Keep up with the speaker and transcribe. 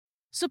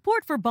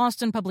Support for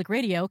Boston Public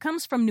Radio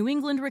comes from New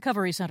England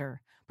Recovery Center,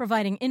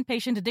 providing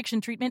inpatient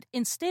addiction treatment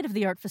in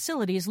state-of-the-art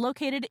facilities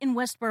located in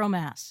Westborough,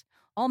 Mass.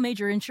 All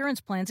major insurance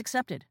plans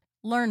accepted.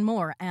 Learn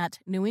more at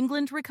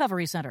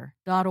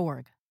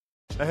newenglandrecoverycenter.org.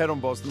 Ahead on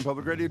Boston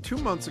Public Radio, 2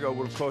 months ago, it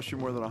would have cost you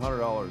more than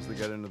 $100 to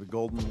get into the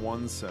Golden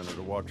One Center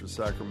to watch the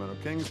Sacramento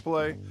Kings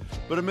play.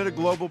 But amid a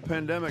global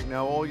pandemic,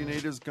 now all you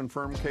need is a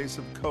confirmed case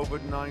of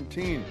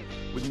COVID-19.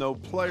 With no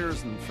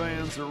players and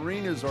fans,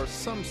 arenas are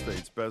some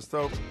states' best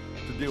hope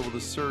to deal with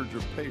a surge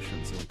of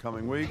patients in the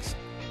coming weeks.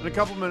 In a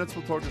couple minutes,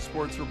 we'll talk to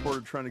sports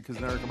reporter Trendy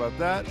Kusnierek about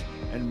that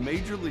and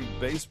Major League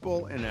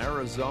Baseball in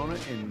Arizona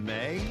in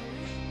May.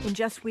 In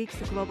just weeks,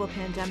 the global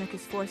pandemic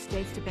has forced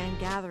states to ban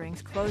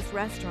gatherings, close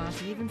restaurants,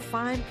 and even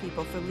fine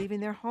people for leaving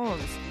their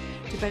homes.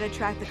 To better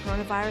track the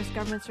coronavirus,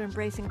 governments are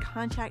embracing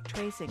contact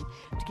tracing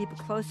to keep a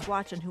close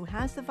watch on who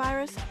has the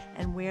virus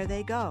and where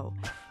they go.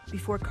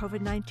 Before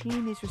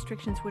COVID-19, these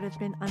restrictions would have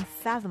been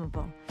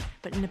unfathomable.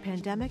 But in a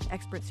pandemic,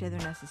 experts say they're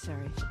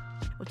necessary.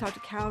 We'll talk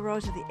to Carol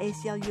Rose of the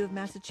ACLU of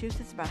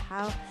Massachusetts about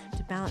how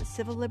to balance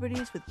civil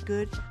liberties with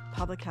good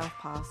public health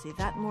policy.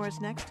 That and more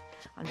is next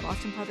on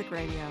Boston Public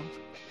Radio.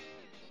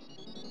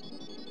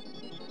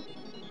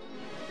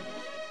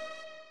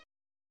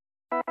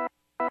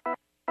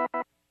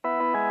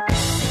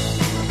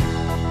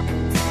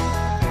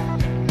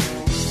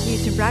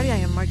 Rowdy, I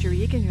am Marjorie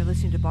Egan. You're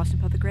listening to Boston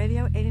Public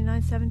Radio,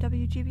 89.7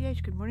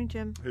 WGBH. Good morning,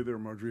 Jim. Hey there,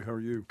 Marjorie. How are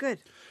you?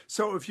 Good.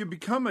 So if you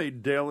become a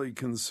daily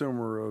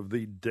consumer of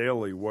the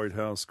daily White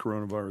House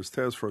coronavirus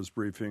task force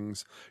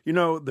briefings, you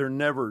know they're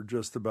never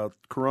just about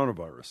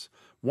coronavirus.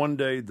 One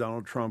day,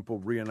 Donald Trump will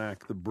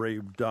reenact the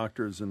brave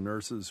doctors and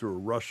nurses who are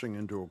rushing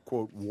into a,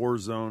 quote, war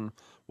zone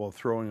while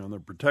throwing on their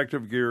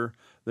protective gear.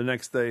 The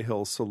next day,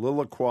 he'll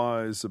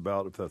soliloquize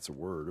about, if that's a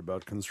word,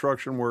 about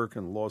construction work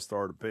and lost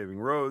art of paving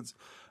roads.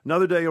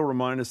 Another day, he'll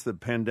remind us that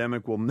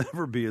pandemic will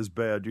never be as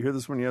bad, you hear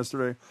this one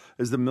yesterday,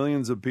 as the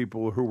millions of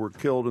people who were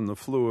killed in the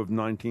flu of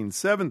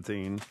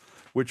 1917,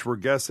 which we're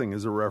guessing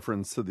is a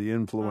reference to the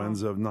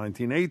influenza of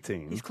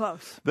 1918. He's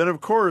close. Then,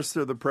 of course,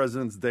 there are the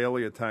president's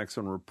daily attacks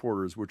on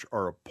reporters, which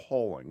are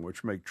appalling,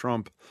 which make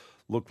Trump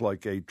look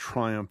like a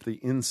Triumph the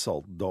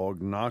Insult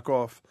Dog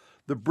knockoff.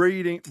 The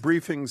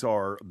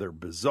briefings they're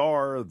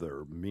bizarre,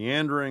 they're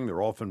meandering,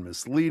 they're often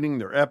misleading,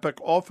 they're epic,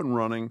 often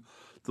running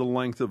the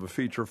length of a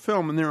feature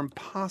film, and they're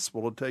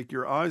impossible to take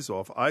your eyes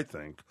off, I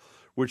think,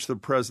 which the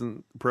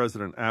president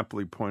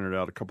aptly pointed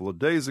out a couple of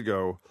days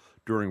ago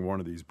during one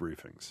of these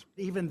briefings.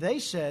 Even they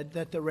said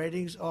that the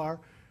ratings are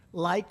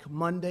like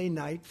Monday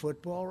Night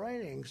Football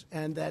ratings,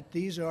 and that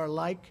these are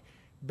like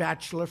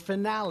Bachelor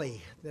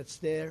finale. That's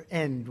their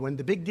end. When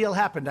the big deal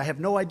happened, I have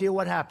no idea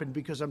what happened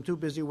because I'm too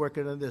busy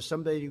working on this.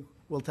 Someday you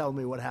will tell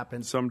me what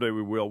happened. Someday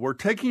we will. We're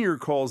taking your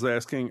calls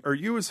asking, are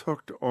you as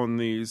hooked on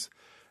these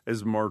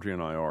as Marjorie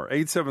and I are?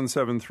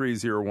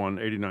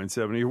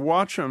 877-301-8970. You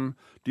watch them,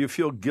 do you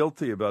feel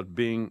guilty about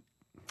being,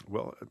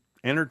 well,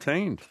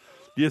 entertained?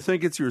 Do you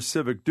think it's your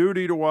civic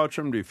duty to watch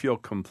them? Do you feel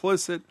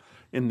complicit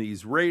in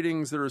these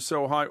ratings that are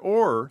so high?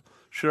 Or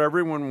should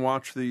everyone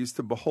watch these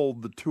to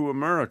behold the two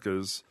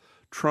Americas,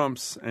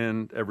 Trump's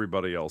and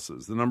everybody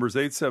else's? The number is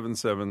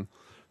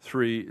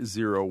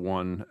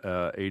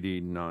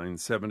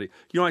 877-301-8970. You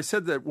know, I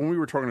said that when we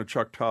were talking to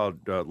Chuck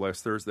Todd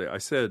last Thursday, I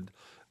said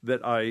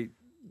that I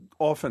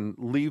often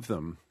leave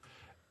them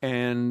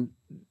and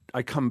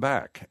I come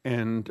back.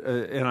 And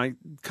I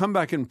come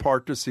back in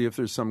part to see if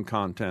there's some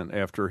content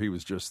after he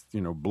was just,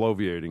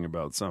 bloviating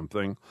about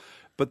something.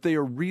 But they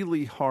are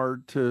really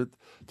hard to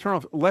turn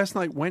off. Last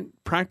night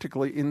went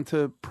practically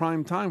into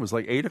prime time. It was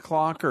like 8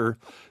 o'clock or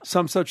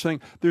some such thing.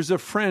 There's a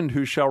friend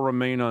who shall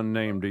remain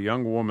unnamed, a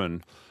young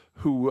woman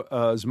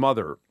whose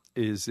mother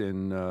is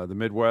in the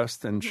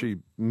Midwest, and she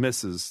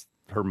misses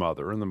her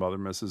mother, and the mother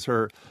misses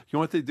her. You know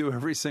what they do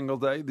every single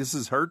day? This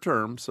is her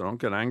term, so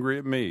don't get angry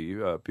at me,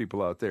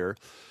 people out there.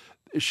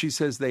 She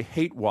says they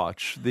hate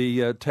watch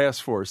the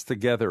task force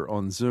together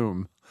on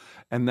Zoom.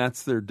 And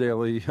that's their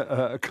daily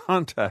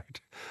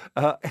contact.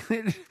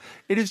 It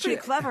is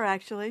pretty clever,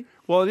 actually.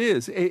 Well, it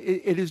is.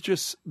 It is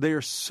just, they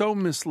are so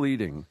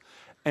misleading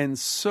and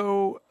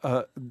so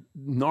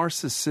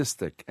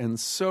narcissistic and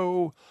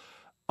so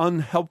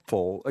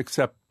unhelpful,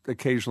 except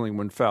occasionally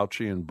when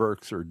Fauci and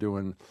Birx are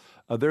doing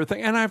their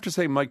thing. And I have to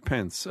say, Mike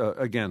Pence,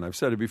 again, I've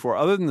said it before,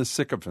 other than the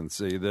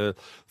sycophancy, the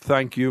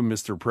thank you,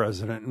 Mr.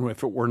 President, and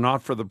if it were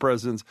not for the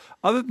presidents,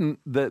 other than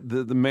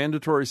the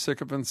mandatory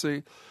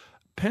sycophancy,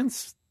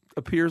 Pence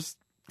appears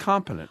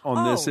competent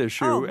on this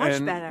issue. Oh,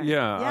 much better.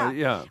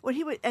 Yeah.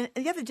 When and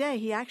the other day,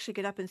 he actually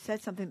got up and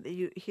said something that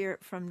you hear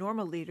from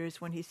normal leaders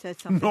when he said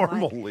something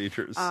normal like,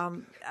 leaders. I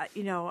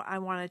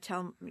want to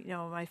tell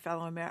my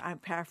fellow Americans, I'm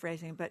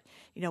paraphrasing, but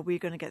we're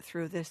going to get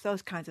through this.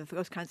 Those kinds of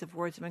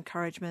words of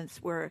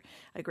encouragements. We're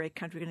a great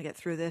country, going to get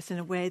through this in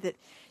a way that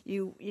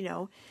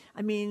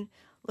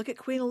Look at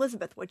Queen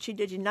Elizabeth, what she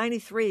did in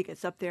 93,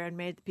 gets up there and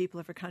made the people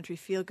of her country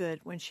feel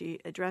good when she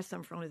addressed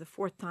them for only the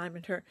fourth time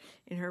in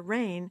her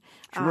reign.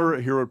 Do you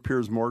remember hear what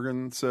Piers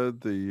Morgan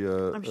said?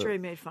 I'm sure he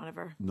made fun of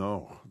her.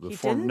 No.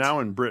 Didn't? Now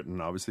in Britain,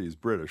 obviously he's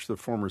British, the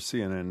former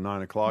CNN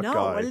 9 o'clock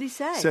guy. What did he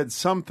say? Said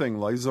something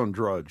like, he's on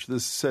Drudge,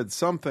 this said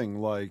something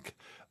like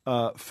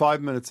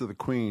 5 minutes of the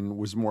Queen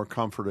was more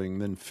comforting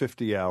than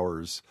 50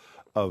 hours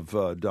of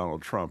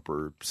Donald Trump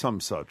or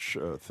some such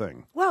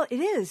thing. Well, it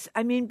is.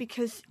 I mean,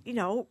 because,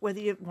 whether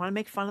you want to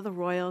make fun of the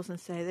royals and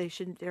say they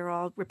shouldn't, they're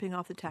all ripping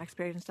off the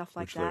taxpayers and stuff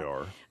like Which that. they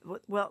are.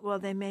 Well,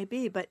 they may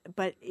be, but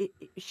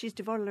she's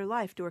devoted her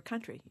life to her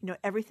country.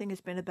 Everything has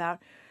been about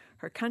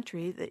her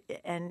country,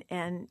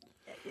 and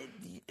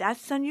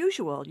that's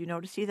unusual,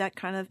 to see that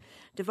kind of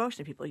devotion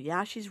to people.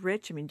 Yeah, she's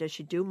rich. I mean, does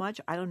she do much?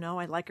 I don't know.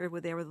 I like her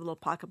there with a little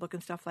pocketbook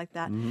and stuff like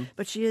that. Mm-hmm.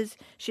 But she is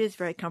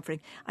very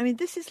comforting. I mean,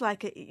 this is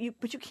like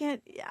but you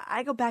can't.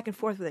 I go back and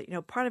forth with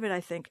it. Part of it,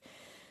 I think,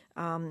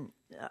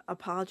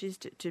 apologies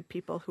to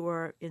people who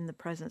are in the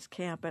president's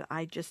camp, but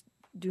I just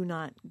do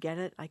not get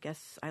it. I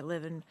guess I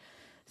live in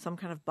some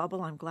kind of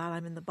bubble. I'm glad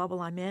I'm in the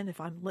bubble I'm in. If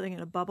I'm living in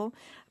a bubble,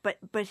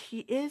 but he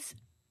is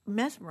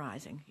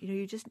mesmerizing.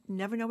 You just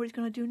never know what he's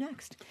going to do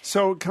next.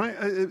 So can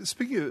I,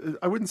 speaking of,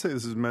 I wouldn't say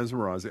this is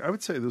mesmerizing. I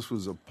would say this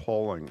was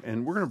appalling.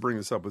 And we're going to bring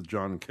this up with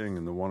John King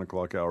in the 1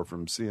 o'clock hour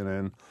from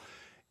CNN.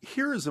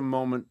 Here is a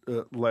moment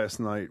last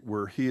night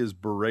where he is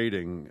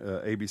berating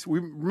ABC.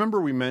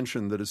 We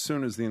mentioned that as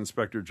soon as the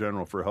Inspector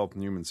General for Health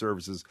and Human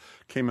Services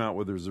came out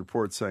with his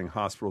report saying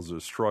hospitals are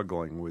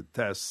struggling with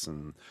tests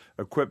and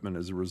equipment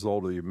as a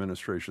result of the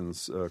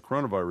administration's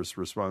coronavirus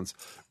response,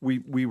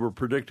 we were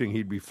predicting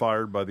he'd be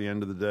fired by the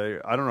end of the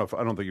day. I don't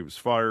think he was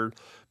fired,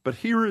 but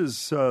here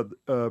is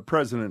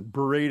President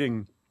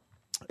berating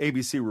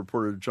ABC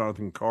reporter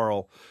Jonathan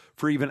Karl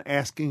for even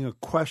asking a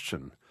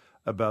question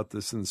about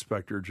this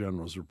Inspector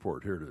General's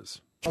report. Here it is.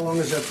 How long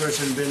has that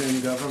person been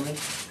in government?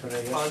 Could I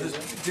ask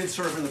this did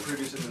serve in the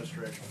previous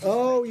administration.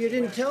 Oh, you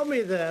didn't tell me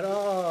that.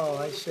 Oh,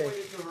 I see.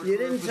 You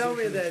didn't tell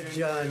me that,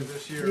 John.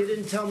 You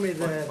didn't tell me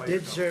that.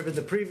 Did serve in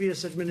the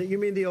previous administration. You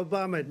mean the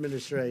Obama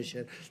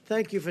administration.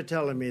 Thank you for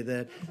telling me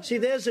that. See,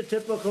 there's a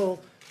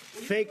typical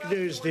fake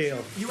news deal.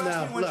 You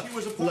asked me when she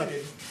was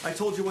appointed. I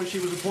told you when she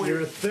was appointed.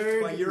 You're a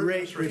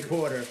third-rate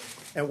reporter,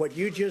 and what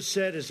you just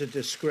said is a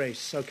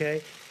disgrace,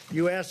 okay?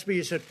 You asked me,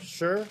 you said,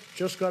 sir,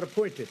 just got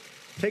appointed.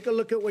 Take a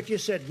look at what you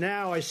said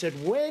now. I said,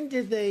 when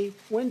did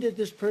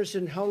this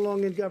person, how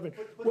long in government?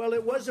 Well,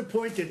 it was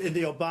appointed in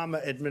the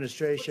Obama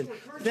administration.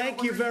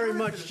 Thank you very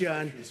much,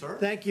 John.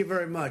 Thank you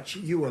very much.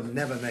 You will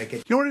never make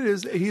it. You know what it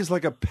is? He's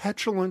like a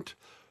petulant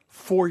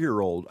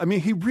 4-year-old. I mean,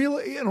 he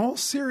really, in all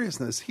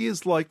seriousness, he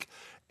is like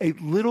a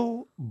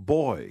little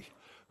boy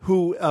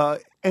who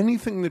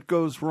anything that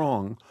goes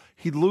wrong,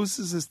 he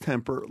loses his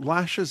temper,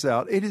 lashes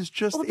out. It is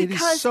just, it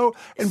is so.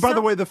 And by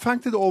the way, the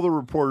fact that all the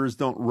reporters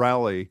don't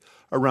rally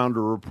around a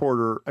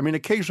reporter, I mean,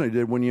 occasionally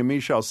did. When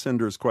Yamiche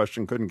Alcindor's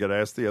question couldn't get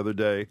asked the other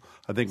day,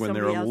 I think when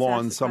they were on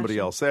lawn, somebody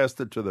else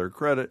asked it to their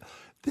credit.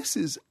 This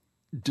is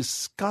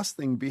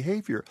disgusting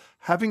behavior.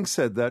 Having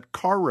said that,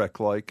 car wreck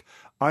like,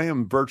 I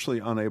am virtually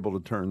unable to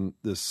turn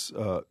this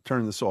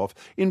off.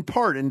 In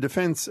part, in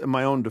defense, in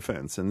my own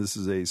defense, and this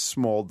is a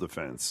small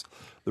defense.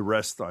 The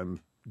rest I'm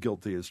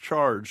guilty as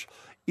charged.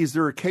 Is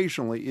there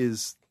occasionally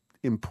is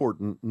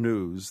important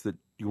news that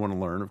you want to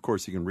learn? Of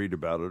course, you can read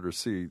about it or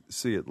see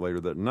it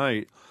later that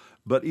night.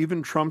 But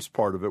even Trump's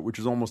part of it, which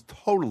is almost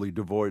totally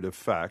devoid of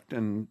fact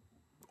and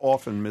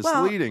often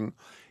misleading,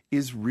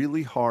 is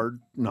really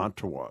hard not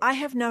to watch. I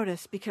have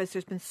noticed, because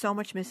there's been so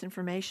much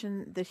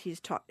misinformation that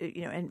he's taught,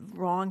 and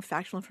wrong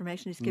factual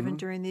information he's given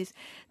during these,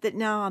 that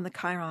now on the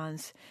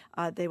chyrons,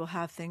 they will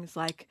have things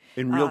like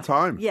in real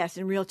time. Yes,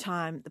 in real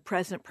time, the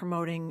president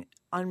promoting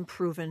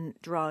unproven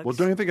drugs. Well,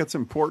 don't you think that's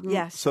important?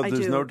 Yes, so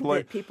there's no delay.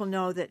 That people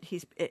know that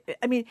he's.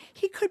 I mean,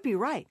 he could be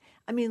right.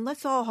 I mean,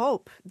 let's all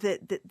hope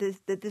that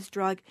this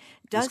drug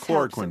does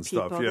help some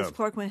people. Stuff, yeah. This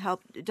chloroquine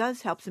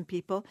does help some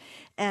people,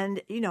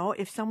 and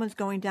if someone's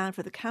going down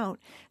for the count,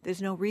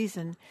 there's no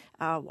reason,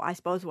 I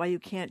suppose, why you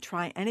can't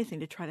try anything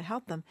to try to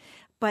help them.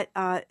 But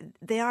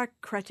they are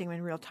correcting him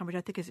in real time, which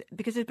I think is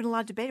because there's been a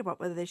lot of debate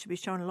about whether they should be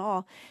shown at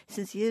all,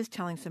 since he is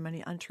telling so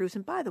many untruths.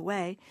 And by the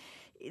way,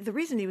 the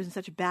reason he was in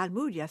such a bad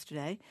mood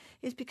yesterday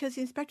is because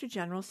the Inspector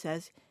General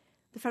says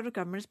the federal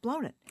government has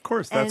blown it. Of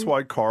course, that's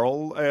why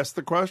Karl asked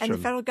the question. And the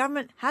federal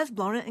government has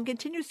blown it and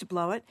continues to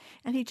blow it,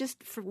 and he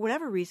just, for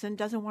whatever reason,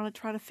 doesn't want to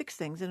try to fix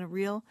things in a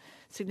real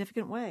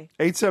significant way.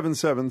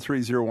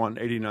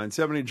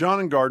 877-301-8970. John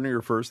and Gardner,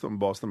 you're first on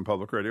Boston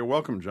Public Radio.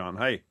 Welcome, John.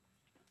 Hey.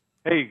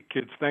 Hey,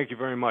 kids, thank you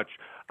very much.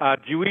 Do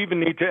you even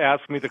need to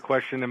ask me the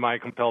question, am I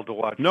compelled to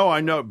watch? No,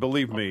 I know.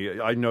 Believe me,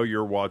 I know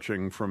you're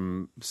watching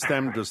from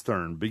stem to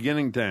stern,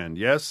 beginning to end.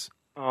 Yes?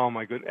 Oh,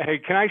 my goodness. Hey,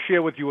 can I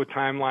share with you a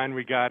timeline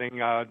regarding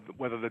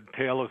whether the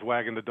tail is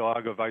wagging the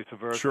dog or vice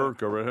versa? Sure,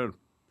 go right ahead.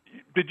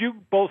 Did you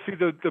both see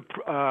the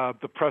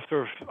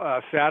presser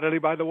Saturday,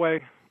 by the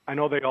way? I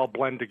know they all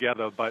blend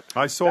together, but...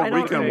 I saw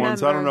weekend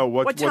ones. I don't know.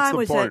 What's the point?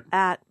 What time was it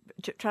at?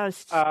 try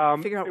to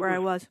figure out where I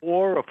was.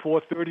 4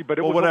 or 4:30, but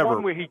it was whatever. the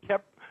one where he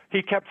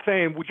kept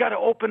saying, "We got to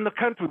open the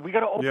country. We got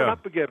to open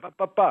up again."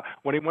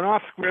 When he went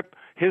off script,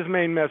 his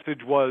main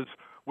message was,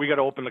 "We got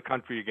to open the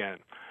country again,"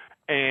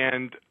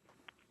 and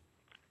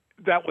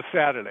that was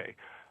Saturday.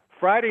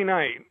 Friday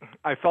night,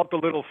 I felt a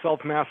little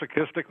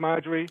self-masochistic,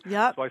 Marjorie.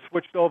 Yep. So I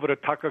switched over to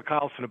Tucker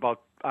Carlson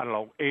about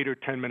 8 or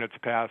 10 minutes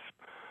past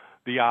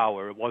the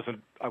hour. It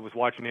wasn't. I was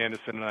watching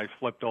Anderson, and I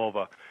flipped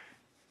over.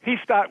 He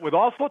started with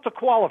all sorts of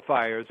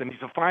qualifiers, and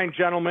he's a fine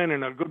gentleman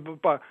and a good.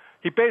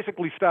 He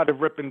basically started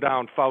ripping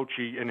down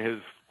Fauci and his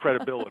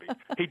credibility.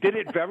 He did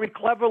it very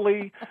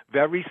cleverly,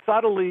 very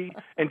subtly.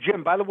 And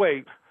Jim, by the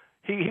way,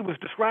 he was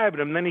describing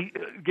him, then he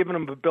giving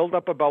him a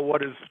build-up about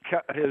what his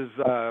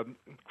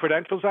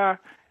credentials are.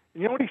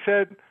 You know what he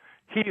said?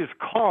 He is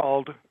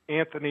called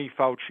Anthony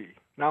Fauci.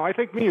 Now, I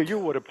think me or you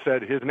would have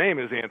said his name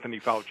is Anthony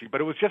Fauci, but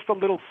it was just a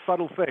little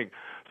subtle thing.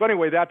 So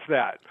anyway, that's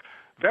that.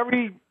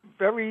 Very,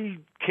 very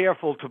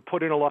careful to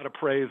put in a lot of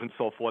praise and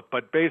so forth,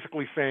 but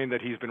basically saying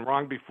that he's been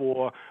wrong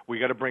before, we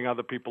got to bring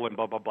other people in,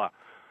 blah, blah, blah.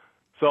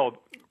 So,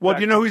 well,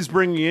 you know who he's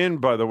bringing in,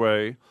 by the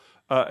way,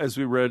 as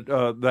we read,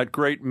 that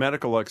great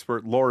medical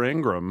expert, Laura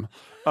Ingraham,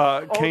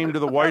 came to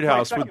the White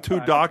House with two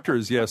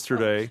doctors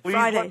yesterday.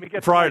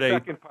 Friday.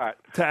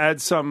 To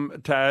add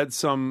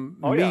some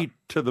meat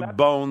to the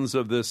bones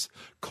of this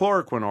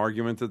chloroquine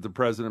argument that the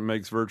president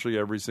makes virtually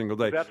every single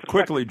day.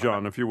 Quickly,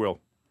 John, if you will.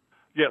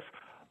 Yes.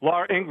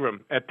 Laura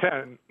Ingraham at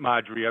 10,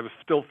 Marjorie. I was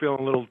still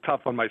feeling a little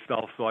tough on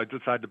myself, so I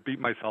decided to beat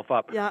myself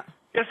up. Yeah.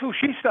 Guess who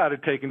she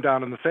started taking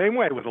down in the same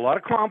way, with a lot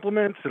of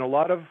compliments and a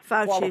lot of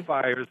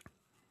qualifiers.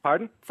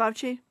 Pardon?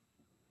 Fauci?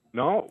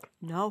 No.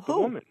 No, the who?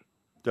 woman.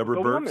 Deborah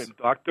the Birx? Woman,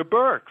 Dr.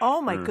 Birx. Oh,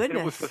 my goodness. And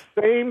it was the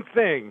same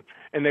thing.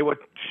 And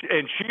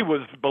she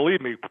was,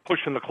 believe me,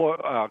 pushing the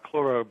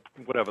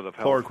whatever the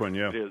hell chloroquine,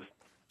 it is.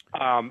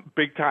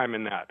 Big time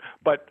in that.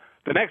 But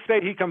the next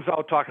day he comes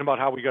out talking about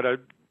how we got to,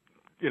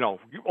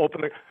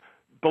 open it.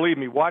 Believe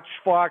me, watch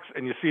Fox,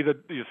 and you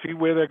see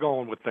where they're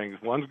going with things.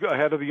 One's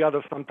ahead of the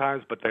other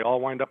sometimes, but they all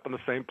wind up in the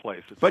same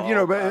place.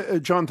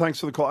 John, thanks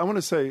for the call. I want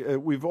to say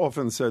we've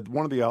often said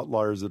one of the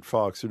outliers at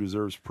Fox who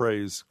deserves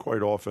praise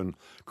quite often,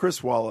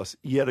 Chris Wallace,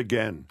 yet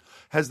again,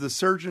 has the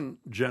Surgeon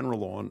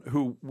General on,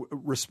 who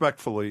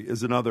respectfully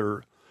is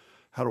another.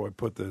 How do I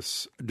put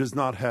this? Does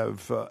not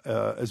have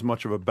as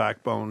much of a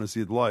backbone as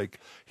he'd like.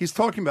 He's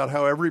talking about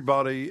how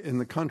everybody in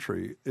the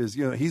country is,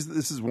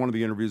 this is one of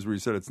the interviews where he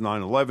said it's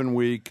 9/11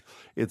 week,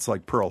 it's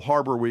like Pearl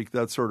Harbor week,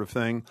 that sort of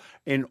thing,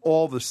 in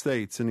all the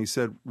states. And he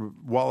said,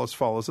 Wallace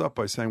follows up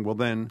by saying, well,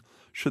 then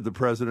should the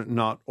president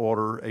not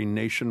order a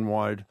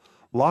nationwide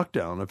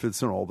lockdown if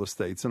it's in all the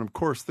states? And of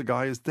course, the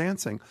guy is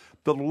dancing.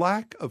 The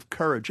lack of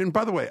courage. And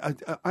by the way,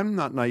 I'm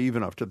not naive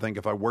enough to think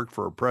if I worked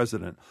for a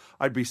president,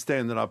 I'd be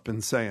standing up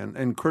and saying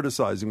and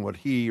criticizing what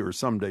he or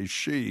someday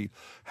she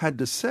had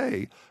to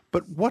say.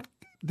 But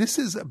this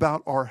is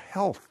about our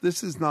health.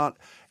 This is not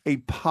a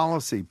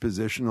policy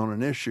position on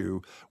an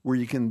issue where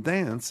you can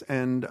dance.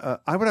 And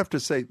I would have to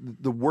say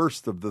the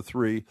worst of the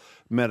three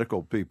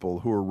medical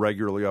people who are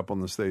regularly up on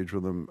the stage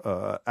with him,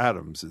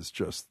 Adams,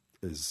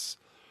 is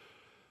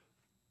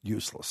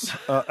useless.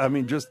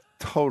 Just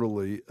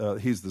totally,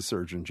 he's the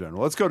Surgeon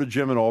General. Let's go to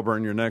Jim in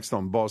Auburn. You're next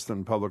on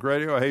Boston Public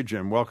Radio. Hey,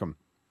 Jim, welcome.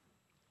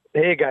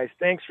 Hey, guys.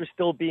 Thanks for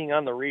still being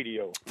on the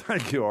radio.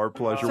 Thank you. Our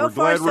pleasure. So we're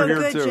far, glad we're here,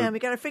 good, too. Jim. We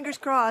got our fingers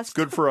crossed.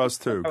 Good for us,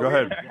 too. Go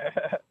ahead.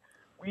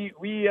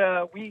 We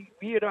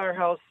at our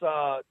house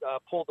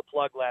pulled the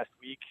plug last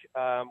week.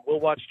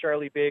 We'll watch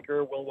Charlie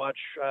Baker. We'll watch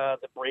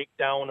the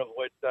breakdown of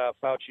what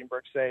Fauci and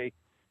Birx say.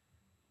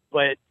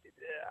 But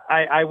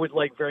I would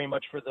like very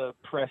much for the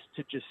press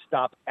to just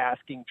stop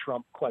asking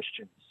Trump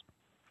questions.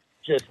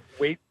 Just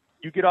wait.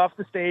 You get off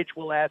the stage,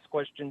 we'll ask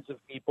questions of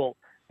people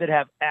that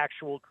have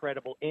actual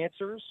credible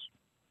answers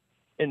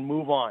and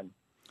move on.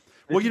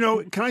 Well,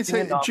 can I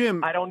say,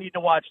 Jim? I don't need to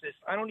watch this.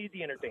 I don't need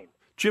the entertainment.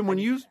 Jim, when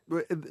you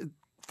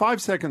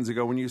 5 seconds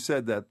ago when you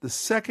said that, the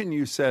second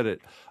you said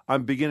it,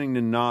 I'm beginning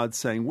to nod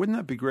saying, wouldn't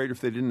that be great if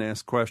they didn't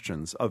ask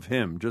questions of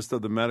him, just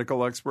of the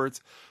medical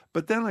experts?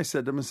 But then I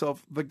said to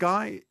myself, the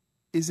guy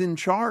is in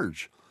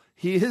charge.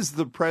 He is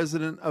the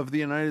president of the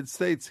United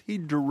States. He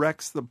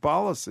directs the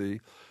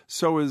policy.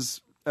 So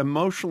as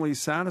emotionally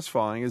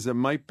satisfying as it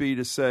might be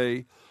to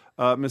say,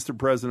 Mr.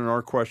 President,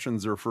 our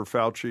questions are for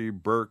Fauci,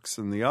 Birx,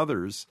 and the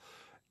others,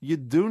 you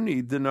do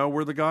need to know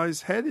where the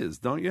guy's head is,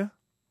 don't you?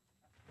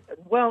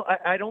 Well,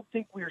 I don't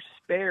think we're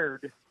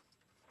spared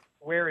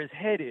where his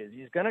head is.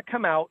 He's going to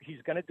come out.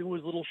 He's going to do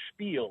his little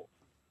spiel.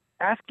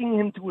 Asking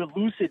him to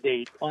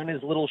elucidate on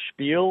his little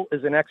spiel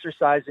is an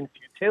exercise in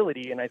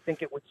futility, and I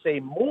think it would say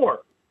more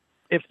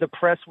if the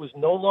press was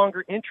no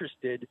longer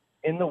interested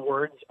in the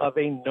words of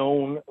a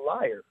known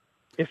liar.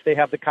 If they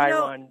have the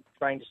chyron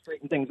trying to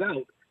straighten things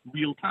out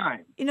real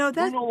time. We're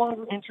no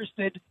longer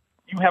interested.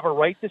 You have a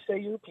right to say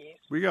your piece.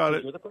 We got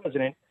it. You're the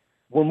president.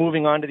 We're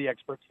moving on to the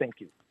experts.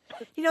 Thank you.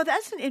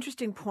 That's an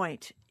interesting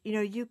point.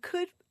 You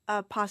could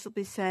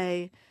possibly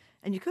say,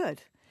 and you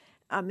could,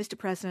 Mr.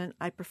 President,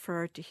 I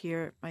prefer to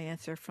hear my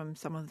answer from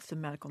someone with some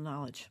medical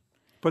knowledge.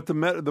 But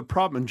the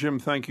problem, and Jim,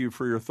 thank you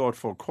for your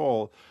thoughtful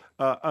call.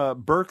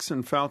 Birx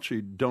and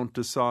Fauci don't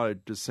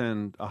decide to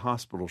send a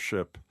hospital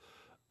ship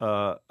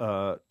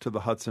to the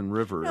Hudson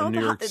River in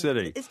New York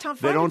City. It's fine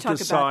they don't to talk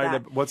decide.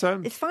 about that. What's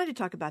that? It's fine to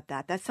talk about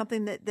that. That's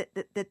something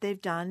that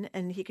they've done,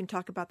 and he can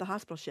talk about the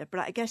hospital ship. But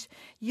I guess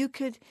you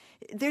could.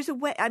 There's a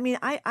way. I mean,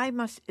 I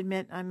must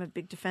admit I'm a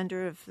big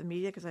defender of the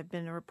media because I've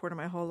been a reporter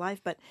my whole life.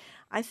 But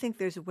I think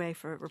there's a way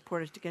for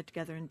reporters to get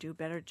together and do a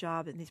better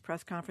job in these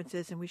press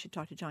conferences. And we should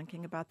talk to John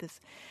King about this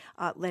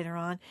later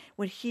on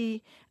when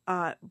he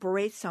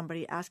berates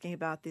somebody asking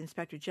about the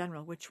Inspector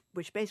General, which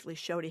basically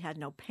showed he had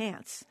no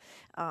pants.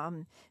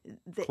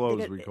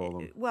 Clothes, we call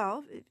them.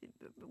 Well,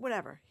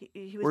 whatever.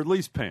 He was, or at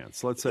least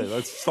pants. Let's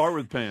start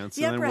with pants.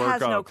 The and emperor then work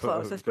has no up.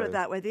 clothes. Let's put it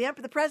that way.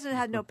 The president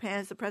had no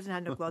pants. The president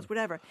had no clothes.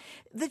 Whatever.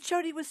 That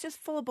showed he was just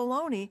full of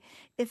baloney.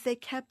 If they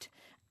kept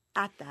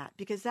at that,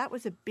 because that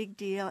was a big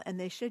deal, and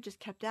they should have just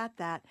kept at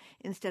that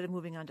instead of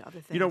moving on to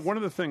other things. You know, one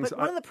of the things. But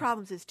one of the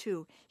problems is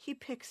too, he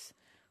picks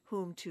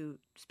whom to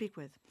speak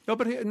with. No,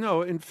 but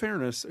in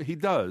fairness, he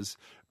does.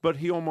 But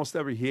he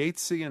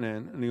hates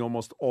CNN, and he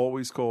almost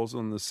always calls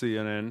on the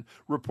CNN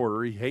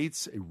reporter. He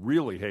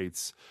really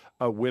hates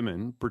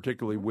women,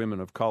 particularly women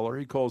of color.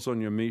 He calls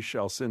on Yamiche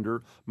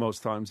Alcindor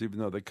most times, even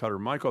though they cut her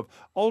mic off.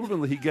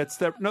 Ultimately, he gets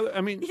that. No,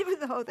 I mean, even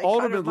though they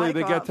ultimately cut her mic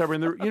they get off.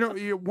 that.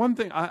 And one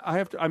thing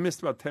I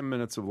missed about 10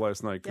 minutes of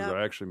last night because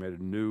I actually made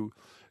a new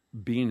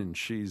bean and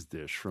cheese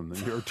dish from the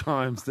New York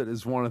Times that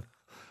is one of.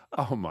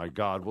 Oh my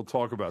God! We'll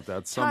talk about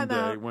that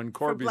someday when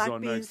Corby's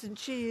on next. Beans and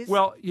cheese.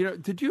 Well,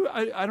 did you?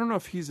 I don't know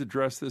if he's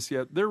addressed this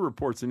yet. There are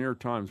reports. The New York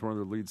Times, one of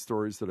their lead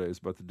stories today, is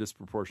about the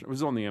disproportionate. It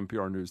was on the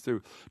NPR News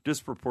too.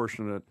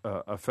 Disproportionate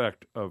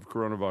effect of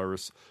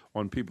coronavirus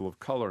on people of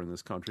color in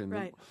this country. And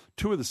right.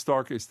 Two of the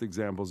starkest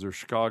examples are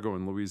Chicago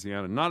and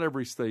Louisiana. Not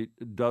every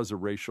state does a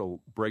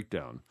racial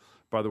breakdown,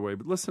 by the way.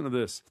 But listen to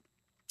this: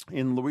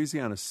 in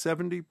Louisiana,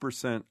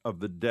 70% of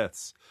the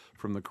deaths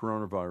from the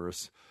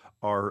coronavirus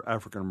are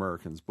African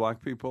Americans.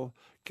 Black people,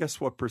 guess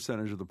what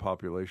percentage of the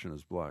population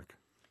is black?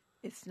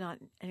 It's not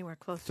anywhere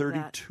close to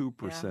that.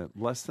 32%,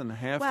 less than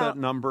half that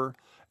number,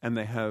 and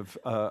they have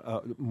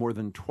more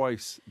than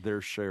twice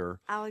their share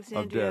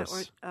Alexandria of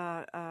deaths.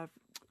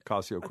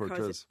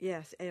 Ocasio-Cortez.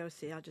 Yes,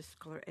 AOC. I'll just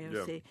call her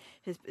AOC.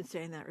 Has been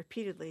saying that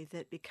repeatedly,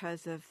 that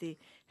because of the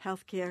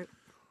healthcare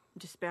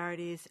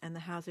disparities and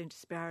the housing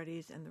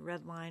disparities and the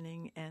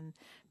redlining and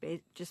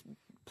just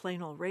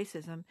plain old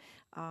racism,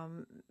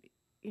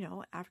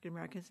 African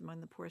Americans among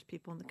the poorest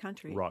people in the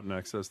country. Rotten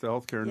access to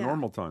health care in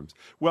normal times.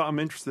 Well, I'm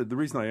interested. The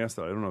reason I asked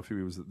that, I don't know if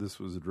this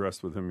was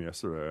addressed with him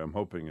yesterday. I'm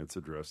hoping it's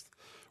addressed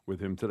with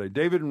him today.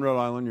 David in Rhode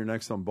Island, you're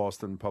next on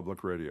Boston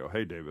Public Radio.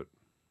 Hey, David.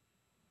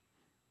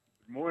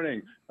 Good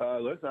morning.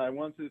 Listen, I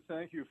want to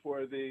thank you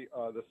for the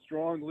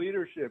strong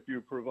leadership you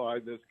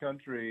provide this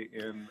country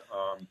in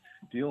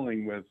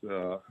dealing with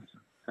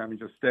having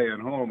to stay at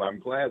home. I'm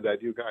glad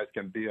that you guys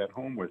can be at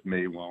home with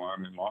me while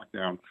I'm in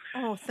lockdown.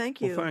 Oh, thank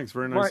you. Well, thanks.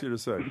 Very nice of you to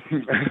say.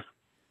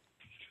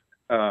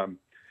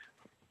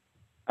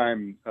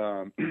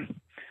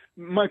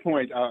 My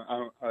point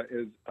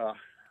is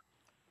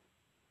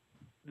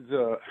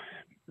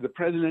the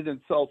president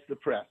insults the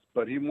press,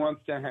 but he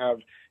wants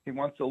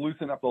to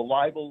loosen up the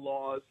libel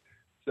laws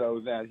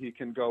so that he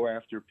can go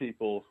after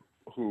people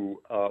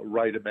who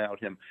write about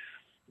him.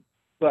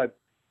 But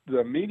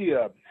the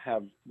media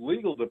have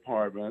legal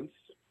departments.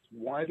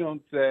 Why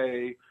don't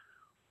they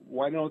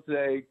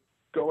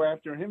go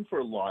after him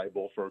for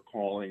libel, for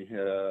calling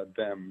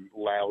them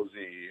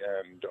lousy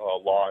and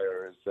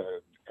liars,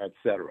 et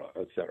cetera,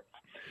 et cetera?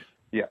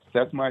 Yes,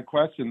 that's my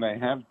question. They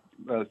have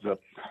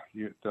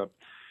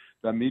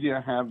the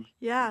media have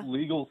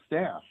legal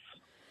staff.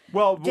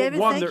 Well, David,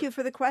 thank you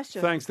for the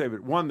question. Thanks,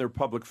 David. One, they're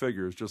public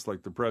figures, just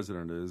like the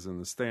president is, and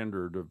the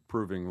standard of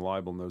proving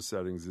libel in those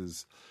settings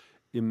is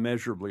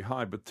immeasurably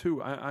high. But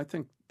two, I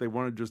think they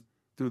want to just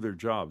do their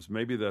jobs.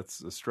 Maybe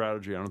that's a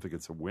strategy. I don't think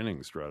it's a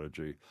winning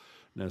strategy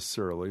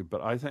necessarily,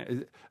 but I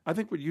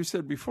think what you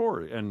said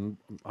before, and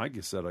I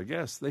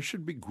guess they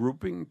should be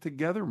grouping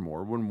together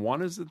more. When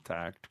one is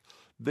attacked,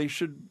 they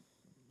should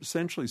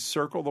essentially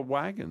circle the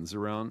wagons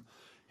around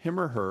him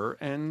or her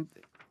and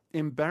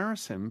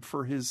embarrass him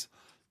for his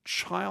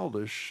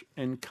childish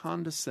and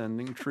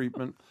condescending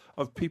treatment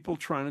of people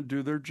trying to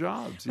do their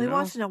jobs. He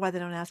wants to know why they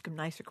don't ask him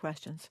nicer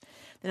questions.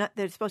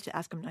 They're supposed to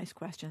ask him nice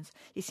questions.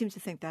 He seems to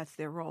think that's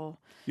their role.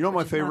 You know,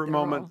 my favorite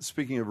moment,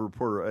 speaking of a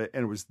reporter,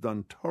 and it was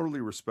done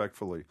totally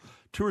respectfully,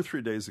 2 or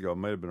 3 days ago, it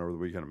may have been over the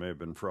weekend, it may have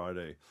been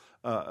Friday,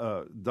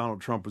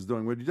 Donald Trump was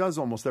doing what he does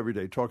almost every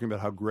day, talking about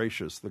how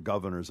gracious the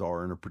governors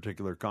are in a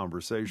particular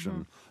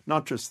conversation,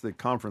 not just the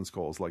conference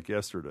calls like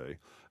yesterday,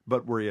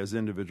 but where he has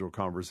individual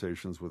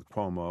conversations with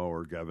Cuomo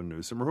or Gavin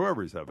Newsom or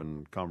whoever he's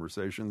having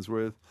conversations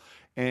with.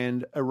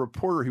 And a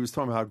reporter, he was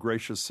talking about how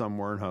gracious some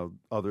were and how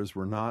others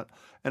were not.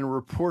 And a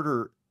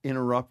reporter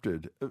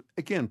interrupted,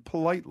 again,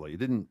 politely,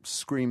 didn't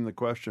scream the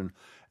question,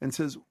 and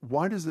says,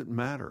 why does it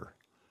matter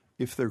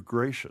if they're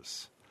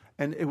gracious?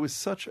 And it was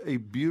such a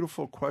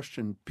beautiful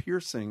question,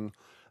 piercing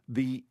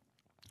the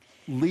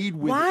lead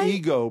with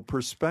ego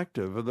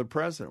perspective of the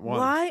president.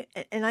 Why?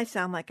 And I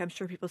sound like I'm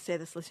sure people say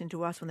this listening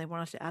to us when they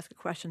want us to ask a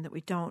question that we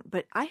don't.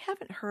 But I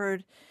haven't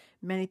heard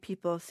many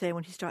people say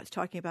when he starts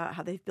talking about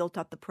how they've built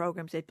up the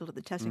programs, they've built up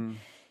the testing,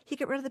 he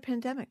got rid of the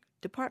pandemic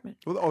department.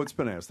 Well, it's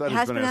been asked. That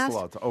has been asked a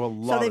lot. A lot of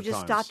times. So they've just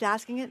stopped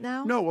asking it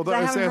now? No, well,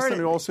 that's asked,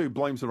 and also he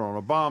blames it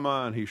on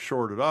Obama, and he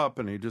shored it up,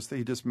 and he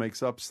just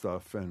makes up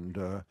stuff, and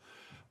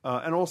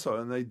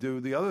they do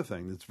the other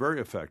thing that's very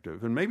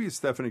effective, and maybe it's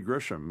Stephanie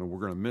Grisham, and we're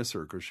going to miss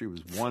her because she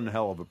was one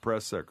hell of a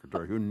press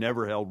secretary who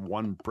never held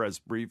one press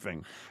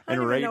briefing in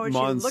her 8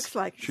 months. She looks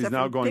like, she's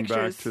now going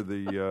back to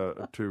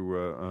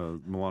the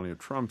Melania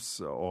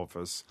Trump's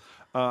office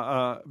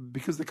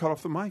because they cut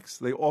off the mics.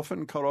 They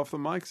often cut off the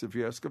mics if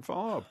you ask a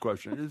follow-up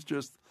question. It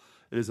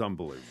is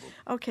unbelievable.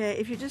 Okay,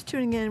 if you're just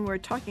tuning in, we're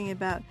talking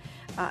about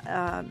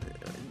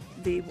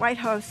the White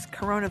House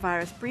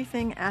coronavirus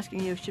briefing,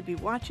 asking you if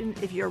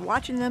you're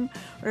watching them,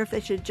 or if they're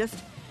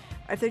just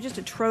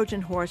a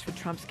Trojan horse for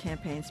Trump's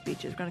campaign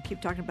speeches. We're going to keep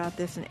talking about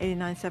this in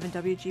 89.7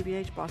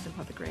 WGBH, Boston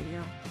Public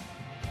Radio.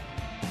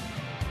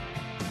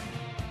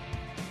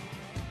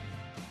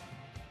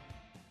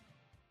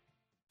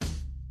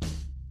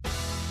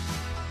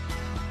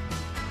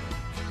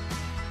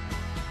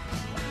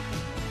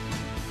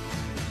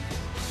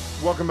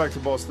 Welcome back to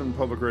Boston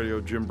Public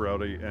Radio. Jim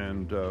Braude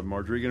and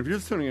Marjorie. And if you're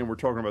just tuning in, we're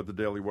talking about the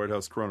daily White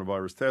House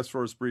coronavirus task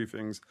force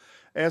briefings,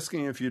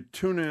 asking if you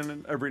tune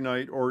in every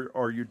night or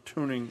are you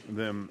tuning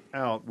them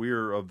out. We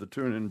are of the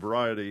tune-in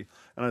variety,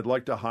 and I'd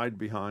like to hide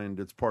behind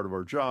it's part of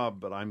our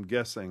job, but I'm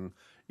guessing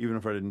even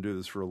if I didn't do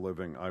this for a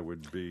living, I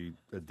would be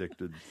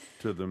addicted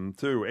to them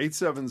too.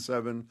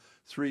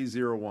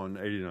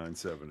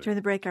 877-301-8970. During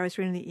the break, I was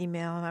reading the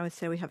email, and I would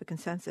say we have a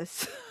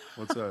consensus.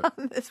 What's that?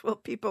 On this. Well,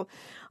 people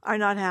are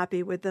not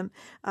happy with them.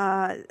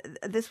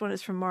 This one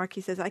is from Mark.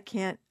 He says, I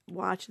can't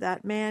watch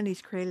that man.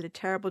 He's created a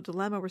terrible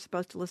dilemma. We're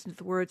supposed to listen to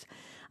the words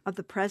of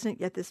the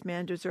president, yet this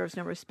man deserves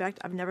no respect.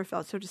 I've never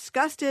felt so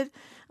disgusted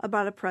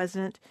about a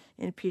president.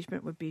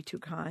 Impeachment would be too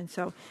kind.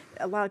 So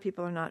a lot of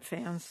people are not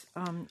fans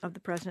of the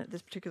president at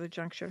this particular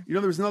juncture. You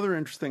know, there was another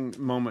interesting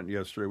moment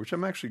yesterday, which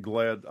I'm actually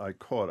glad I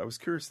caught. I was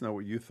curious to know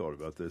what you thought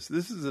about this.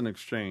 This is an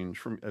exchange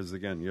from, as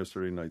again,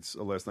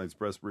 last night's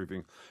press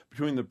briefing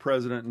between the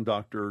president and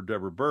Dr.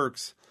 Deborah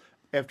Birx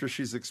after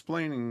she's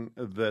explaining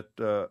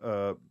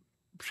that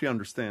she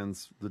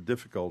understands the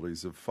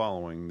difficulties of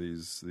following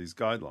these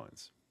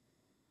guidelines.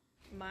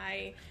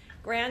 My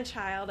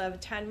grandchild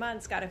of 10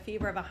 months got a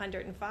fever of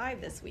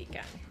 105 this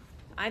weekend.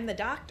 I'm the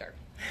doctor,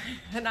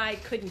 and I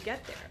couldn't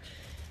get there.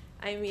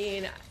 I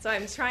mean, so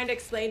I'm trying to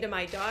explain to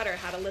my daughter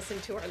how to listen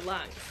to her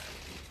lungs,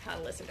 how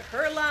to listen to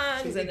her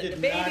lungs, and then the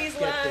baby's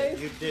lungs.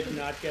 You did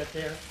not get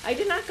there? I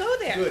did not go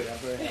there. Good, I'm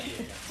very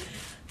happy.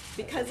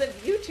 Because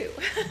of you two.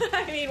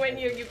 I mean, when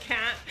you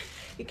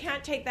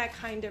can't take that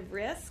kind of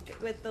risk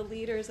with the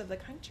leaders of the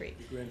country.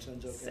 Your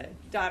grandson's okay? So,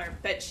 daughter,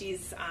 but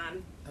she's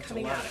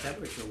coming out of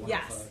temperature.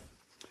 Yes.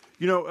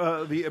 You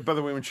know, by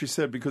the way, when she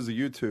said because of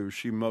you two,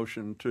 she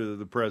motioned to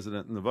the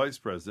president and the vice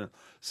president,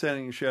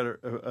 saying she had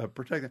a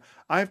protector.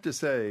 I have to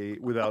say,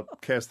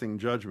 without casting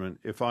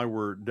judgment, if I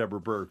were Deborah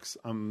Birx,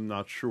 I'm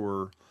not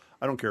sure.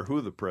 I don't care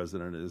who the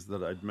president is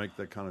that I'd make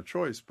that kind of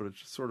choice, but it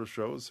just sort of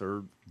shows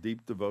her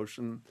deep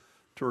devotion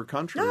to her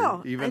country.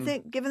 No, I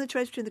think given the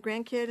choice between the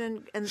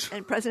grandkid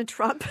and President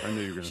Trump, I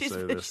knew you were going to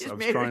say this. She's I was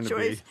made trying her to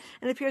choice, be...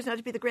 and it appears not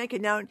to be the grandkid.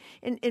 Now,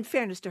 in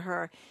fairness to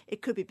her,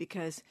 it could be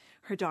because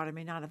her daughter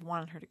may not have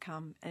wanted her to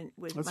come and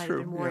might have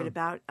been worried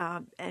about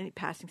and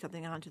passing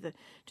something on to the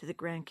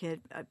grandkid.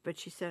 But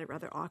she said it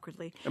rather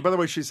awkwardly. And by the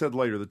way, she said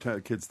later the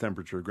grandkid's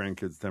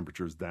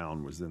temperature is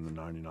down, was in the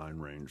 99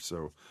 range.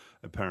 So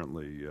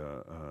apparently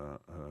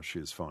she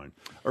is fine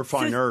or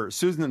finer.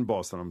 Susan in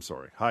Boston. I'm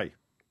sorry. Hi.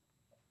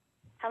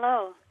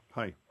 Hello.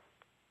 Hi.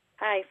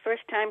 Hi,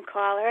 first-time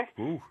caller.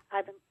 Ooh.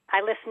 I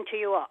listen to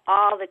you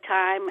all the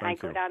time. Thank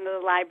I go you. down to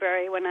the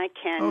library when I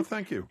can. Oh,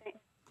 thank you.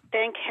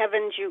 Thank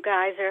heavens you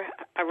guys are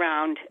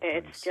around.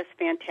 It's just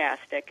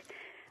fantastic.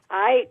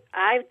 I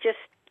just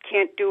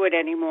can't do it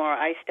anymore.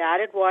 I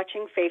started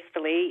watching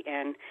faithfully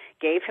and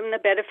gave him the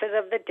benefit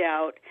of the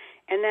doubt,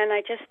 and then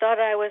I just thought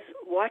I was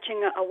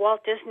watching a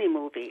Walt Disney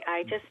movie.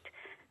 I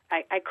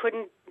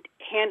couldn't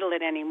handle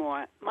it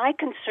anymore. My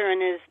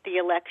concern is the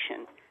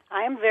election.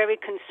 I am very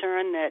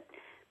concerned that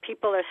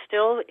people are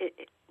still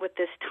with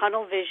this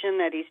tunnel vision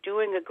that he's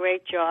doing a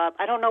great job.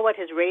 I don't know what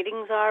his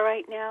ratings are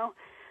right now,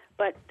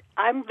 but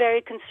I'm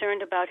very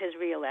concerned about his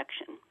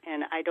reelection,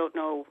 and I don't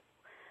know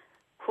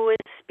who is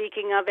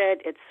speaking of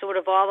it. It's sort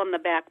of all on the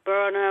back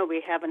burner.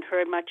 We haven't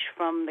heard much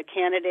from the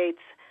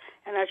candidates,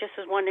 and I just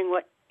was wondering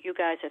what you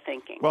guys are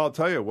thinking. Well, I'll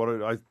tell you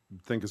what I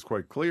think is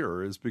quite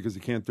clear is because he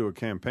can't do a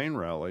campaign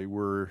rally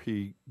where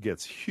he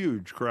gets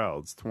huge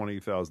crowds,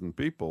 20,000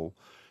 people.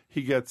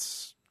 He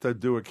gets to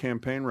do a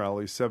campaign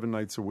rally 7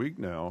 nights a week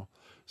now,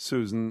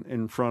 Susan,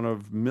 in front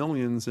of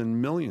millions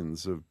and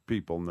millions of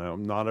people now.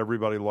 Not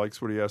everybody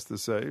likes what he has to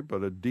say,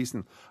 but a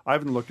decent... I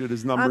haven't looked at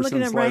his numbers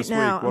since last week.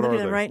 I'm looking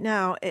at him right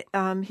now.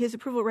 His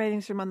approval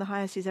ratings are among the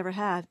highest he's ever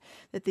had.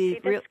 That the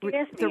See, that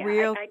scares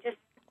me.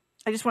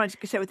 I just wanted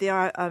to say what they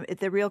are.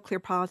 The Real Clear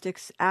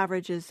Politics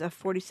average is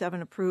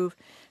 47 approve,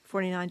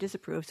 49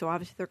 disapprove. So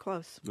obviously they're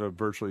close.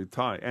 Virtually a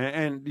tie.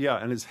 And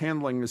his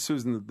handling,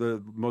 Susan,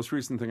 the most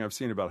recent thing I've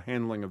seen about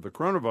handling of the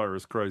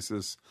coronavirus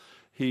crisis,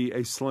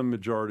 a slim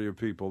majority of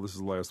people, this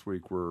is last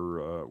week,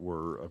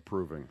 were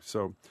approving.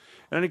 So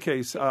in any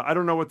case, I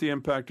don't know what the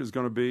impact is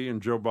going to be, and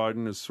Joe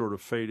Biden is sort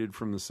of faded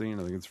from the scene.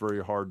 I think it's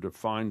very hard to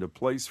find a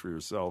place for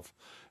yourself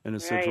in a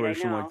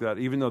situation like that,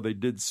 even though they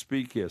did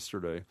speak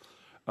yesterday.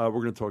 We're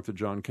going to talk to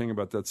John King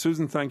about that.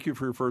 Susan, thank you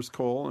for your first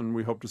call, and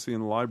we hope to see you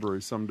in the library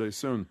someday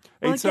soon.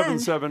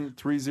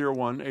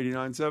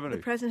 877-301-8970. The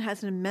president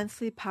has an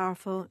immensely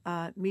powerful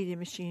media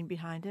machine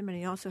behind him, and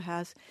he also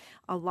has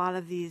a lot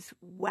of these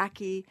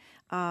wacky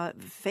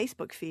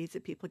Facebook feeds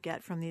that people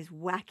get from these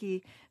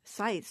wacky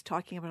sites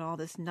talking about all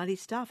this nutty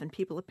stuff, and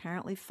people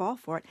apparently fall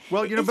for it.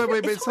 Well,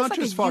 but it's not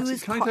just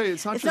Fox. Can I tell you,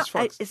 it's not just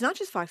Fox. It's not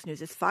just Fox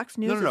News. It's Fox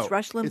News. No. It's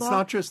Rush Limbaugh. It's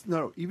not just,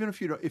 even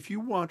if you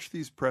watch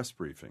these press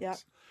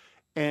briefings,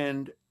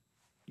 and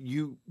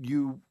you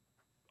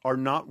are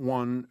not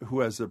one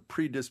who has a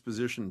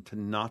predisposition to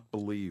not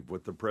believe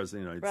what the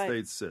President of the United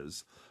States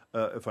says,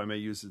 if I may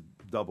use a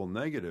double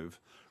negative,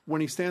 when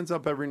he stands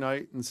up every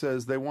night and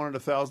says they wanted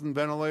 1,000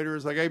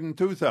 ventilators, I gave them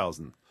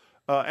 2,000.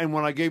 And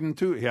when I gave him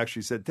he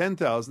actually said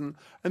 10,000.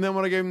 And then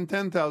when I gave him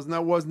 10,000,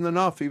 that wasn't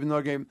enough, even though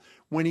I gave him.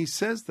 When he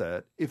says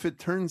that, if it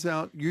turns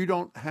out you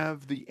don't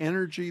have the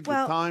energy, the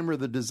time, or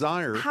the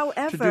desire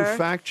to do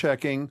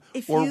fact-checking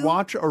or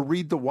watch or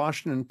read the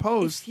Washington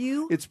Post,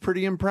 it's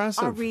pretty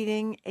impressive. Are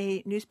reading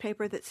a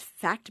newspaper that's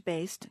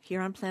fact-based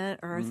here on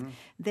planet Earth,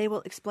 they will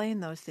explain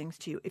those things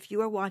to you. If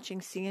you are watching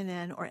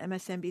CNN or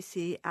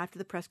MSNBC after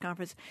the press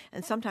conference,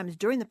 and sometimes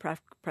during the press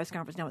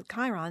conference now with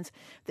Chyrons,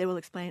 they will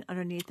explain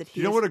underneath that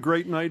You know what a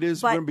great night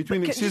is?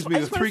 Between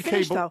the three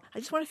cable... I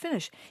just want to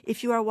finish.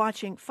 If you are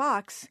watching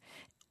Fox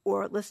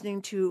or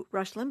listening to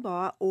Rush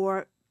Limbaugh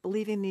or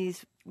believing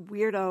these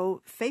weirdo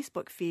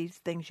Facebook feeds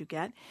things you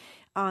get,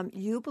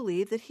 you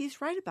believe that he's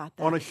right about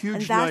that. On a huge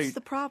and night, that's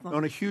the problem.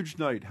 On a huge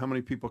night, how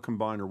many people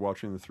combined are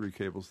watching the three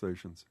cable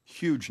stations?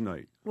 Huge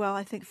night. Well,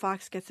 I think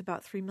Fox gets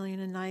about 3 million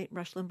a night.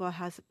 Rush Limbaugh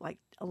has like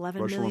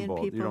 11 Rush million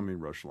Limbaugh. people. You don't mean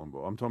Rush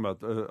Limbaugh. I'm talking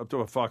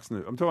about Fox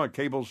News. I'm talking about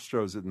cable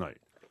shows at night.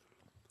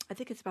 I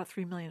think it's about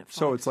 3 million at Fox.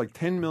 So it's like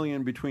 10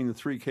 million between the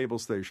three cable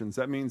stations.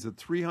 That means that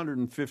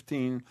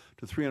 315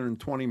 to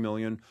 320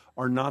 million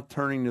are not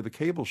turning to the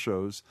cable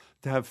shows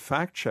to have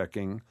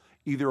fact-checking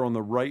either on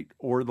the right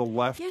or the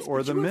left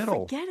or the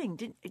middle.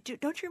 Forgetting,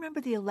 don't you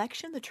remember the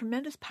election? The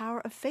tremendous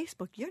power of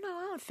Facebook. You're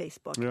not on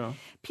Facebook. Yeah.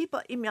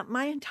 People,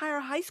 my entire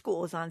high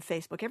school is on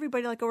Facebook.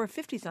 Everybody like over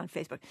 50 is on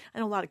Facebook. I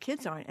know a lot of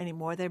kids aren't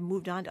anymore. They've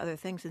moved on to other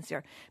things since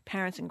their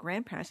parents and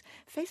grandparents.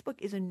 Facebook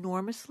is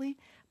enormously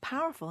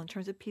powerful in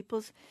terms of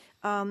people's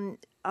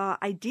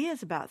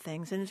ideas about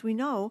things. And as we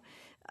know,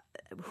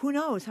 who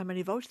knows how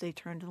many votes they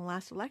turned in the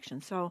last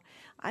election. So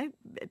I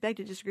beg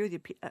to disagree with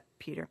you,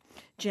 Peter.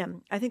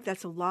 Jim, I think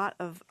that's a lot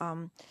of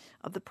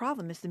the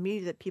problem is the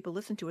media that people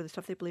listen to or the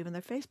stuff they believe on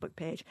their Facebook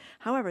page.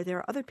 However, there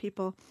are other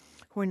people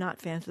who are not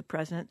fans of the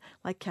president,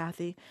 like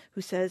Kathy,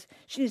 who says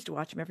she needs to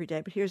watch him every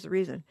day. But here's the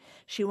reason.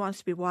 She wants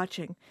to be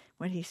watching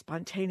when he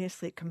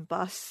spontaneously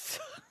combusts.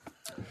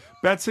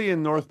 Betsy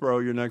in Northborough,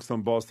 you're next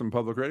on Boston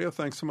Public Radio.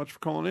 Thanks so much for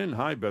calling in.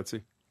 Hi,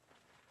 Betsy.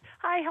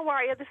 Hi, how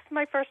are you? This is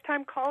my first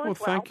time calling. Well,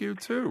 thank you,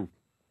 too.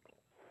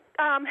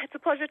 It's a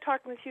pleasure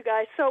talking with you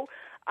guys. So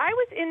I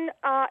was in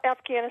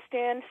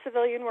Afghanistan,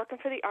 civilian, working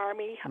for the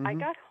Army. I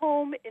got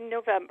home in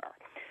November.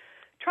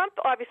 Trump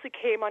obviously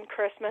came on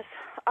Christmas.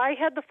 I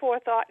had the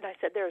forethought, and I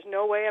said, there's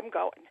no way I'm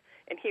going.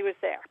 And he was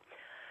there.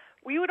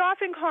 We would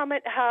often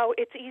comment how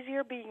it's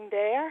easier being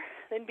there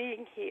than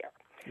being here.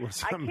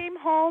 I came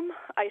home.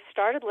 I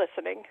started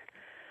listening.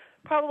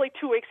 Probably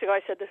 2 weeks ago,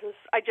 I said,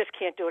 I just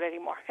can't do it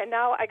anymore. And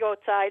now I go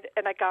outside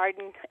and I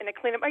garden and I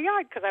clean up my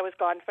yard because I was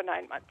gone for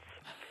 9 months,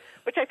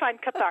 which I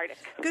find cathartic.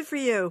 Good for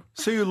you.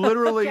 So you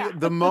literally,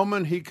 the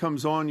moment he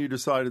comes on, you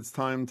decide it's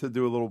time to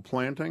do a little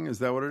planting? Is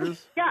that what it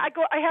is? Yeah,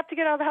 I have to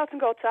get out of the house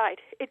and go outside.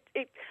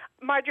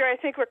 Marjorie, I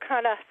think we're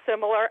kind of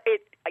similar.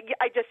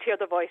 I just hear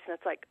the voice and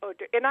it's like, oh,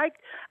 dear. And I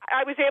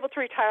was able to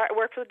retire. I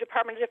worked for the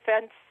Department of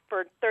Defense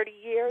for 30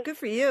 years. Good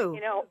for you.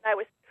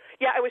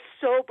 I was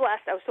so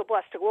blessed. I was so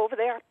blessed to go over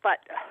there, but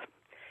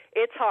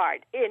it's hard.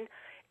 And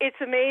it's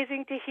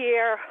amazing to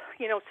hear,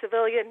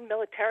 civilian,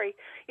 military,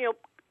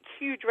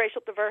 huge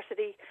racial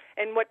diversity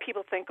and what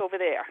people think over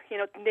there.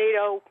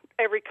 NATO,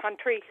 every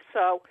country.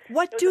 So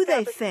what do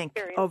they think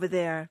over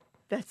there,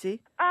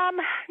 Betsy?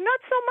 Not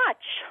so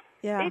much.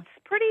 Yeah. It's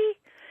pretty,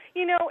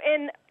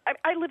 and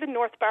I live in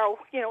Northborough.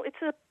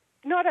 It's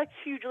not a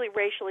hugely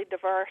racially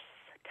diverse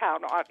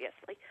town,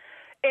 obviously.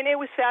 And it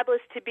was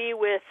fabulous to be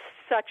with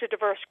such a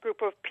diverse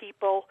group of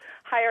people,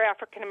 higher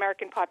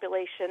African-American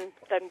population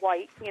than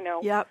white,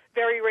 Yep.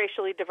 Very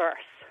racially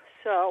diverse.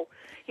 So,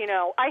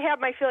 I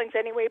have my feelings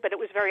anyway, but it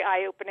was very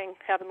eye-opening,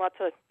 having lots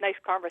of nice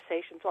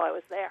conversations while I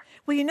was there.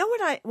 Well, you know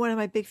what? One of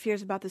my big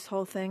fears about this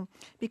whole thing,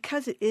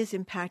 because it is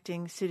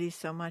impacting cities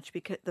so much,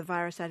 because the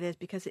virus that is,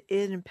 because it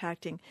is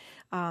impacting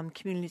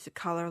communities of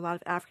color, a lot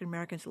of African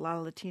Americans, a lot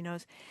of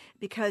Latinos,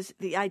 because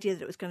the idea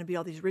that it was going to be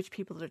all these rich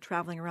people that are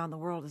traveling around the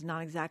world is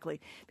not exactly,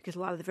 because a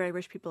lot of the very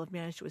rich people have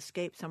managed to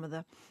escape some of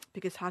the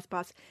biggest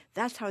hotspots.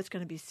 That's how it's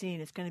going to be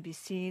seen. It's going to be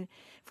seen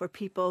for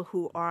people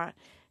who are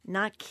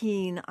not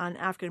keen on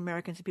African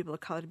Americans and people of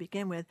color to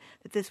begin with,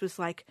 that this was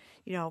like,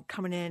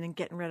 coming in and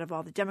getting rid of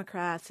all the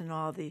Democrats and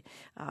all the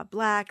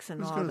blacks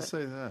and all. Who's going to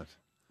say that?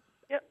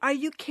 Are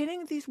you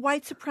kidding? These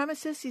white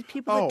supremacists, these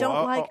people that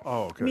don't like.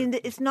 Okay. I mean,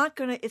 it's not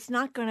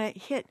gonna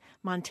hit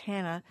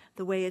Montana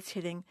the way it's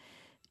hitting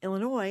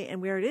Illinois,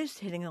 and where it is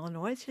hitting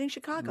Illinois, it's hitting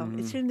Chicago. Mm-hmm.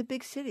 It's hitting the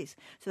big cities.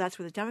 So that's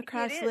where the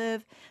Democrats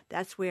live.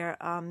 That's where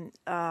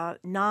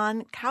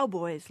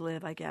non-cowboys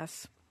live, I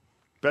guess.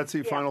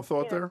 Betsy, final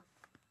thought there?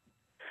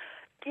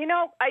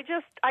 I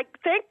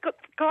thank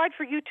God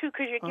for you two,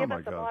 because you give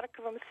us God. a lot of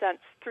common sense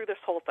through this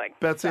whole thing.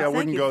 Betsy, I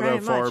wouldn't go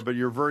that far, much. but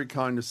you're very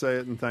kind to say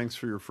it, and thanks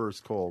for your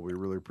first call. We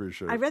really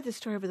appreciate it. I read this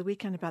story over the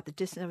weekend about the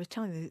distance. I was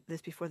telling you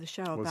this before the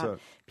show. What's about that?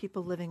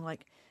 people living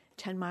like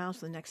 10 miles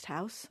to the next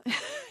house.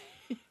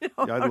 Yeah,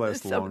 I'd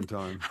last a long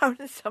time. Out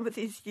in some of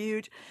these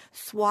huge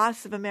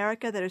swaths of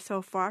America that are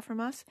so far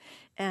from us.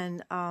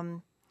 And,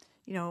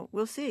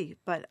 we'll see.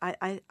 But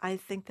I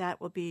think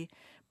that will be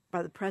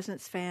by the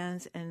president's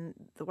fans and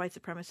the white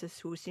supremacists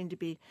who seem to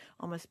be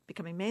almost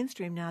becoming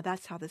mainstream now.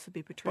 That's how this will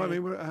be portrayed.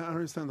 Well, I don't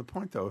understand the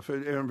point, though. If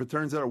it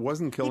turns out it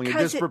wasn't killing a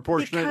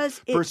disproportionate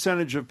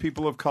percentage of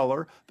people of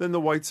color, then the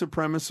white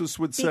supremacists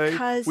would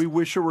say, we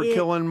wish it were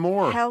killing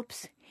more. It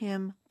helps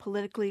him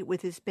politically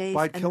with his base.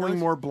 By killing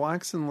more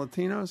blacks and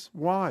Latinos?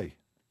 Why?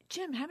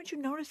 Jim, haven't you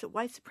noticed that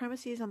white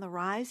supremacy is on the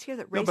rise here?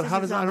 That racism no, but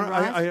how does is on the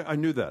rise? I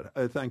knew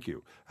that. Thank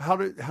you. How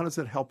does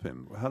it help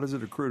him? How does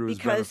it accrue to his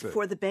benefit? Because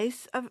for the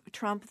base of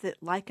Trump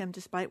that like him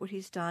despite what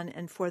he's done,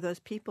 and for those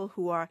people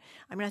who are,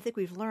 I think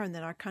we've learned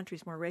that our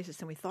country's more racist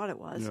than we thought it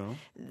was. Yeah.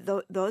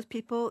 Those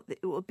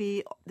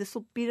this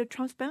will be to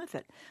Trump's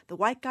benefit. The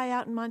white guy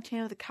out in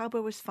Montana, the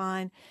cowboy was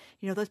fine.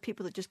 Those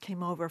people that just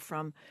came over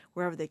from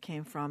wherever they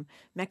came from,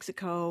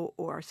 Mexico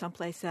or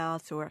someplace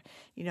else, or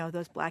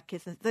those black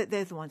kids, they're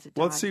the ones that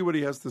died. Let's see what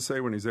he has to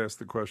say when he's asked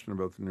the question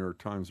about the New York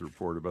Times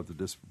report about the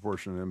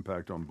disproportionate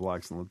impact on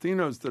blacks and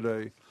Latinos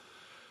today.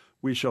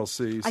 We shall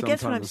see. I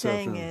guess what I'm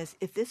saying is,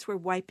 if this were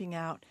wiping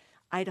out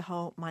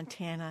Idaho,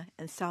 Montana,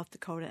 and South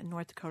Dakota and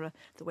North Dakota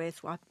the way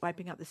it's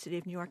wiping out the city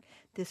of New York,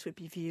 this would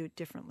be viewed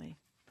differently.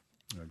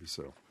 Maybe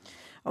so.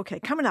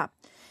 Okay, coming up.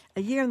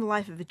 A year in the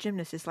life of a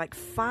gymnast is like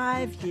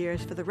 5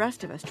 years for the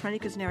rest of us.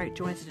 Trenny Kusnierek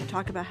joins us to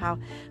talk about how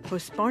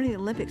postponing the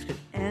Olympics could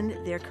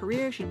end their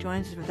career. She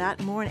joins us for that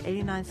and more on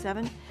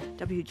 89.7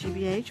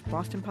 WGBH,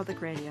 Boston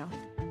Public Radio.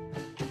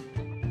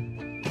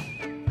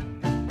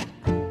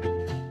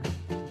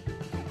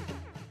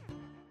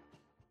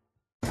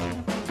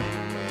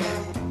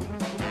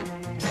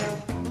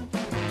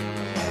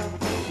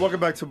 Welcome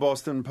back to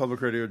Boston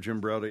Public Radio. Jim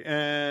Browdy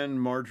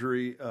and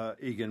Marjorie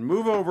Egan.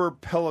 Move over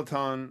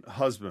Peloton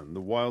husband,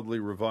 the wildly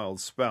reviled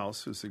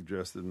spouse who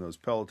suggested in those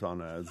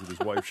Peloton ads that his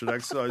wife should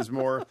exercise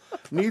more,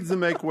 needs to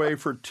make way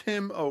for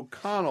Tim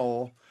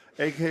O'Connell,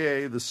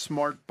 a.k.a. the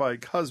smart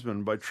bike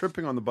husband. By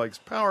tripping on the bike's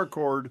power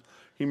cord,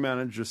 he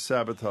managed to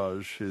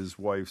sabotage his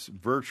wife's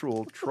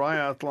virtual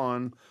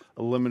triathlon,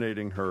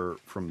 eliminating her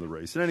from the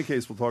race. In any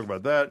case, we'll talk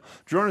about that.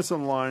 Join us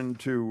online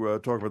to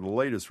talk about the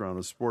latest round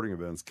of sporting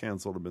events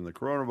canceled amid the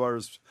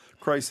coronavirus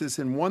crisis,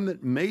 and one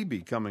that may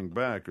be coming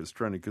back is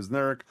Trenny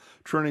Kusnierek.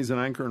 Trenny's an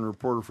anchor and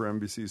reporter for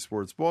NBC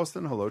Sports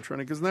Boston. Hello,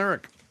 Trenny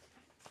Kusnierek.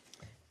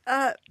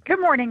 Good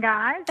morning,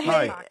 guys.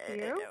 Hi.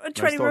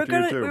 Trenny,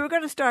 we were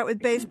going to start with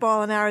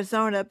baseball in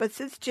Arizona, but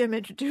since Jim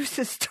introduced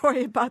a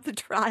story about the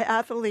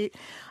triathlete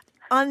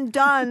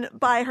undone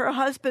by her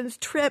husband's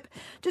trip,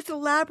 just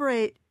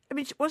elaborate. I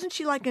mean, wasn't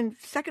she like in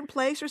second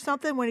place or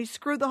something when he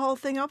screwed the whole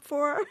thing up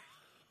for her?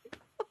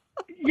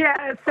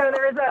 Yeah, so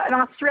there's an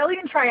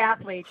Australian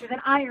triathlete. She's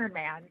an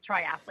Ironman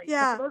triathlete.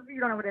 Yeah. So for those of you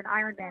who don't know what an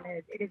Ironman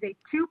is, it is a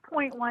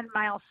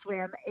 2.1-mile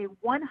swim, a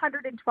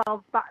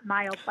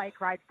 112-mile bike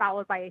ride,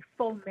 followed by a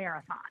full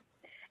marathon.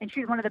 And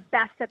she's one of the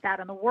best at that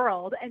in the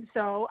world. And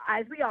so,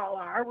 as we all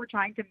are, we're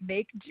trying to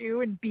make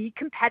do and be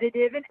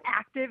competitive and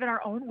active in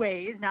our own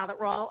ways now that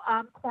we're all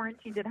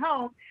quarantined at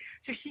home.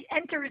 So she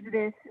enters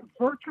this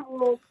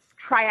virtual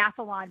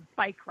triathlon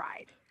bike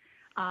ride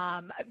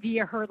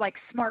via her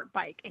smart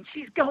bike, and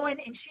she's going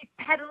and she's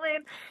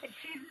pedaling and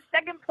she's in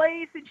second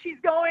place and she's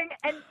going,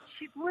 and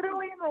she's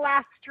literally in the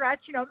last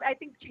stretch. I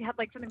think she had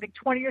something like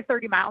 20 or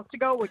 30 miles to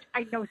go, which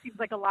I know seems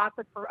like a lot,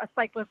 but for a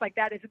cyclist like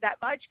that isn't that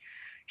much.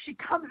 She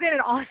comes in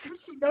and all of a sudden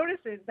she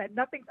notices that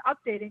nothing's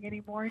updating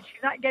anymore and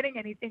she's not getting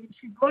anything. And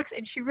she looks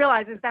and she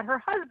realizes that her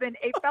husband,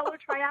 a fellow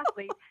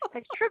triathlete,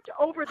 has tripped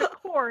over the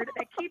cord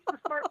that keeps the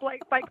smart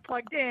bike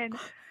plugged in,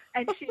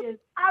 and she is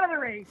out of the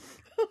race.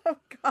 Oh,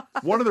 God.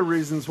 One of the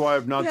reasons why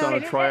I've not done a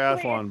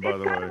triathlon, by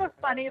the way. It's kind of a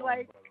funny,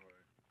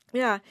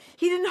 Yeah.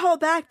 He didn't hold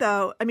back,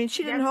 though. I mean,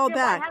 she didn't hold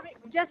back.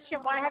 Jim,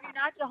 why have you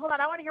not? Hold on.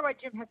 I want to hear why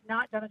Jim has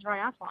not done a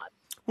triathlon.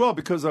 Well,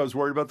 because I was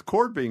worried about the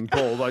cord being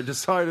pulled. I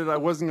decided I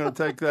wasn't going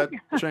to take that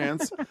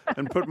chance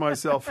and put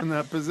myself in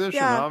that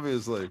position,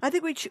 obviously. I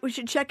think we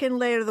should check in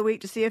later the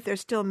week to see if they're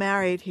still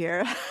married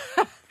here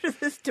after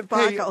this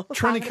debacle. Hey,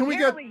 Trenny, can we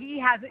get... He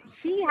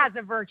has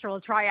a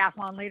virtual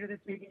triathlon later this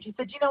week, and she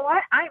said, you know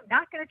what? I'm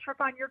not going to trip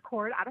on your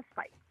cord out of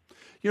spite.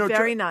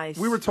 Very nice.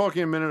 We were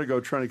talking a minute ago,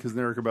 Trenny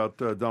Kuznirik, about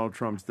Donald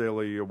Trump's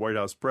daily White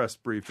House press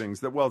briefings.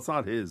 That it's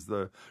not his,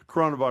 the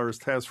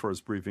coronavirus task force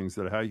briefings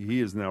that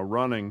he is now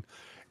running.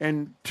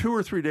 And 2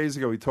 or 3 days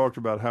ago, he talked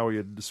about how he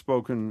had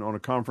spoken on a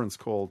conference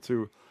call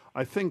to,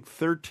 I think,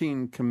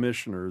 13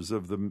 commissioners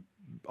of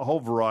a whole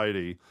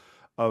variety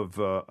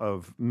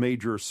of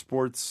major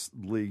sports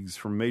leagues,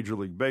 from Major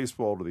League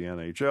Baseball to the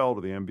NHL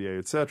to the NBA,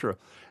 et cetera.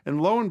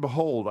 And lo and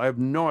behold, I have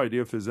no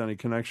idea if there's any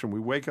connection. We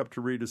wake up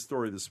to read a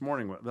story this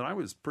morning that I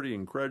was pretty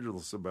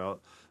incredulous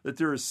about, that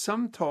there is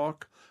some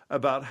talk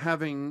about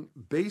having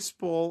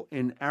baseball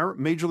in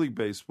Major League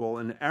Baseball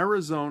in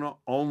Arizona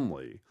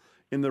only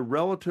in the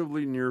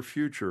relatively near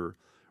future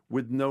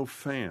with no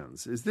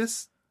fans. Is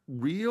this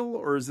real,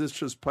 or is this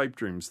just pipe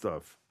dream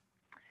stuff?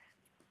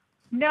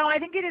 No, I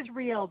think it is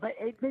real, but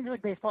Major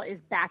League Baseball is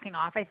backing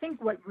off. I think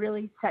what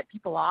really set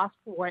people off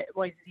was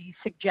the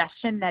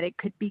suggestion that it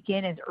could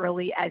begin as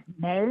early as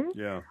May.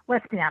 Yeah.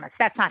 Let's be honest,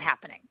 that's not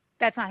happening.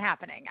 That's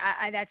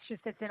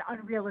it's an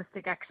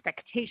unrealistic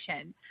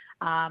expectation.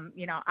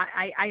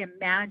 I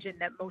imagine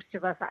that most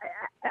of us,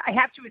 I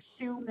have to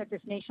assume that this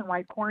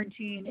nationwide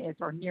quarantine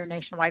or near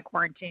nationwide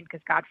quarantine,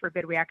 because God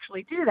forbid we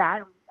actually do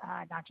that,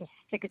 not just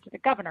stick it to the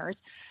governors,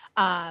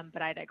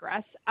 but I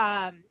digress,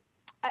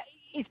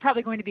 is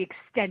probably going to be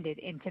extended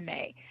into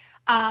May.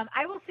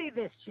 I will say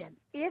this, Jim,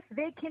 if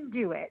they can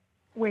do it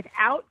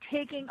without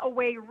taking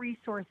away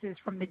resources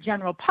from the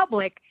general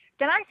public,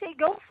 then I say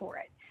go for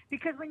it.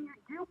 Because when you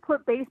do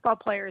put baseball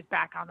players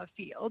back on the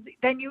field,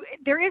 then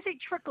there is a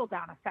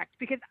trickle-down effect,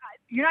 because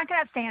you're not going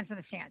to have fans in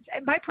the stands.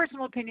 And my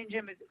personal opinion,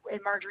 Jim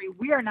and Marjorie,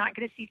 we are not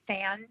going to see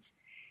fans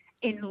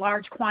in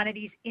large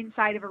quantities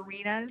inside of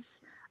arenas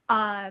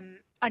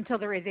until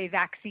there is a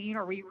vaccine,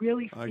 or we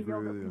really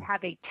feel that we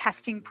have a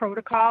testing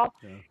protocol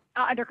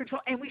under control,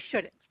 and we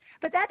shouldn't.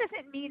 But that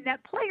doesn't mean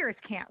that players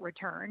can't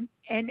return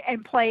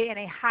and play in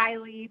a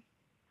highly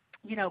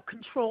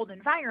controlled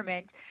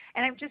environment.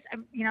 And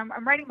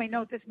I'm writing my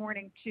note this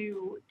morning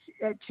to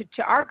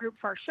our group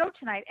for our show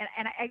tonight.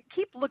 And I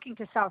keep looking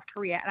to South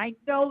Korea. And I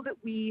know that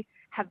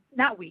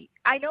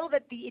I know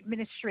that the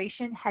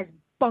administration has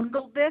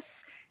bungled this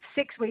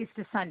 6 ways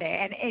to Sunday.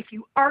 And if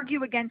you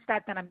argue against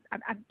that, then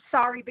I'm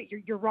sorry, but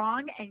you're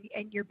wrong,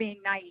 and you're being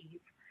naive.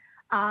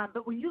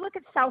 But when you look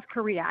at South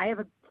Korea, I have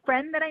a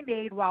friend that I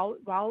made while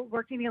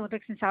working the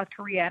Olympics in South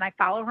Korea, and I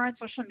follow her on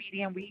social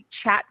media, and we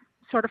chat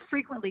sort of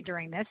frequently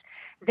during this.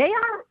 They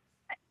are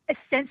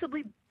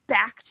ostensibly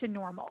back to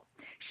normal.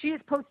 She is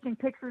posting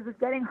pictures of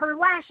getting her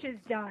lashes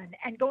done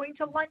and going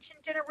to lunch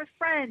and dinner with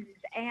friends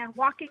and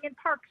walking in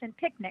parks and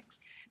picnics,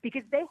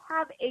 because they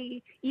have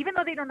even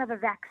though they don't have a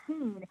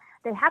vaccine,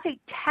 they have a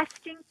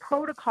testing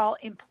protocol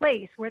in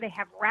place where they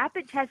have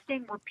rapid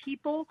testing where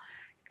people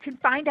can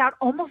find out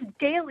almost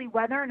daily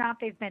whether or not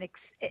they've been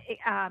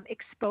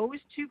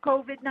exposed to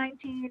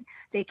COVID-19.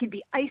 They can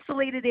be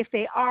isolated if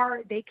they are.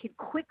 They can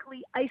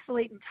quickly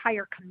isolate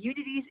entire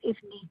communities if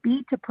need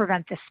be to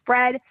prevent the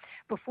spread.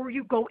 Before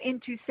you go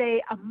into,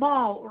 say, a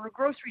mall or a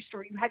grocery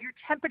store, you have your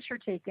temperature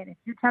taken. If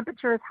your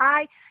temperature is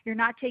high, you're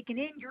not taken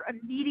in, you're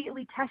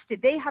immediately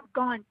tested. They have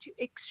gone to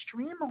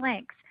extreme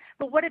lengths.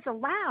 But what it's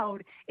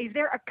allowed is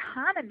their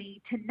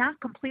economy to not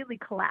completely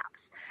collapse.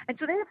 And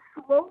so they have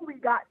slowly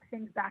got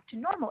things back to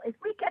normal. If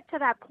we get to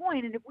that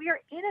point, and if we are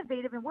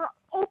innovative and we're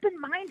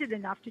open-minded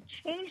enough to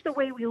change the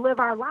way we live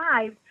our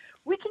lives,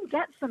 we can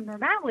get some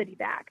normality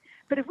back.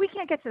 But if we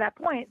can't get to that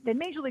point, then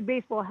Major League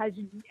Baseball has,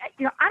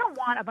 I don't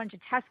want a bunch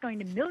of tests going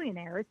to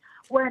millionaires,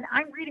 when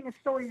I'm reading a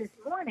story this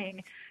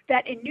morning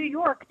that in New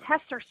York,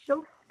 tests are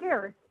so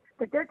scarce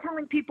that they're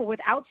telling people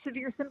without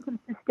severe symptoms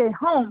to stay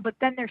home, but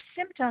then their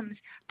symptoms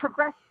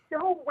progress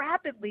so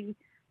rapidly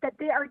that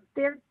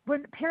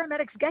when the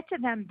paramedics get to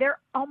them, they're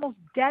almost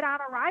dead on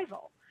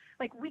arrival.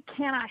 Like, we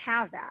cannot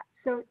have that.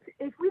 So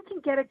if we can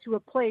get it to a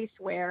place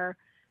where,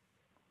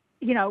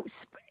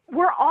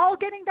 we're all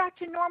getting back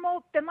to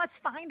normal, then let's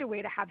find a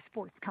way to have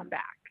sports come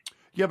back.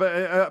 Yeah,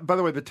 but by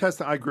the way, the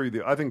test, I agree with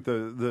you. I think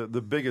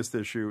the biggest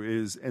issue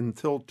is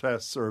until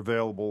tests are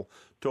available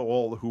to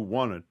all who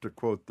want it, to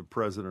quote the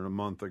president a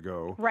month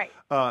ago. Right.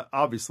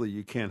 Obviously,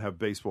 you can't have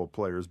baseball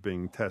players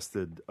being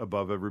tested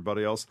above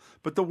everybody else.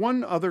 But the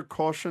one other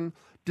caution,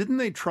 didn't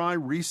they try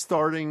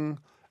restarting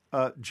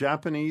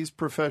Japanese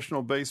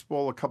professional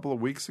baseball a couple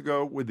of weeks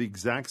ago with the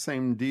exact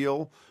same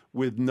deal,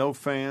 with no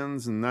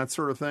fans and that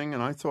sort of thing?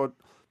 And I thought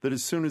that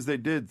as soon as they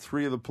did,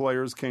 3 of the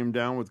players came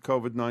down with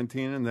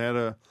COVID-19 and they had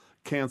to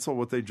cancel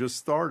what they just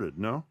started,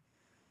 no?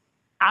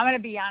 I'm going to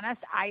be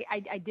honest.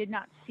 I did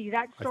not see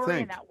that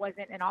story, and that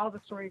wasn't in all the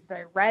stories that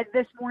I read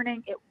this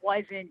morning. It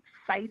wasn't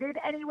cited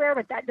anywhere,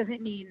 but that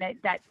doesn't mean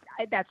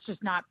that's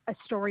just not a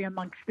story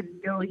amongst the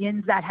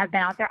millions that have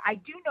been out there. I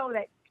do know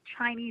that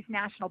Chinese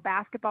national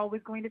basketball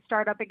was going to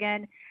start up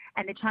again,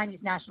 and the Chinese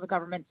national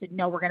government said,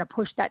 no, we're going to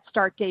push that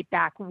start date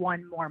back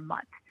one more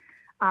month.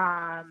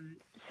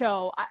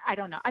 So I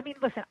don't know. I mean,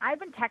 listen, I've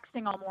been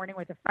texting all morning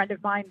with a friend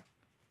of mine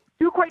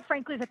who, quite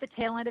frankly, is at the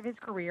tail end of his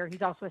career.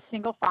 He's also a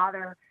single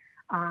father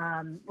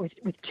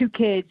with two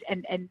kids,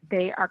 and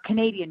they are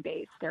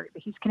Canadian-based.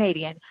 He's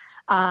Canadian.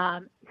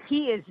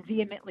 He is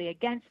vehemently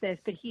against this,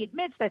 but he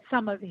admits that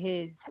some of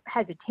his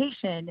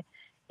hesitation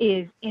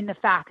is in the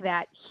fact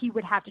that he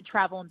would have to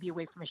travel and be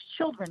away from his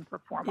children for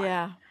 4 months.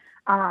 Yeah.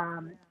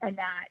 And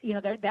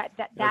that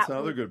That's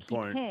another good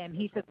point. Him.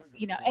 He said,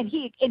 and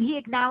he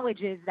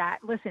acknowledges that,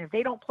 listen, if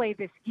they don't play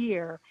this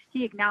year,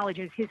 he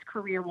acknowledges his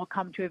career will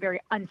come to a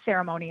very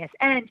unceremonious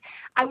end.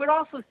 I would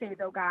also say,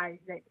 though, guys,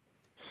 that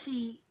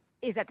he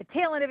is at the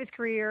tail end of his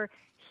career.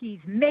 He's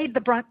made the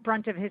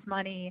brunt of his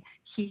money.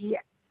 He,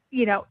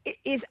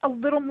 is a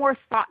little more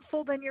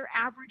thoughtful than your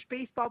average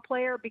baseball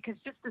player, because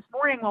just this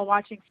morning while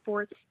watching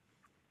sports,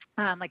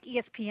 like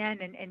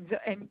ESPN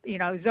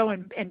and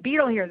Zoe and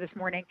Beetle here this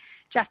morning,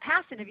 Jeff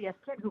Passan of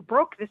ESPN, who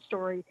broke this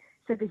story,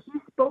 said that he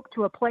spoke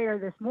to a player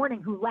this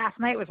morning who last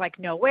night was like,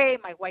 no way,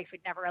 my wife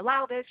would never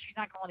allow this. She's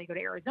not going to go to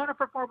Arizona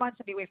for 4 months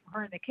and be away from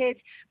her and the kids.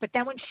 But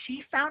then when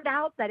she found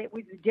out that it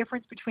was the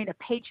difference between a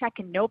paycheck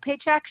and no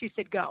paycheck, she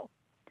said, go.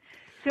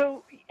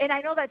 So, and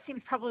I know that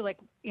seems probably like,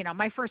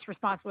 my first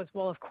response was,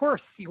 well, of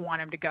course you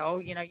want him to go.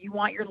 You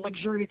want your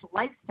luxurious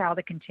lifestyle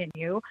to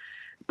continue.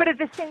 But at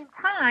the same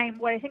time,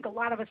 what I think a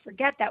lot of us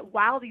forget, that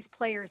while these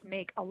players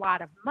make a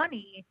lot of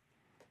money,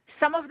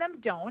 some of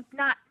them don't,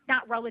 not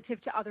relative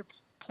to other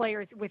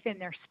players within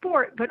their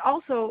sport, but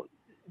also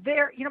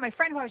my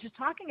friend who I was just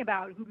talking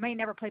about, who may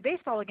never play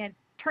baseball again,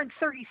 turned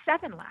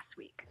 37 last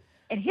week.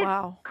 And his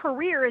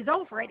career is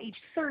over at age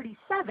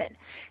 37.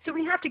 So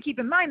we have to keep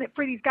in mind that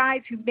for these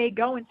guys who may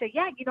go and say,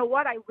 yeah, you know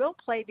what, I will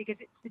play because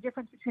it's the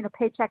difference between a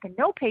paycheck and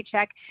no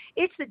paycheck.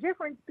 It's the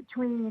difference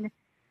between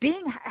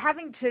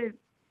having to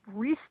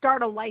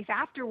restart a life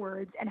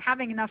afterwards and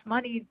having enough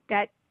money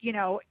that,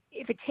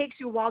 if it takes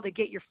you a while to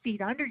get your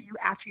feet under you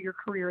after your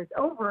career is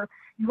over,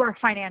 you are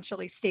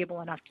financially stable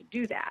enough to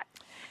do that.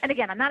 And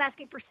again, I'm not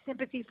asking for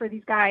sympathy for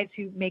these guys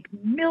who make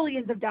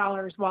millions of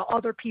dollars while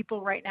other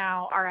people right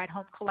now are at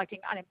home collecting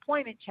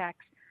unemployment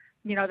checks,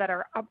 that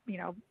are up,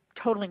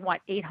 totaling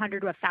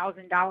 $800 to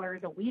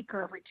 $1,000 a week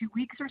or every 2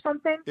 weeks or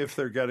something. If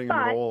they're getting them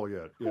at all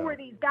yet. Yeah. For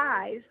these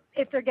guys,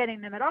 if they're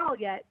getting them at all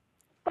yet.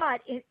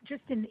 But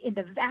just in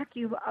the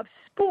vacuum of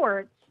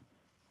sports,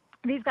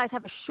 these guys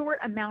have a short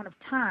amount of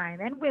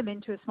time, and women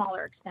to a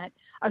smaller extent,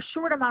 a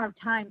short amount of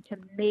time to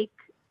make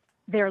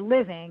their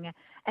living.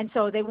 And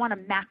so they want to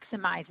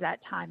maximize that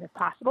time if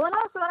possible. And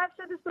also, and I've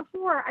said this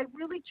before, I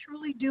really,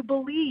 truly do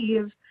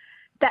believe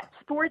that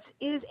sports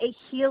is a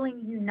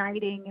healing,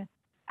 uniting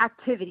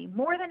activity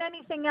more than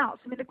anything else.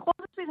 I mean, the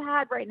closest we've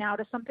had right now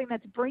to something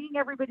that's bringing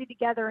everybody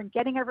together and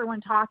getting everyone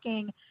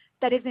talking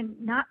that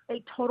isn't not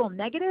a total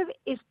negative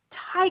is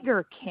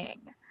Tiger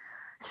King.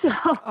 So, if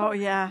I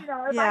can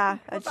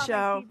flip on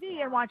my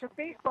TV and watch a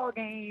baseball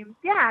game,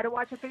 to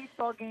watch a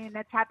baseball game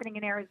that's happening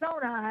in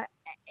Arizona,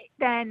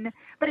 then,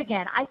 but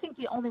again, I think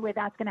the only way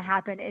that's going to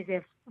happen is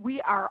if we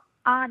are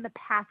on the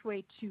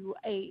pathway to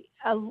a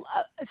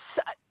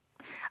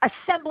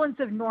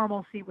semblance of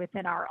normalcy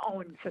within our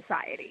own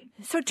society.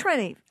 So,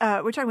 Trenny,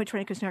 we're talking with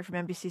Trenny Kuznarek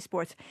from NBC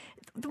Sports.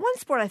 The one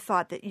sport I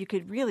thought that you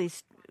could really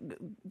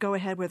go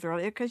ahead with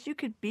earlier, because you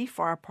could be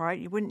far apart,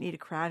 you wouldn't need a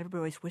crowd. Everybody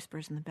always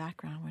whispers in the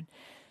background when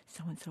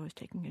so-and-so is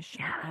taking a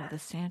shot out of the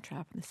sand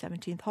trap in the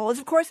 17th hole, is,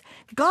 of course,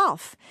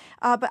 golf.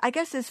 But I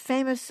guess this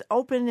famous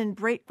Open in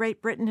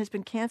Great Britain has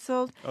been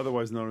canceled.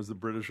 Otherwise known as the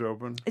British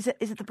Open. Is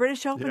it the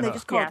British Open? Yeah. They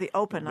just call it the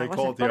Open. They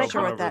call it the Open.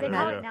 Sure what that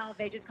meant. No,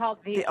 they just called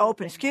it the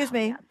Open. Excuse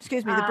me,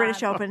 the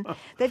British Open.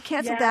 They've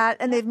canceled that,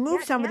 and they've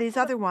moved some of these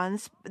other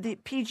ones, the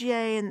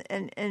PGA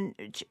and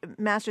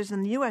Masters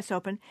and the U.S.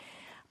 Open.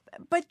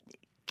 But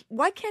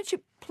why can't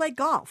you play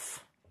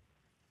golf?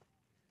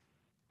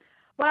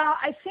 Well,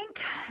 I think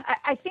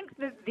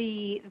that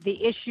the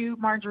issue,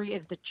 Marjorie,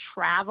 is the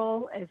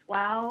travel as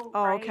well.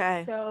 Oh, right?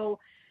 okay. So,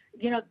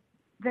 I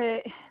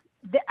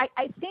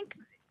think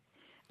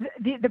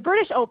the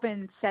British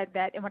Open said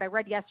that, and what I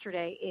read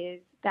yesterday is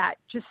that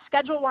just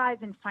schedule-wise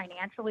and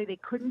financially, they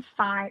couldn't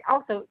find.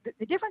 Also,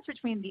 the difference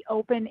between the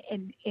Open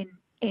in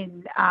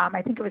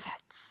I think it was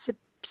to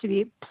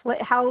be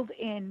held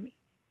in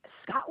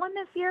Scotland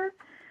this year.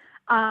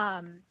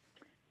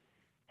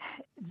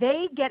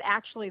 They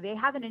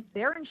have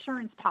their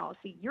insurance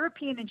policy.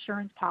 European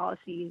insurance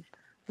policies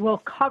will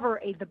cover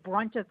the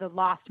brunt of the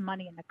lost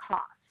money and the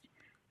cost.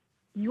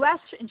 U.S.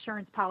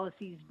 insurance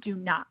policies do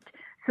not.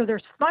 So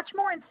there's much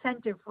more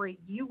incentive for a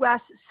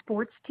U.S.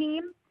 sports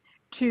team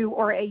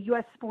or a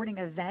U.S. sporting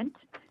event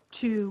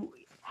to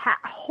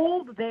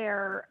hold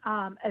their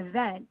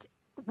event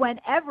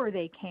whenever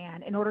they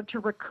can in order to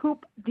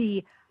recoup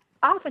the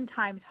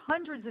oftentimes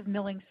hundreds of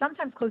millions,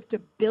 sometimes close to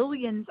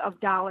billions of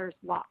dollars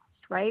lost,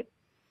 right?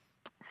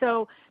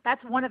 So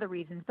that's one of the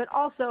reasons. But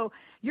also,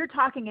 you're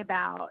talking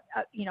about,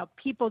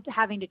 people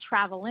having to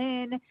travel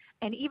in.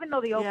 And even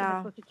though the Open is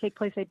supposed to take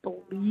place, I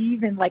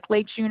believe, in like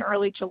late June,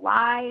 early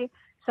July,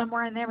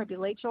 somewhere in there, maybe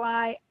late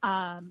July,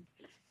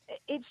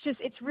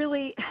 it's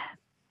really,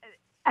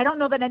 I don't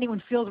know that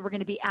anyone feels we're going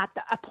to be at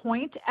a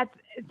point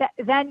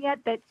then yet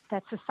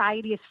that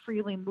society is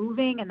freely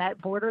moving and that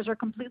borders are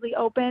completely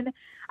open.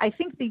 I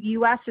think the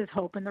U.S.'s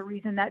hope, and the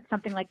reason that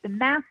something like the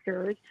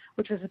Masters,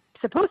 which was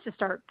supposed to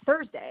start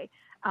Thursday,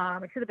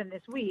 it should have been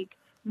this week,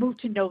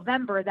 moved to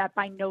November, that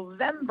by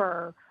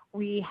November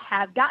we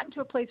have gotten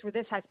to a place where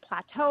this has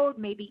plateaued,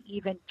 maybe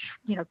even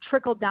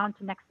trickled down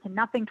to next to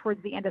nothing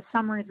towards the end of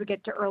summer as we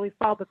get to early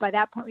fall. But by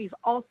that point, we've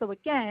also,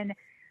 again,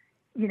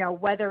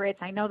 whether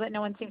it's, I know that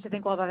no one seems to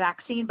think we'll have a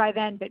vaccine by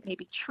then, but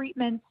maybe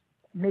treatments,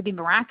 maybe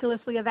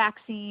miraculously a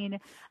vaccine,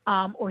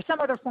 or some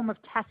other form of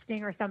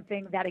testing or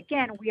something that,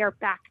 again, we are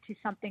back to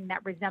something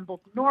that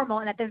resembles normal.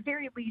 And at the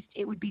very least,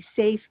 it would be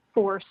safe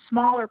for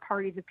smaller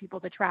parties of people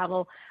to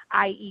travel,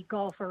 i.e.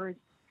 golfers,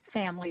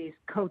 families,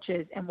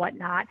 coaches, and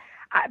whatnot.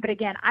 But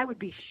again, I would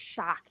be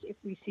shocked if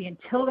we see,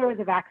 until there is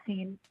a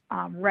vaccine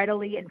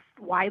readily and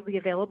widely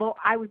available,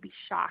 I would be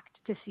shocked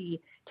to see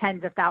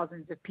tens of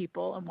thousands of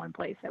people in one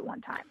place at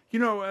one time.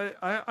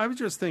 I was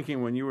just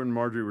thinking when you and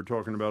Marjorie were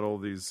talking about all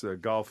these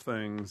golf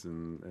things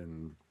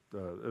and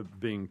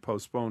being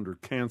postponed or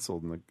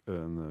canceled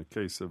in the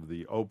case of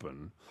the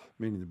Open,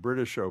 meaning the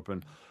British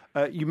Open.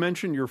 You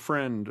mentioned your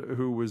friend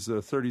who was a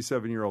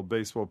 37-year-old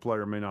baseball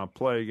player, may not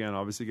play again,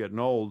 obviously getting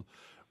old.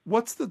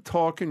 What's the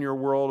talk in your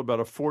world about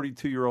a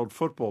 42-year-old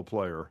football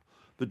player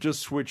that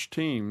just switched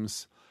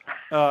teams?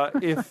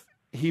 If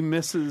he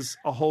misses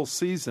a whole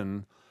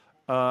season,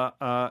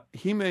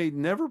 he may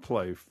never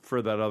play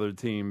for that other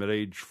team at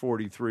age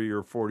 43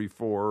 or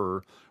 44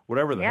 or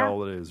whatever the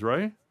hell it is,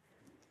 right?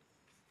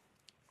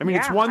 I mean,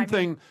 it's one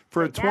thing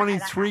for a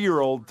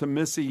 23-year-old to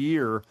miss a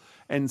year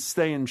and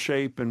stay in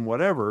shape and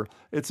whatever.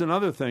 It's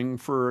another thing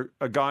for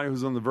a guy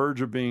who's on the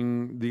verge of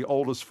being the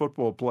oldest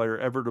football player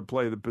ever to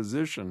play the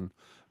position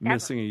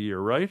missing a year,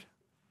 right?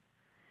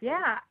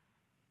 Yeah.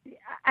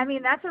 I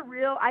mean, I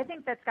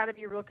think that's got to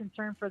be a real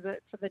concern for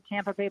the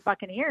Tampa Bay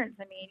Buccaneers.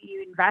 I mean,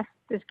 you invest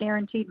this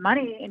guaranteed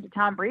money into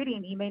Tom Brady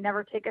and he may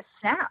never take a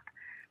snap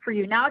for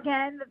you. Now,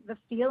 again, the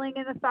feeling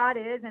and the thought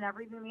is, and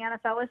everything the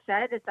NFL has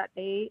said, is that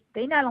they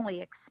not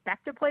only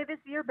expect to play this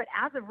year, but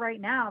as of right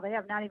now, they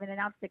have not even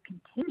announced a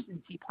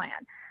contingency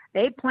plan.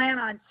 They plan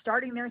on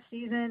starting their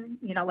season,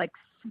 like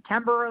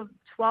September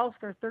 12th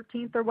or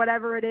 13th or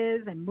whatever it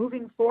is, and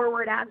moving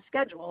forward as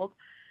scheduled.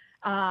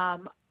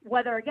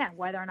 Whether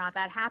or not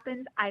that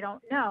happens, I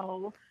don't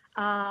know.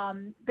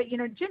 But,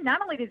 Jim,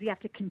 not only does he have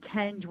to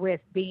contend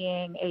with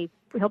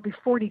he'll be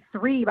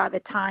 43 by the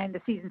time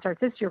the season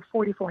starts this year,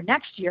 44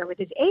 next year with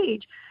his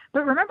age,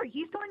 but remember,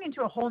 he's going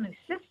into a whole new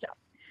system.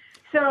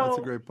 So that's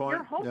a great point.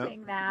 You're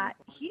hoping that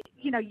he's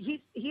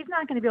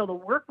not going to be able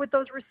to work with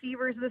those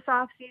receivers this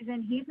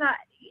offseason. He's not.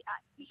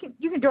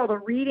 You can do all the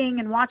reading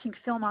and watching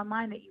film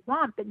online that you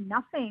want, but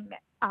nothing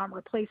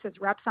replaces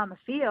reps on the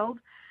field.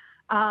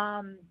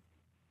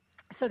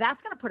 So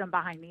that's going to put him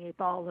behind the eight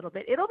ball a little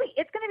bit. It's going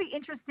to be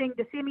interesting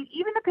to see. I mean,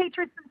 even the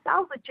Patriots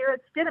themselves with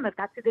Jarrett Stidham, if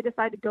that's who they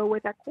decide to go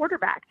with at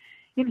quarterback,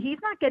 he's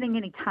not getting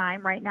any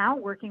time right now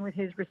working with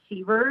his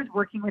receivers,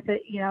 working with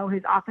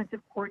his offensive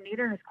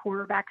coordinator and his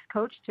quarterback's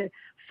coach to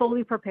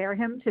fully prepare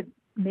him to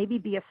maybe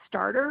be a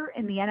starter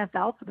in the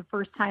NFL for the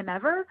first time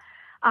ever.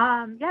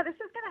 This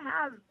is going to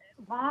have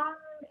long.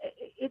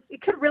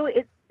 It could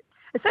really,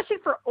 especially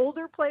for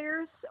older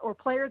players or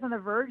players on the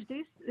verge.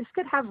 This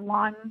could have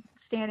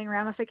long-standing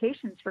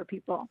ramifications for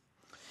people.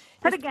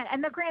 But again,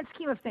 in the grand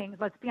scheme of things,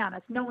 let's be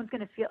honest, no one's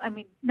going to feel. I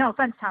mean, no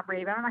offense, Tom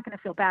Brady, but I'm not going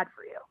to feel bad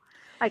for you.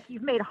 Like,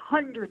 you've made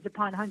hundreds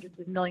upon hundreds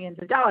of millions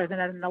of dollars in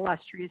an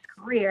illustrious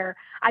career.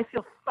 I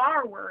feel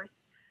far worse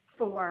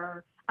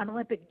for an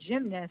Olympic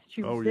gymnast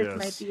who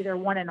might be their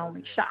one and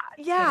only shot.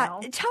 Yeah.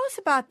 Tell us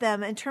about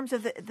them in terms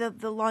of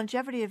the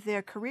longevity of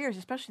their careers,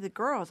 especially the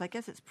girls. I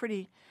guess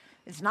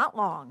it's not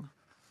long.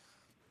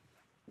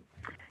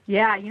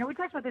 Yeah, we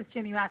talked about this,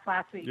 Jim, you asked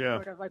last week,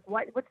 sort of like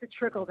what's the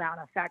trickle-down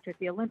effect with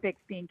the Olympics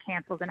being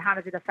canceled and how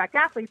does it affect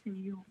athletes? And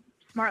you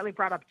smartly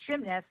brought up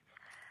gymnasts.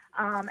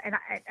 And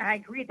I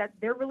agree that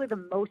they're really the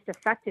most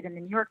affected. And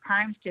the New York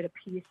Times did a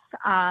piece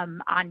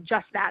on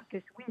just that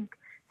this week,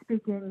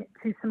 speaking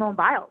to Simone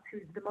Biles,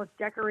 who's the most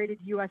decorated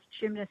U.S.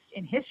 gymnast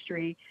in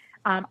history.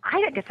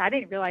 I guess I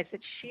didn't realize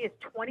that she is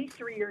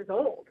 23 years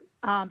old.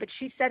 But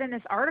she said in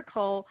this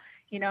article,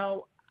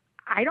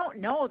 I don't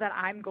know that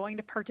I'm going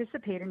to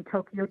participate in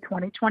Tokyo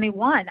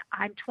 2021.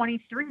 I'm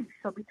 23, so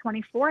I'll be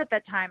 24 at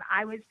that time.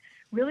 I was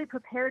really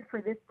prepared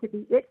for this to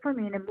be it for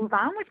me and to move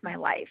on with my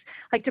life.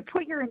 Like, to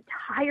put your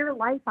entire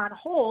life on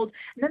hold.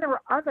 And then there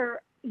were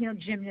other,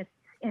 gymnasts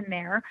in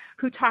there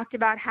who talked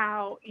about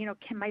how,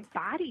 can my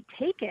body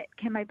take it?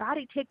 Can my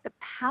body take the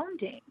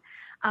pounding?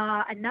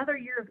 Another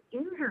year of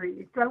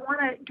injuries. Do I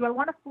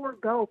want to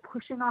forego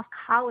pushing off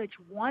college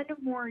one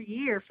more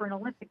year for an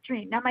Olympic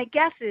dream? Now, my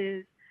guess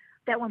is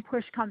that when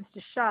push comes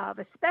to shove,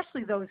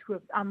 especially those who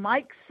have,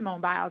 unlike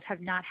Simone Biles,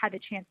 have not had a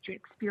chance to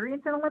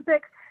experience an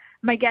Olympics,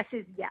 my guess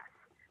is yes,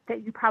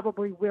 that you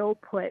probably will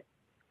put,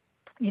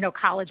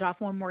 college off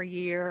one more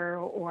year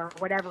or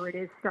whatever it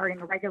is, starting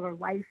a regular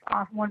life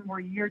off one more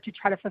year to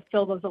try to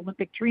fulfill those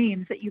Olympic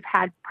dreams that you've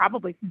had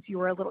probably since you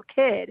were a little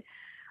kid.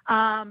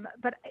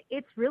 But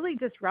it's really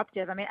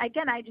disruptive. I mean,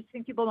 again, I just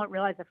think people don't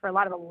realize that for a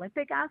lot of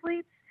Olympic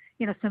athletes,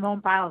 Simone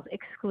Biles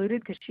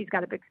excluded because she's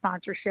got a big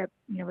sponsorship,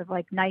 with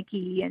like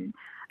Nike and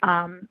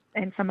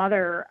some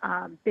other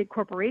big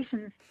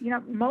corporations.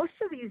 Most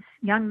of these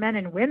young men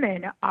and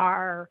women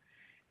are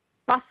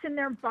busting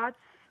their butts,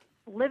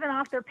 living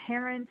off their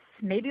parents,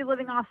 maybe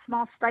living off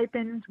small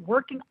stipends,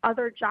 working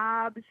other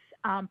jobs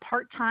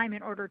part-time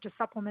in order to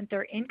supplement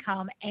their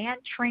income and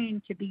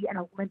train to be an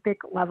Olympic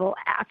level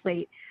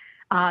athlete.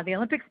 The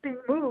Olympics being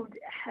moved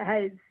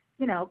has,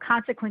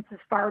 consequences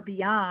far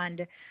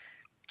beyond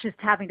just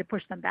having to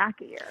push them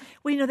back a year.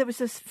 Well, there was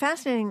this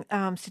fascinating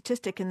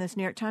statistic in this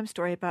New York Times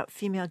story about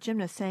female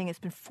gymnasts saying it's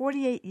been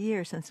 48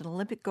 years since an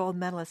Olympic gold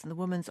medalist in the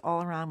women's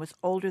all-around was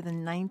older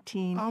than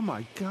 19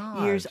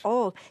 years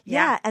old.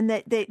 Yeah, and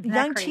the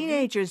young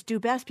teenagers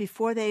do best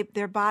before they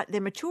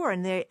mature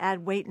and they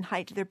add weight and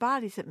height to their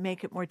bodies that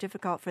make it more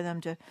difficult for them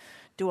to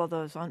do all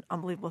those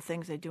unbelievable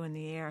things they do in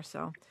the air.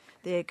 So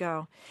there you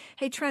go.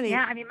 Hey, Trenny.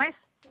 Yeah, I mean,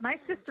 my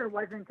sister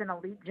wasn't an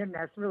elite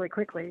gymnast, really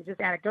quickly,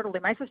 just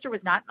anecdotally. My sister was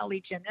not an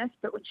elite gymnast,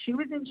 but when she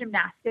was in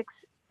gymnastics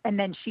and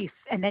then she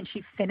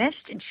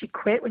finished and she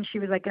quit when she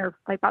was like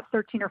about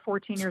 13 or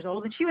 14 years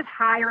old, and she was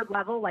higher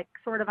level, like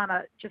sort of on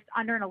just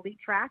under an elite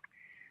track.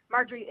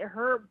 Marjorie,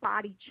 her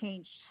body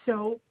changed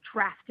so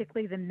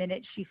drastically the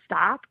minute she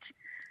stopped.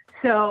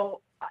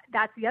 So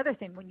that's the other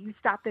thing. When you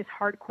stop this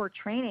hardcore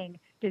training,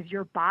 does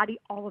your body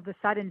all of a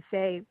sudden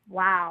say,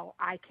 wow,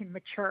 I can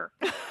mature?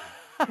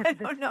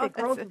 The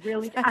growth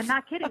really, I'm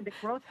not kidding.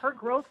 Her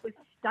growth was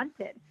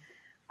stunted.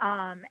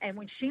 And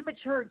when she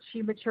matured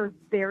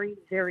very,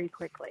 very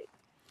quickly.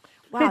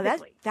 Wow,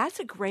 that's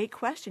a great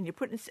question. You're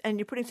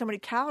putting so many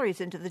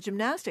calories into the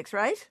gymnastics,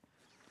 right?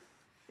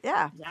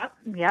 Yeah.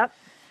 Yep.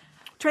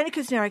 Trenny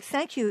Kusnierek,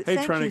 thank you. Hey,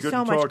 thank Trenny, you good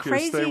so to much. talk to you.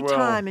 Crazy Stay well.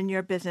 time in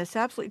your business.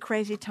 Absolutely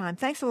crazy time.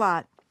 Thanks a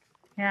lot.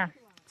 Yeah.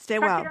 Stay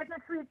Talk well. to you guys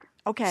next week.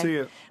 Okay. See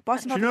you.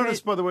 Boston Did you Public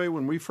notice, by the way,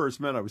 when we first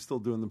met, I was still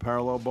doing the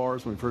parallel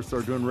bars when we first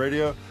started doing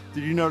radio.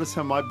 Did you notice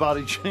how my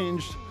body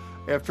changed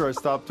after I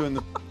stopped doing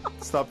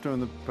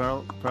the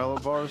parallel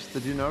bars?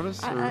 Did you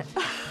notice? Well,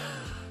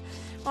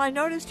 I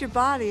noticed your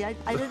body. I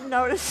didn't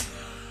notice.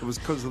 It was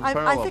because of the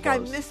parallel bars. I think I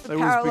missed the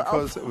parallel It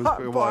was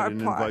because I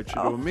didn't invite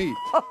you to a meet.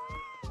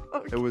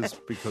 Okay. It was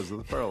because of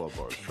the parallel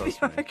bars.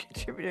 Trust me.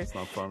 Contributor. It's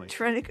not funny.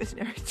 Trenny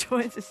Kusnierek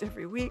joins us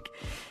every week.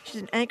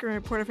 She's an anchor and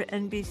reporter for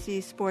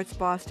NBC Sports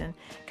Boston.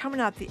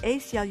 Coming up, the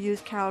ACLU's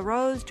Carol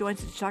Rose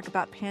joins us to talk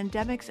about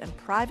pandemics and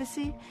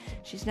privacy.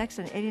 She's next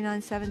on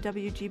 89.7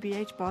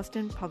 WGBH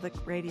Boston Public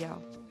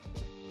Radio.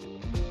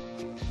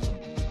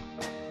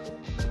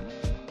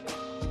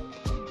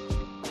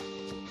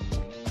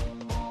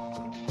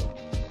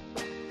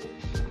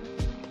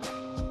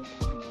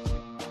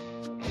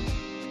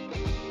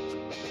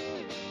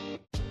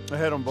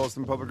 Ahead on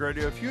Boston Public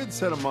Radio, if you had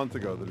said a month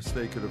ago that a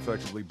state could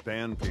effectively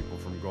ban people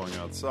from going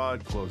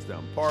outside, close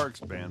down parks,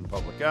 ban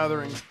public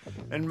gatherings,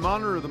 and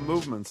monitor the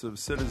movements of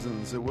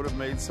citizens, it would have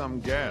made some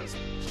gasp.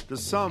 To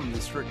some, the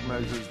strict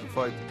measures to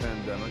fight the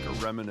pandemic are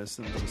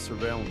reminiscent of the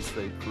surveillance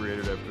state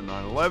created after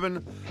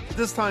 9/11. But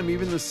this time,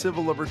 even the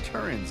civil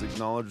libertarians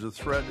acknowledge the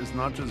threat is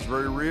not just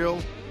very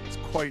real, it's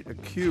quite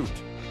acute.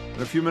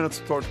 In a few minutes,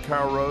 we'll talk to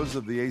Carol Rose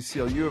of the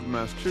ACLU of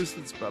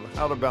Massachusetts about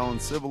how to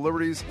balance civil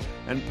liberties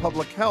and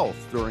public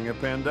health during a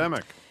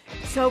pandemic.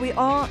 So we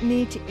all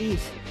need to eat,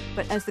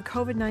 but as the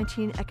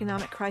COVID-19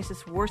 economic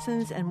crisis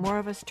worsens and more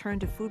of us turn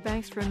to food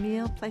banks for a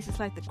meal, places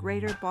like the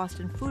Greater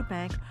Boston Food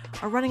Bank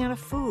are running out of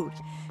food.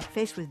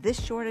 Faced with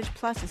this shortage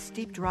plus a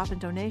steep drop in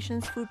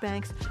donations, food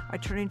banks are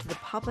turning to the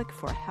public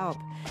for help.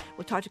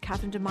 We'll talk to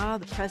Catherine D'Amato,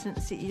 the president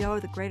and CEO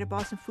of the Greater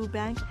Boston Food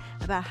Bank,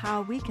 about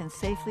how we can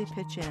safely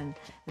pitch in.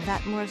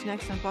 That and more is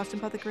next on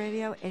Boston Public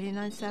Radio,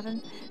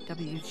 89.7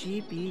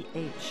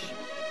 WGBH.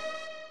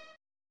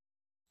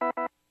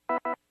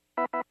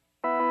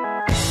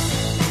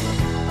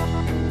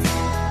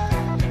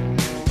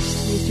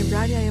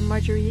 Brady, I am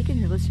Marjorie Egan.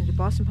 You're listening to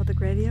Boston Public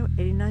Radio,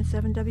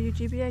 89.7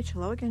 WGBH.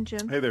 Hello again,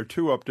 Jim. Hey there.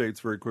 Two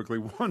updates very quickly.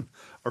 One,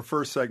 our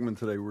first segment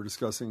today, we're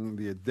discussing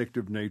the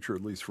addictive nature,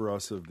 at least for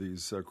us, of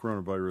these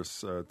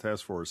coronavirus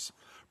task force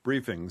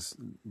briefings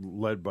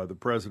led by the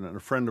president. And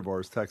a friend of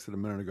ours texted a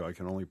minute ago, I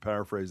can only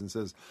paraphrase, and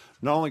says,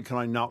 not only can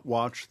I not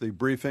watch the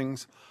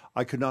briefings,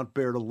 I could not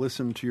bear to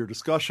listen to your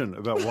discussion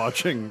about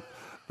watching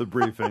the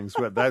briefings.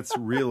 But that's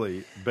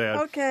really bad.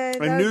 Okay,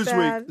 and that's Newsweek,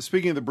 bad.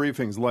 Speaking of the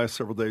briefings, the last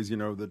several days, you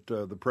know that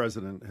the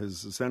president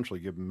has essentially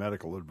given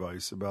medical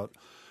advice about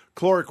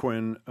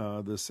chloroquine,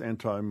 this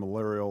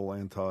anti-malarial,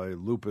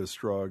 anti-lupus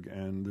drug,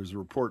 and there's a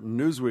report in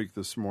Newsweek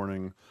this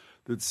morning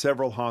that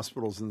several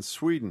hospitals in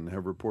Sweden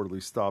have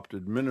reportedly stopped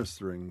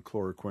administering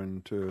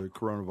chloroquine to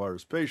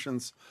coronavirus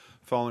patients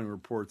following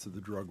reports that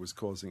the drug was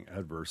causing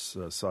adverse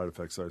side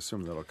effects. I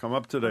assume that'll come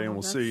up today, and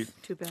we'll see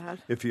too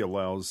bad. if he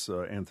allows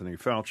Anthony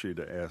Fauci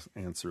to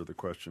answer the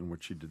question,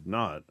 which he did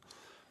not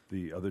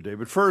the other day.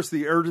 But first,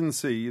 the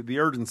urgency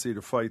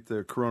to fight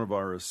the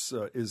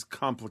coronavirus is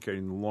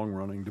complicating the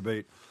long-running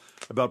debate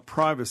about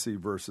privacy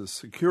versus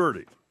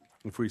security.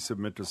 If we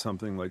submit to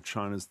something like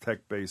China's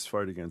tech-based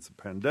fight against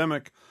the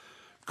pandemic,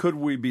 could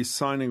we be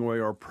signing away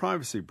our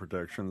privacy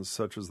protections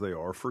such as they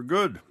are for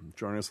good?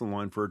 Joining us on the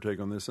line for a take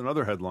on this and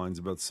other headlines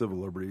about civil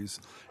liberties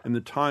in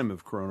the time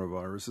of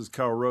coronavirus is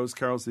Carol Rose.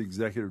 Carol's the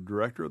executive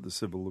director of the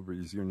Civil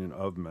Liberties Union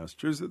of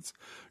Massachusetts.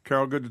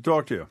 Carol, good to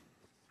talk to you.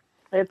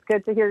 It's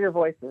good to hear your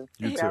voices.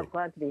 You too.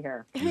 Glad to be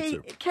here. Hey,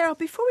 Carol,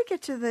 before we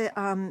get to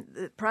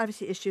the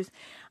privacy issues,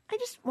 I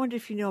just wondered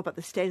if you know about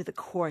the state of the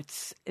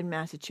courts in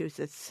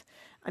Massachusetts.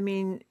 I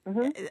mean,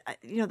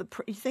 you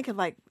think of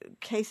like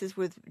cases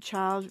with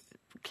child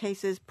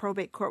cases,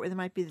 probate court where there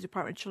might be the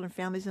Department of Children and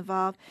Families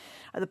involved.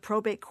 Are the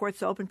probate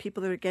courts open?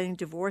 People that are getting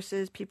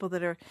divorces, people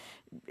that are,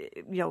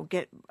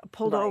 get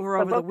pulled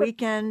over the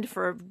weekend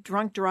for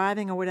drunk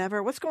driving or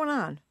whatever. What's going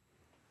on?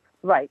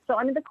 Right. So,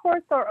 I mean, the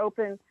courts are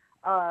open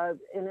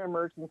in an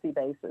emergency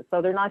basis.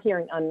 So they're not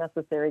hearing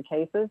unnecessary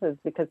cases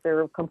because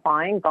they're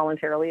complying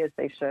voluntarily as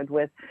they should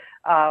with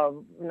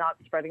not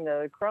spreading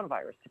the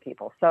coronavirus to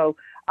people. So,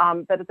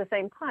 but at the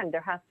same time,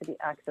 there has to be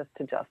access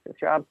to justice.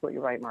 You're absolutely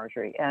right,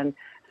 Marjorie. And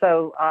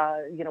so,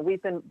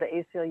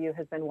 the ACLU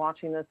has been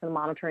watching this and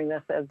monitoring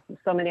this as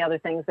so many other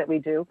things that we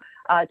do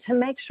to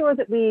make sure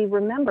that we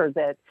remember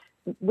that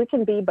we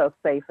can be both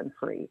safe and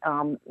free.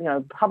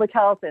 Public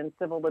health and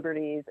civil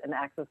liberties and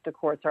access to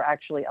courts are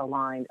actually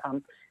aligned.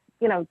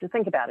 To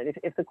think about it,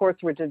 if the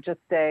courts were to just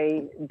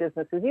stay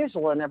business as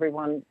usual and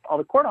all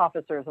the court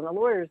officers and the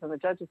lawyers and the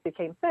judges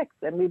became sick,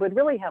 then we would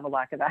really have a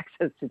lack of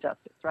access to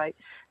justice, right?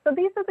 So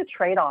these are the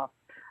trade-offs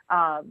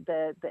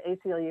that the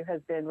ACLU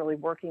has been really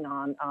working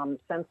on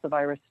since the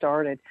virus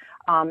started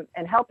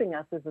and helping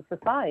us as a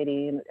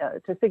society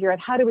to figure out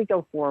how do we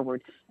go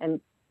forward and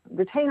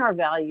retain our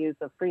values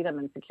of freedom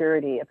and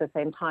security at the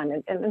same time.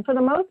 And for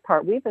the most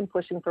part, we've been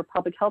pushing for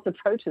public health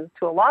approaches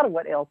to a lot of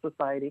what ails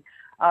society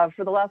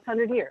for the last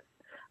 100 years.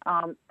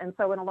 And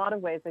so in a lot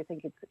of ways, I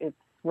think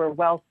we're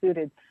well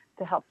suited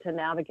to help to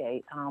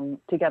navigate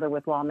together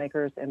with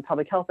lawmakers and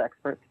public health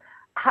experts.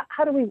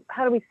 How do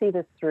we see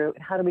this through,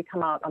 and how do we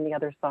come out on the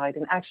other side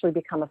and actually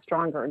become a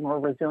stronger and more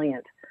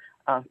resilient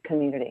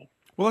community?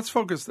 Well, let's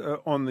focus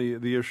on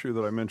the issue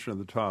that I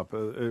mentioned at the top,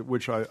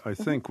 which I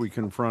think we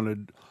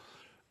confronted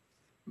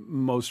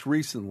most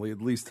recently,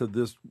 at least to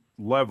this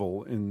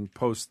level in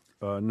post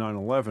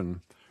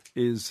 9/11,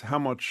 is how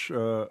much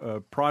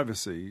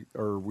privacy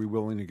are we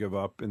willing to give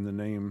up in the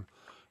name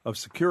of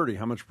security?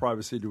 How much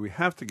privacy do we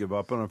have to give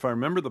up? And if I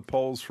remember the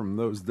polls from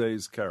those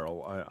days,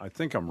 Carol, I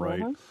think I'm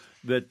right,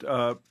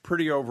 that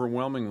pretty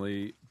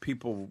overwhelmingly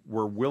people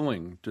were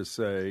willing to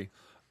say,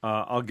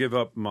 I'll give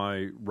up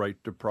my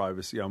right to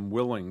privacy. I'm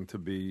willing to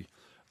be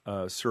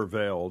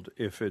surveilled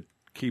if it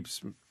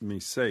keeps me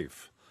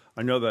safe.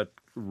 I know that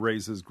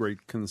raises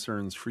great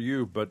concerns for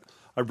you, but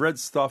I've read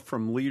stuff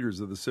from leaders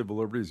of the Civil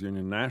Liberties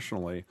Union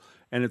nationally,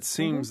 and it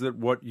seems that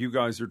what you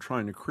guys are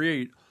trying to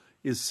create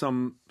is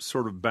some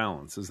sort of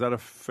balance. Is that a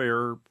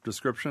fair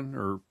description,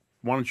 or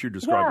why don't you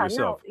describe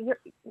yourself?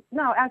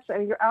 No,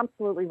 actually, you're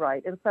absolutely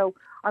right. And so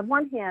on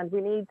one hand,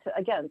 we need to,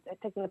 again,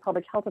 taking a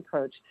public health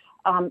approach,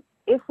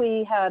 if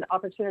we had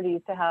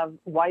opportunities to have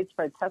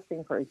widespread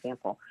testing, for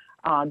example,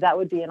 that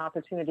would be an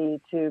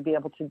opportunity to be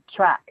able to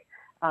track.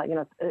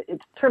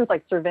 It's terms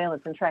like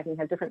surveillance and tracking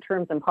have different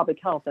terms in public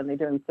health than they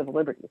do in civil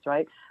liberties,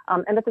 right?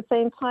 And at the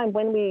same time,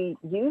 when we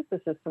use the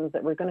systems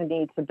that we're going to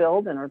need to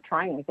build and are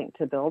trying, I think,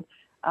 to build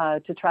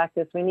to track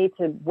this, we need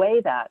to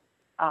weigh that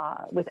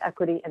with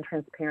equity and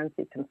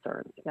transparency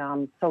concerns.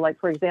 So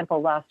like, for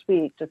example, last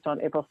week, just on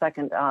April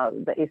 2nd,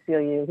 the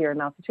ACLU here in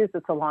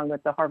Massachusetts, along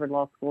with the Harvard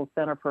Law School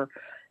Center for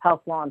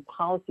Health Law and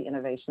Policy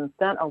Innovation,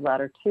 sent a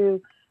letter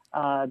to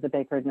the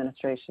Baker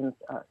administration's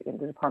in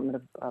the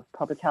Department of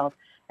Public Health,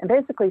 and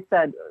basically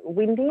said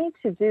we need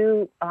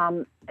to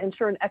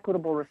ensure an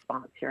equitable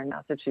response here in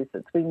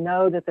Massachusetts. We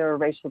know that there are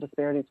racial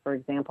disparities, for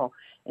example,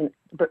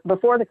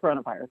 before the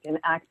coronavirus in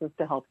access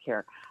to health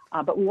care,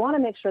 but we want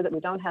to make sure that we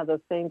don't have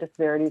those same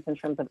disparities in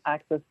terms of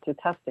access to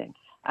testing,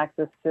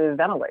 access to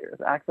ventilators,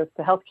 access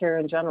to health care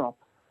in general,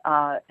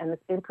 and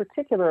in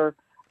particular.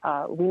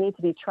 We need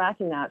to be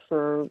tracking that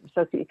for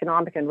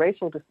socioeconomic and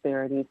racial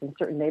disparities in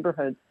certain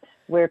neighborhoods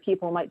where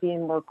people might be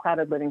in more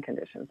crowded living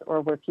conditions or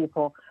where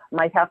people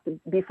might have to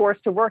be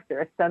forced to work.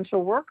 They're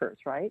essential workers,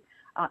 right?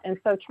 And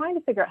so trying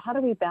to figure out how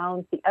do we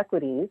balance the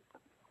equities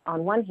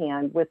on one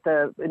hand with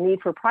the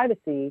need for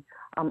privacy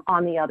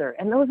on the other.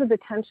 And those are the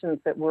tensions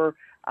that we're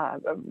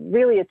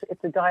really,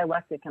 it's a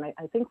dialectic, and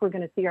I think we're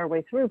going to see our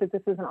way through, but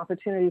this is an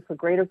opportunity for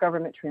greater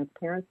government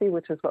transparency,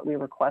 which is what we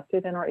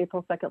requested in our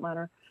April 2nd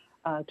letter.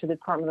 to the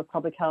Department of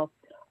Public Health,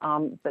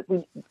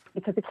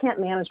 because we can't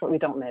manage what we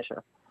don't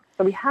measure.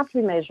 So we have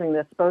to be measuring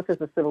this both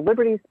as a civil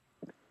liberties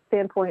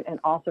standpoint and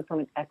also from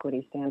an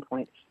equity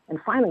standpoint, and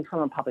finally from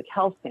a public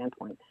health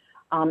standpoint.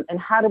 And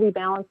how do we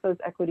balance those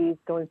equities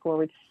going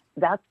forward?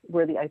 That's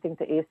where I think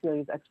the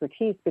ACLU's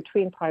expertise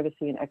between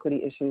privacy and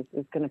equity issues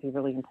is going to be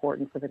really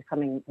important for the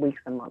coming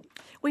weeks and months.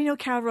 Well,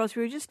 Carol Rose,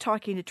 we were just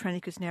talking to Trendy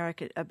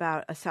Kusnierek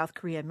about South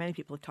Korea. Many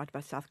people have talked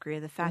about South Korea,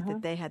 the fact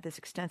that they had this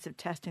extensive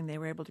testing. They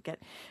were able to get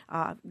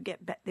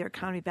their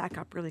economy back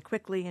up really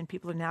quickly, and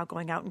people are now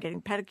going out and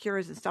getting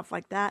pedicures and stuff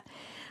like that.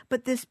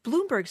 But this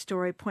Bloomberg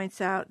story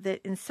points out that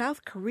in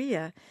South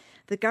Korea,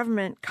 the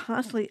government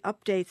constantly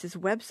updates its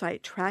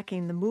website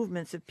tracking the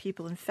movements of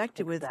people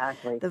infected with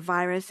the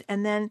virus,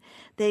 and then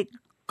they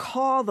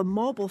call the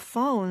mobile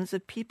phones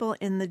of people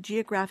in the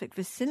geographic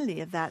vicinity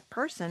of that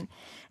person.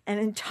 And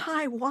in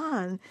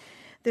Taiwan,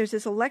 there's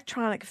this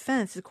electronic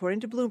fence,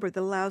 according to Bloomberg,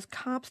 that allows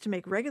cops to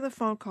make regular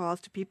phone calls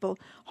to people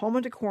home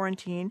under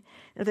quarantine.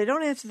 And if they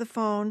don't answer the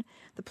phone,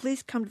 the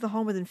police come to the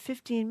home within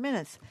 15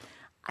 minutes.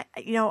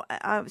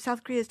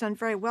 South Korea has done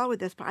very well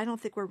with this, but I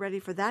don't think we're ready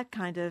for that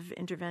kind of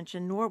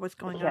intervention, nor what's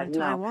going on in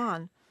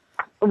Taiwan.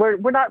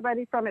 We're not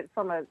ready from it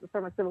from a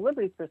civil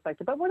liberties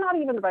perspective, but we're not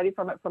even ready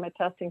from it from a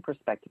testing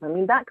perspective. I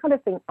mean, that kind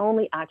of thing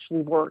only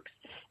actually works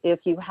if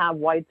you have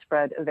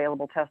widespread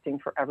available testing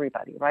for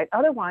everybody, right?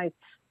 Otherwise,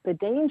 the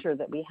danger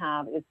that we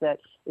have is that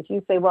if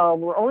you say, well,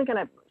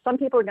 some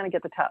people are going to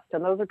get the test,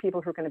 and those are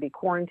people who are going to be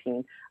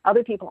quarantined.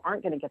 Other people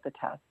aren't going to get the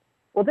test.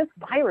 Well, this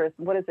virus,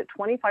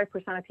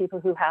 25% of people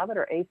who have it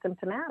are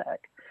asymptomatic.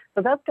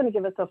 So that's going to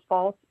give us a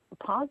false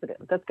positive.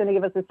 That's going to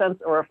give us a sense,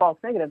 or a false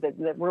negative,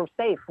 that we're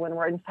safe when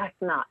we're in fact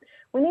not.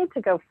 We need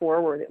to go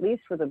forward, at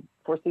least for the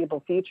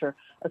foreseeable future,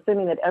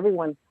 assuming that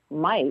everyone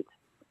might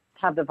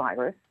have the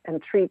virus,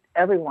 and treat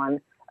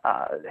everyone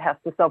has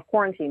to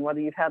self-quarantine,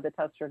 whether you've had the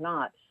test or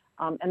not.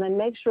 And then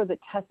make sure that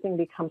testing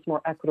becomes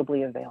more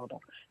equitably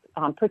available.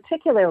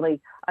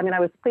 Particularly, I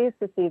was pleased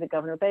to see that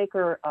Governor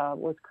Baker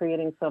was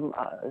creating some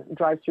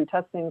drive-through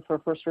testing for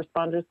first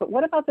responders. But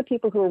what about the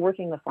people who are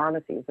working in the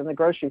pharmacies and the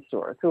grocery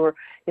stores, who are,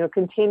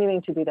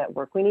 continuing to do that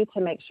work? We need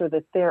to make sure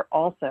that they're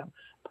also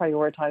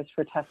prioritized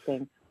for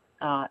testing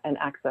and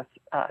access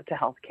to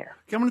health care.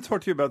 Okay, I'm going to talk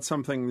to you about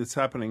something that's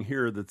happening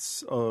here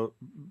that's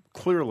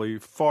clearly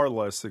far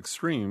less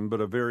extreme,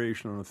 but a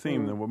variation on a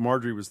theme than what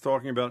Marjorie was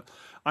talking about.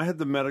 I had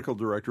the medical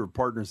director of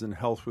Partners in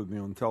Health with me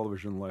on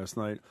television last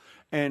night,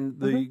 and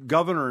the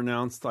governor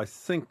announced, I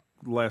think,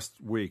 last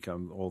week,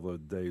 all the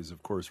days,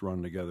 of course,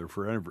 run together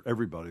for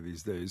everybody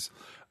these days,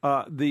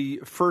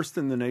 the first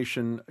in the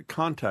nation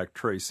contact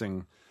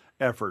tracing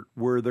effort,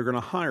 where they're going to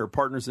hire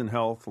Partners in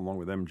Health along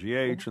with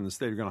MGH and the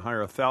state are going to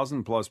hire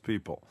 1,000+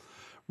 people.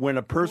 When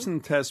a person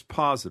tests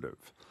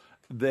positive,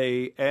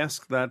 they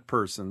ask that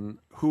person,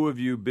 who have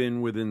you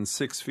been within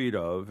 6 feet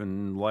of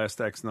in the last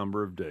X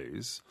number of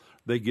days?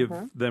 They give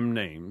them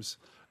names.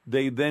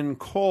 They then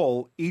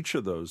call each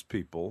of those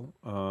people,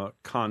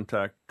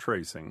 contact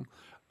tracing,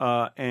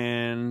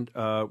 and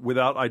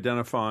without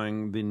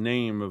identifying the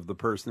name of the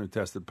person who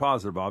tested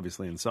positive.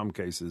 Obviously, in some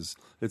cases,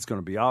 it's going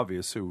to be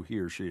obvious who he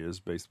or she is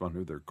based upon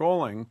who they're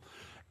calling.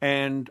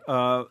 And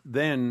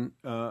then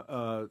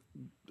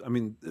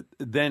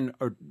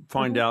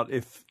find out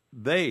if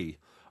they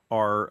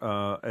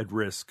are at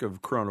risk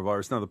of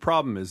coronavirus. Now, the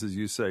problem is, as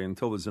you say,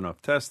 until there's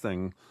enough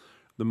testing,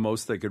 the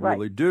most they could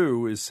really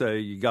do is say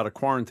you got to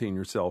quarantine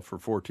yourself for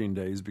 14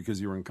 days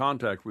because you're in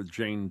contact with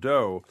Jane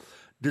Doe.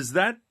 Does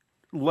that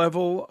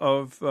level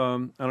of, I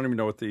don't even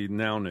know what the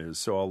noun is,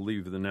 so I'll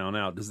leave the noun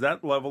out. Does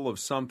that level of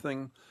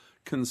something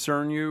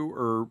concern you?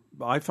 Or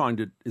I find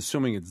it,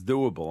 assuming it's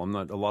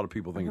doable, a lot of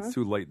people think it's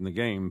too late in the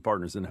game.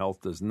 Partners in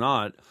Health does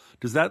not.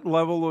 Does that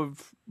level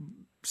of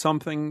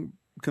something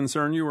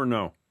concern you or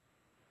no?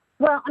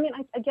 Well,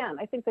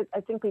 I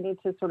think we need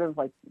to sort of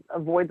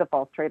avoid the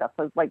false trade-offs.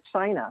 So like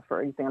China,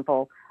 for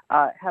example,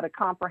 had a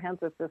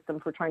comprehensive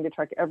system for trying to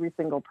track every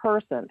single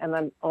person, and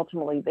then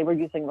ultimately they were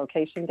using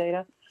location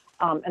data,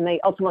 and they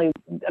ultimately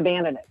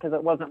abandoned it because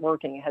it wasn't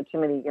working. It had too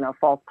many,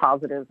 false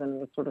positives, and it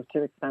was sort of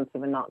too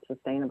expensive and not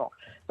sustainable.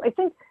 So I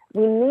think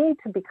we need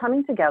to be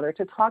coming together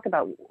to talk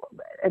about,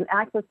 and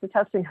access to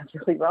testing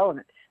is really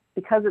relevant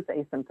because it's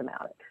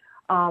asymptomatic.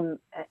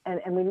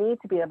 And we need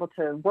to be able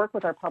to work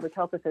with our public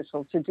health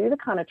officials to do the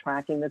kind of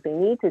tracking that they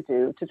need to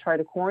do to try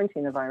to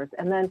quarantine the virus,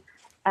 and then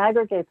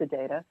aggregate the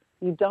data.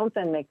 You don't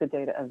then make the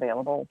data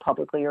available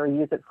publicly or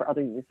use it for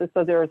other uses.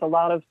 So there is a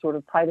lot of sort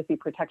of privacy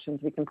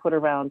protections we can put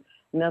around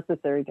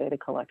necessary data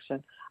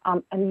collection.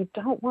 And you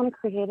don't want to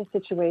create a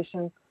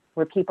situation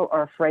where people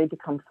are afraid to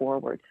come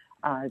forward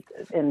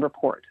and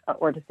report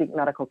or to seek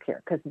medical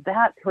care, because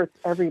that hurts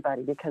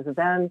everybody, because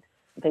then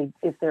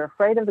if they're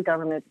afraid of the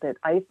government that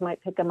ICE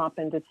might pick them up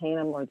and detain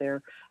them, or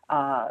they're,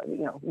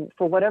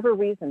 for whatever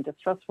reason,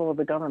 distrustful of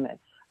the government,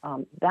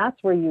 that's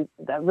where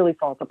that really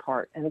falls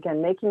apart. And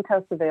again, making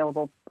tests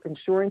available,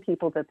 ensuring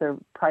people that their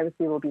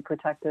privacy will be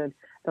protected,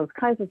 those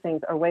kinds of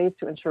things are ways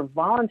to ensure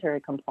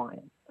voluntary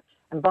compliance.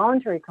 And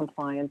voluntary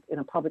compliance in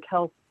a public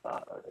health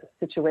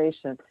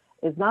situation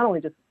is not only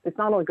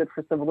good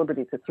for civil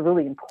liberties, it's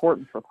really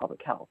important for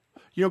public health.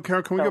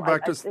 Karen, can we go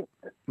back to?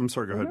 I'm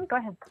sorry. Go ahead. Go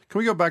ahead. Can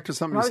we go back to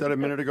something you said a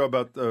minute ago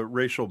about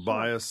racial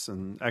bias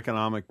and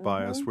economic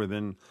bias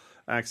within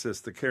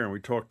access to care? And we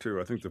talked to,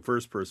 I think the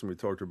first person we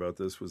talked about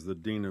this was the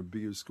dean of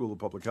BU School of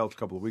Public Health a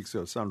couple of weeks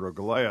ago, Sandro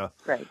Galea,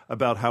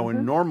 about how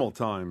in normal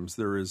times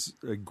there is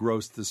a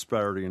gross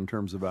disparity in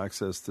terms of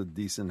access to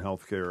decent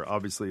health care.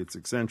 Obviously, it's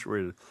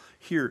accentuated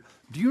here.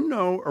 Do you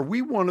know, are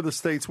we one of the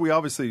states, we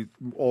obviously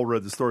all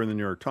read the story in the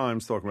New York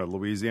Times talking about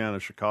Louisiana,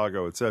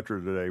 Chicago, et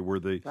cetera today, where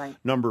the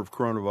number of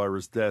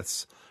coronavirus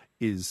deaths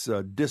is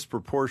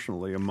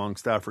disproportionately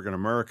amongst African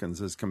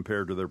Americans as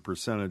compared to their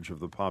percentage of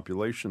the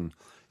population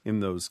in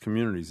those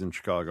communities in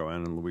Chicago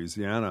and in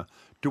Louisiana.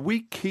 Do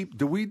we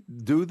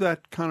do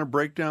that kind of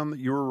breakdown that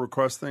you were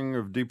requesting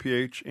of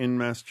DPH in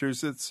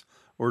Massachusetts,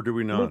 or do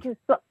we not? In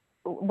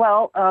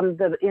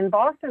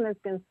Boston there's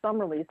been some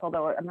release,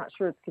 although I'm not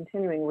sure it's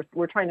continuing.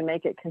 We're trying to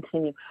make it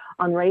continue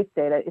on race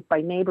data. It's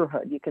by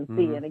neighborhood, you can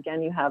see. And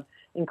again, you have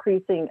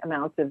increasing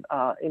amounts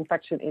of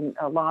infection in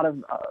a lot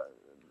of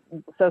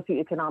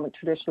socioeconomic,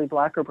 traditionally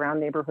black or brown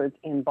neighborhoods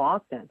in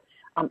Boston.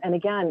 And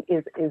again,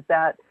 is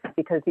that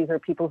because these are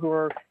people who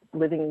are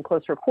living in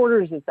closer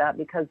quarters? Is that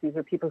because these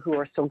are people who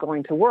are still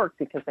going to work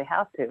because they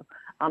have to?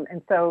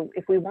 And so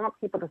if we want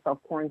people to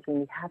self-quarantine,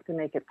 we have to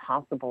make it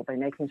possible by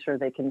making sure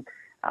they can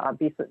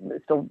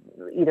still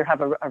either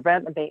have a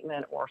rent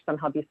abatement or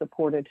somehow be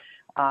supported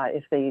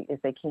if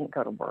they can't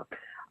go to work.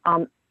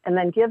 And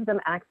then give them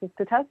access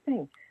to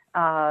testing.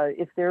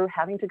 If they're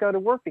having to go to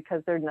work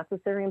because they're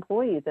necessary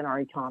employees in our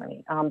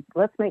economy.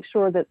 Let's make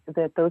sure that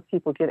those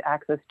people get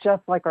access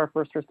just like our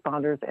first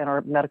responders and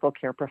our medical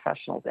care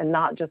professionals, and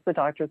not just the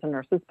doctors and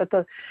nurses, but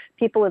the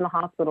people in the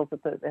hospitals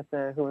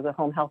who are the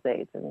home health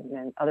aides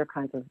and other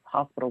kinds of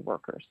hospital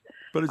workers.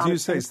 But as you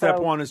say, step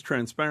one is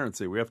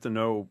transparency. We have to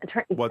know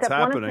what's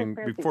happening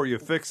before you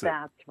fix it.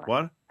 That's right.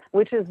 What?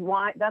 Which is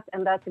why that's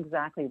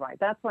exactly right.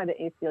 That's why the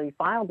ACLU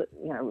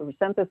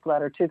sent this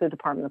letter to the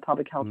Department of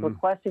Public Health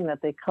requesting that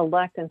they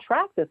collect and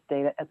track this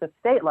data at the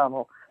state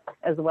level,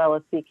 as well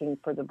as seeking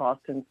for the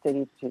Boston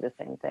cities to do the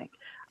same thing.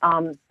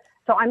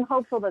 So I'm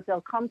hopeful that they'll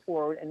come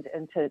forward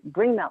and to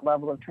bring that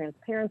level of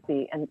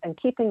transparency and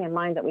keeping in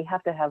mind that we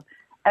have to have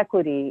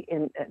equity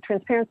in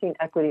transparency and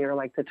equity are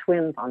like the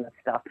twins on this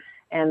stuff.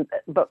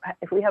 But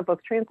if we have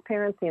both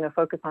transparency and a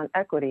focus on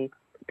equity,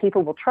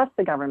 people will trust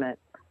the government.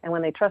 And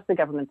when they trust the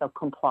government, they'll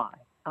comply.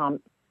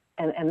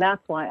 And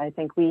that's why I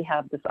think we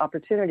have this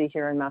opportunity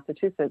here in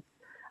Massachusetts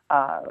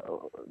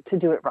to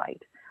do it right.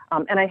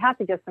 And I have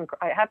to give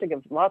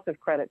lots of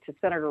credit to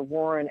Senator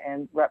Warren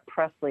and Rep.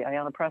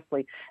 Ayanna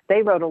Pressley.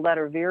 They wrote a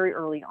letter very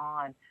early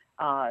on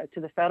to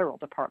the Federal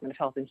Department of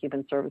Health and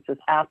Human Services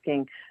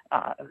asking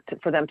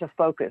for them to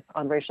focus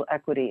on racial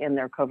equity in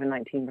their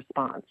COVID-19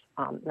 response.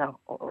 Now,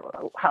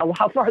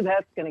 how far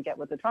that's going to get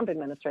with the Trump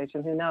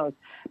administration, who knows?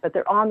 But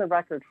they're on the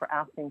record for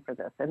asking for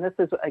this. And this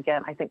is,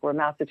 again, I think where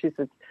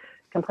Massachusetts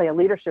can play a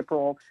leadership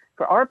role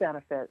for our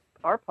benefit,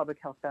 our public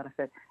health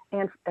benefit,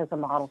 and as a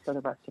model for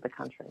the rest of the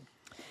country.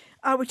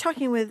 We're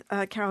talking with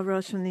Carol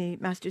Rose from the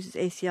Massachusetts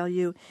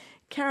ACLU.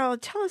 Carol,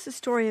 tell us a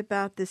story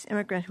about this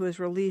immigrant who was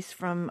released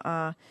from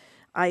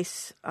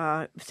ICE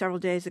several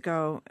days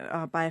ago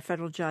by a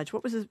federal judge.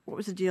 What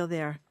was the deal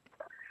there?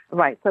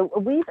 Right. So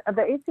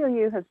the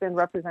ACLU has been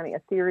representing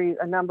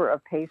a number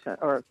of people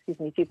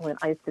in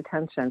ICE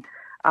detention.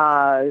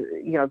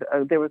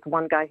 There was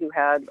one guy who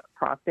had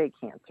prostate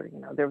cancer.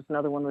 There was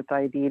another one with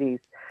diabetes.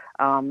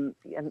 So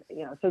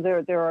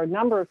there are a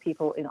number of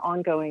people in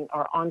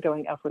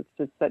ongoing efforts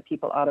to set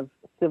people out of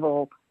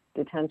civil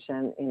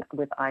detention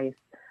with ICE.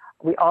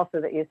 We also,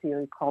 the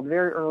ACLU called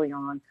very early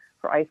on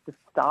for ICE to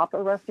stop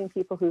arresting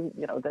people who,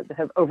 that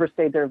have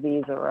overstayed their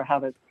visa or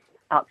have an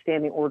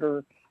outstanding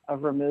order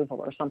of removal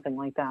or something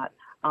like that.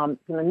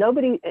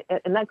 Nobody,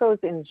 and that goes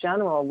in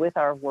general with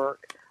our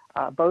work,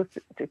 both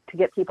to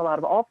get people out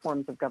of all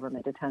forms of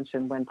government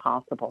detention when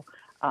possible,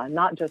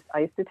 not just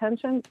ICE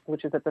detention,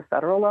 which is at the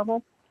federal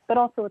level, but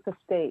also at the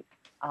state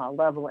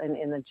level and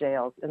in the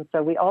jails. And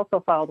so we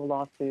also filed a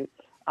lawsuit,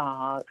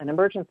 an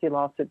emergency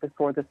lawsuit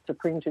before the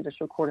Supreme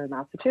Judicial Court of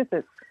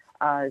Massachusetts,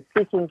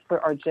 seeking for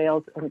our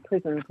jails and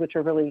prisons, which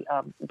are really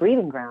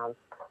breeding grounds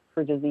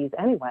for disease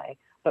anyway,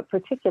 but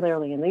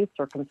particularly in these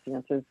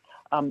circumstances,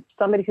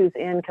 somebody who's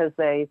in because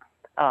they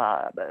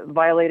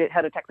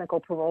had a technical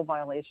parole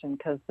violation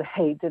because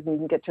they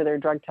didn't get to their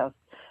drug test,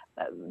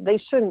 they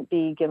shouldn't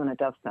be given a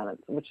death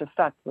sentence, which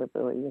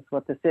effectively is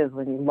what this is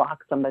when you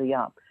lock somebody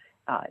up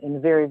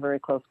in very, very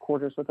close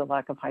quarters with a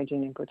lack of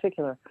hygiene in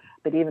particular.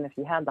 But even if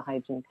you had the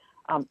hygiene,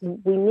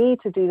 we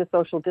need to do the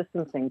social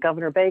distancing.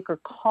 Governor Baker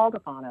called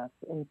upon us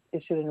and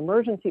issued an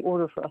emergency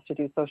order for us to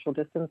do social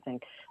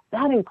distancing.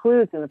 That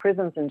includes in the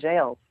prisons and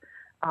jails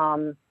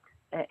and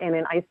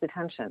in ICE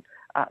detention.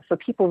 So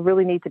people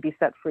really need to be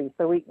set free.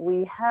 So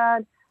we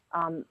had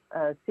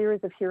a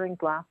series of hearings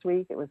last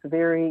week. It was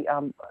very,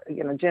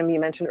 Jim, you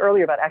mentioned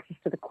earlier about access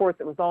to the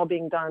courts. It was all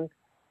being done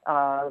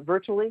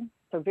virtually.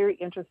 So very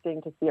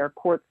interesting to see our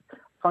courts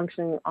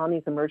functioning on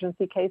these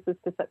emergency cases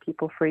to set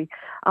people free.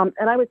 And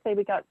I would say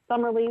we got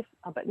some relief,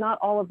 but not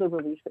all of the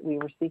relief that we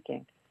were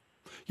seeking.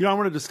 You know, I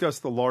want to discuss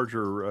the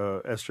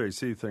larger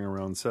SJC thing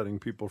around setting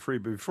people free.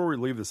 But before we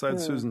leave this, I had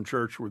Susan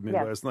Church with me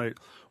last night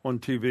on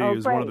TV,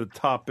 who's one of the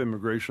top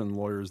immigration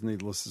lawyers,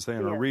 needless to say,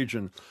 in our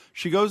region.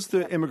 She goes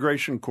to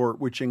immigration court,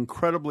 which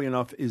incredibly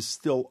enough is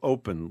still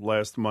open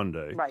last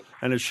Monday. Right.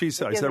 And as she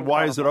said, I said,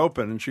 why is it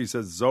open? And she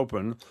says it's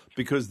open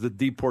because the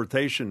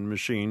deportation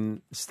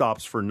machine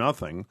stops for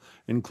nothing,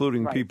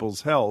 including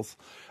people's health.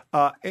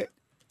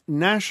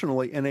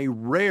 Nationally, in a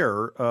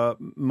rare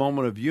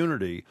moment of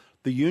unity,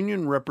 the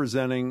union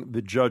representing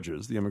the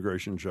judges, the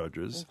immigration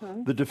judges,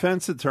 the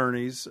defense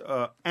attorneys,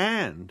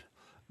 and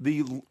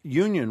the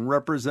union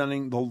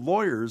representing the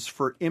lawyers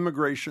for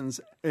immigration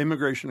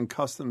and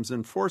customs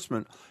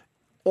enforcement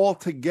all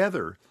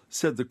together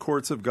said the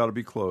courts have got to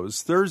be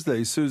closed.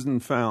 Thursday, Susan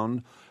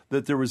found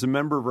that there was a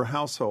member of her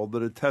household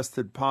that had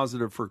tested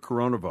positive for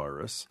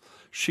coronavirus.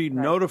 She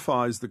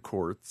notifies the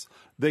courts.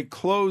 They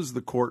close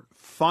the court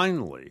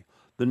finally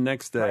the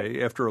next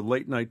day after a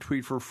late-night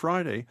tweet for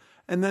Friday,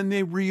 and then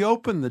they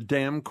reopened the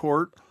damn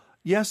court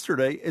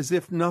yesterday as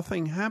if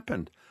nothing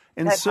happened.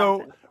 And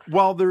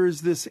while there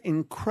is this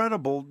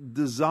incredible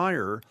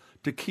desire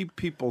to keep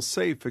people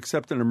safe,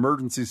 except in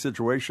emergency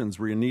situations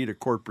where you need a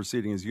court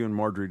proceeding, as you and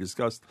Marjorie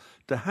discussed,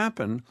 to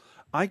happen,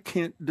 I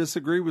can't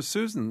disagree with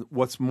Susan.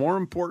 What's more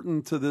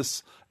important to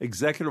this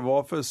executive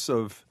office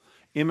of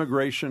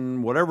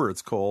immigration, whatever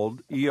it's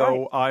called,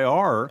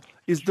 EOIR,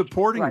 is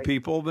deporting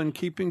people than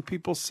keeping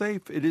people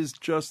safe. It is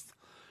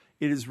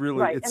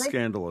really, it's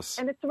scandalous.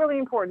 And it's really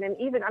important.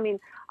 And even,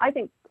 I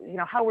think,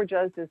 how we're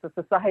judged as a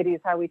society is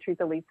how we treat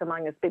the least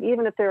among us. But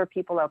even if there are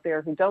people out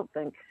there who don't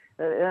think,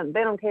 they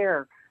don't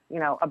care,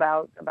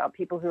 about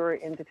people who are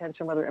in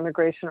detention, whether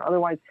immigration or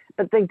otherwise,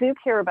 but they do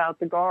care about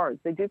the guards.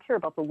 They do care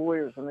about the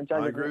lawyers and the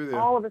judges. I agree with you.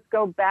 All of us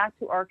go back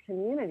to our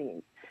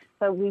communities.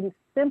 So we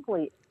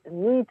simply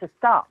need to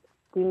stop.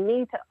 We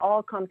need to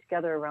all come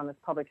together around this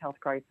public health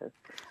crisis.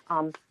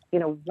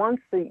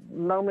 Once the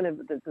moment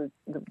of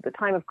the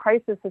time of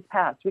crisis has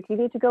passed, we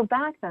need to go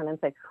back then and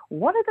say,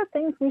 what are the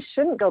things we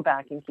shouldn't go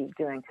back and keep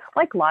doing?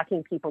 Like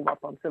locking people up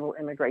on civil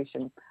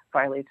immigration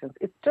violations.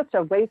 It's just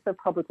a waste of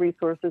public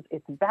resources.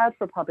 It's bad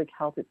for public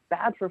health. It's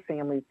bad for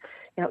families.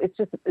 It's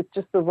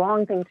just the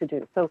wrong thing to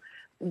do. So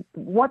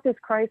what this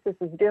crisis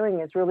is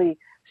doing is really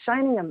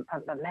shining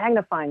a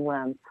magnifying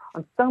lens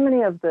on so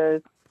many of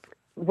the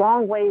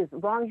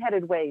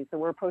wrong-headed ways that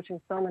we're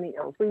approaching so many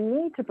ills. We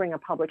need to bring a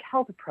public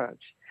health approach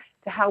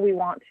to how we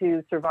want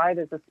to survive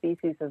as a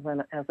species, as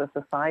a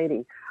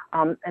society,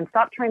 and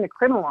stop trying to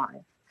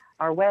criminalize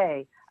our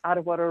way out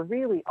of what are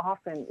really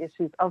often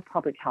issues of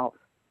public health.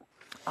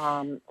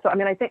 I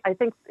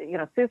think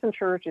Susan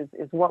Church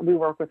is what we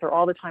work with her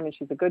all the time, and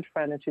she's a good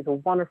friend, and she's a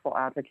wonderful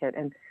advocate.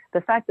 And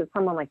the fact that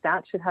someone like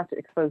that should have to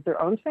expose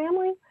their own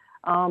family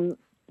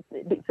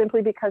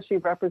simply because she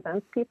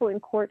represents people in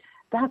court,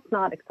 that's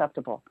not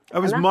acceptable.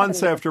 That was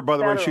months after, by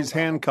the way, she's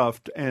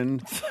handcuffed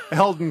and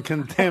held in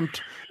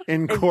contempt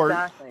in court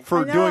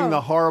for doing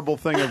the horrible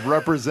thing of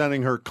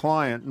representing her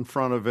client in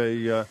front of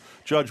a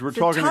judge. We're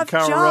talking to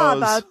Carol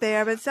job Rose out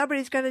there, but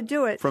somebody's going to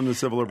do it. From the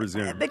Civil Liberties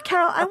Union. But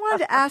Carol, I wanted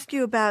to ask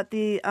you about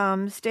the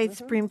state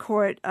Supreme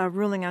Court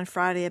ruling on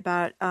Friday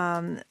about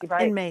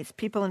inmates,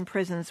 people in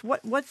prisons.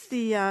 What's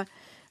the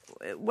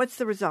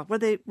result? What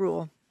did they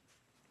rule?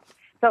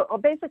 So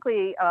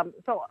basically, on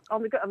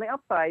the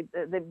upside,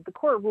 the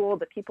court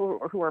ruled that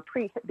people who are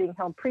being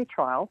held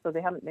pre-trial, so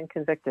they haven't been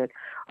convicted,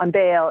 on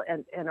bail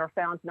and are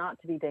found not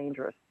to be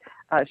dangerous,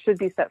 should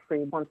be set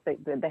free once they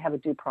have a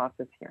due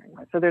process hearing.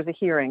 Right? So there's a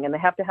hearing, and they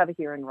have to have a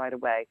hearing right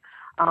away.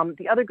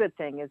 The other good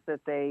thing is that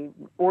they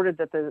ordered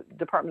that the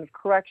Department of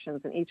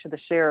Corrections and each of the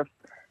sheriffs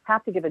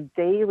have to give a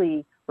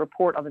daily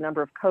report on the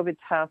number of COVID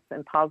tests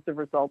and positive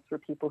results for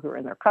people who are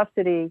in their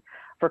custody.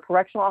 For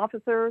correctional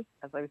officers,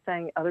 as I was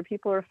saying, other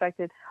people are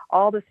affected,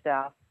 all the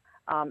staff,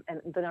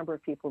 and the number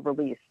of people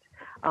released.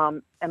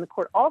 And the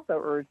court also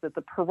urged that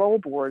the parole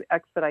board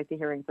expedite the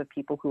hearings of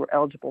people who are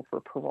eligible for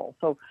parole.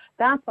 So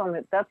that's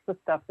the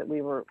stuff that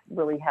we were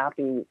really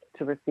happy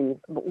to receive.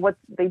 But what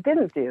they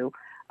didn't do,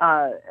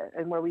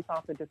 and where we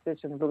thought the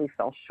decision really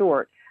fell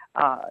short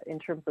in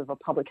terms of a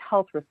public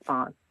health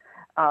response,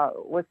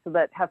 was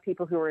to have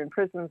people who are in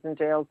prisons and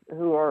jails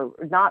who've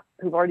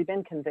already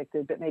been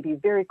convicted, but maybe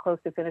very close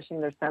to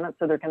finishing their sentence,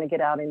 so they're going to get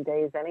out in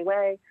days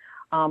anyway,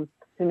 who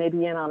may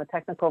be in on a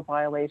technical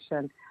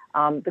violation.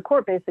 The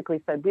court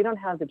basically said, we don't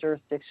have the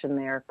jurisdiction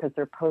there because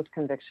they're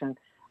post-conviction.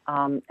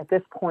 At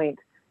this point,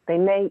 they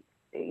may,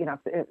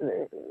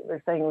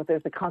 they're saying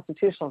there's a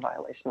constitutional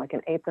violation, like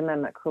an Eighth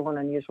Amendment cruel and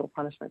unusual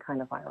punishment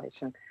kind of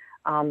violation.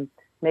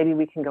 Maybe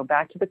we can go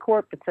back to the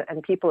court,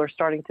 and people are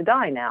starting to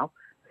die now.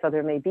 So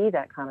there may be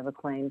that kind of a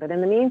claim. But in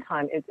the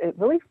meantime, it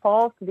really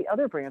falls to the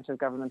other branch of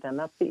government then.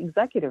 That's the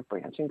executive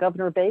branch, and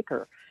Governor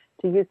Baker,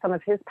 to use some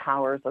of his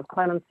powers of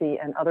clemency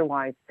and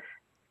otherwise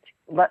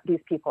to let these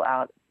people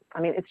out.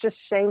 It's just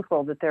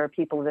shameful that there are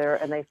people there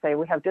and they say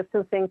we have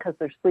distancing because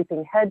they're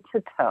sleeping head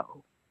to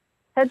toe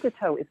Head to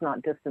toe is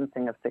not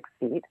distancing of 6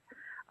 feet.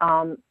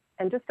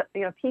 And just,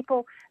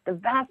 people, the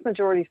vast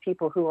majority of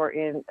people who are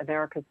in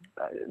America's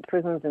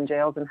prisons and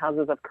jails and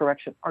houses of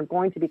correction are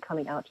going to be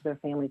coming out to their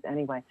families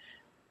anyway.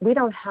 We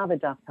don't have a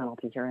death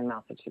penalty here in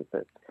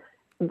Massachusetts.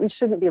 We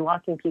shouldn't be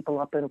locking people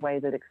up in a way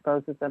that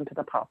exposes them to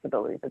the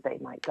possibility that they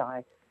might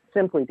die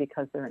simply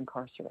because they're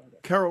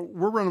incarcerated. Carol,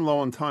 we're running low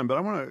on time, but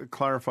I want to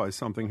clarify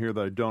something here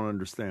that I don't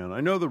understand.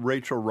 I know the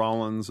Rachel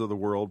Rollins of the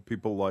world,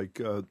 people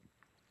like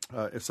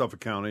Suffolk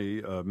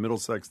County,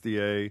 Middlesex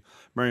DA,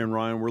 Marion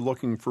Ryan, we're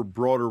looking for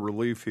broader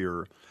relief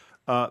here.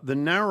 The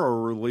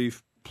narrower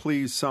relief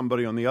pleased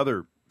somebody on the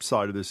other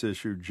side of this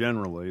issue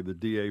generally, the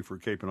DA for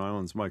Cape and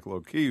Islands, Michael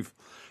O'Keefe.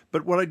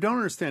 But what I don't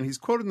understand, he's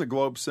quoted in the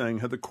Globe saying,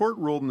 had the court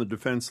ruled in the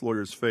defense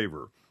lawyer's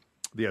favor,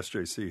 the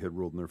SJC had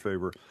ruled in their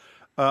favor,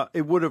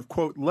 it would have,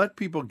 quote, let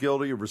people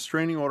guilty of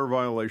restraining order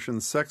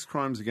violations, sex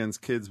crimes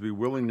against kids be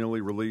willy-nilly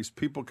released.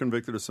 People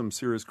convicted of some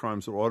serious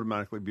crimes will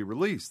automatically be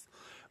released.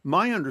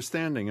 My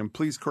understanding, and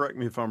please correct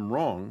me if I'm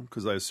wrong,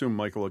 because I assume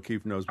Michael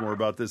O'Keefe knows more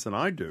about this than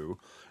I do,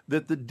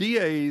 that the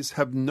DAs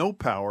have no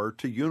power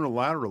to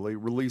unilaterally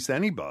release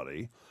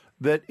anybody,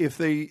 that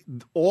if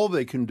all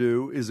they can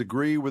do is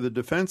agree with a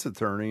defense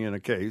attorney in a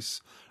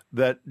case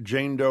that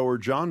Jane Doe or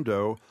John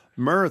Doe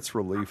merits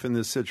relief in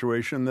this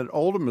situation, that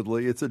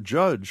ultimately it's a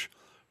judge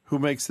who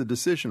makes the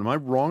decision. Am I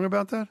wrong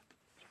about that?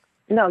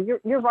 No,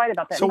 you're right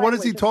about that. So what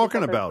is he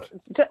talking about?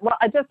 Well,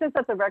 just to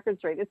set the record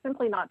straight, it's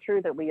simply not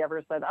true that we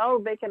ever said,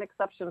 make an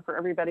exception for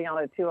everybody on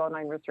a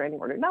 209 restraining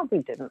order. No, we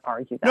didn't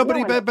argue that. No,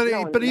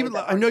 but even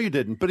I know you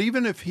didn't. But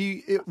even if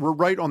he were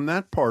right on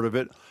that part of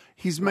it,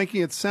 he's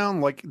making it sound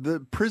like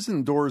the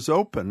prison door's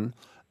open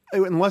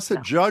unless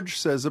a judge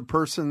says a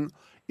person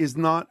is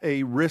not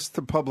a risk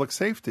to public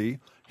safety.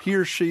 He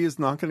or she is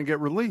not going to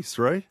get released,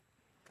 right?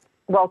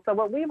 Well, so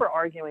what we were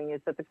arguing is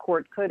that the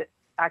court could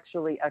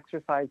actually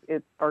exercise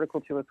its Article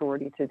 2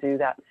 authority to do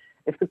that.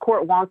 If the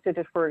court wants to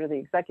defer to the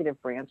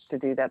executive branch to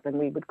do that, then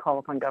we would call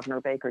upon Governor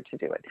Baker to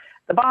do it.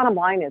 The bottom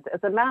line is,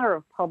 as a matter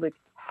of public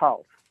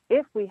health,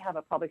 if we have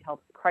a public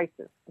health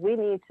crisis, we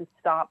need to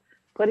stop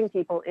putting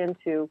people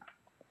into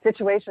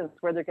situations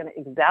where they're going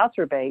to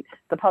exacerbate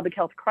the public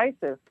health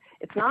crisis.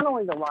 It's not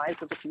only the lives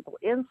of the people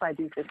inside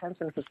these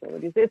detention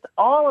facilities; it's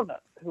all of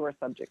us who are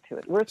subject to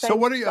it. We're saying,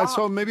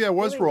 so maybe I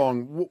was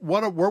wrong.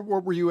 What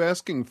were you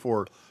asking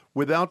for?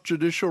 Without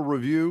judicial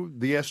review,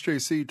 the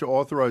SJC to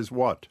authorize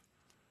what?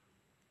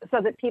 So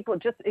that people,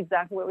 just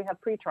exactly what we have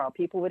pretrial,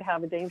 people would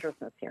have a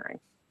dangerousness hearing,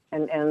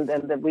 and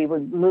that we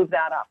would move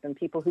that up, and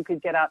people who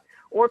could get out,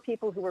 or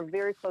people who were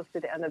very close to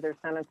the end of their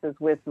sentences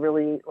with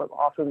really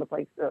often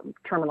with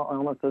terminal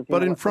illnesses.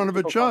 But in front of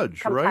a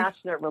judge, right?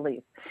 Compassionate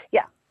release.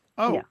 Yeah.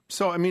 Oh, yeah.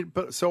 So I mean,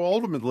 so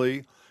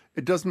ultimately,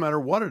 it doesn't matter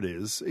what it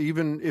is,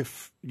 even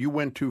if you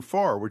went too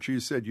far, which you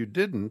said you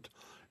didn't.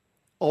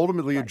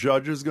 Ultimately, right. A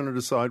judge is going to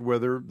decide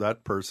whether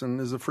that person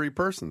is a free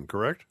person,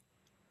 correct?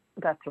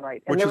 That's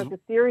right. And there was a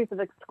series of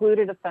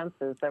excluded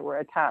offenses that were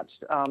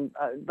attached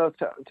both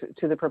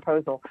to the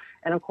proposal.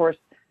 And, of course,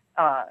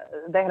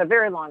 they had a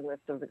very long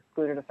list of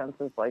excluded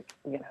offenses, like,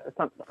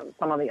 some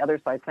on the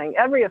other side saying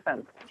every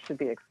offense should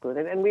be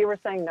excluded. And we were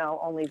saying, no,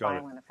 only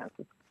violent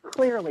offenses.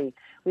 Clearly,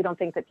 we don't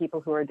think that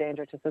people who are a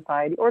danger to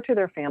society or to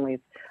their families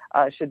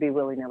should be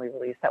willy-nilly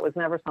released. That was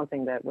never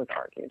something that was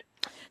argued.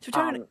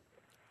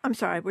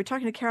 So we're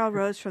talking to Carol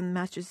Rose from the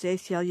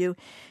Massachusetts ACLU.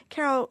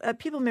 Carol,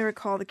 people may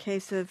recall the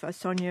case of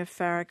Sonia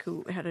Farrick,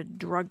 who had a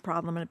drug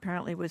problem and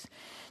apparently was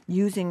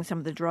using some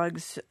of the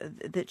drugs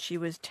that she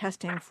was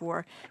testing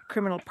for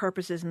criminal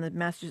purposes in the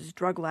Massachusetts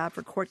drug lab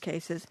for court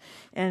cases,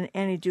 and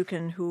Annie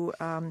Dookhan, who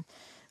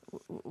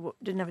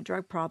didn't have a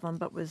drug problem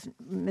but was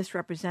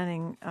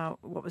misrepresenting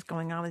what was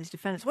going on with these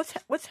defendants.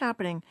 What's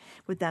happening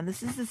with them?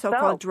 This is the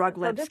so-called drug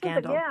lab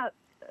scandal.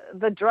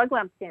 The drug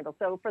lab scandal.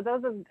 So for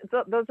those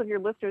of your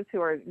listeners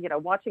who are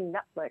watching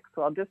Netflix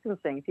while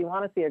distancing, if you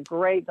want to see a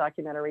great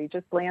documentary,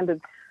 just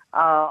landed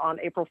on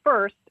April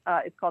 1st.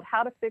 It's called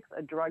How to Fix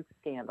a Drug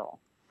Scandal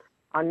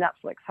on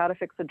Netflix. How to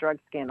Fix a Drug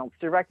Scandal. It's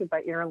directed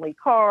by Aaron Lee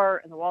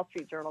Carr, and the Wall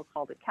Street Journal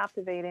called it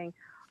captivating.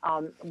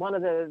 One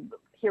of the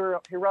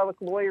heroic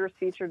lawyers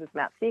featured is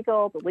Matt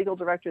Siegel, the legal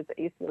director at the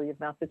ACLU of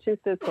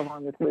Massachusetts,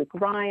 along with Luke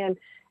Ryan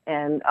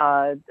and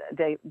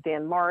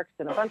Dan Marks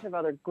and a bunch of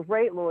other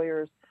great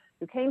lawyers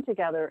who came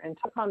together and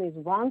took on these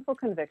wrongful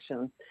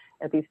convictions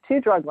at these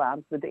two drug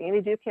labs, with the Annie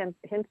Dookhan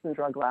Hinton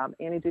drug lab.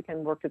 Annie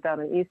Dookhan worked at that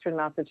in eastern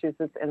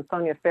Massachusetts, and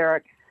Sonia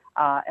Farrick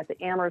at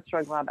the Amherst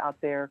drug lab out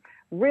there.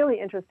 Really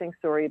interesting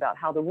story about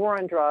how the war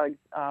on drugs,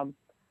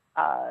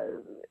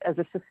 as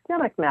a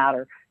systemic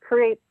matter,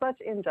 creates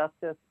such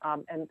injustice.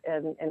 And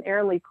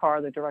Aaron Lee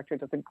Carr, the director,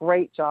 does a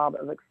great job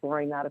of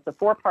exploring that. It's a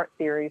 4-part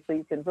series, so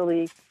you can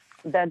really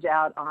veg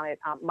out on it.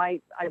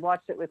 I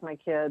watched it with my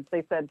kids.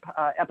 They said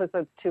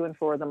episodes 2 and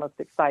 4 are the most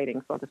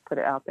exciting, so I'll just put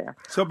it out there.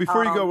 So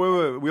before you go,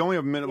 wait, we only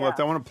have a minute left.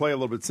 I want to play a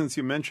little bit. Since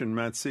you mentioned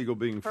Matt Siegel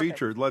being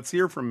featured, let's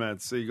hear from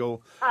Matt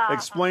Siegel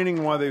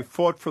explaining why they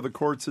fought for the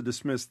courts to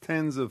dismiss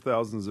tens of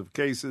thousands of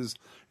cases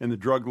in the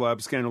drug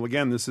lab scandal.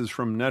 Again, this is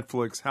from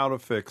Netflix, How to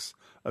Fix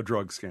a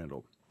Drug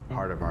Scandal.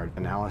 Part of our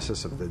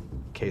analysis of the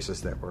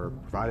cases that were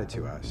provided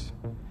to us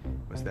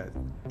was that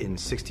in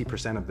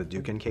 60% of the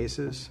Dukin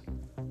cases,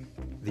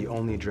 the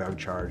only drug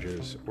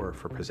charges were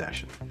for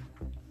possession.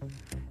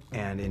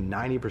 And in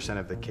 90%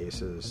 of the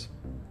cases,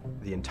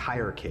 the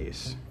entire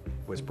case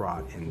was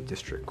brought in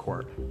district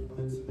court.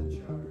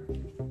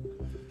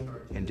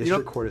 And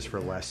district court is for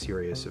less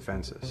serious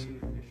offenses.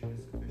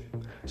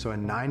 So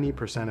in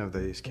 90% of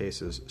these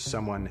cases,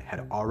 someone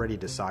had already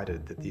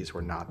decided that these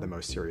were not the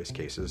most serious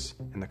cases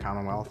in the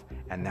Commonwealth,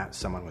 and that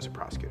someone was a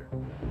prosecutor.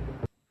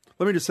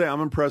 Let me just say, I'm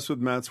impressed with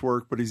Matt's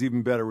work, but he's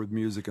even better with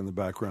music in the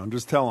background.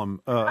 Just tell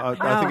him.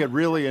 I think it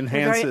really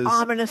enhances very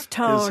ominous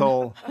tone. His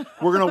whole.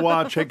 We're going to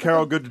watch. Hey,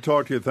 Carol, good to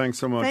talk to you. Thanks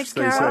so much. Thanks,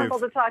 Stay Carol. safe. Wonderful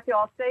to talk to you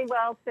all. Stay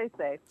well. Stay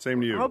safe. Same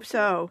to you. I hope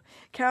so.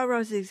 Carol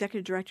Rose is the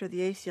executive director of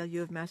the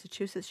ACLU of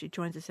Massachusetts. She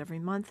joins us every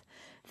month.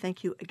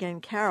 Thank you again,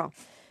 Carol.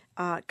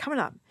 Coming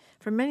up,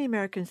 for many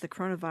Americans, the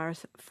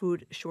coronavirus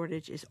food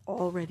shortage is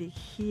already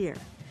here.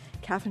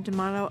 Catherine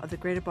D'Amato of the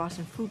Greater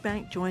Boston Food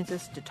Bank joins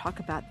us to talk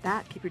about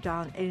that. Keep your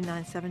dial on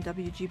 89.7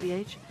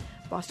 WGBH,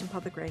 Boston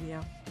Public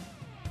Radio.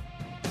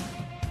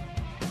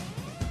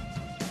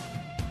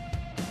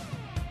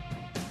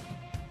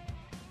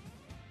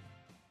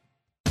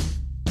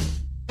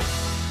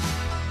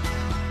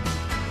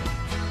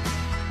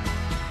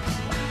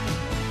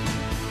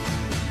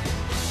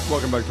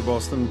 Welcome back to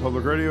Boston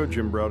Public Radio.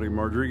 Jim Braude,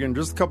 Margery Eagan.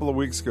 Just a couple of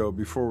weeks ago,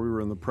 before we were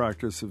in the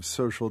practice of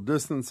social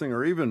distancing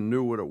or even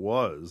knew what it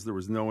was, there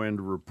was no end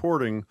of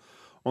reporting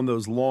on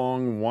those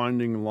long,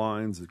 winding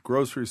lines at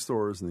grocery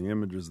stores and the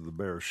images of the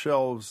bare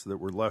shelves that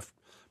were left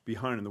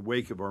behind in the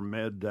wake of our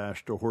mad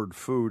dash to hoard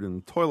food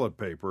and toilet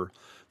paper.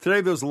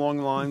 Today, those long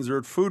lines are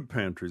at food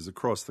pantries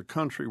across the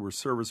country where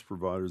service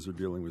providers are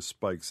dealing with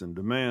spikes in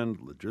demand,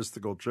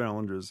 logistical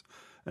challenges,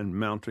 and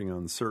mounting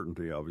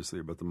uncertainty, obviously,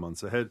 about the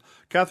months ahead.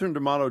 Catherine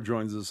D'Amato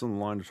joins us on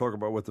the line to talk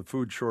about what the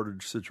food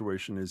shortage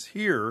situation is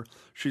here.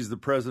 She's the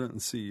president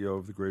and CEO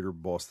of the Greater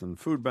Boston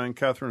Food Bank.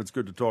 Catherine, it's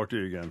good to talk to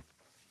you again.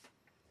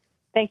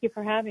 Thank you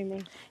for having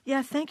me.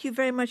 Yeah, thank you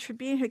very much for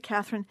being here,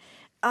 Catherine.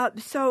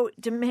 So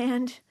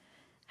demand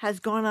has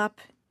gone up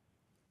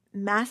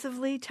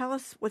massively. Tell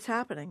us what's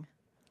happening.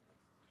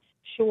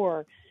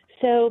 Sure.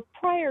 So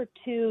prior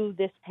to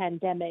this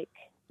pandemic,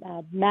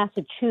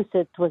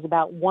 Massachusetts was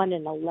about 1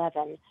 in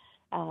 11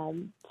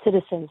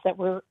 citizens that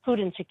were food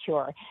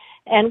insecure.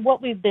 And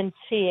what we've been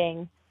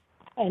seeing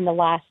in the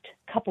last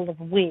couple of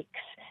weeks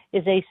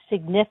is a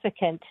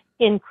significant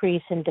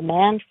increase in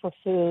demand for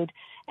food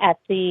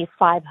at the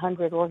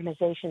 500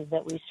 organizations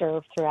that we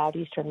serve throughout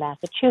eastern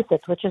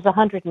Massachusetts, which is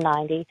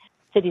 190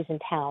 cities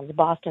and towns,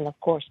 Boston, of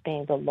course,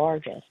 being the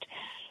largest.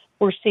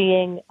 We're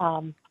seeing,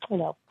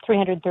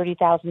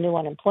 330,000 new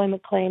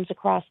unemployment claims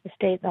across the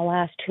state in the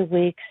last 2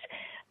 weeks.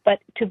 But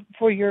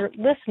for your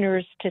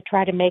listeners to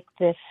try to make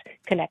this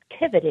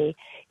connectivity,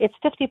 it's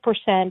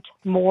 50%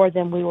 more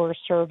than we were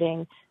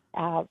serving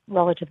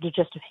relative to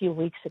just a few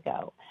weeks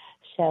ago.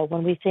 So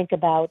when we think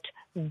about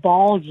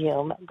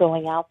volume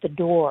going out the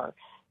door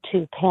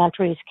to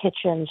pantries,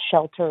 kitchens,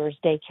 shelters,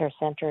 daycare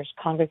centers,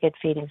 congregate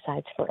feeding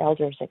sites for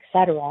elders,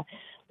 etc.,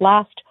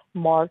 last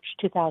March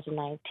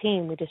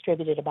 2019, we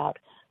distributed about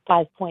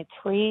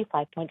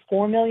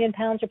 5.4 million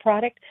pounds of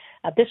product.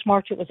 This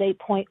March, it was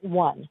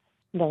 8.1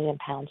 million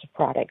pounds of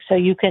product. So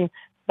you can,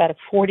 about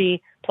a 40+%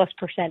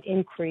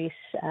 increase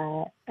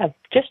of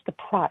just the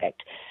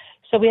product.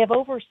 So we have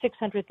over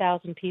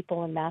 600,000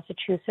 people in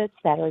Massachusetts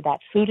that are that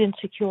food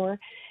insecure,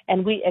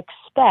 and we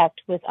expect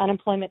with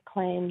unemployment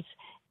claims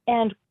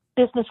and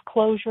business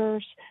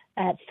closures,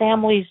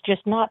 families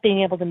just not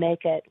being able to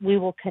make it, we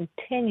will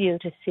continue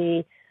to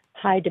see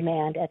high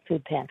demand at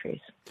food pantries.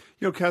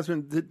 You know,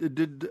 Catherine,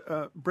 did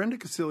Brenda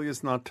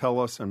Casilius not tell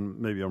us, and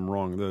maybe I'm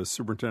wrong, the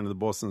superintendent of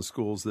the Boston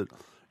schools, that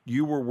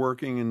you were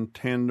working in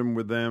tandem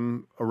with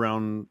them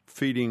around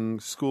feeding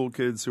school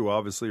kids who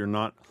obviously are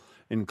not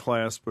in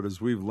class, but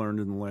as we've learned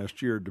in the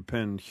last year,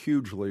 depend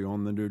hugely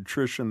on the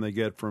nutrition they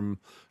get from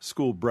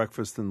school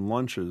breakfast and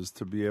lunches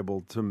to be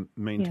able to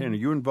maintain. Yeah.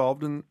 Are you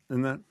involved in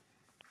that?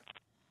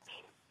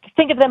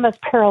 Think of them as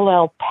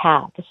parallel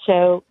paths.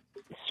 So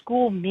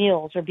school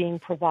meals are being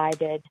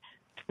provided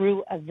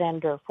through a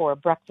vendor for a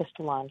breakfast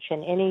lunch,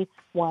 and any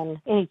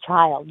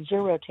child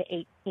 0 to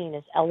 18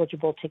 is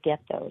eligible to get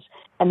those.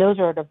 And those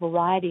are at a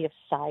variety of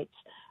sites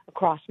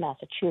across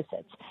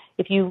Massachusetts.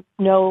 If you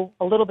know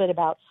a little bit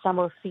about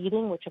summer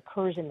feeding, which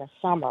occurs in the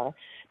summer,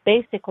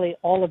 basically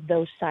all of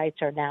those sites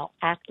are now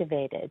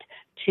activated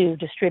to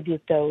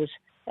distribute those.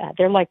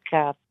 They're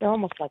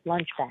almost like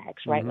lunch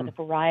bags, right, with a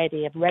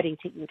variety of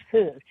ready-to-eat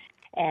food,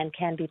 and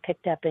can be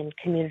picked up in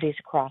communities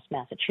across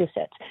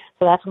Massachusetts.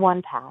 So that's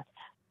one path.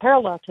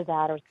 Parallel to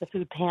that is the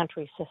food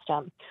pantry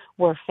system,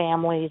 where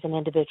families and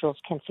individuals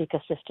can seek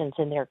assistance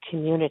in their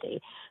community.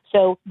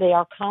 So they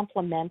are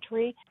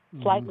complementary,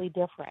 slightly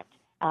different.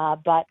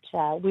 But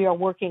we are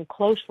working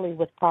closely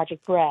with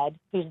Project Bread,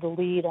 who's the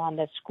lead on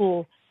the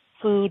school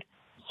food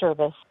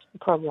service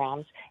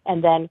programs,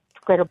 and then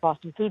Greater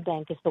Boston Food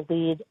Bank is the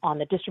lead on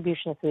the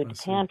distribution of food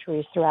to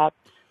pantries throughout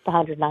the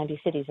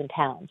 190 cities and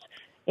towns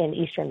in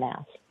eastern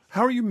Mass.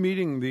 How are you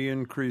meeting the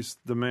increased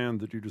demand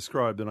that you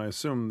described? And I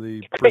assume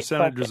the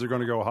percentages are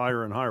going to go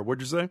higher and higher.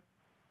 What'd you say?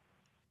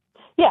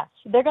 Yes,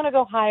 they're going to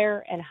go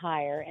higher and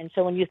higher. And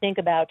so when you think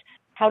about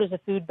how does a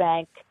food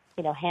bank,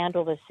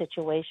 handle this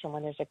situation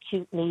when there's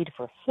acute need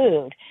for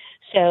food,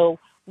 so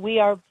we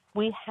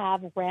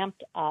have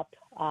ramped up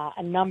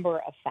a number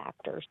of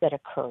factors that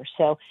occur.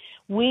 So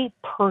we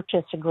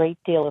purchase a great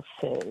deal of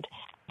food.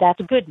 That's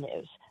good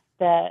news.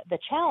 The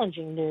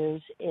challenging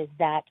news is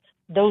that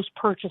those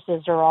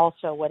purchases are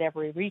also what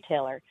every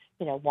retailer,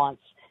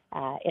 wants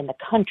in the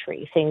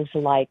country. Things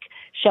like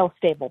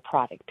shelf-stable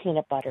product,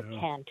 peanut butter,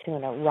 canned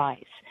tuna,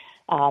 rice.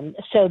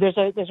 So there's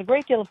a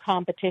great deal of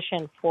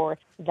competition for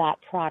that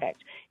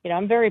product.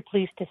 I'm very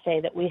pleased to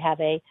say that we have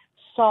a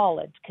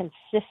solid,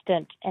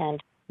 consistent,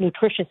 and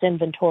nutritious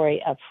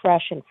inventory of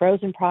fresh and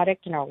frozen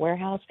product in our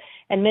warehouse,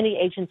 and many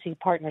agency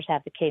partners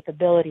have the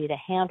capability to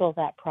handle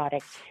that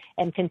product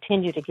and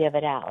continue to give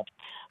it out.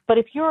 But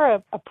if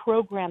you're a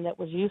program that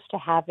was used to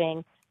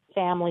having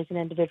families and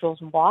individuals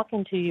walk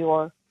into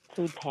your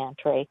food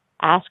pantry,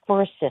 ask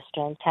for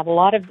assistance, have a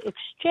lot of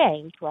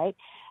exchange, right?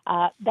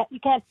 That you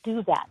can't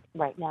do that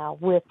right now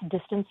with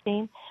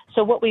distancing.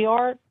 So what we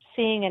are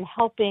seeing and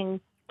helping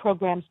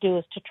programs do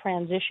is to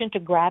transition to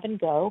grab and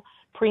go,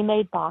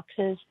 pre-made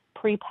boxes,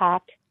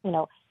 pre-packed,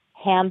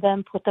 hand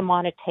them, put them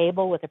on a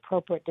table with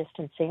appropriate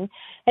distancing.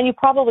 And you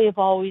probably have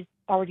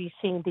already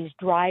seen these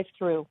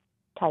drive-through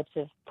types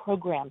of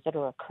programs that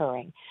are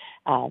occurring.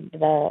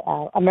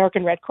 The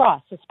American Red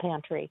Cross's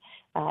pantry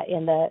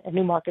in the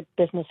Newmarket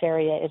business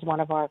area is one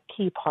of our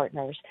key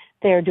partners.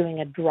 They're doing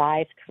a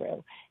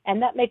drive-through,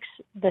 and that makes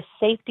the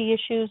safety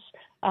issues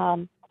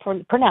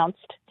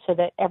pronounced so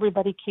that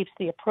everybody keeps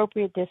the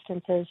appropriate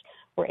distances.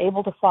 We're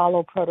able to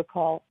follow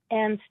protocol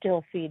and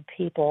still feed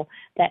people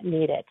that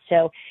need it.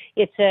 So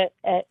it's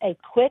a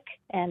quick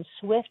and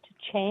swift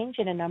change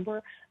in a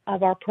number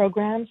of our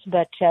programs,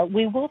 but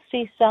we will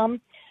see some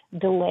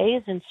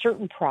delays in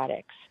certain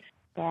products.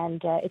 And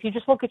if you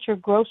just look at your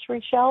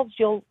grocery shelves,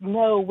 you'll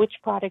know which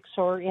products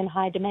are in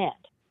high demand.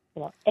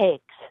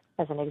 Eggs,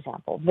 as an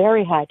example,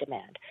 very high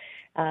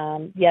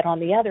demand. Yet on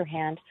the other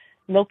hand,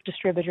 milk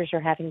distributors are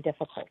having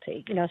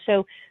difficulty.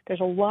 So there's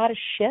a lot of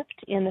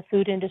shift in the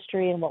food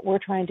industry, and what we're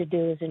trying to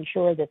do is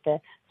ensure that the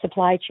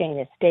supply chain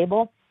is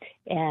stable.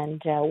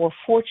 And we're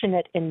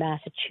fortunate in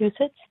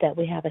Massachusetts that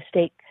we have a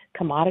state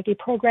commodity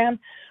program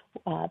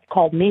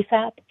called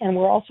MEFAP, and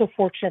we're also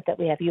fortunate that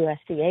we have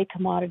USDA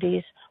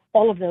commodities.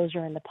 All of those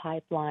are in the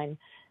pipeline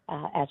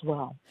as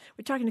well.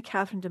 We're talking to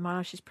Catherine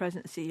D'Amato. She's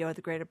president and CEO of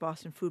the Greater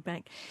Boston Food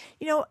Bank.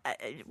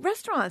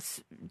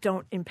 Restaurants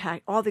don't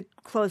impact, all the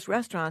closed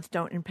restaurants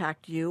don't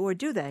impact you, or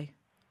do they?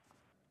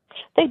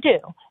 They do.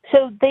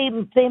 So they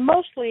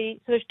mostly,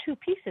 so there's two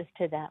pieces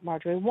to that,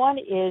 Marjorie. One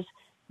is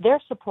their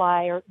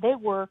supplier,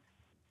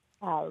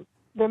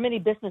 there are many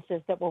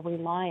businesses that were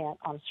reliant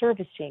on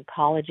servicing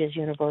colleges,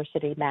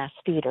 university, mass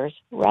feeders,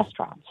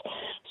 restaurants.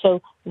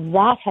 So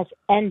that has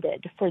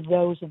ended for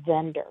those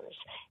vendors,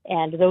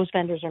 and those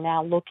vendors are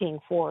now looking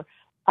for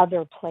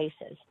other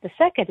places. The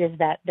second is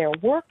that their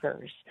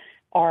workers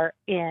are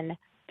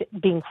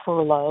being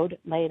furloughed,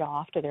 laid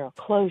off to their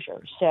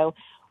closures. So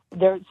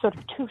there are sort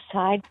of two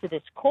sides to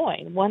this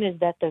coin. One is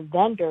that the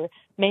vendor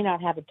may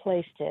not have a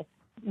place to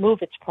move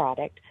its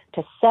product,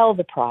 to sell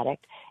the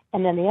product,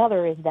 and then the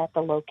other is that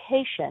the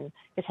location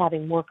is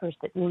having workers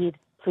that need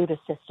food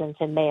assistance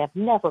and may have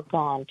never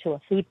gone to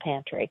a food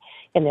pantry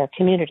in their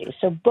community.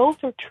 So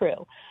both are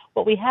true.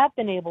 What we have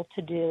been able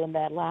to do in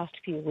the last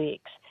few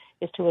weeks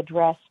is to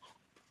address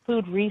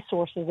food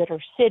resources that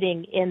are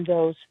sitting in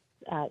those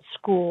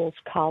schools,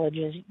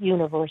 colleges,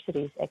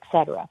 universities,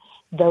 etc.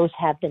 Those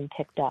have been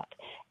picked up.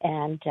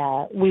 And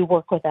we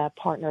work with a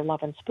partner,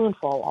 Love and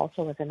Spoonful,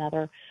 also as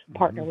another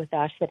partner with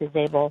us that is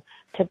able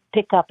to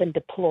pick up and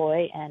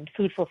deploy, and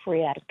Food for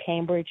Free out of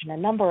Cambridge, and a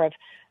number of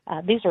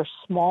these are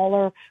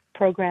smaller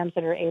programs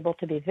that are able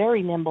to be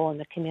very nimble in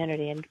the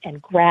community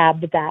and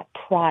grab that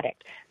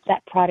product.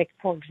 That product,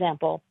 for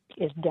example,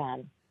 is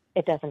done.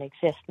 It doesn't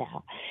exist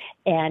now.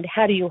 And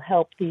how do you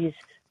help these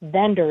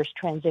vendors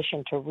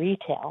transition to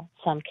retail?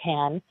 Some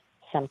can,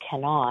 some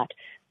cannot.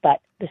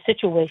 But the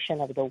situation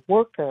of the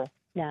worker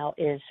now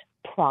is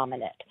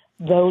prominent.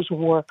 Those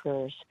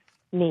workers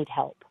need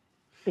help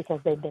because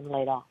they've been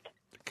laid off.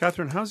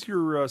 Catherine, how's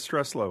your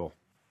stress level?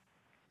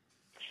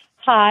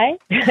 Hi.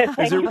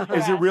 Is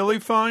it really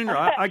fine?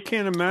 I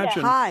can't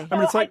imagine. Yeah. Hi. I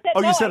mean, it's like,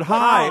 you said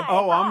hi.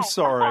 Oh, I'm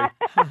sorry.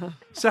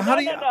 So how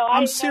do you,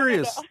 I'm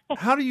serious.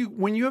 How do you,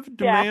 when you have a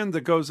demand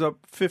that goes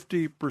up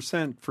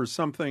 50% for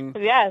something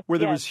where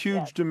there was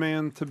huge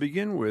demand to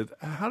begin with,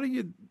 how do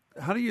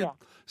you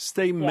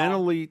stay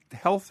mentally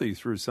healthy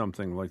through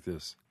something like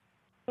this?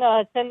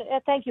 No,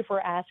 thank you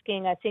for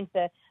asking. I think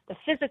the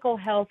physical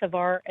health of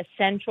our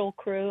essential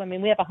crew, I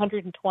mean, we have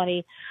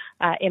 120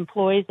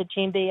 employees at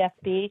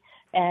GBFB,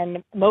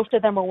 and most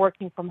of them are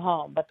working from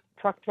home, but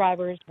truck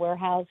drivers,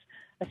 warehouse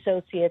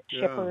associates,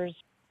 shippers,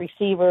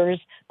 receivers,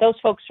 those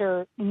folks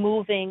are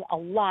moving a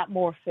lot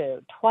more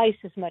food, twice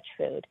as much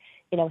food.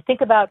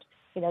 Think about,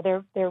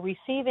 they're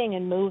receiving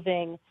and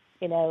moving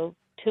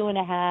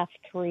 2.5,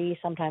 3,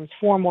 sometimes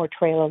 4 more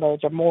trailer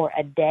loads or more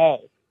a day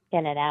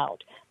in and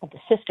out of the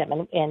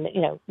system. And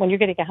when you're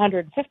getting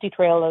 150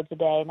 trailer loads a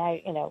day, now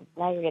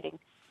you're getting,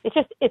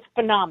 it's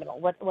phenomenal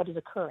what is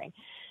occurring.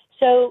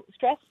 So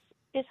stress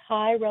is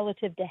high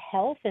relative to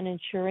health and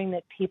ensuring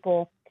that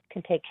people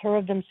can take care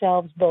of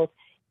themselves both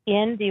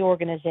in the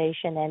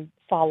organization and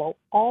follow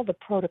all the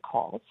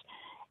protocols,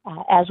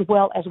 as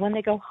well as when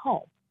they go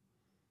home.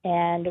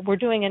 And we're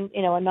doing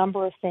a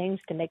number of things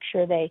to make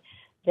sure they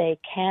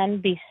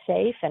can be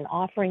safe, and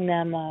offering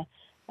them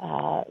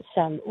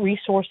some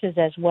resources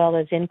as well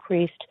as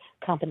increased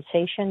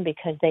compensation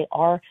because they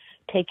are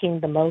taking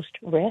the most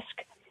risk,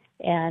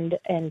 and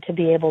to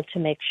be able to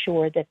make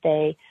sure that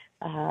they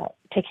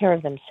take care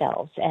of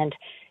themselves. And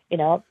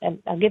and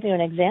I'll give you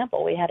an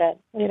example. We had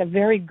a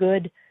very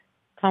good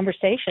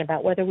conversation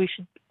about whether we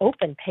should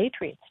open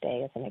Patriots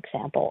Day as an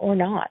example or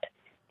not.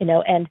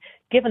 And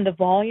given the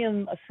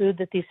volume of food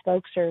that these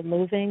folks are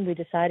moving, we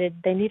decided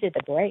they needed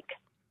a break.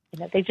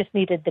 They just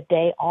needed the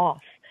day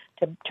off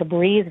to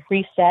breathe,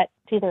 reset,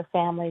 see their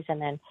families, and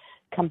then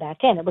come back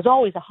in. It was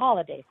always a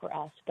holiday for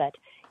us, but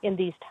in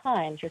these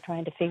times, you're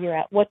trying to figure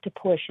out what to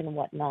push and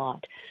what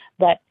not.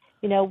 But,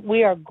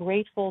 we are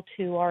grateful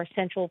to our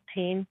essential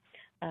team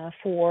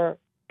for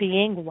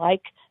being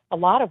like a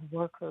lot of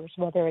workers,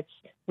 whether it's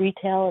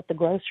retail at the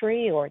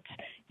grocery or it's,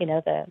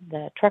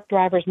 the truck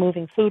drivers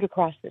moving food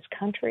across this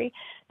country,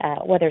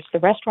 whether it's the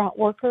restaurant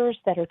workers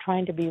that are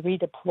trying to be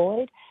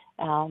redeployed.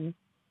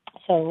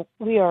 So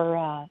we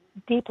are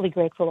deeply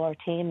grateful to our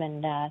team,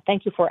 and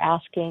thank you for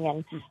asking,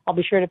 and I'll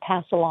be sure to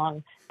pass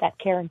along that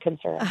care and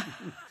concern.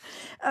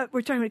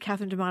 We're talking with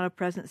Catherine D'Amato,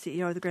 President and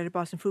CEO of the Greater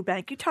Boston Food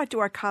Bank. You talked to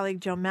our colleague,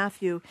 Joe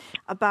Matthew,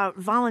 about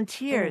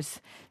volunteers.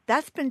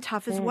 That's been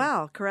tough as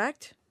well,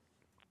 correct?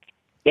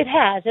 It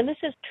has, and this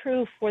is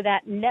true for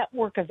that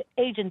network of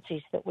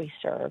agencies that we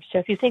serve. So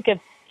if you think of,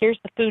 here's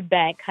the food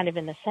bank kind of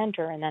in the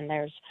center, and then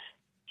there's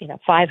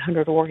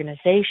 500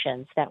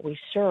 organizations that we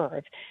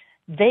serve.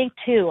 They,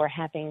 too, are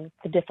having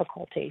the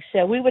difficulty.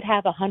 So we would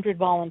have 100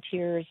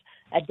 volunteers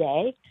a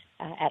day,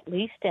 at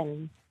least,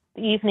 in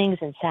the evenings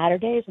and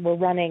Saturdays. We're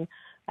running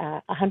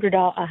 100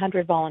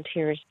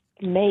 volunteers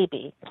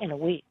maybe in a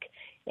week.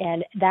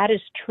 And that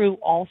is true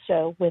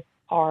also with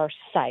our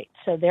site.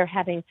 So they're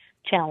having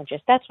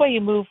challenges. That's why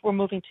we're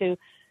moving to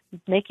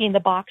making the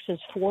boxes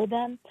for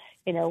them,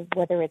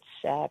 whether it's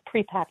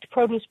pre-packed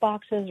produce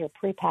boxes or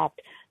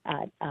pre-packed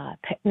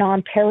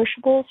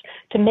non-perishables,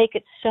 to make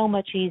it so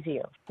much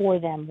easier for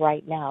them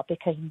right now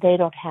because they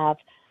don't have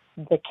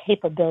the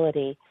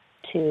capability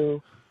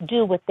to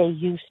do what they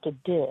used to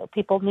do.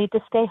 People need to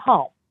stay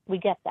home. We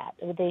get that.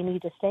 They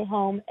need to stay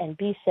home and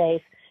be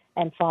safe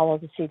and follow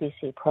the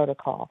CDC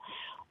protocol.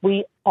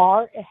 We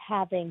are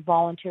having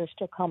volunteers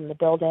still come in the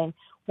building.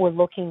 We're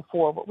looking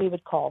for what we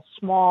would call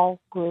small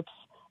groups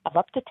of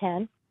up to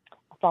 10,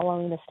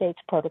 following the state's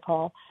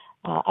protocol,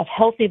 of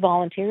healthy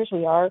volunteers.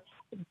 We are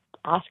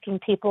asking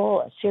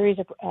people a series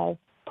of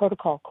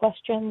protocol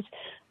questions.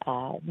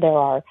 There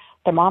are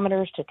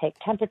thermometers to take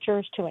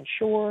temperatures to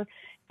ensure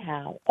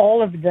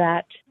all of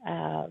that,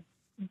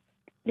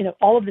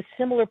 all of the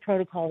similar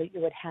protocol that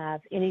you would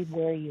have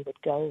anywhere you would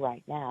go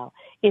right now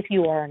if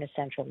you are an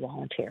essential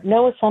volunteer.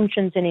 No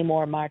assumptions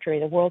anymore, Marjorie.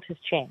 The world has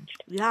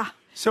changed. Yeah.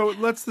 So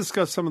let's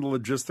discuss some of the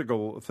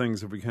logistical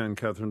things if we can,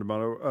 Catherine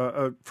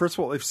D'Amato. First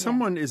of all, if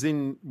someone is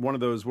in one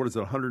of those,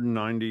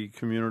 190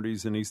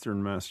 communities in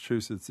eastern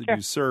Massachusetts that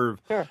you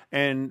serve,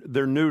 and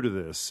they're new to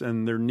this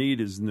and their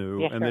need is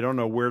new, and they don't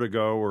know where to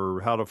go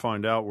or how to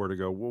find out where to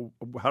go, well,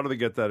 how do they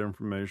get that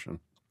information?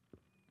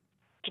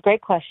 It's a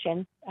great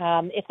question.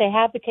 If they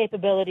have the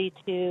capability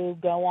to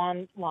go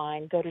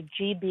online, go to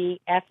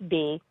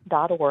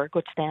gbfb.org,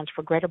 which stands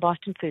for Greater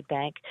Boston Food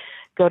Bank.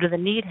 Go to the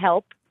Need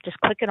Help. Just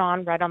click it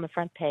on right on the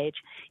front page.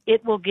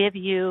 It will give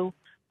you,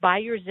 by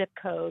your zip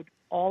code,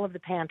 all of the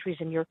pantries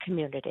in your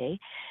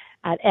community.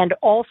 And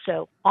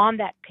also on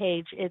that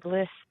page, it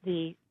lists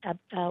the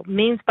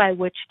means by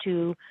which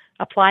to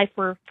apply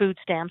for food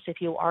stamps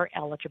if you are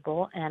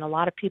eligible, and a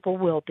lot of people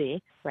will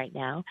be right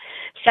now.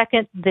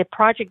 Second, the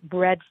Project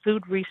Bread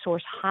Food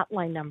Resource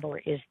Hotline number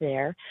is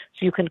there,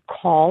 so you can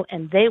call,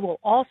 and they will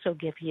also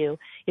give you,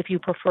 if you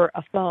prefer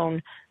a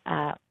phone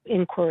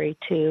inquiry,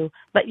 to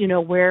let you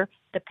know where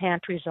the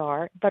pantries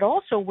are, but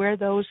also where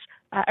those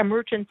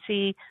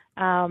emergency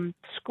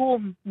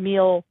school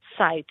meal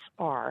sites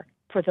are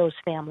for those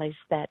families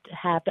that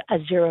have a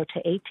 0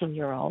 to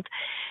 18-year-old.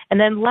 And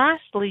then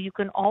lastly, you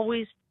can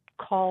always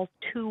call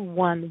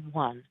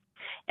 211.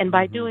 And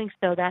by doing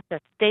so, that's a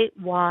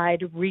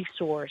statewide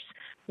resource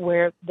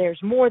where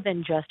there's more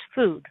than just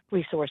food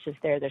resources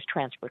there. There's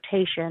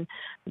transportation,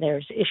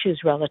 there's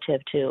issues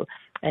relative to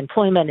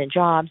employment and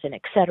jobs, and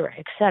et cetera,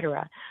 et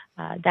cetera.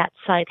 That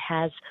site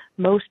has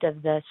most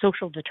of the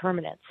social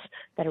determinants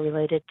that are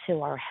related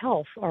to our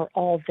health are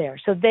all there.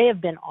 So they have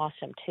been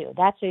awesome, too.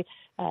 That's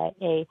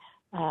a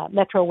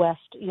Metro West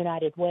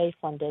United Way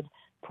funded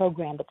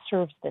program that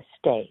serves the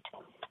state.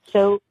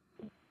 So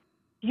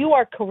you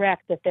are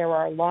correct that there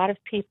are a lot of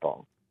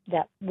people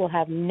that will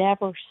have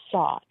never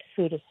sought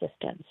food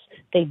assistance.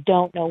 They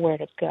don't know where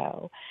to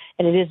go.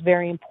 And it is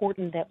very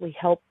important that we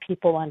help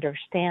people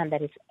understand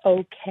that it's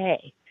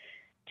okay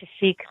to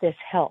seek this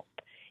help.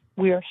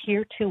 We are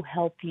here to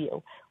help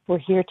you. We're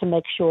here to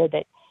make sure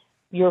that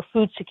your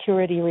food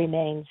security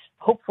remains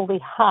hopefully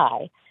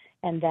high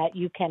and that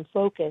you can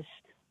focus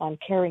on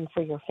caring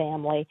for your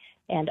family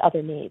and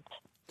other needs.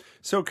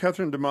 So,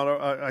 Catherine D'Amato,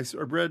 I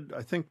read,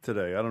 I think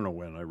today, I don't know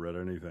when I read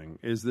anything,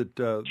 is that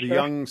the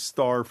young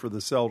star for the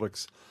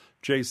Celtics,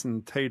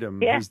 Jason Tatum,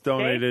 has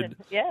donated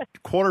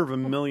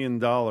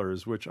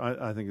 $250,000, which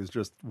I think is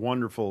just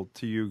wonderful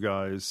to you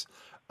guys.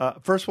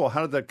 First of all,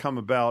 how did that come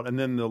about? And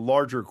then the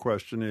larger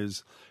question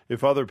is,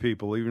 if other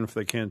people, even if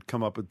they can't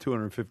come up with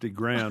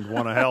 $250,000,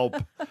 want to help,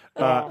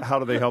 how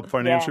do they help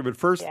financially? But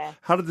first,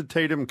 how did the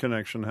Tatum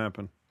connection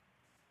happen?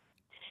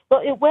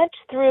 Well, it went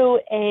through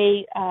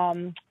a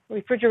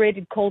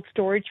refrigerated cold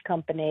storage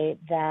company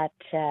that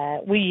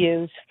we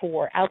use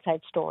for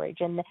outside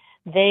storage, and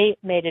they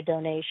made a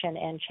donation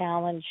and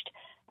challenged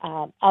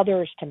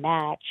others to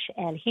match,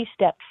 and he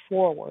stepped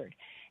forward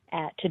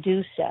to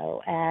do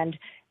so. And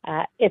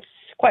it's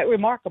quite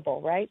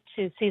remarkable, right,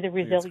 to see the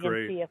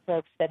resiliency of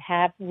folks that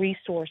have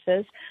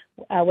resources,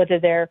 whether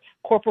they're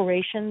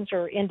corporations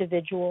or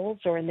individuals,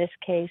 or in this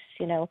case,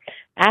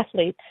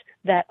 athletes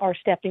that are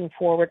stepping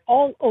forward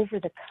all over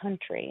the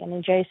country. I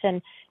mean,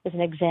 Jason is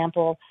an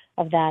example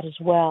of that as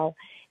well.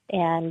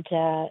 And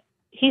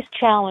he's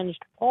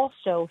challenged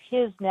also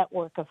his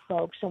network of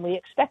folks, and we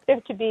expect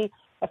there to be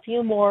a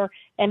few more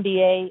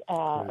NBA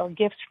or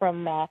gifts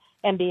from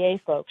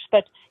NBA folks.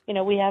 But,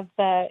 we have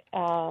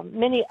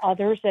many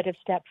others that have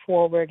stepped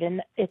forward,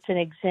 and it's an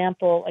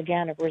example,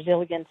 again, of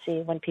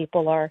resiliency when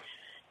people are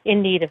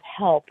in need of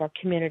help. Our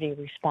community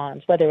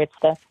responds, whether it's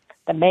the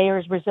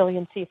Mayor's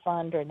Resiliency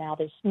Fund or now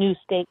this new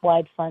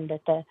statewide fund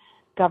that the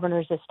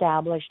governor's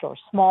established, or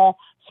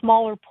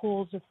smaller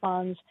pools of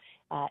funds.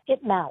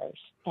 It matters.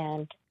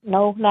 And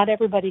no, not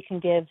everybody can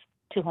give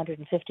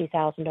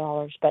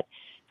 $250,000, but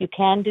you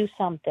can do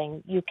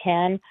something. You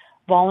can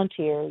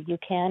volunteer. You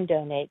can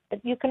donate.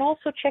 But you can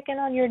also check in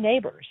on your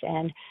neighbors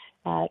and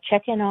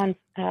check in on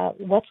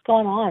what's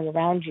going on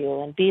around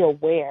you and be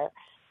aware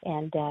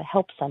and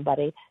help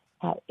somebody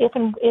if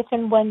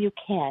and when you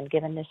can,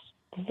 given this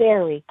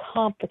very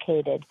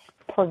complicated,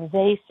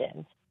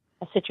 pervasive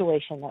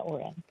situation that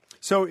we're in.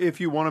 So if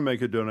you want to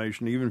make a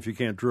donation, even if you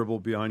can't dribble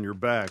behind your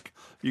back,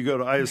 you go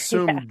to, I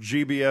assume,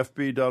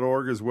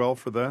 gbfb.org as well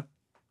for that?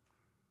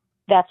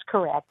 That's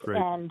correct.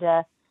 Great. And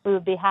we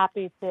would be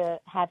happy to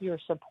have your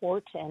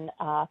support, and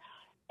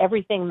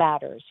everything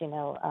matters.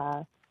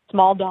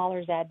 Small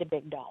dollars add to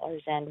big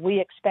dollars, and we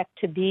expect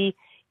to be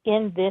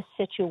in this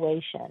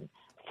situation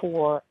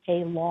for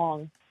a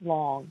long,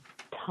 long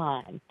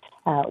time.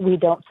 We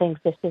don't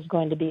think this is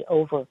going to be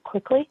over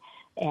quickly,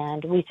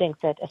 and we think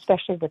that,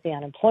 especially with the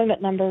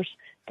unemployment numbers,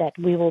 that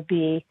we will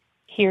be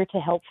here to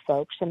help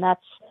folks, and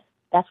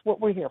that's what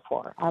we're here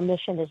for. Our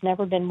mission has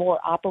never been more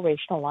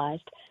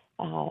operationalized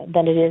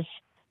than it is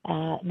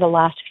the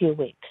last few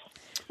weeks.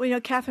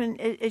 Well, Catherine,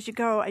 as you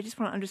go, I just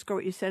want to underscore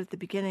what you said at the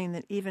beginning,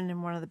 that even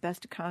in one of the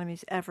best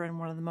economies ever, in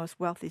one of the most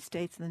wealthy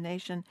states in the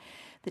nation,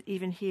 that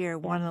even here,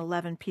 1 in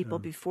 11 people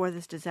before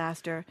this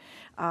disaster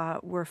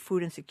were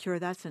food insecure.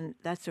 That's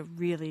a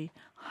really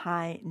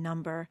high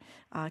number,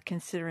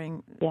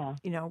 considering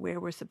where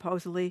we're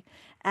supposedly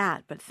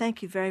at. But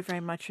thank you very, very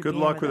much for being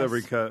with us. Good luck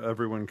with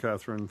everyone,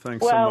 Catherine.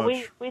 Thanks so much.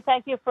 Well, we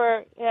thank you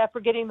for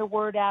getting the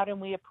word out,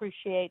 and we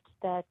appreciate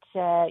that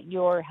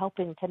you're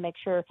helping to make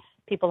sure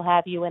people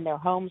have you in their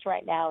homes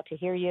right now to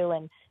hear you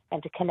and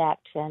to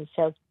connect. And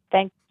so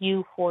thank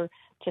you for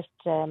just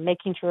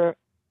making sure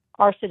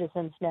our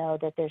citizens know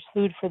that there's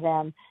food for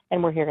them,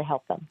 and we're here to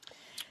help them.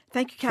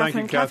 Thank you,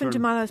 Catherine. Catherine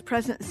D'Amato is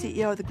President and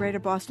CEO of the Greater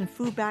Boston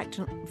Food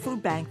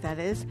Bank, that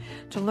is.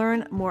 To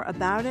learn more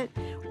about it,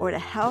 or to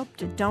help,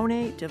 to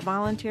donate, to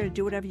volunteer, to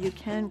do whatever you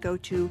can, go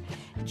to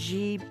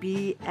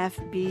gbfb.org.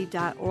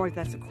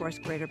 That's, of course,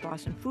 Greater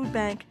Boston Food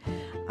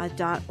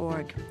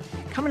Bank.org.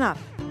 Coming up,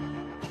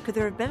 could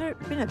there have been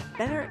a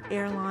better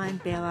airline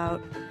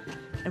bailout?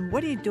 And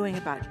what are you doing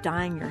about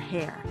dyeing your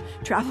hair?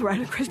 Travel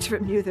writer Christopher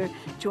Muther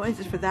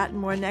joins us for that and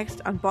more next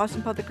on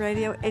Boston Public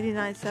Radio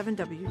 89.7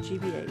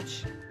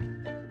 WGBH.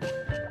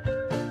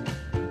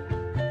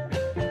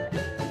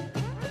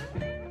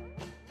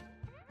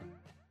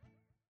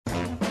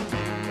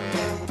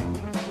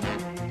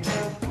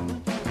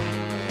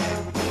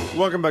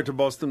 Welcome back to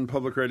Boston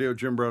Public Radio.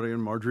 Jim Braude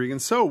and Margery Egan.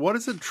 So what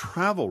does a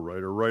travel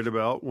writer write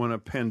about when a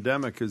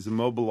pandemic has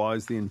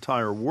immobilized the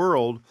entire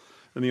world,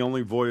 and the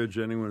only voyage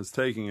anyone is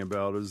taking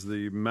about is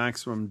the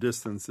maximum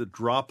distance that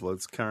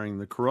droplets carrying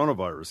the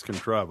coronavirus can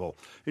travel?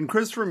 In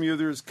Christopher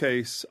Muther's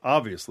case,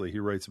 obviously, he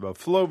writes about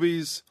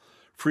Flobies,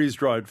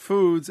 freeze-dried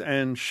foods,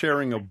 and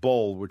sharing a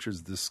bowl, which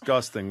is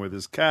disgusting, with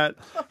his cat.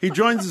 He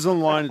joins us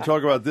online to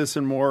talk about this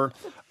and more.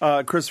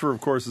 Christopher,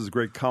 of course, is a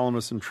great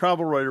columnist and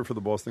travel writer for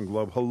the Boston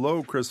Globe.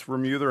 Hello, Christopher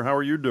Muther. How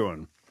are you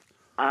doing?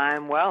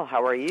 I'm well.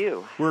 How are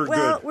you? We're good.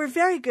 Well, we're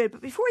very good.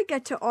 But before we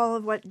get to all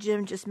of what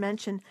Jim just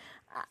mentioned,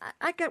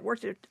 I got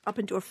worked up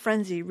into a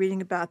frenzy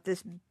reading about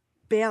this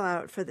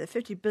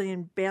 $50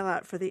 billion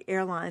bailout for the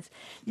airlines.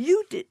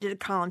 You did a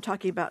column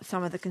talking about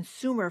some of the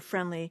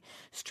consumer-friendly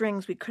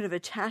strings we could have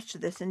attached to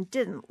this and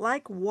didn't.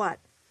 Like what?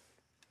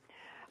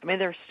 I mean,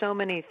 there's so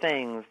many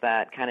things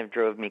that kind of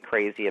drove me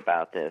crazy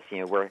about this. You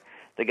know, where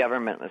the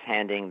government was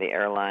handing the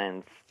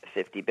airlines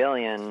 $50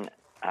 billion.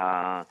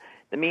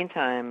 The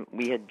meantime,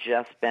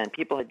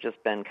 people had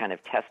just been kind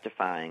of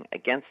testifying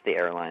against the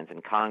airlines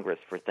in Congress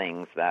for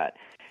things that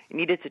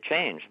needed to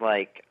change,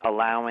 like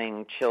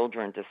allowing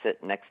children to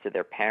sit next to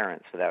their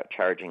parents without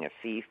charging a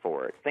fee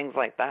for it, things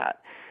like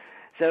that.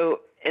 So,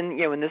 in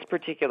this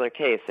particular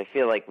case, I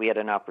feel like we had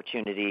an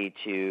opportunity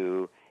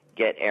to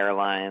get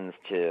airlines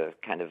to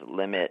kind of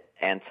limit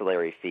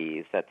ancillary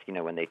fees. That's,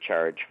 when they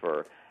charge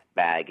for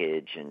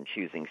baggage and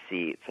choosing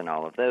seats and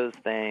all of those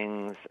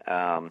things.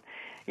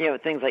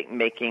 Things like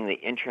making the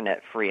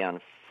internet free on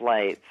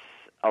flights,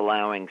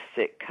 allowing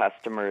sick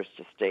customers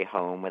to stay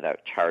home without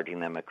charging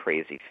them a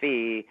crazy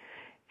fee,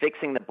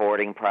 fixing the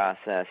boarding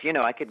process.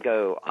 I could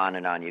go on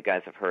and on. You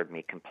guys have heard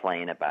me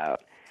complain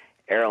about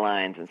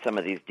airlines and some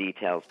of these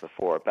details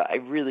before, but I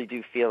really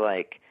do feel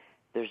like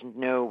there's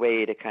no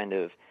way to kind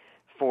of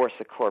force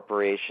a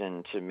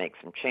corporation to make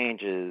some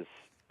changes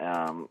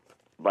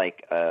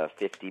like a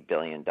 $50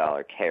 billion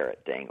carrot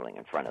dangling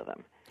in front of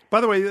them. By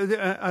the way,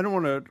 I don't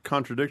want to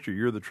contradict you.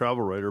 You're the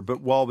travel writer.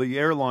 But while the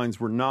airlines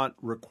were not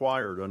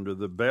required under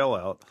the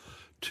bailout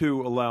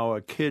to allow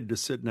a kid to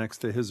sit next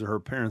to his or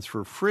her parents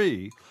for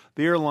free,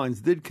 the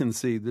airlines did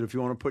concede that if you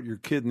want to put your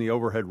kid in the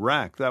overhead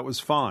rack, that was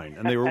fine.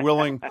 And they were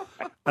willing.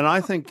 And I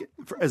think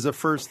as a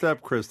first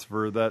step,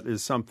 Christopher, that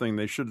is something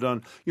they should have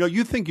done.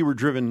 You think you were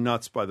driven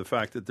nuts by the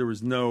fact that there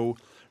was no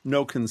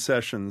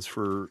concessions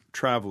for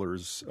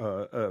travelers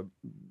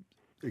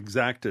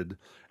exacted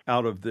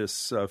out of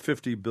this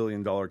 $50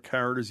 billion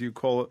carrot, as you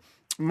call it.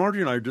 Margie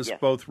and I are just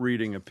both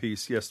reading a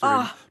piece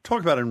yesterday.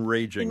 Talk about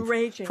enraging.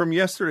 From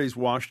yesterday's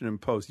Washington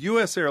Post.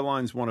 U.S.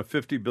 Airlines won a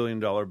 $50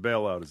 billion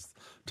bailout is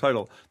the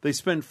title. They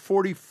spent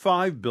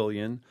 $45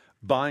 billion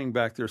buying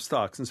back their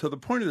stocks. And so the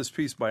point of this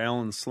piece by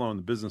Alan Sloan,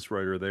 the business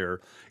writer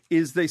there,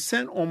 is they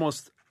sent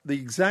almost the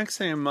exact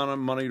same amount of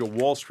money to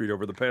Wall Street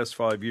over the past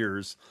 5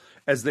 years,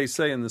 as they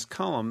say in this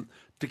column,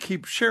 to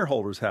keep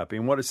shareholders happy.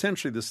 And what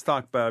essentially the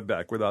stock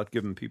buyback, without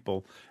giving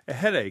people a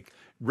headache,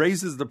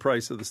 raises the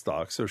price of the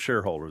stock so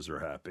shareholders are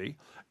happy.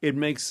 It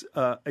makes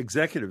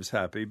executives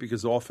happy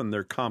because often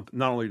their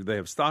not only do they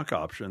have stock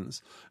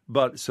options,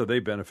 but so they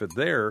benefit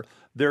there.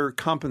 Their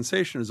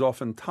compensation is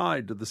often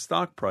tied to the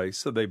stock price,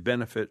 so they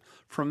benefit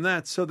from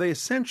that. So they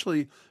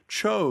essentially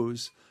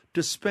chose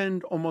to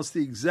spend almost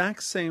the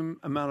exact same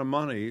amount of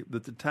money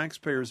that the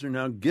taxpayers are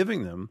now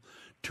giving them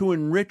to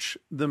enrich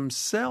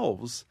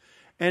themselves.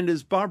 And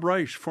as Bob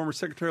Reich, former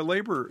Secretary of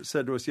Labor,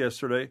 said to us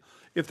yesterday,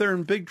 if they're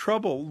in big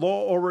trouble,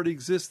 law already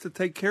exists to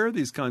take care of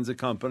these kinds of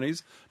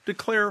companies.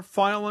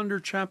 File under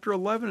Chapter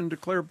 11 and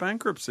declare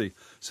bankruptcy.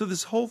 So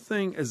this whole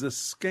thing is a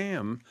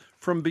scam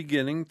from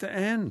beginning to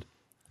end.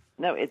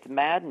 No, it's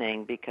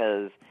maddening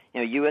because,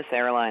 U.S.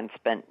 Airlines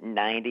spent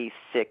 96%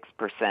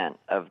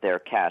 of their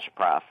cash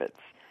profits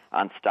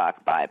on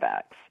stock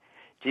buybacks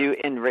to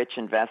enrich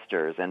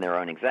investors and their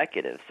own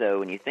executives. So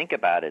when you think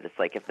about it, it's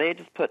like if they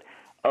just put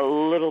a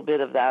little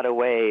bit of that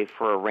away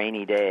for a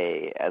rainy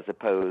day as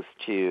opposed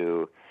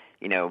to,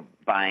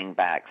 buying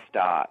back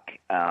stock,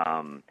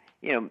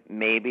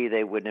 maybe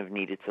they wouldn't have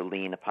needed to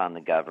lean upon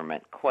the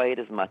government quite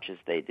as much as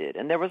they did.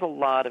 And there was a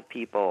lot of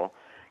people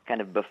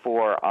kind of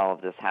before all of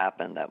this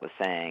happened that was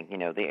saying,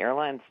 the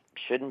airlines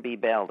shouldn't be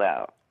bailed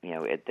out.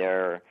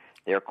 They're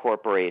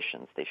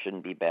corporations. They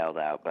shouldn't be bailed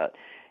out. But,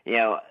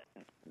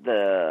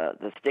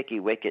 the sticky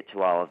wicket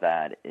to all of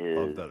that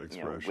is,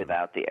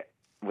 without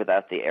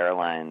the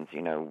airlines,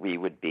 it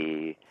would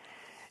be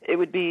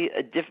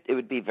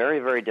very,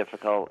 very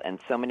difficult, and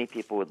so many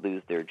people would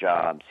lose their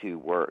jobs who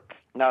work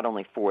not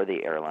only for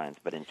the airlines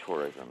but in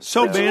tourism.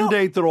 So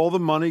mandate that all the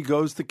money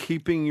goes to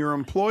keeping your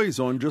employees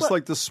on, just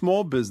like the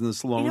small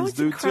business loans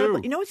do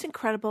too. You know what's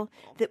incredible?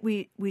 That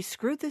we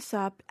screwed this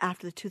up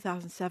after the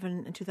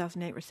 2007 and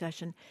 2008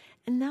 recession,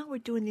 and now we're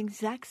doing the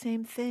exact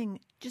same thing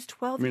just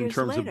 12 years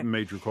later. In terms of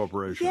major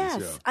corporations,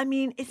 yes. I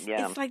mean,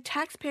 it's like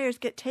taxpayers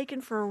get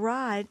taken for a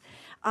ride,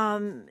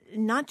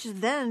 not just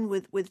then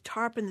with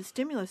TARP and the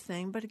stimulus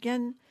thing, but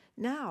again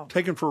now.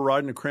 Taken for a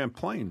ride in a cramped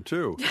plane,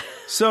 too.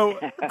 So,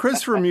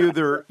 Christopher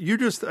Muther, you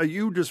just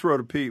wrote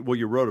a piece. Well,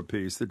 you wrote a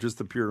piece that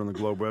just appeared on the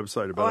Globe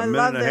website about a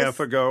minute and a half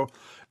ago.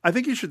 I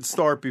think you should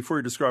start, before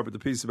you describe what the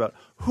piece is about,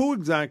 who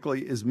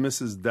exactly is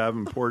Mrs.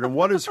 Davenport and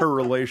what is her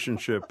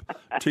relationship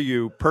to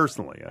you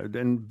personally?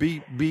 And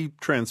be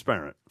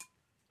transparent.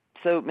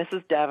 So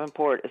Mrs.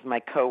 Davenport is my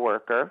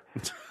coworker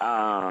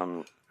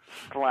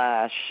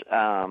slash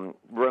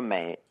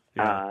roommate.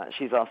 Yeah.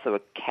 She's also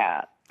a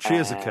cat. She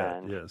is a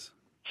cat, yes.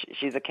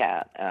 She's a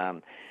cat.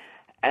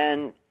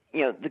 And,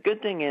 the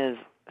good thing is,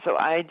 so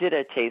I did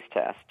a taste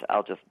test.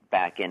 I'll just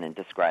back in and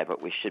describe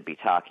what we should be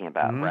talking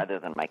about rather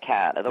than my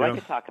cat. Although I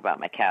could talk about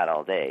my cat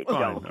all day.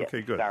 Don't get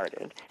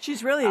started.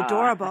 She's really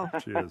adorable.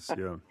 She is,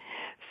 yeah.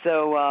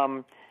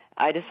 So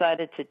I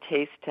decided to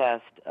taste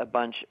test a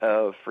bunch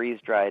of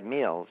freeze-dried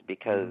meals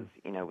because,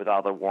 with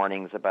all the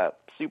warnings about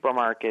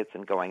supermarkets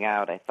and going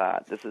out, I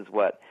thought this is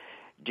what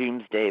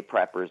doomsday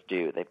preppers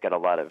do. They've got a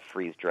lot of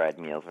freeze-dried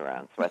meals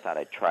around, so I thought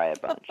I'd try a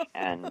bunch.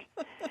 And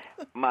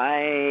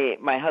my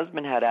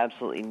husband had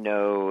absolutely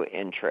no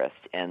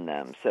interest in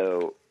them,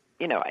 so,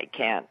 I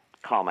can't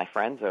call my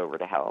friends over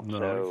to help.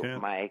 No,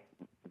 so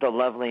the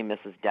lovely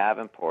Mrs.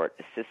 Davenport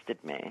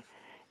assisted me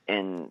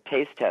in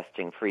taste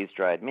testing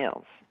freeze-dried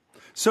meals.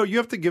 So you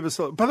have to give us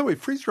by the way,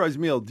 freeze-dried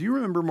meal. Do you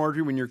remember,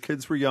 Margie, when your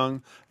kids were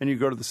young and you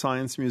go to the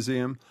Science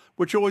Museum?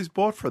 What you always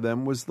bought for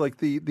them was like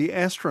the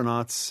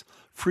astronauts'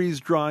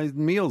 freeze-dried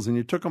meals, and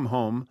you took them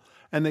home,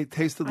 and they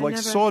tasted like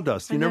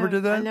sawdust. You never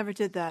did that? I never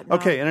did that. No.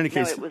 Okay, in any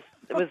case. No,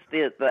 it was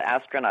the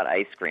astronaut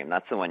ice cream.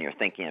 That's the one you're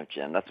thinking of,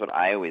 Jim. That's what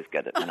I always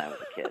got when I was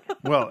a kid.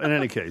 Well, in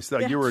any case,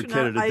 you were a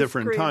kid at a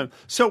different time.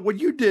 So what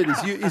you did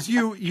is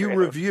you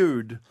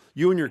reviewed,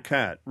 you and your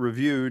cat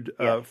reviewed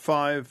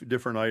 5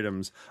 different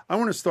items. I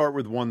want to start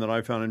with one that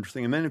I found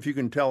interesting, and then if you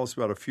can tell us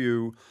about a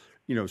few,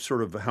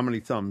 sort of how many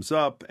thumbs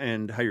up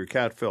and how your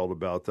cat felt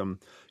about them.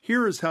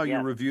 Here is how you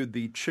reviewed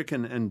the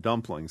chicken and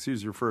dumplings.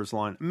 Here's your first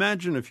line.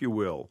 Imagine, if you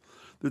will,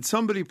 that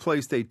somebody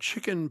placed a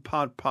chicken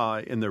pot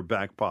pie in their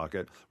back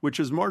pocket, which,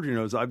 as Margie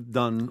knows, I've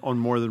done on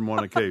more than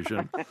one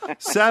occasion,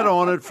 sat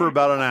on it for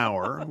about an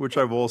hour, which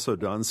I've also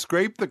done,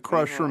 scraped the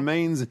crushed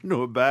remains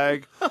into a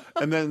bag,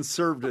 and then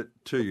served it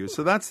to you.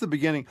 So that's the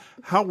beginning.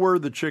 How were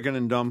the chicken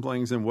and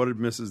dumplings, and what did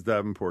Mrs.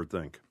 Davenport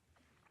think?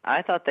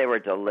 I thought they were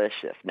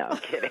delicious. No, I'm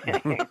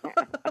kidding.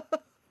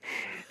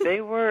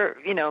 They were,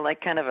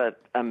 like kind of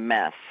a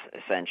mess,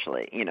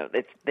 essentially.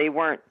 They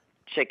weren't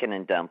chicken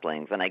and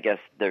dumplings, and I guess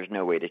there's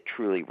no way to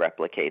truly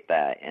replicate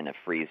that in a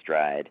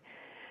freeze-dried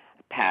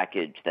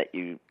package that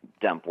you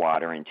dump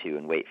water into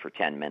and wait for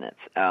 10 minutes.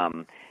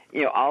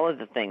 All of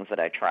the things that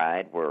I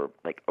tried were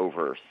like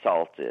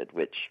over-salted,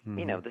 which,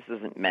 this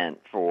isn't meant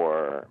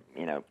for,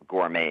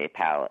 gourmet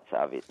palates,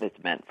 obviously.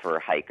 It's meant for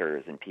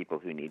hikers and people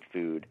who need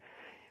food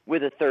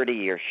with a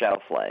 30-year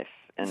shelf life.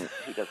 And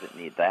who doesn't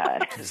need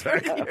that?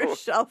 30-year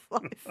shelf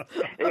life.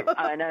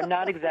 And I'm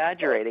not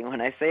exaggerating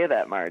when I say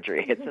that,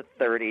 Marjorie. It's a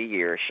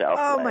 30-year shelf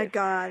life. Oh, my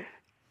God.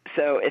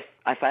 So if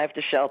I have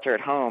to shelter at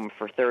home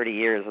for 30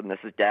 years and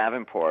Mrs.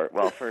 Davenport,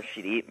 well, first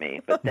she'd eat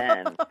me, but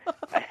then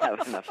I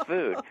have enough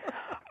food.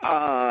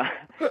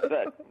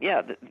 But,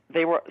 yeah,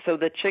 they were. So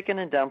the chicken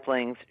and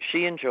dumplings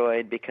she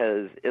enjoyed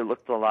because it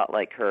looked a lot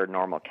like her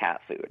normal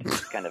cat food.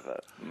 It's kind of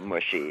a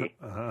mushy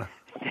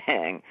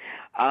thing.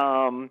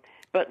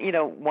 But,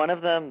 one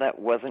of them that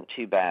wasn't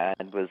too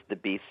bad was the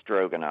beef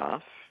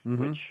stroganoff,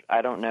 which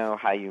I don't know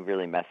how you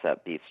really mess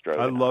up beef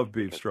stroganoff. I love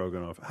beef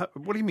stroganoff.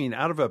 What do you mean?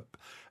 Out of a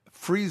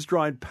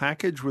freeze-dried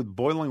package with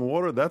boiling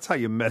water? That's how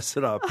you mess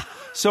it up.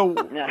 So,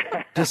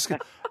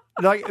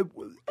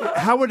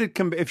 how would it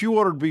come? If you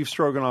ordered beef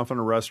stroganoff in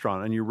a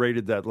restaurant and you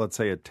rated that, let's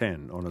say, a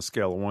 10 on a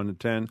scale of 1 to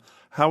 10,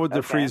 how would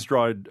the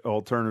freeze-dried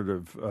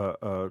alternative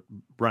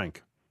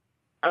rank?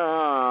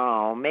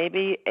 Oh,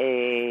 maybe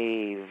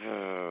a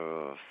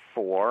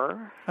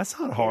 4. That's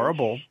not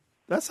horrible.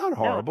 That's not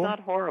horrible. No, it's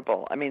not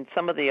horrible. I mean,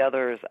 some of the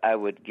others I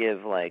would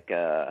give like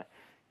a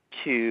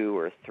 2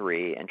 or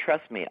 3. And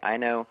trust me, I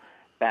know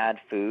bad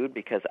food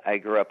because I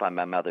grew up on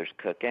my mother's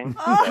cooking.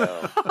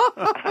 So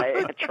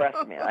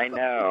trust me, I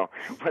know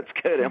what's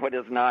good and what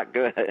is not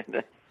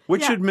good.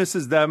 Which did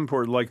Mrs.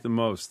 Davenport like the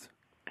most?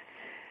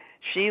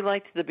 She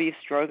liked the beef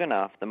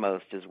stroganoff the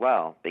most as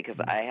well because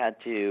I had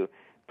to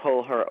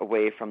pull her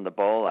away from the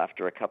bowl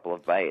after a couple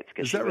of bites.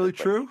 Is that really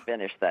true?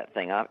 Finish that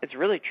thing off. It's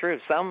really true.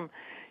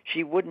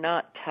 She would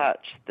not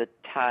touch the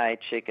Thai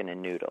chicken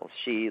and noodles.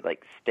 She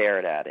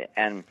stared at it.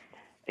 And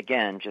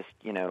again, just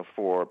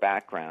for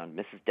background,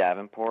 Mrs.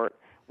 Davenport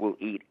will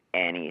eat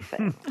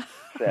anything.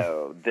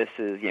 So this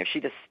is, she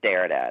just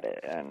stared at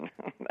it, and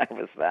that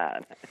was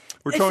that.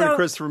 We're talking to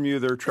Christopher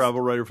Muther,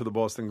 travel writer for the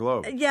Boston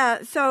Globe.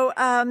 Yeah, so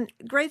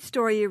great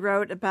story you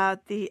wrote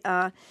about the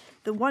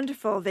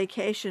wonderful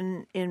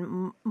vacation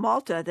in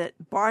Malta that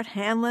Bart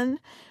Hanlon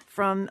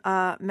from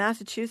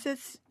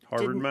Massachusetts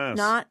Harvard, did Mass.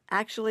 not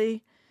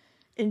actually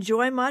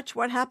enjoy much.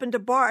 What happened to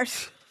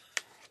Bart?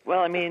 Well,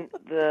 I mean,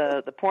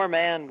 the poor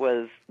man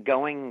was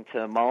going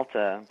to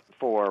Malta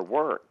for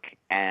work,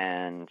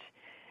 and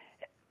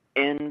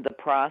in the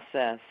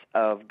process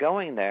of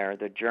going there,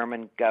 the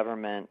German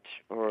government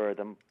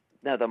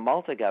the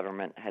Malta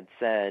government had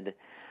said,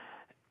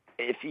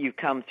 if you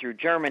come through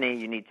Germany,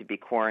 you need to be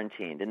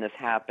quarantined. And this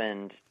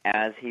happened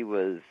as he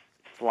was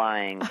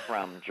flying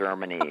from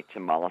Germany to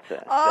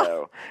Malta.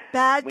 So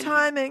bad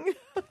timing.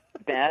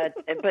 But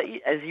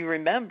as you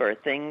remember,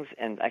 things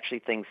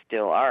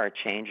still are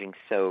changing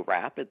so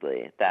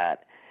rapidly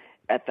that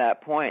at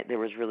that point there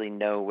was really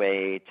no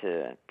way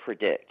to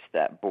predict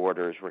that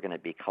borders were going to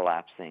be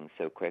collapsing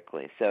so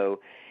quickly. So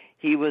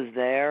he was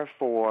there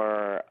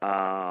for,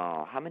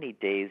 how many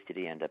days did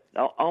he end up?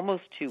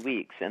 Almost 2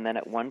 weeks. And then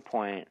at one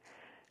point,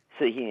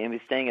 so he was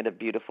staying at a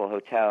beautiful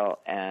hotel,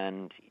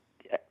 and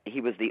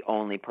he was the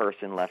only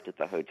person left at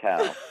the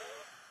hotel.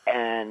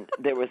 And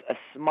there was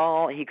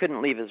he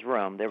couldn't leave his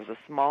room. There was a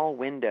small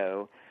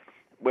window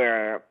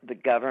where the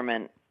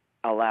government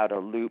allowed a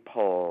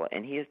loophole,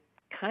 and he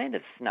kind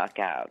of snuck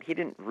out. He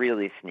didn't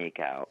really sneak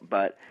out,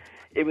 but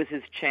it was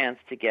his chance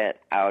to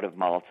get out of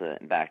Malta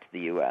and back to the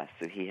U.S.,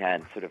 so he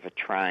had sort of a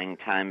trying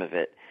time of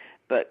it.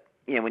 But,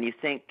 when you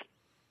think,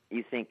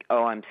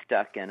 oh, I'm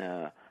stuck in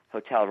a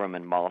hotel room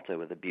in Malta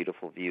with a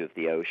beautiful view of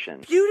the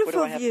ocean.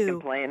 Beautiful what do I have view. to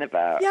complain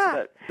about?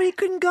 Yeah, but he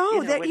couldn't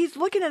go. He's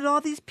looking at all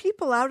these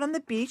people out on the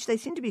beach. They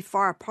seem to be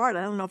far apart.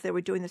 I don't know if they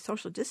were doing the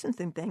social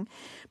distancing thing,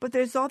 but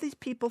there's all these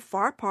people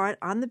far apart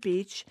on the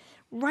beach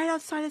right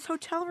outside his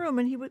hotel room,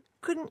 and he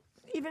couldn't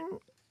even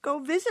go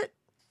visit.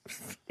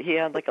 He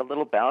had like a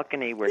little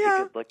balcony where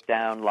he could look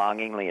down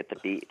longingly at the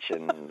beach,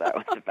 and that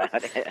was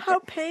about it. How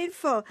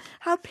painful!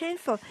 How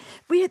painful!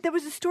 There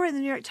was a story in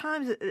the New York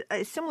Times,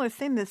 a similar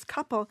thing. This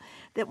couple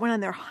that went on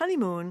their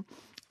honeymoon,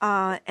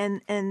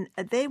 and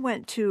they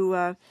went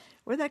to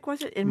where the heck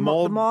was it? In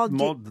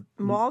Maldives.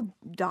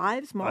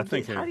 I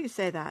think How do you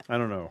say that? I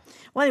don't know.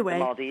 Well, anyway, the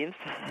Maldives.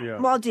 Yeah.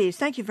 Maldives.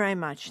 Thank you very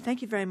much.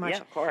 Yeah,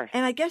 of course.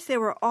 And I guess they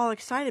were all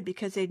excited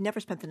because they'd never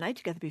spent the night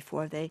together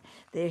before. They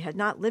had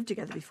not lived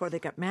together before they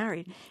got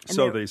married. And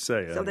So they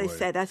say. So anyway. they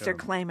say that's their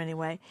claim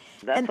anyway.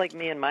 That's like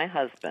me and my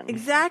husband.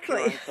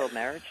 Exactly. Until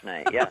marriage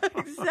night. Yeah.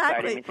 Exactly. Sorry,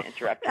 I didn't mean to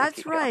interrupt you.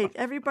 That's right.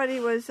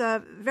 Everybody was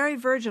very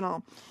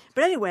virginal.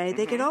 But anyway,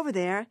 they get over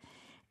there,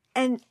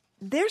 and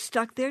they're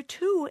stuck there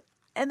too.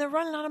 And they're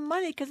running out of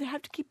money because they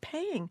have to keep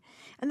paying.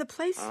 And the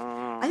place,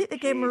 I think they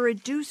gave them a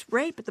reduced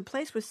rate, but the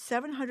place was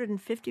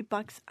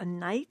 $750 a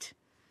night.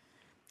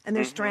 And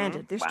they're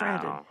stranded. They're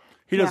stranded.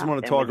 He doesn't want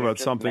to And talk when you're about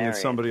just something that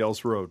married. somebody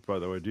else wrote, by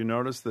the way. Do you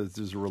notice that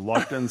there's a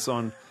reluctance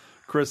on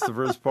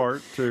Christopher's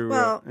part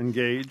to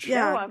engage?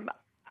 Yeah.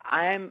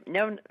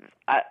 No,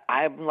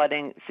 I'm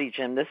letting, see,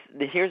 Jim,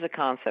 here's a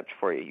concept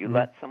for you. You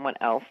let someone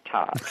else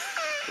talk.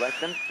 Let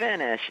them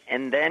finish,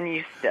 and then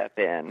you step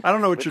in. I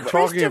don't know what you're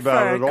talking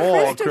about at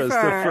all,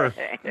 Christopher.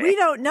 We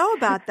don't know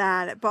about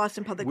that at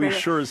Boston Public We Radio.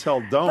 sure as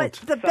hell don't. But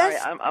the Sorry,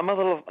 best, I'm a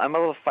little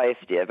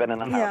feisty. I've been in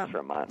the house for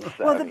a month,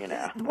 so well,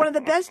 one of the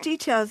best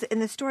details in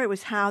the story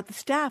was how the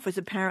staff was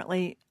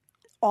apparently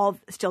all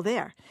still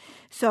there.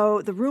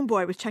 So the room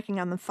boy was checking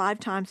on them 5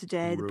 times a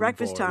day. The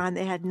breakfast time,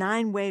 they had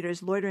 9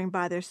 waiters loitering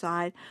by their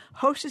side.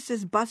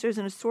 Hostesses, bussers,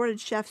 and assorted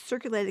chefs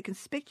circulated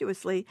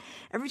conspicuously.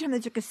 Every time they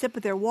took a sip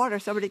of their water,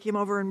 somebody came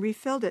over and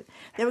refilled it.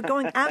 They were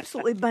going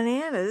absolutely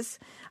bananas,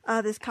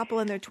 this couple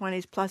in their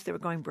 20s, plus they were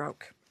going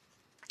broke.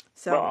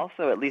 So, well,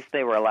 also, at least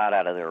they were allowed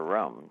out of their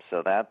room,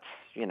 so that's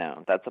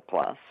a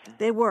plus.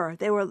 They were.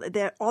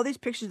 There all these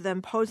pictures of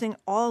them posing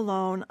all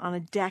alone on a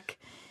deck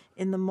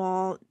in the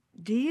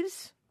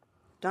Maldives?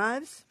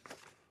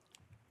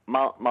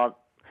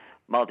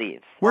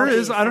 Maldives. Where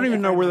is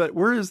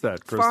that,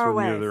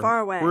 Christopher? Far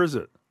away. Where is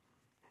it?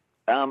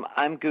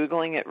 I'm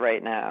Googling it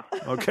right now.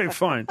 Okay,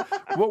 fine.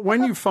 Well,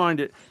 when you find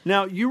it.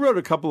 Now, you wrote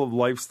a couple of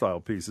lifestyle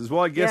pieces.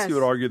 Well, I guess you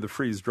would argue the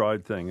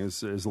freeze-dried thing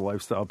is a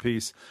lifestyle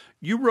piece.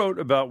 You wrote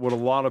about what a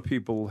lot of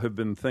people have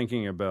been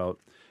thinking about,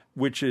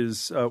 which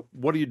is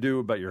what do you do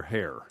about your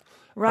hair?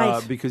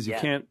 Right. Because you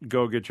can't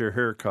go get your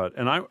hair cut.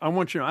 And I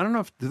want you to, I don't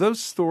know do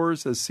those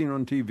stores as seen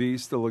on TV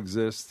still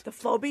exist? The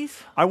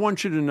Flobies? I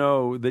want you to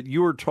know that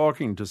you were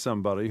talking to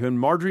somebody, and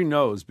Marjorie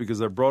knows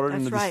because I brought it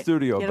into the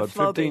studio about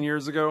 15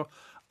 years ago.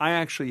 I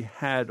actually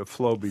had a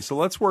Flowbee. So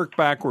let's work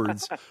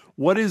backwards.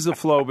 What is a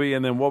Flowbee,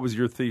 and then what was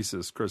your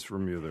thesis, Christopher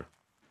Muther?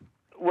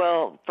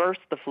 Well,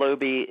 first, the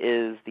Flowbee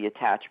is the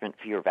attachment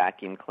for your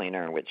vacuum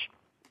cleaner, which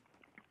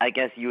I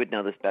guess you would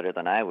know this better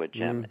than I would,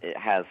 Jim. It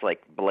has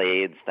like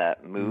blades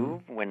that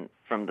move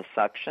from the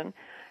suction,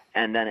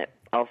 and then it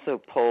also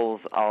pulls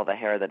all the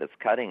hair that it's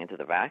cutting into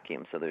the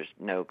vacuum, so there's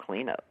no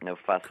cleanup, no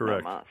fuss, no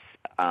muss.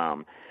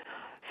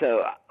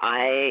 So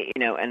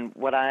and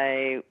when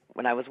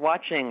I was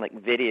watching like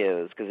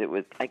videos,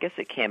 because I guess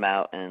it came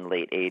out in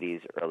late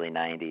 80s, early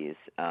 90s,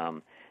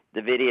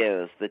 the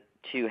videos, the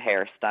 2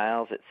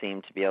 hairstyles it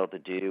seemed to be able to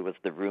do was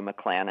the Rue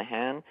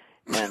McClanahan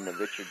and the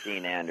Richard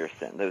Dean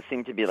Anderson. Those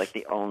seemed to be like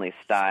the only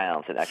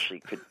styles it actually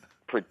could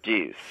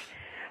produce.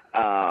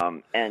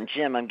 And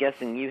Jim, I'm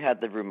guessing you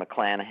had the Rue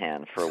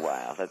McClanahan for a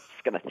while. That's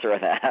going to throw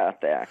that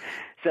out there.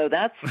 So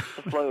that's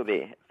the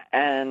Flowbee.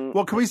 And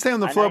well, can we stay on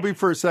the Flowbee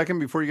for a second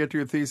before you get to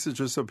your thesis,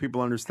 just so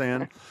people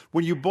understand?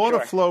 When you bought a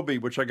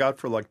Flowbee, which I got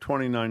for like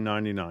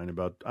 $29.99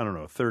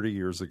 about, 30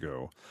 years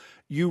ago,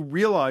 you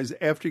realize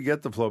after you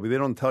get the Flowbee, they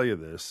don't tell you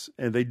this,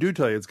 and they do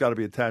tell you it's got to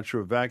be attached to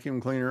a vacuum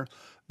cleaner.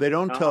 They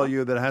don't tell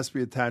you that it has to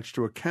be attached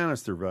to a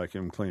canister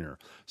vacuum cleaner.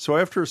 So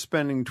after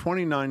spending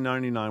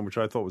 $29.99, which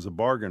I thought was a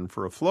bargain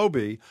for a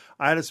Flowbee,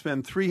 I had to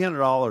spend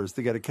 $300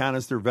 to get a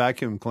canister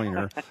vacuum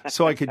cleaner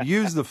so I could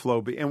use the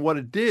Flowbee. And what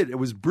it did, it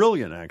was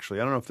brilliant, actually.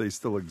 I don't know if they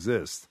still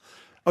exist.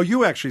 Oh,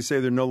 you actually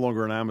say they're no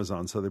longer on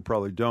Amazon, so they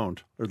probably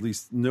don't, or at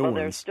least new ones.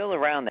 Well, they're still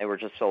around. They were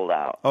just sold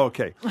out.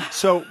 Okay.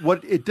 So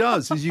what it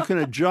does is you can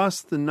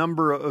adjust the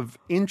number of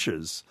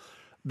inches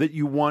that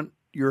you want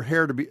your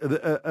hair to be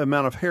the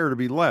amount of hair to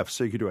be left.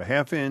 So you could do a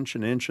half inch,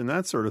 an inch, and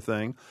that sort of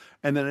thing.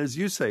 And then, as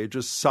you say, it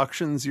just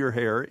suctions your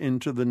hair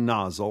into the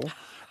nozzle,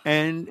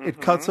 and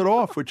it cuts it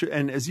off.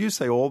 And as you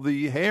say, all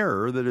the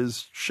hair that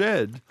is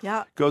shed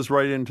goes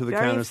right into the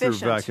canister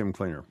vacuum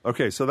cleaner.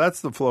 Okay, so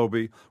that's the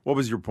Flowbee. What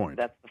was your point?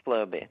 That's the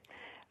Flowbee.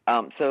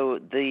 So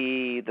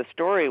the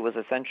story was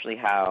essentially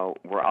how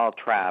we're all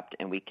trapped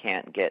and we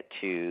can't get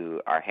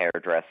to our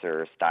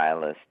hairdresser,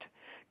 stylist,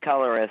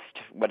 colorist,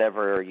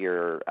 whatever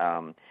your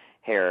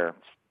hair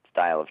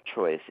style of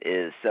choice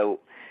is. So,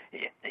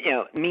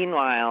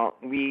 meanwhile,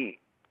 we,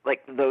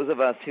 like those of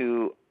us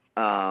who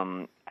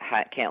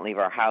can't leave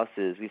our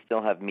houses, we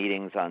still have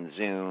meetings on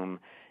Zoom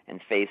and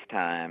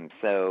FaceTime.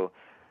 So,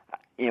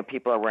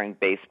 people are wearing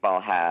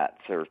baseball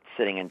hats or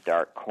sitting in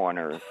dark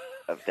corners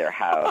of their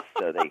house,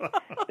 so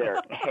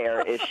their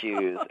hair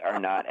issues are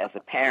not as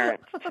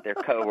apparent to their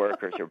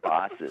coworkers or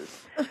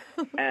bosses.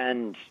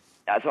 And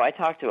so I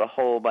talked to a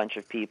whole bunch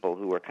of people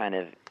who were kind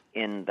of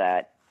in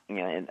that,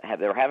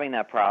 they were having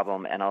that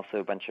problem, and also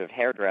a bunch of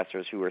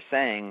hairdressers who were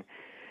saying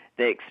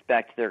they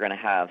expect they're going to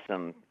have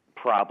some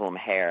problem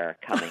hair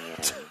coming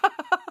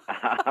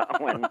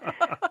in when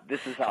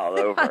this is all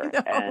over.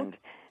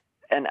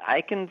 And I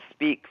can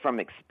speak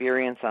from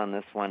experience on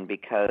this one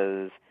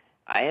because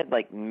I had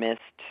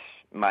missed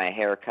my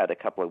haircut a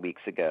couple of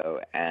weeks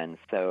ago, and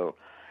so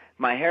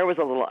my hair was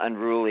a little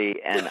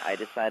unruly, and I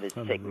decided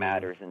to take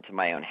matters into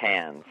my own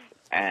hands,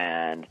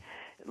 and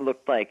it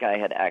looked like I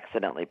had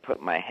accidentally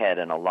put my head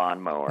in a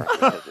lawnmower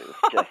because it was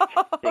just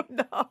big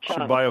chunks.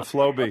 Should buy a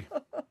Flowbee.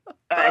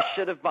 I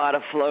should have bought a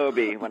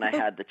Flowbee when I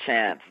had the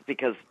chance,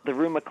 because the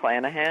Rue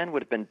McClanahan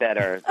would have been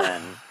better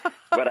than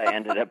what I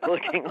ended up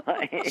looking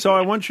like. So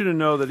I want you to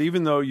know that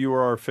even though you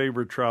are our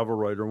favorite travel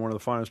writer, one of the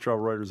finest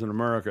travel writers in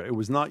America, it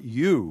was not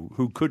you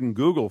who couldn't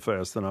Google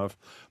fast enough,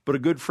 but a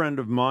good friend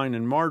of mine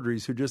and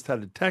Marjorie's who just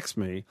had to text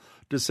me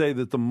to say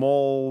that the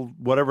mall,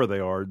 whatever they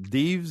are,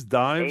 Dives,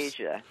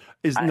 Asia,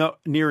 is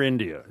near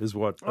India, is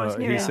what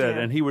he said,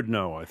 and he would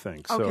know, I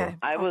think. Okay. So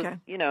I was,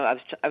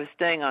 I was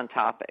staying on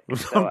topic.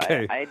 So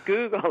okay. I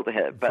Googled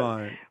it, but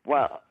Fine.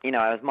 well, I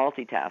was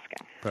multitasking.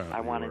 Apparently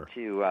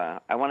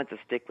I wanted to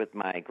stick with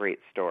my great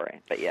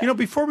story. But yeah,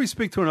 before we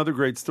speak to another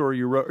great story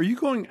you wrote, are you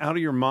going out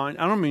of your mind?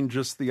 I don't mean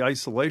just the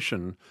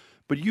isolation,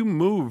 but you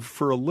move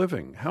for a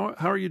living. How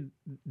are you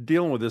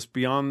dealing with this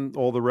beyond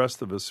all the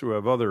rest of us who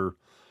have other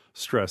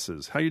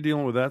stresses? How are you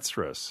dealing with that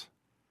stress?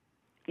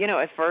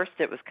 At first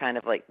it was kind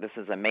of like, this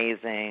is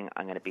amazing.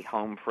 I'm going to be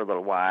home for a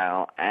little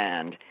while,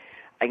 and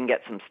I can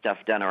get some stuff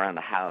done around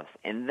the house.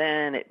 And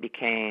then it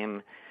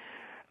became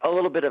a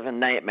little bit of a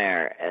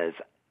nightmare as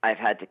I've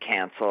had to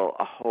cancel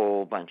a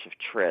whole bunch of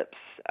trips.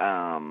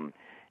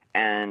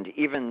 And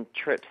even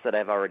trips that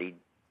I've already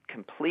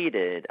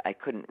completed, I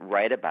couldn't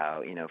write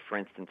about. For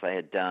instance, I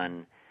had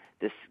done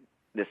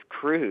this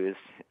cruise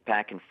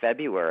back in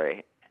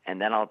February,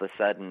 and then all of a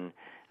sudden,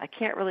 I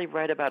can't really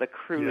write about a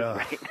cruise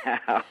right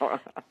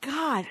now.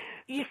 God.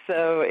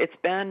 So it's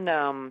been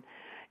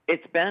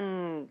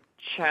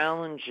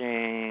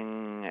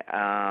challenging,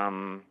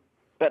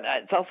 but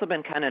it's also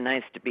been kind of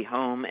nice to be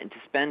home and to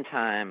spend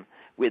time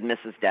with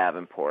Mrs.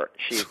 Davenport.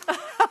 She's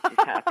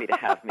happy to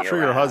have me I'm sure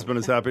around. your husband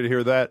is happy to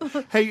hear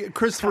that. Hey,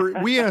 Christopher,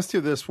 we asked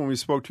you this when we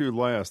spoke to you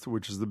last,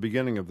 which is the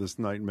beginning of this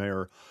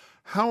nightmare.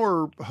 How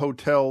are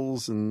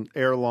hotels and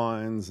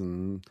airlines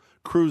and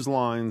cruise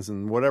lines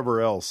and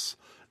whatever else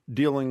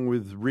dealing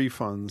with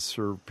refunds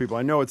for people?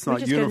 I know it's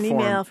not uniform. We just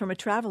got an email from a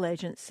travel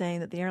agent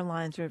saying that the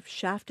airlines are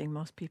shafting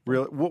most people.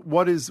 Really?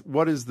 What is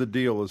the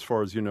deal as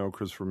far as you know,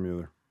 Christopher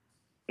Mueller?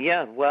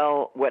 Yeah,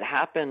 well, what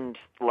happened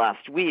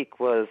last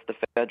week was the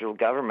federal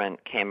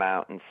government came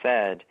out and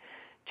said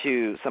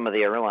to some of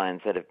the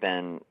airlines that have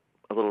been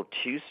a little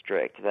too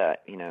strict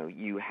that,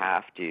 you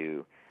have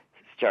to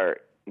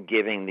start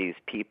giving these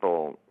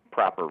people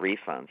proper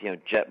refunds.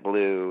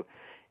 JetBlue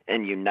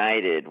and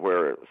United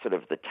were sort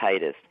of the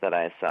tightest that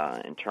I saw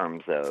in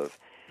terms of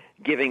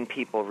giving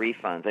people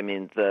refunds. I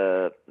mean,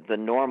 the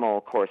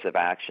normal course of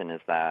action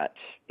is that,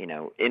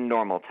 in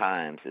normal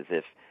times is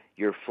if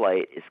your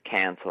flight is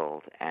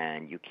canceled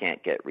and you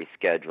can't get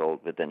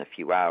rescheduled within a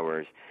few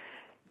hours,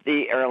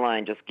 the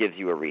airline just gives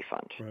you a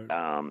refund.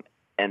 Right.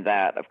 And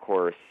that, of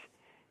course,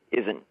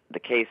 isn't the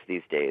case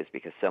these days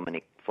because so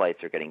many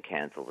flights are getting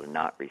canceled and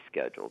not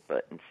rescheduled.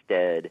 But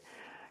instead,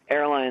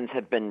 airlines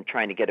have been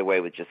trying to get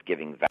away with just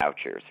giving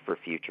vouchers for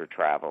future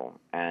travel.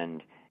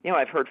 And,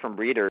 I've heard from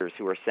readers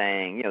who are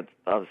saying,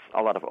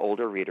 a lot of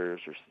older readers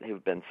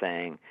who've been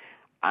saying,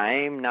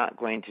 I'm not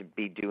going to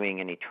be doing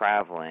any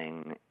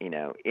traveling,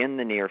 in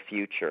the near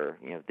future.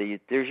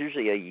 There's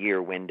usually a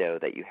year window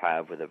that you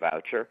have with a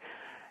voucher,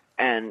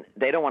 and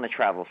they don't want to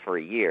travel for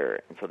a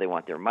year, and so they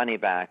want their money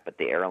back, but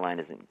the airline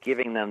isn't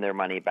giving them their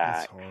money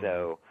back.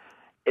 So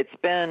it's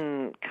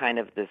been kind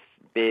of this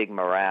big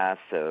morass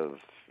of,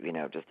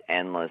 just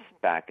endless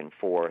back and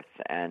forth,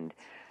 and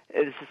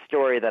it's a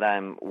story that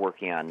I'm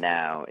working on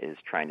now, is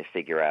trying to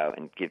figure out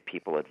and give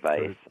people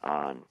advice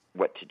on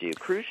what to do.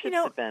 Cruise ships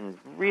have been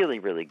really,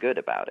 really good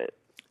about it.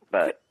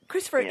 But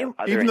Christopher,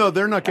 even though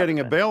they're not getting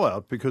a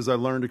bailout, because I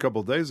learned a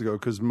couple of days ago,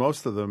 because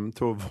most of them,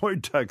 to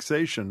avoid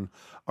taxation,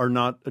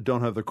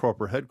 don't have the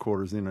corporate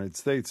headquarters in the United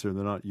States, or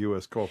they're not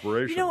U.S.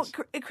 corporations. You know,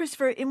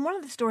 Christopher, in one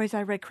of the stories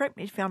I read, correct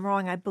me if I'm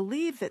wrong, I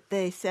believe that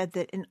they said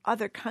that in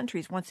other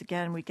countries, once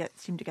again, we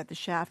seem to get the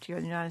shaft here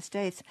in the United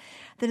States,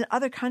 that in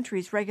other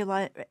countries,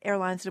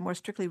 airlines that are more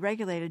strictly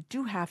regulated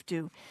do have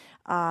to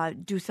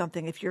do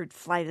something if your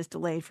flight is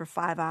delayed for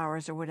 5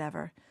 hours or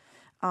whatever.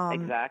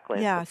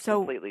 Exactly. Yeah, it's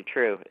completely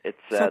true. It's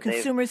so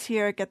consumers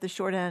here get the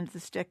short end of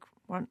the stick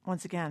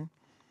once again.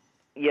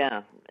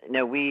 Yeah.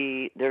 No,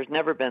 there's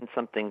never been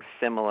something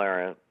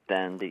similar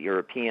than the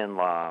European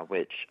law,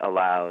 which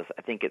allows,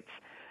 I think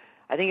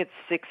it's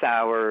 6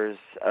 hours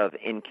of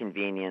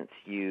inconvenience.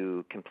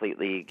 You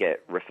completely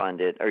get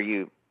refunded, or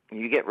you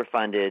get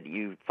refunded.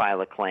 You file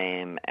a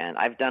claim, and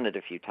I've done it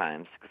a few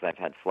times because I've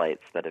had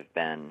flights that have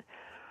been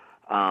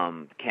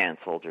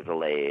canceled or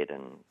delayed,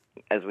 and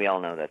as we all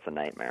know, that's a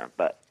nightmare.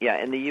 But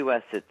yeah, in the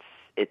U.S.,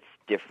 it's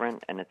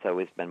different, and it's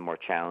always been more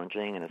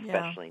challenging, and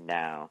especially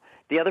now.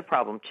 The other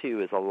problem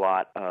too is a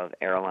lot of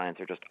airlines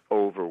are just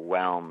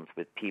overwhelmed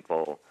with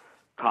people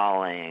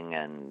calling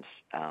and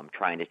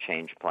trying to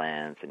change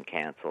plans and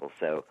cancel.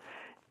 So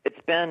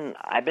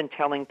I've been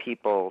telling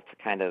people to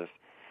kind of,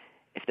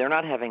 if they're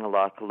not having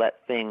luck,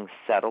 let things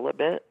settle a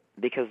bit,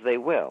 because they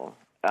will.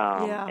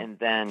 And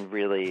then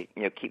really,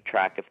 keep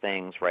track of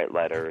things, write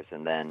letters,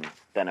 and then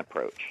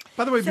approach.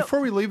 By the way, before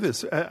we leave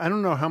this, I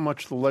don't know how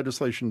much the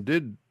legislation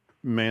did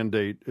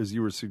mandate, as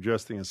you were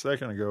suggesting a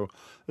second ago,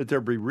 that there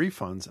be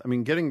refunds. I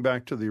mean, getting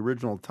back to the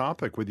original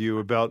topic with you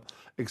about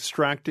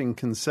extracting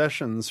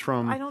concessions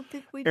from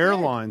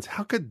airlines,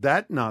 how could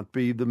that not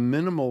be the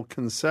minimal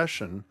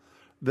concession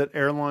that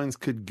airlines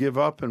could give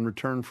up in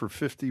return for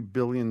 $50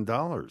 billion?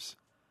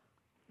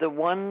 The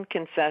one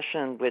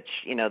concession, which,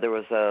 there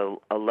was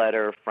a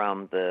letter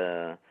from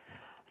the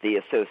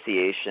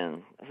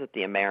association. Is it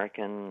the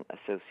American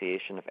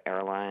Association of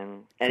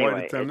Airlines?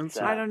 Anyway,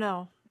 I don't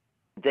know.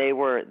 They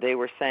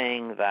were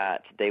saying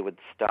that they would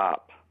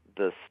stop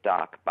the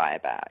stock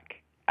buyback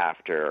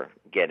after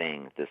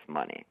getting this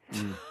money.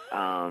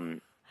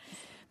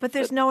 But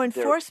there's no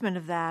enforcement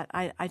of that,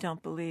 I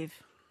don't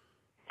believe.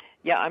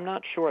 Yeah, I'm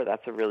not sure.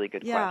 That's a really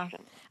good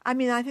question. I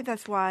mean, I think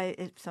that's why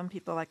some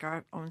people, like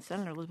our own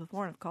Senator Elizabeth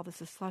Warren, have called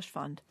this a slush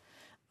fund.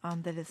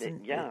 That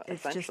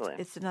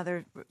it's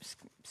another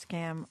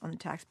scam on the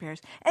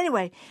taxpayers.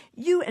 Anyway,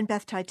 you and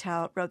Beth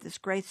Teitel wrote this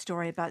great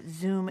story about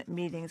Zoom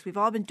meetings. We've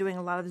all been doing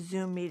a lot of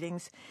Zoom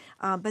meetings,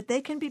 but they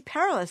can be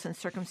perilous in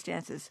certain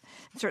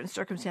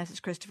circumstances,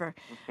 Christopher.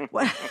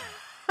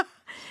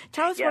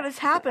 Tell us what has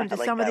happened to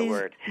some of these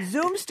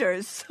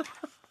Zoomsters.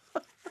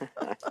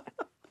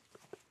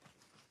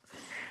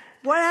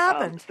 What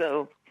happened?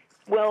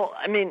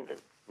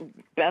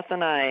 Beth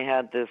and I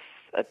had this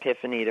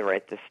epiphany to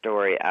write this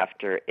story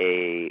after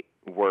a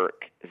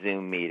work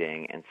Zoom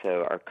meeting, and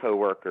so our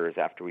coworkers,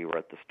 after we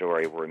wrote the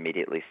story, were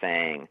immediately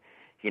saying,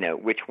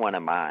 which one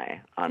am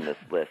I on this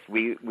list?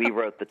 We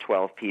wrote the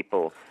 12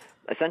 people,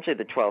 essentially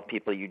the 12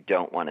 people you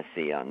don't want to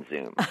see on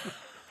Zoom.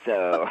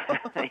 So,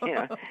 like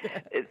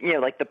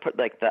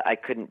the I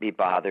couldn't be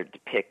bothered to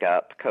pick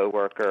up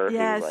coworker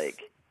who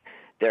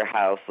their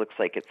house looks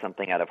like it's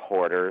something out of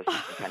Hoarders. You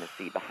can kind of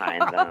see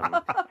behind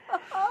them.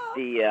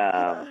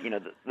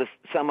 The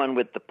someone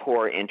with the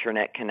poor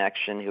internet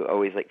connection who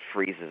always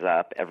freezes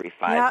up every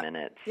 5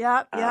 minutes.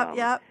 Yep.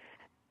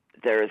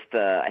 There's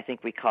I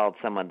think we called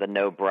someone the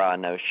no bra,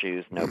 no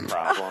shoes, no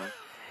problem,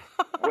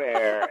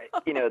 where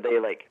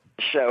they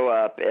show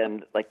up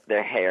and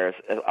their hair's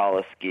all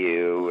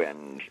askew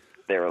and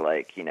they're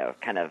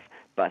kind of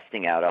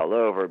busting out all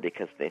over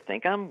because they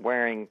think I'm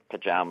wearing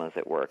pajamas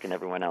at work and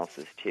everyone else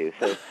is too.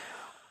 So,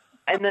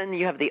 and then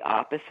you have the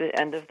opposite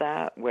end of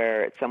that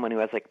where it's someone who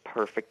has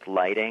perfect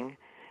lighting.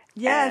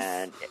 Yes.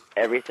 And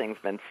everything's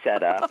been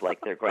set up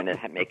like they're going to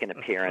make an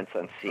appearance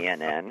on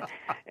CNN.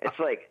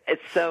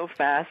 It's so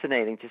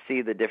fascinating to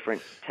see the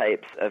different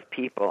types of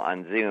people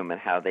on Zoom and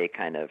how they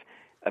kind of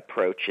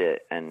approach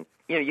it. And,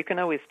 you can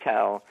always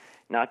tell,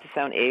 not to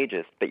sound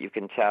ageist, but you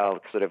can tell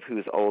sort of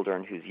who's older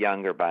and who's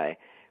younger by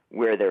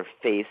where their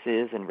face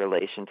is in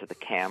relation to the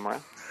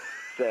camera.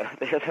 So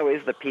there's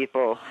always the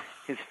people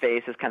whose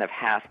face is kind of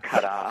half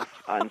cut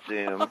off on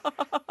Zoom,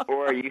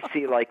 or you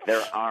see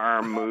their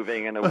arm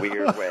moving in a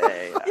weird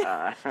way.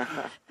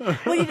 There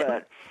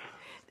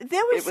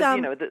was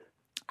some.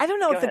 I don't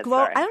know if the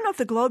Globe. I don't know if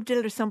the Globe did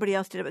it or somebody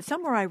else did it, but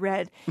somewhere I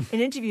read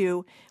an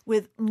interview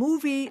with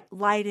movie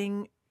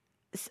lighting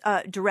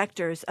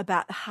directors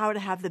about how to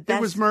have the best.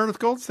 It was Meredith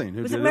Goldstein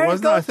who did it,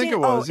 wasn't it? I think it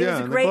was. It was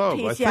a great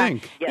piece. I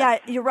think. Yeah,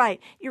 you're right.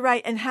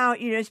 And how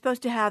you're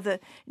supposed to have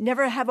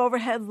never have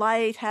overhead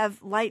light,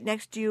 have light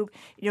next to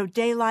you.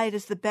 Daylight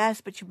is the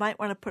best, but you might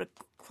want to put a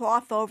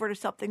cloth over it or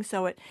something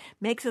so it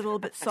makes it a little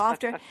bit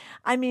softer.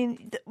 I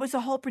mean, it was a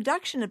whole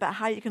production about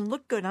how you can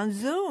look good on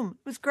Zoom.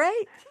 It was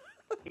great.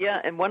 Yeah,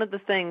 and one of the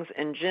things,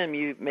 and Jim,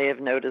 you may have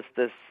noticed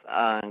this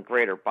in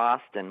Greater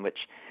Boston,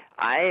 which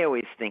I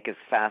always think is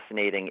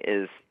fascinating,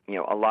 is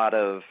a lot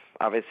of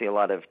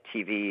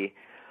TV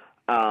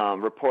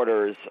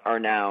reporters are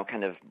now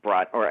kind of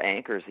or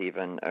anchors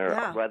even, or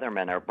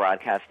weathermen are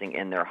broadcasting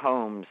in their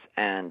homes,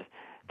 and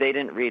they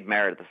didn't read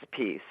Meredith's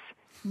piece.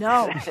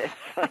 No.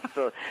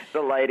 So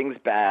the lighting's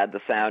bad,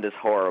 the sound is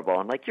horrible.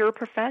 I'm like, you're a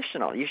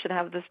professional. You should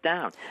have this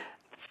down.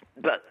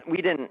 But we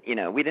didn't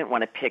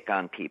want to pick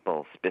on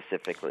people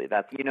specifically.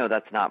 That's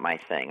not my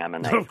thing. I'm a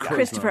nice guy.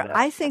 Christopher,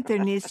 I think there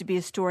needs to be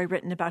a story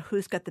written about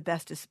who's got the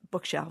bestest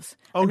bookshelves.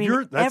 Oh,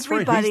 that's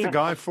right. He's the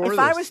guy for this. If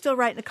I was still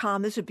writing a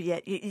column, this would be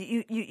it.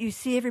 You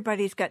see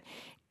everybody's got...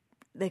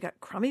 They got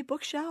crummy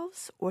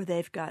bookshelves, or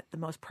they've got the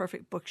most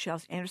perfect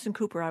bookshelves. Anderson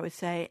Cooper, I would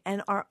say,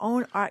 and our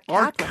own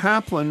Art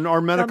Kaplan, our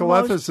medical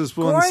ethicist,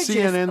 was on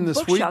CNN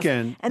this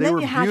weekend. And they then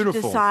were you have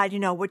beautiful. to decide,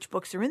 which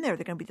books are in there.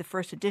 They're going to be the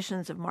first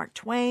editions of Mark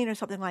Twain or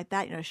something like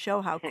that.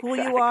 Show how cool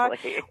you are,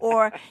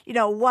 or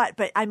what.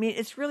 But I mean,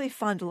 it's really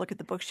fun to look at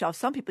the bookshelf.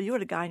 Some people, you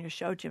had a guy on your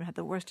show, Jim, had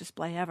the worst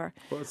display ever.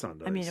 Well, that's not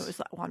nice. I mean, it was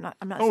like, I'm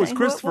not. Oh, it was saying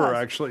Christopher who it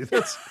was. actually.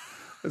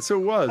 And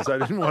so it was. I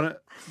didn't want to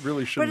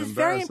really shouldn't But it's embarrass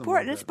very him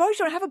important. like And suppose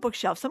you don't have a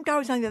bookshelf. Some guy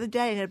was on the other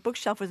day and had a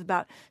bookshelf that was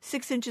about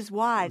 6 inches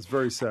wide. It's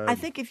very sad. I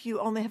think if you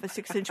only have a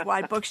 6-inch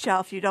wide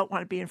bookshelf, you don't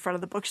want to be in front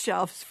of the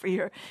bookshelves for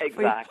your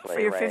Exactly,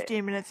 for your right.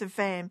 15 minutes of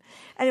fame.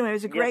 Anyway, it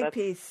was a great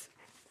piece.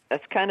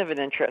 That's kind of an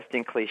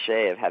interesting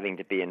cliche of having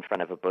to be in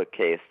front of a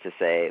bookcase to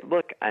say,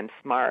 "Look, I'm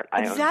smart.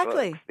 I own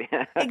books."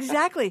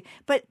 Exactly.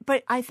 But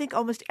I think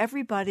almost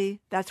everybody,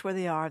 that's where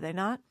they are they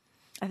not?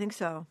 I think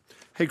so.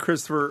 Hey,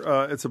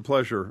 Christopher, it's a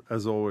pleasure,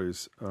 as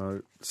always.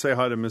 Say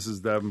hi to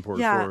Mrs. Davenport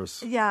for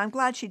us. Yeah, I'm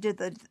glad she did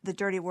the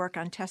dirty work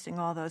on testing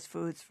all those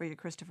foods for you,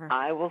 Christopher.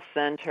 I will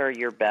send her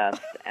your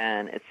best,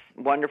 and it's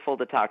wonderful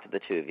to talk to the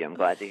two of you. I'm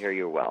glad to hear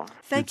you're well.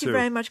 Thank you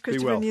very much,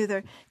 Christopher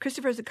Muther.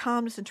 Christopher is a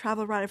columnist and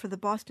travel writer for the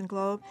Boston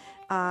Globe,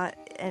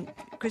 and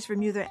Christopher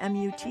Muther,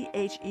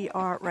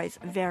 Muther, writes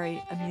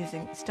very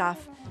amusing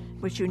stuff,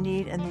 which you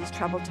need in these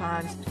troubled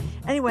times.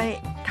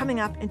 Anyway, coming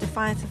up, in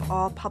defiance of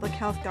all public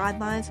health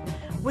guidelines,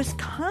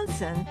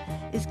 Wisconsin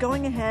is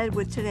going ahead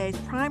with today's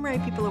primary.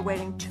 People are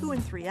waiting 2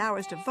 and 3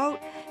 hours to vote.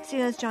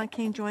 CNN's John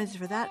King joins us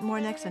for that and more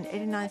next on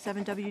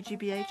 89.7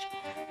 WGBH,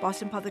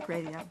 Boston Public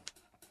Radio.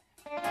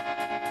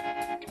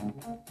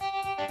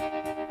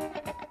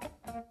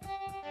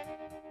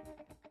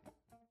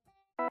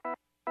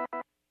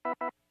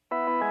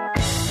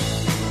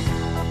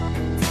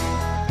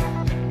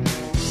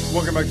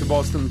 Welcome back to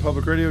Boston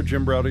Public Radio.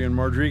 Jim Browdy and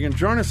Margery Egan.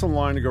 Join us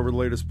online to go over the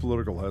latest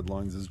political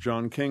headlines is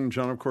John King.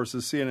 John, of course,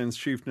 is CNN's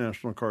chief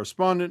national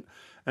correspondent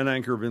and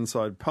anchor of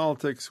Inside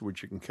Politics,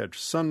 which you can catch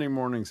Sunday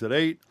mornings at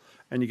 8.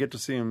 And you get to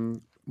see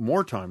him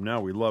more time now,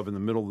 we love, in the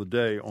middle of the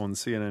day on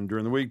CNN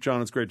during the week.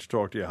 John, it's great to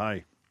talk to you.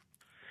 Hi.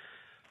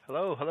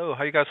 Hello.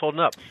 How you guys holding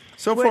up?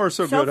 So far,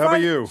 so good. How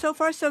about you? So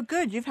far, so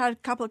good. You've had a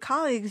couple of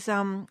colleagues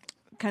come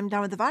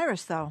down with the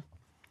virus, though.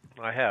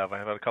 I have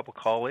had a couple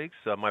colleagues.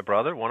 One of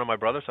my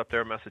brothers up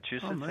there in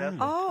Massachusetts. Oh,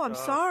 man. I'm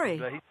sorry.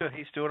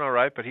 He's doing all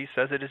right, but he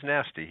says it is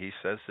nasty. He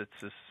says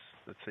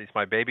he's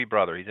my baby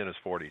brother. He's in his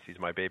 40s. He's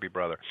my baby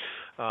brother.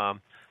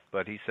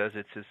 But he says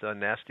it's as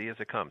nasty as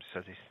it comes. He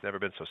says he's never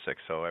been so sick.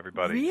 So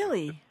everybody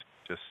really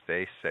just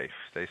stay safe.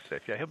 Stay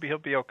safe. Yeah, he'll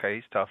be okay.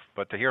 He's tough,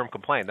 but to hear him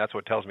complain, that's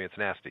what tells me it's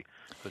nasty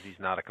because he's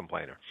not a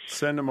complainer.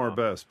 Send him our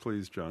best,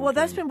 please, John. Well,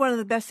 that's been one of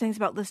the best things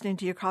about listening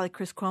to your colleague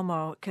Chris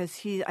Cuomo because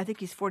I think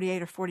he's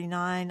 48 or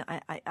 49.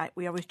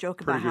 We always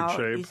joke about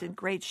how he's in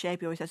great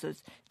shape. He always has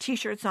those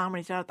T-shirts on when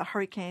he's out at the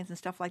hurricanes and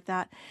stuff like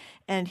that.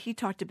 And he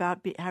talked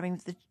about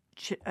having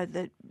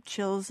the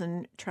chills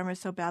and tremors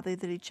so badly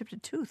that he chipped a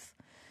tooth.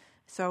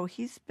 So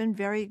he's been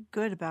very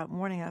good about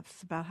warning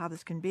us about how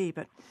this can be.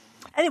 But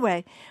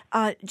anyway,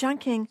 John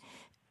King,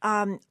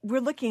 we're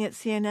looking at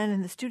CNN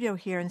in the studio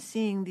here and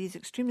seeing these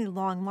extremely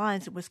long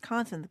lines in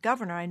Wisconsin. The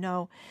governor, I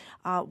know,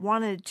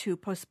 wanted to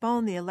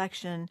postpone the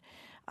election,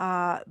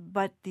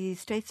 but the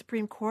state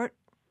Supreme Court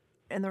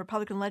and the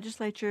Republican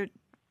legislature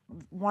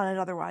wanted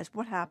otherwise.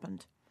 What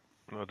happened?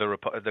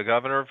 The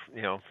governor,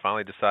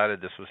 finally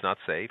decided this was not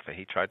safe, and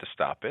he tried to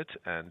stop it,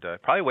 and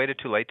probably waited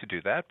too late to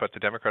do that. But the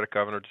Democratic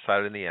governor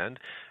decided in the end.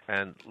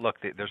 And look,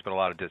 there's been a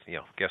lot of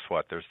guess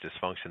what? There's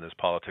dysfunction, there's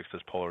politics,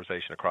 there's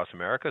polarization across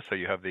America. So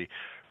you have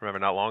remember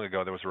not long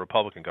ago there was a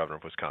Republican governor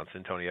of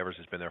Wisconsin. Tony Evers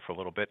has been there for a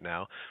little bit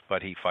now,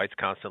 but he fights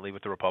constantly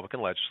with the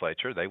Republican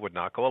legislature. They would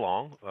not go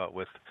along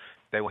with.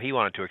 The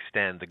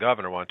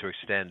governor wanted to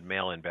extend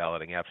mail-in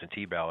balloting,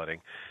 absentee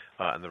balloting.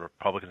 And the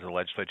Republicans in the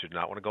legislature did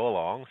not want to go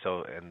along.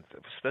 So, and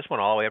this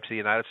went all the way up to the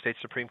United States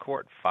Supreme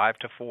Court,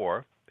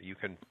 5-4. You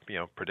can,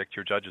 predict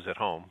your judges at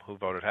home who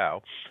voted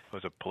how. It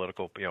was a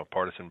political,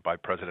 partisan by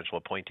presidential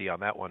appointee on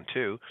that one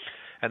too.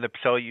 And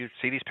so you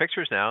see these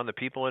pictures now, and the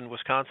people in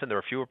Wisconsin, there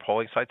are fewer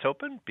polling sites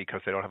open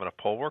because they don't have enough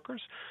poll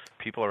workers.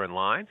 People are in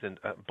lines, and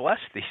bless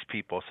these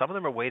people. Some of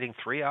them are waiting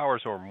 3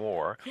 hours or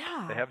more.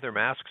 Yeah. They have their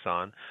masks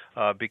on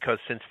because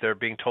since they're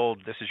being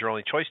told this is your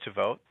only choice to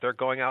vote, they're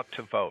going out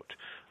to vote.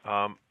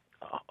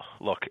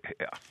 Look,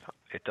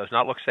 it does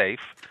not look safe.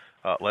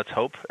 Let's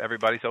hope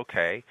everybody's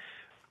okay.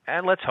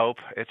 And let's hope,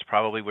 it's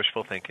probably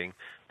wishful thinking,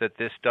 that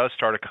this does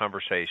start a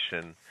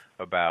conversation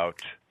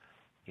about,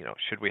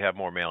 should we have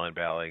more mail-in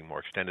balloting, more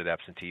extended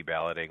absentee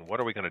balloting? What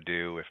are we going to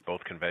do if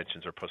both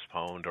conventions are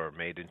postponed or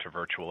made into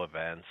virtual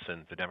events?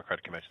 And the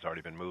Democratic convention's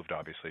already been moved,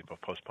 obviously,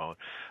 but postponed.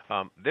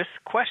 This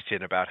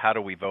question about how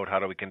do we vote, how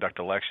do we conduct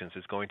elections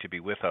is going to be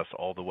with us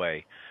all the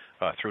way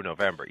through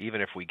November,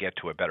 even if we get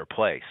to a better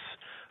place.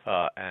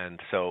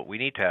 And so we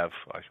need to have,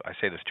 I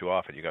say this too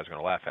often, you guys are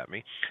going to laugh at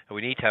me,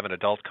 we need to have an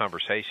adult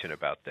conversation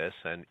about this.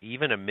 And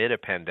even amid a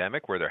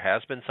pandemic where there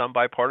has been some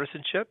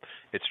bipartisanship,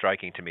 it's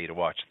striking to me to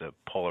watch the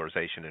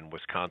polarization in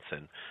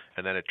Wisconsin,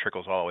 and then it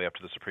trickles all the way up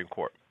to the Supreme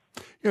Court.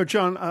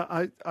 John,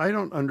 I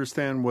don't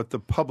understand what the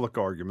public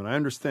argument, I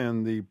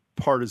understand the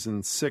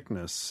partisan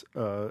sickness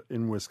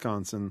in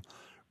Wisconsin.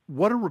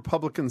 What do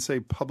Republicans say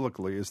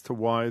publicly as to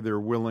why they're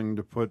willing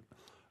to put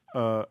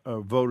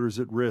voters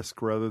at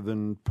risk rather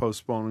than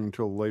postponing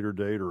to a later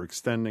date or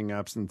extending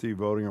absentee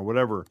voting or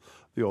whatever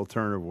the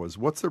alternative was?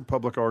 What's their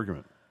public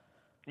argument?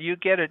 You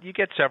get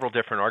several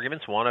different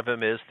arguments. One of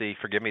them is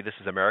forgive me, this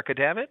is America,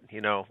 damn it.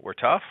 We're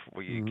tough.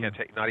 You can't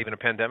take, not even a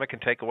pandemic can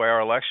take away our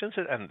elections.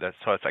 And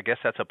I guess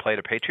that's a play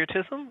to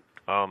patriotism.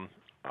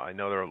 I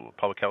know there are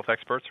public health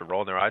experts who are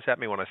rolling their eyes at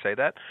me when I say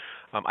that.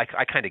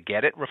 I kind of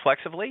get it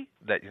reflexively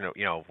that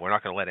we're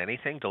not going to let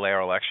anything delay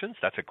our elections.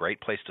 That's a great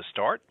place to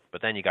start,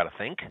 but then you got to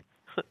think.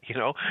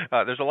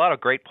 There's a lot of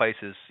great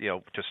places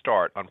to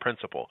start on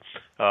principle,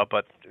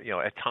 but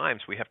at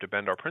times we have to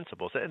bend our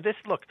principles. And this,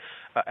 look,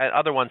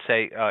 other ones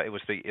say it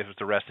was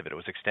the rest of it. It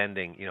was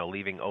extending,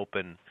 leaving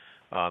open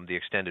the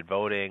extended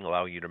voting,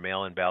 allowing you to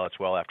mail in ballots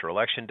well after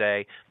Election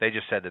Day. They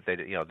just said that they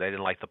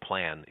didn't like the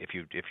plan. If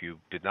you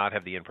did not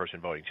have the in-person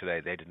voting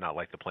today, they did not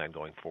like the plan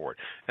going forward.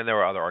 And there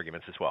were other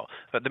arguments as well.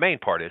 But the main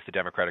part is the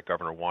Democratic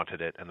governor wanted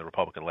it, and the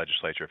Republican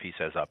legislature, if he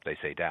says up, they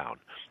say down.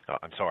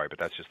 I'm sorry, but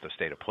that's just the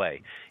state of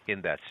play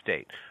in that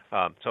state.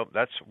 So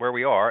that's where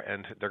we are,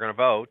 and they're going to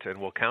vote, and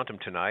we'll count them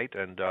tonight.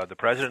 And the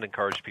president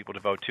encouraged people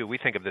to vote too. We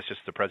think of this just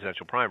as the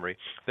presidential primary.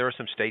 There are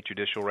some state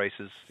judicial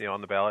races,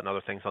 on the ballot and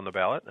other things on the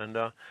ballot, and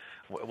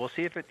we'll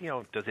see if it,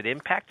 does it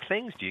impact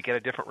things? Do you get a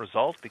different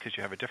result because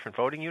you have a different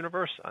voting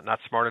universe? I'm not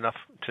smart enough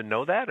to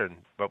know that,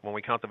 but when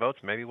we count the votes,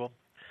 maybe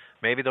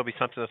there'll be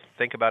something to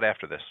think about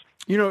after this.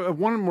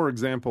 One more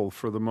example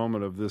for the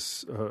moment of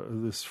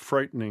this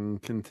frightening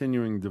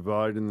continuing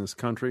divide in this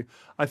country.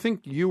 I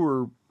think you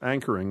were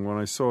anchoring when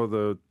I saw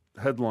the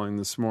headline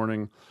this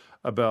morning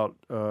about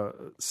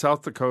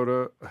South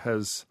Dakota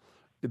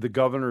the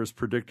governor is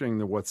predicting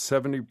that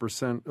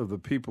 70% of the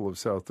people of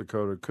South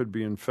Dakota could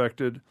be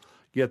infected.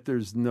 Yet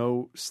there's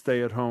no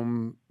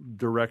stay-at-home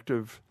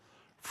directive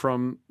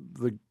from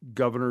the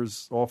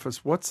governor's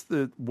office. What's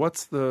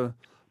the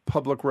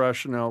public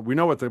rationale? We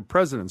know what the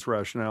president's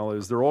rationale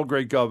is. They're all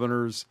great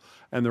governors,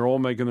 and they're all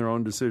making their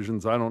own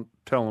decisions. I don't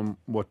tell them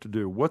what to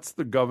do. What's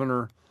the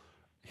governor,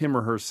 him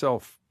or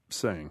herself,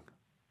 saying?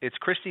 It's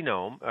Kristi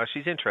Noem.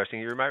 She's interesting.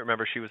 You might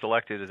remember she was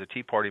elected as a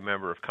Tea Party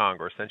member of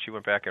Congress. Then she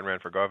went back and ran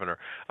for governor.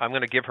 I'm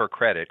going to give her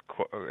credit.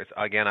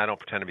 Again, I don't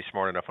pretend to be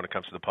smart enough when it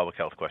comes to the public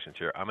health questions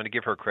here. I'm going to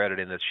give her credit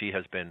in that she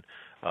has been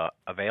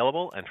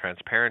available and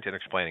transparent in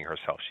explaining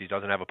herself. She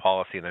doesn't have a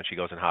policy and then she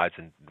goes and hides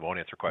and won't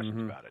answer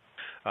questions about it.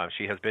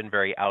 She has been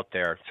very out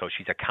there, so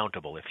she's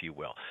accountable, if you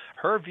will.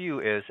 Her view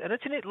is, and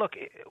look,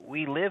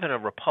 we live in a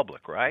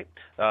republic, right?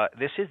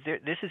 This is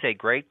a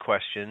great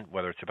question,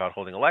 whether it's about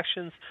holding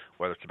elections,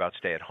 whether it's about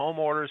stay-at-home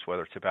orders,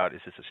 whether it's about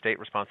is this a state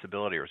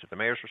responsibility or is it the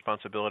mayor's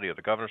responsibility or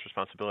the governor's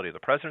responsibility or the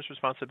president's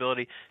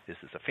responsibility? Is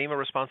this a FEMA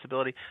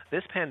responsibility?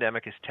 This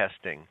pandemic is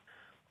testing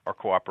our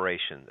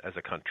cooperation as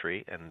a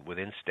country and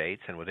within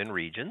states and within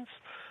regions.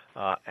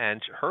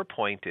 And her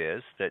point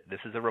is that this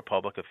is a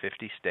republic of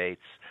 50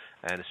 states,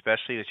 and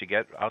especially as you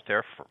get out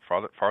there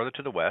farther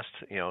to the west,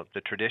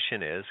 the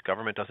tradition is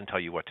government doesn't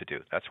tell you what to do.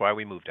 That's why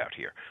we moved out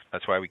here.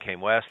 That's why we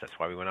came west. That's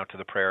why we went out to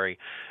the prairie.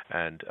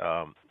 And,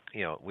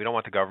 we don't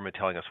want the government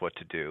telling us what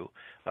to do.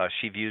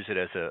 She views it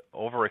as an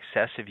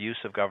over-excessive use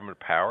of government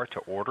power to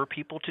order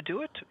people to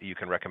do it. You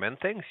can recommend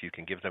things. You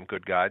can give them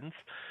good guidance.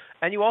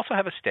 And you also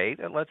have a state,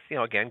 and let's,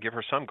 again, give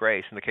her some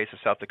grace. In the case of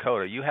South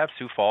Dakota, you have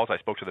Sioux Falls. I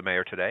spoke to the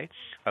mayor today,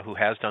 who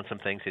has done some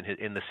things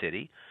in the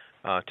city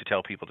to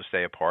tell people to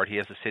stay apart. He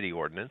has a city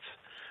ordinance.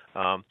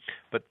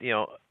 But,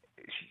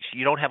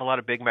 you don't have a lot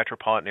of big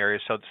metropolitan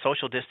areas, so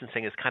social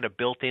distancing is kind of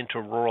built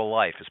into rural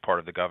life as part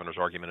of the governor's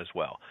argument as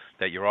well,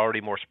 that you're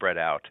already more spread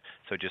out,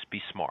 so just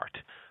be smart.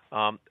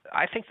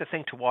 I think the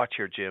thing to watch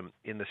here, Jim,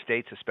 in the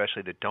states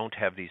especially that don't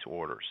have these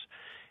orders,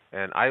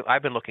 and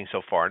I've been looking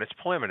so far, and it's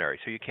preliminary,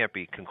 so you can't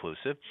be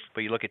conclusive,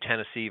 but you look at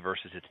Tennessee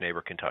versus its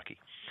neighbor Kentucky.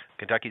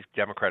 Kentucky's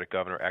Democratic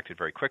governor acted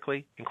very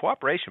quickly, in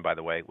cooperation, by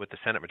the way, with the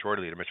Senate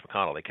Majority Leader Mitch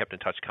McConnell. They kept in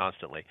touch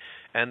constantly.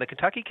 And the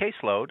Kentucky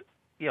caseload,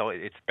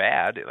 it's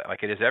bad,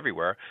 like it is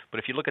everywhere, but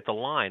if you look at the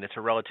line, it's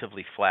a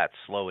relatively flat,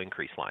 slow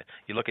increase line.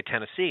 You look at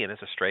Tennessee, and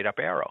it's a straight-up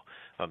arrow.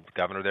 The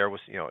governor there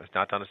was, it's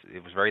not done.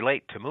 It was very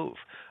late to move.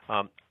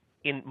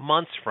 in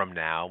months from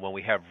now, when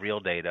we have real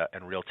data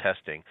and real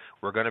testing,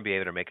 we're going to be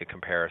able to make a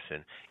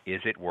comparison.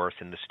 Is it worse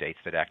in the states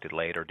that acted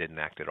late or didn't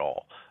act at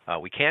all?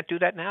 We can't do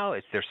that now.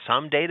 There's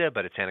some data,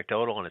 but it's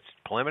anecdotal and it's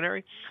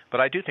preliminary. But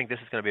I do think this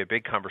is going to be a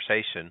big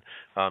conversation,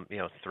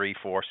 3,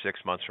 4, 6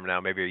 months from now,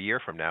 maybe a year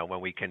from now,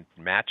 when we can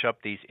match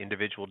up these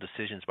individual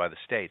decisions by the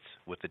states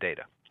with the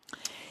data.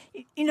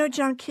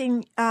 John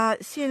King,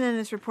 CNN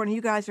is reporting,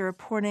 you guys are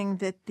reporting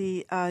that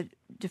the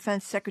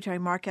Defense Secretary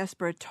Mark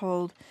Esper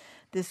told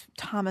this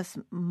Thomas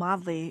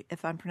Modly,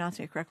 if I'm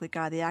pronouncing it correctly,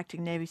 the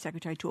acting Navy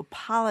Secretary, to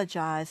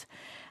apologize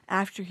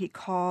after he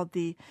called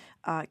the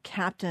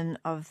captain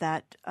of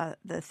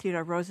the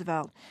Theodore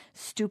Roosevelt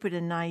stupid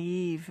and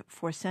naive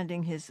for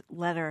sending his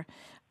letter,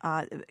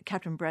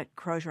 Captain Brett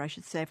Crozier, I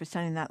should say, for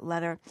sending that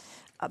letter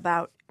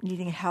about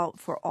needing help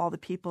for all the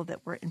people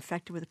that were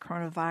infected with the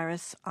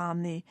coronavirus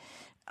on the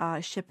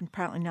ship. And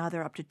apparently now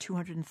they're up to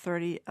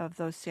 230 of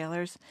those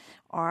sailors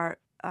are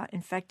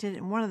infected.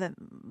 And one of the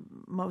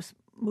most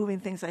moving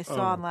things I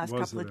saw in the last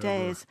couple of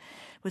days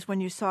was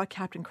when you saw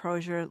Captain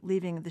Crozier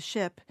leaving the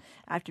ship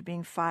after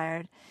being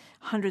fired,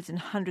 hundreds and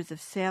hundreds of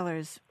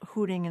sailors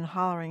hooting and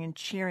hollering and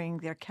cheering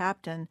their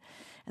captain.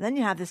 And then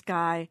you have this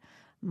guy,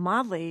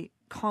 Modly,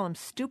 call him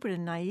stupid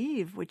and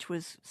naive, which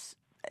was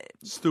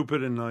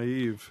stupid and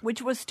naive.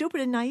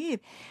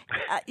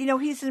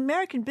 He's an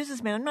American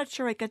businessman. I'm not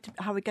sure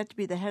how he got to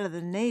be the head of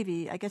the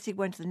Navy. I guess he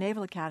went to the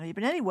Naval Academy.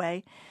 But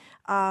anyway,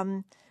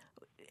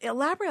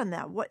 elaborate on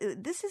that.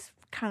 This is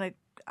kind of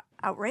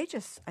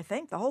outrageous, I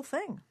think, the whole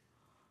thing.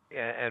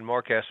 And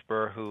Mark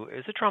Esper, who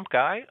is a Trump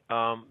guy,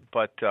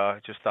 but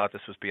just thought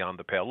this was beyond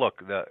the pale.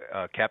 Look, the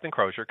Captain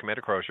Crozier,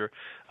 Commander Crozier,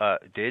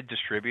 did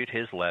distribute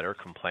his letter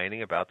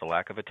complaining about the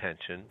lack of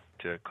attention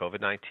to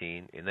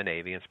COVID-19 in the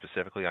Navy and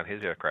specifically on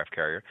his aircraft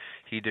carrier.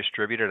 He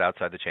distributed it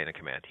outside the chain of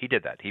command. He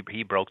did that.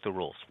 He broke the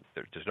rules.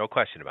 There's no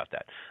question about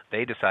that.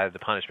 They decided the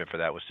punishment for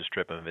that was to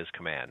strip him of his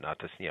command, not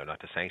to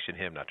sanction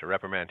him, not to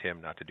reprimand him,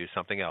 not to do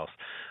something else.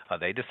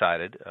 They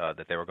decided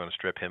that they were going to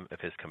strip him of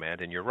his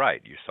command, and you're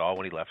right. You saw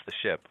when he left the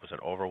ship was an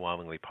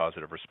overwhelmingly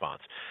positive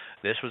response.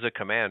 This was a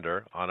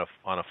commander on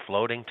a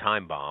floating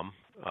time bomb.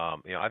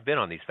 I've been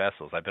on these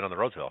vessels. I've been on the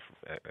Roosevelt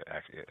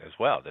as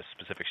well, this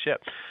specific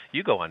ship.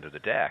 You go under the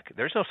deck.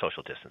 There's no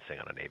social distancing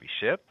on a Navy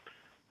ship.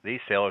 These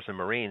sailors and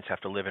Marines have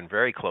to live in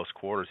very close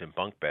quarters in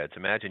bunk beds.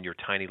 Imagine your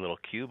tiny little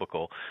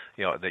cubicle,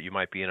 that you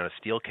might be in a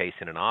steel case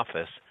in an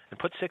office, and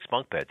put 6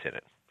 bunk beds in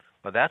it.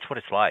 Well, that's what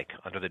it's like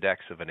under the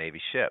decks of a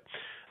Navy ship.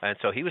 And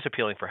so he was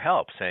appealing for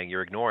help, saying,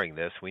 you're ignoring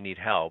this. We need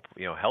help.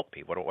 Help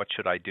me. What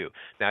should I do?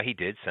 Now, he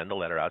did send a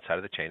letter outside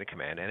of the chain of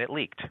command, and it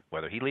leaked.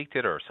 Whether he leaked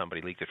it or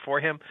somebody leaked it for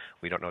him,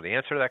 we don't know the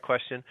answer to that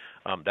question.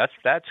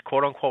 That's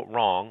quote-unquote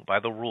wrong by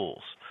the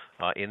rules.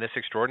 In this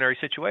extraordinary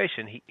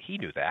situation, he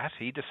knew that.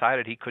 He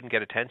decided he couldn't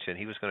get attention.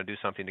 He was going to do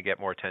something to get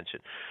more attention.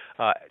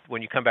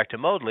 When you come back to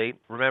Modly,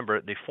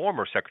 remember the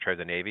former Secretary of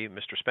the Navy,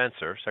 Mr.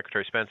 Spencer,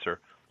 Secretary Spencer,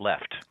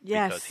 left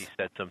because he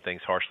said some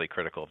things harshly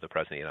critical of the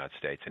President of the United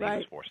States, and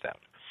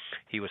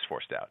he was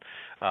forced out.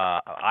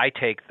 I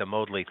take the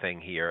Modly thing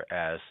here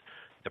as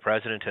the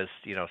President has,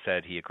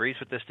 said he agrees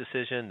with this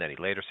decision. Then he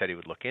later said he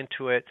would look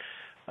into it.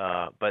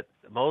 But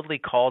Modly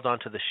called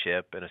onto the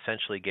ship and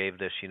essentially gave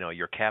this,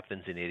 your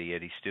captain's an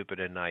idiot, he's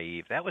stupid and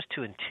naive. That was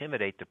to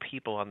intimidate the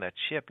people on that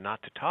ship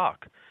not to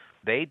talk.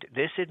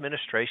 This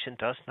administration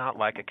does not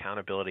like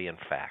accountability and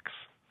facts.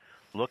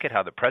 Look at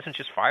how the President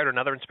just fired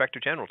another Inspector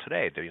General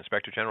today, the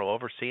Inspector General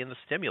overseeing the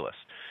stimulus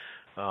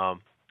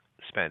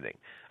spending.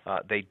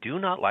 They do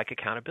not like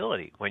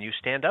accountability. When you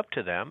stand up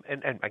to them,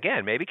 and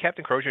again, maybe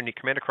Commander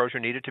Crozier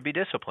needed to be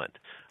disciplined.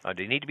 Did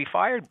he need to be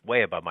fired?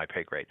 Way above my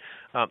pay grade.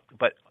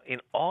 But in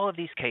all of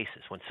these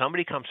cases, when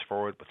somebody comes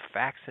forward with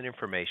facts and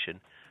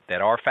information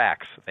that are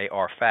facts, they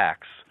are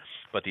facts,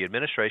 but the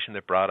administration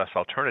that brought us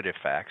alternative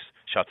facts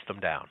shuts them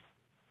down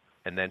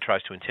and then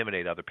tries to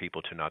intimidate other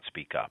people to not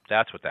speak up.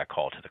 That's what that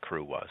call to the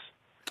crew was.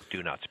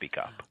 Do not speak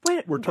up.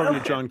 We're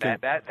talking to John King.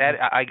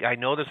 I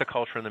know there's a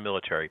culture in the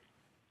military.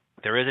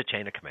 There is a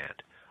chain of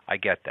command. I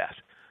get that.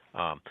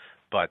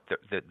 But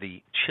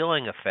the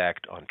chilling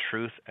effect on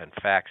truth and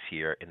facts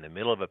here in the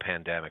middle of a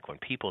pandemic, when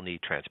people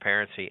need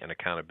transparency and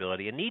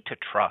accountability and need to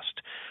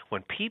trust,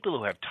 when people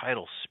who have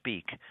titles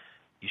speak,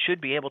 you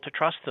should be able to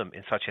trust them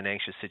in such an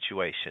anxious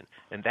situation.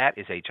 And that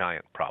is a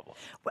giant problem.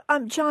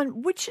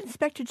 John, which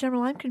Inspector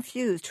General? I'm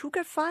confused. Who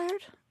got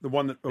fired? The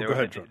one that... go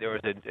ahead, John. There was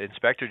an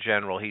Inspector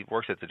General. He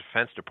works at the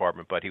Defense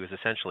Department, but he was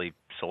essentially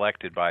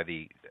selected by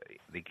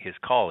his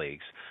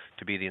colleagues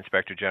to be the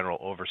Inspector General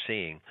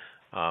overseeing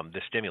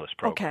the stimulus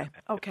program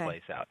that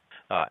plays out.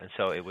 And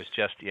so it was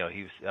just, he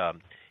was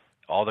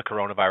all the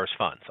coronavirus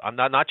funds.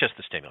 Not just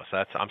the stimulus.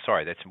 I'm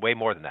sorry, that's way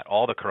more than that.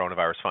 All the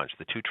coronavirus funds,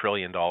 the $2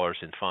 trillion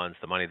in funds,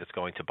 the money that's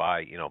going to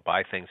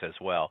buy things as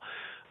well.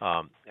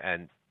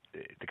 And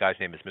the guy's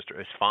name is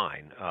Mr.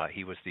 Fine.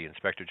 He was the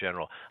Inspector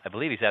General. I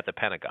believe he's at the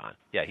Pentagon.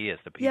 Yeah, he is.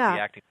 He's the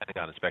acting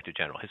Pentagon Inspector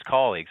General. His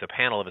colleagues, a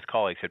panel of his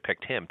colleagues, had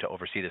picked him to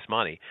oversee this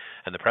money,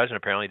 and the President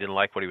apparently didn't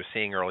like what he was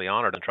seeing early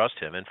on or didn't trust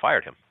him and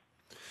fired him.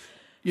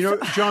 You know,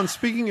 John,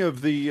 speaking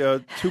of the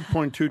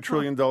 $2.2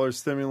 trillion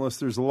stimulus,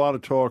 there's a lot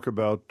of talk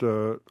about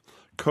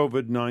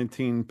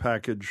COVID-19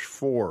 Package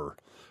 4.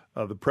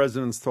 The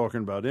president's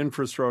talking about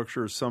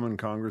infrastructure. Some in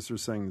Congress are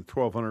saying the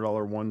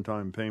 $1,200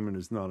 one-time payment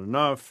is not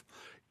enough.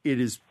 It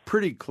is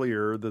pretty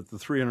clear that the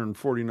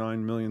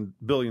 $349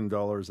 billion,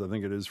 I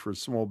think it is, for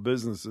small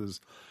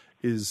businesses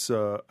is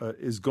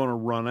going to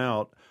run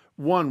out.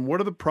 One,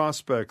 what are the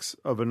prospects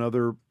of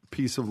another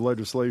piece of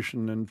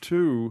legislation? And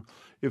two,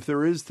 if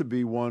there is to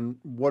be one,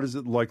 what is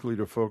it likely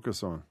to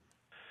focus on?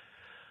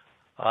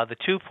 The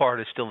two part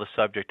is still the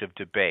subject of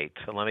debate.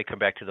 So let me come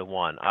back to the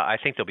one. I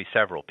think there'll be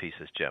several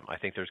pieces, Jim. I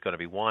think there's going to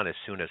be one as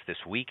soon as this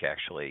week,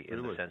 actually,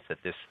 in the sense that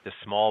this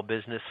small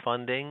business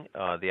funding,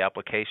 the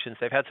applications,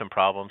 they've had some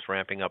problems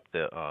ramping up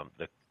the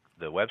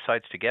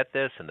websites to get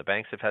this, and the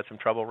banks have had some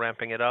trouble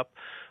ramping it up.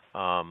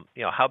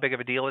 How big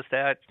of a deal is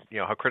that?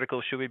 How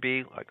critical should we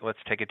be? Like, let's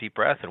take a deep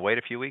breath and wait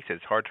a few weeks.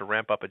 It's hard to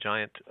ramp up a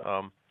giant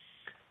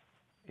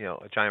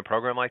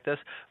program like this,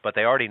 but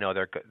they already know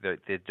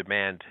the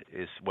demand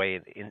is way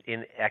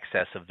in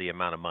excess of the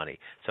amount of money.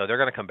 So they're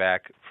going to come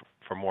back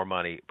for more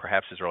money,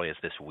 perhaps as early as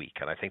this week,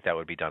 and I think that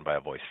would be done by a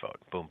voice vote.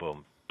 Boom,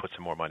 boom, put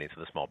some more money into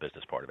the small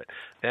business part of it.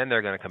 Then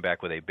they're going to come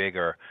back with a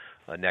bigger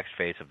next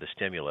phase of the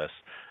stimulus,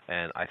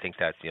 and I think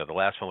that's, the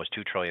last one was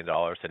 $2 trillion.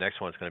 The next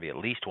one's going to be at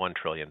least $1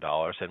 trillion,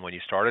 and when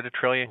you start at $1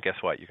 trillion, guess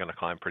what? You're going to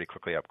climb pretty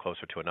quickly up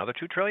closer to another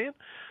 $2 trillion.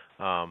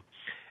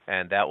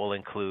 And that will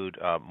include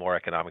more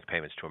economic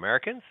payments to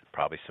Americans,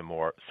 probably some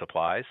more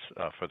supplies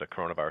for the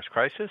coronavirus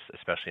crisis,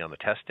 especially on the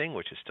testing,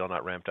 which is still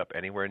not ramped up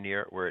anywhere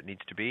near where it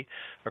needs to be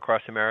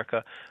across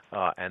America.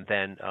 And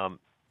then,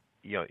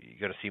 you're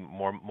going to see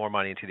more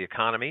money into the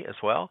economy as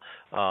well.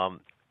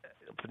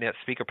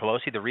 Speaker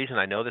Pelosi, the reason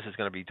I know this is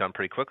going to be done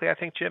pretty quickly, I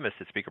think, Jim, is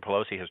that Speaker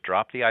Pelosi has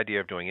dropped the idea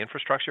of doing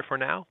infrastructure for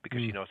now because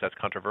she knows that's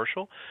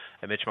controversial.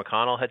 And Mitch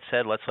McConnell had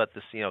said, let's let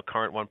this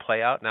current one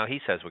play out. Now he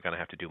says we're going to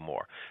have to do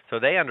more. So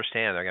they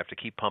understand they're going to have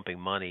to keep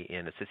pumping money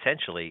in. It's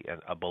essentially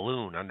a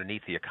balloon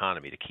underneath the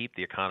economy to keep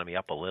the economy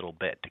up a little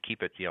bit, to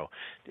keep it,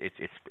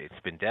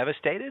 it's been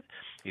devastated.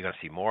 You're going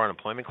to see more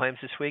unemployment claims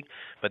this week.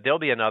 But there'll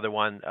be another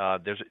one.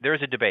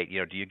 There's a debate.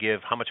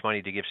 How much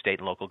money do you give state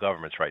and local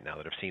governments right now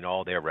that have seen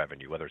all their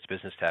revenue, whether it's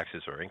business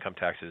taxes or income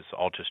taxes,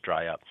 all just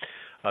dry up.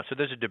 So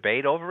there's a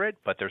debate over it,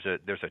 but there's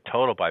a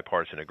total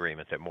bipartisan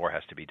agreement that more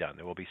has to be done.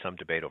 There will be some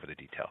debate over the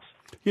details.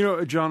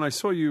 John, I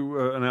saw you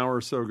an hour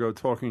or so ago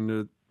talking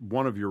to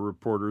one of your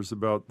reporters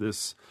about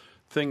this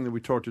thing that we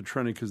talked to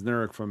Trenny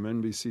Kusnierek from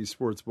NBC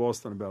Sports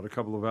Boston about a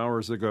couple of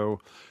hours ago,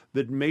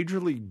 that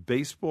Major League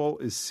Baseball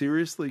is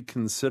seriously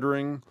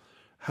considering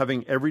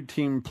having every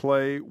team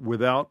play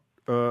without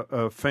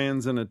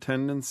fans in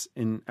attendance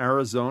in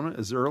Arizona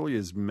as early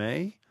as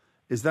May.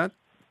 Is that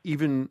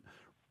even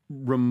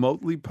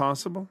remotely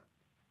possible?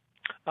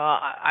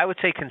 I would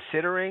say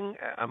considering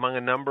among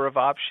a number of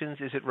options.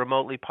 Is it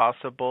remotely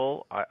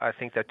possible? I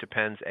think that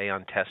depends,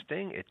 on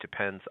testing. It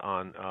depends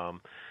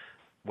on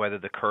whether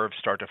the curves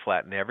start to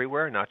flatten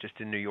everywhere, not just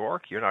in New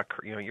York. Your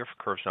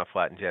curve's not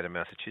flattened yet in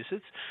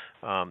Massachusetts.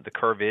 The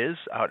curve is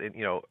out in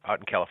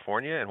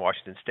California and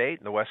Washington State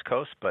and the West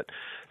Coast. But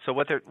so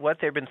what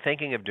they've been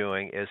thinking of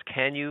doing is,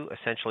 can you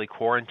essentially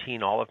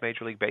quarantine all of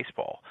Major League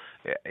Baseball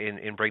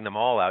and bring them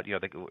all out?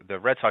 The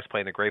Red Sox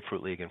play in the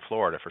Grapefruit League in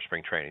Florida for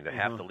spring training.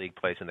 Half the league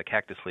plays in the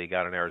Cactus League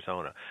out in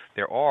Arizona.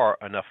 There are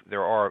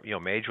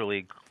Major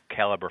League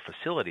caliber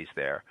facilities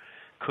there.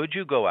 Could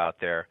you go out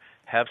there,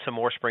 have some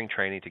more spring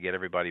training to get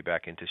everybody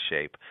back into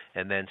shape,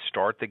 and then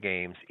start the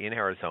games in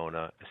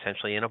Arizona,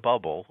 essentially in a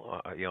bubble,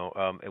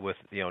 with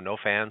no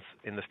fans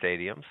in the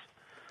stadiums,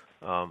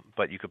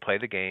 but you could play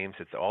the games.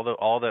 It's all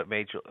the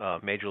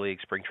major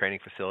league spring training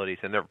facilities,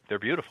 and they're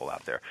beautiful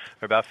out there.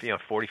 They're about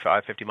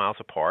 45, 50 miles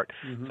apart.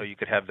 So you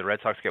could have the Red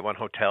Sox get one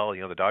hotel,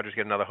 the Dodgers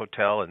get another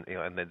hotel, and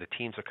the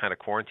teams are kind of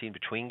quarantined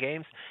between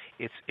games.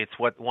 It's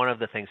one of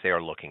the things they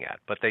are looking at,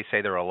 but they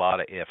say there are a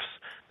lot of ifs,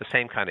 the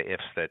same kind of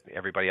ifs that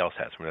everybody else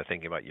has when they're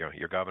thinking about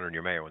your governor and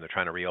your mayor when they're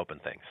trying to reopen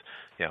things.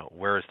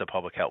 Where is the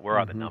public health? Where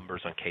are the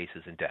numbers on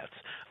cases and deaths?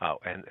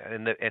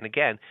 And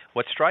again,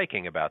 what's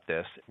striking about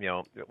this,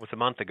 it was a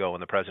month ago when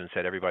the president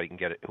said everybody can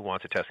get it, who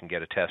wants a test can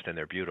get a test, and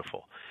they're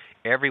beautiful.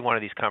 Every one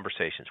of these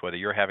conversations, whether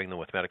you're having them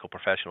with medical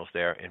professionals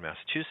there in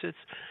Massachusetts,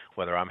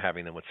 whether I'm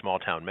having them with small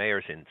town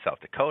mayors in South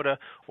Dakota,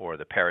 or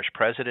the parish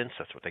presidents,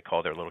 that's what they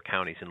call their little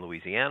counties in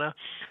Louisiana,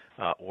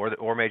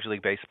 or Major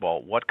League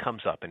Baseball, what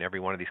comes up in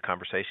every one of these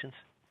conversations?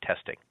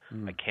 Testing.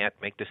 I can't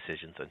make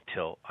decisions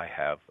until I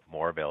have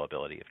more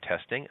availability of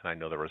testing and I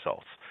know the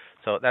results.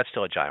 So that's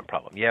still a giant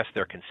problem. Yes,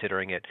 they're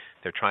considering it.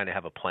 They're trying to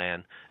have a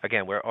plan.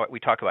 Again, we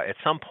talk about at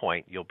some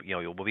point you'll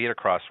be at a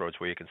crossroads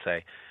where you can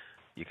say,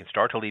 you can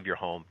start to leave your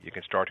home. You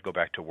can start to go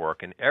back to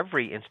work. And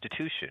every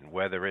institution,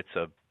 whether it's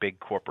a big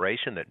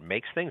corporation that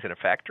makes things in a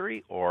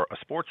factory or a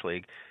sports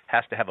league,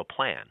 has to have a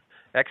plan.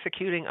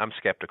 Executing, I'm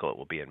skeptical it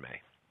will be in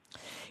May.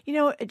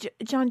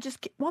 John,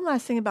 just one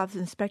last thing about the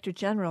Inspector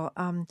General.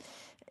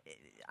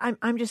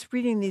 I'm just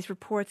reading these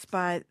reports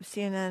by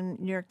CNN,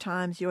 New York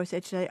Times, USA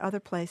Today, other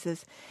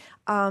places.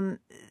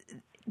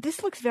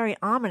 this looks very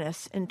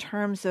ominous in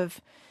terms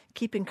of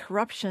keeping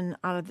corruption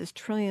out of this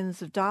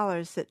trillions of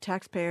dollars that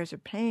taxpayers are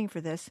paying for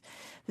this.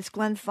 This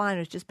Glenn Fine,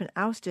 who's just been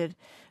ousted,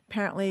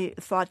 apparently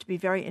thought to be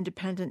very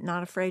independent,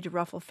 not afraid to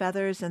ruffle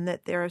feathers, and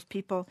that there is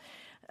people,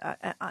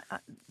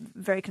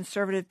 very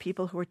conservative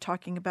people, who are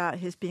talking about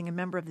his being a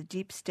member of the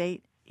deep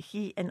state,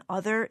 he and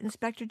other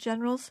inspector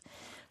generals.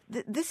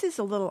 This is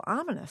a little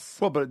ominous.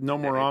 Well, but no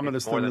more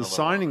ominous than the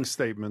signing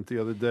statement the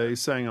other day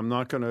saying I'm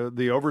not going to,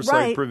 the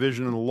oversight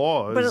provision in the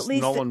law is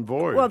null and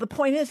void. Well, the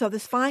point is, though,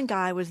 this Fine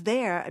guy was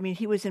there. I mean,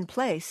 he was in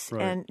place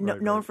and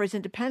known for his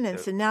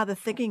independence. And now the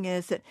thinking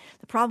is that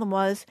the problem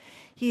was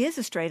he is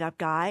a straight-up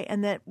guy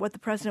and that what the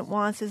president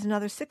wants is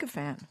another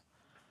sycophant.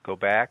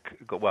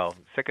 Well,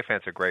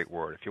 sycophant's a great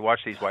word. If you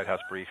watch these White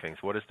House briefings,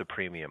 what is the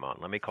premium on?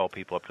 Let me call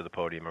people up to the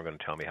podium who are going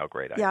to tell me how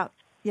great I am.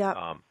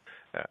 Yeah.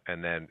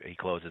 And then he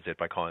closes it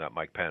by calling up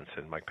Mike Pence,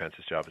 and Mike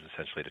Pence's job is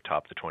essentially to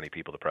top the 20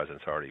 people the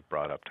president's already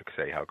brought up to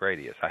say how great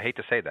he is. I hate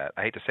to say that.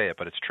 I hate to say it,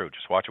 but it's true.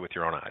 Just watch it with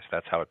your own eyes.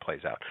 That's how it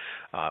plays out.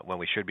 When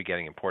we should be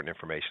getting important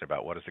information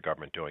about what is the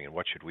government doing and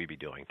what should we be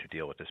doing to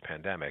deal with this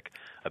pandemic,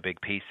 a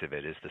big piece of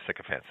it is the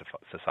sycophant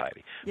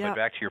society. Yeah. But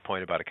back to your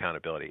point about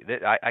accountability,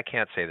 I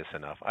can't say this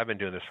enough. I've been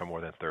doing this for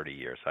more than 30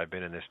 years. I've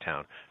been in this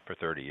town for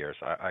 30 years.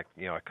 I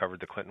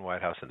covered the Clinton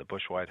White House and the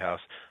Bush White House.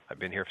 I've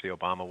been here for the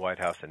Obama White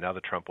House and now the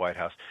Trump White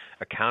House.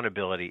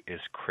 Accountability is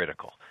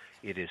critical.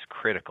 It is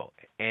critical.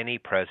 Any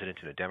president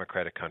in a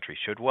democratic country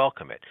should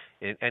welcome it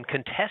and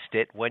contest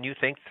it when you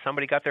think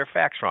somebody got their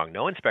facts wrong.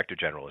 No inspector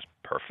general is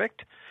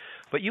perfect.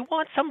 But you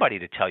want somebody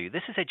to tell you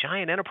this is a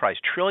giant enterprise.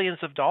 Trillions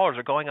of dollars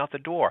are going out the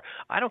door.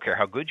 I don't care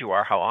how good you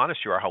are, how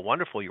honest you are, how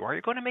wonderful you are.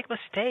 You're going to make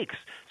mistakes.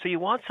 So you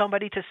want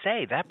somebody to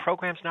say that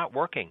program's not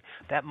working.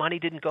 That money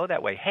didn't go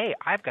that way. Hey,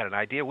 I've got an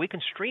idea. We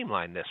can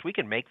streamline this. We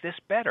can make this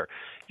better.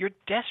 You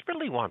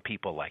desperately want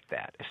people like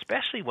that,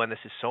 especially when this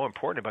is so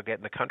important about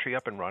getting the country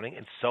up and running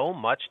and so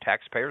much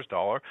taxpayers'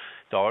 dollars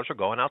are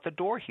going out the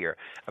door here.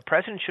 A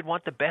president should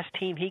want the best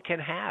team he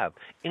can have,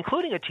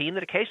 including a team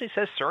that occasionally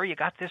says, sir, you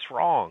got this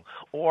wrong.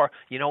 Or,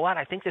 you know what,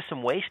 I think there's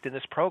some waste in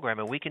this program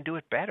and we can do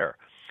it better.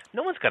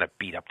 No one's going to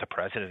beat up the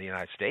president of the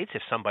United States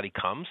if somebody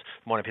comes,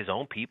 one of his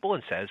own people,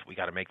 and says, we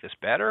got to make this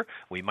better.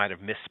 We might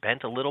have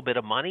misspent a little bit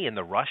of money in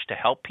the rush to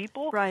help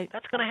people. Right.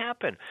 That's going to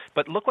happen.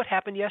 But look what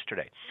happened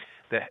yesterday.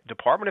 The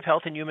Department of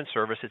Health and Human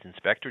Services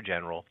Inspector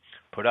General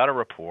put out a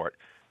report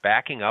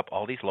backing up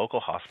all these local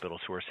hospitals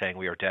who are saying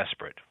we are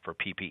desperate for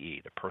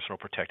PPE, the personal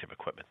protective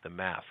equipment, the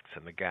masks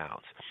and the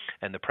gowns.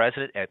 And the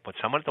president, when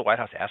someone at the White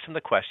House asked him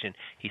the question,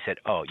 he said,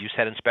 oh, you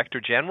said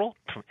Inspector General?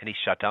 And he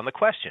shut down the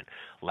question.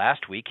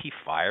 Last week, he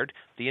fired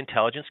the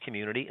intelligence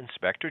community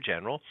Inspector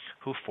General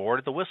who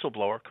forwarded the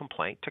whistleblower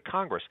complaint to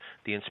Congress.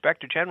 The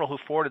Inspector General who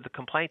forwarded the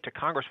complaint to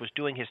Congress was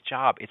doing his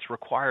job. It's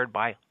required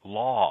by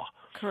law.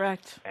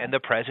 Correct. And the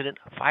president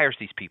fires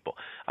these people.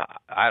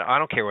 I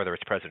don't care whether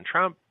it's President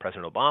Trump,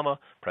 President Obama,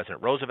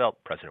 President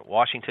Roosevelt, President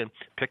Washington.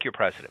 Pick your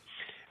president.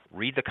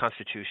 Read the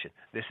Constitution.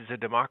 This is a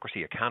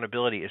democracy.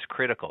 Accountability is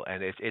critical,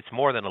 and it's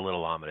more than a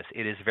little ominous.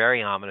 It is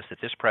very ominous that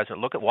this president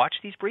watch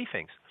these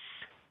briefings.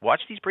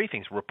 Watch these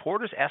briefings.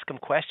 Reporters ask him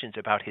questions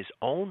about his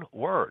own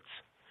words,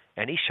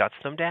 and he shuts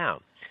them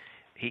down.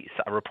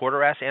 A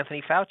reporter asked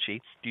Anthony Fauci,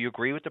 do you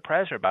agree with the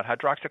president about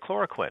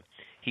hydroxychloroquine?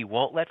 He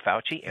won't let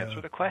Fauci answer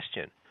the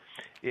question.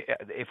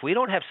 If we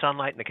don't have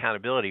sunlight and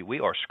accountability, we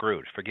are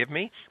screwed. Forgive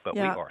me, but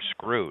we are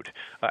screwed.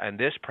 And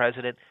this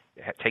president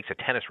takes a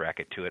tennis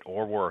racket to it,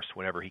 or worse,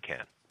 whenever he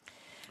can.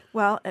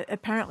 Well,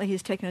 apparently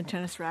he's taken a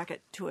tennis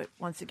racket to it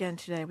once again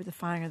today with the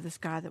firing of this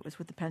guy that was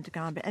with the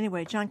Pentagon. But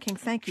anyway, John King,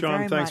 thank you very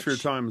much. John, thanks for your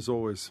time as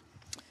always.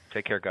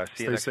 Take care, guys.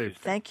 See you next week.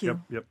 Thank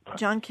you. Yep.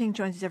 John King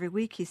joins us every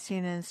week. He's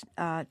CNN's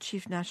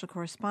chief national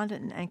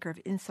correspondent and anchor of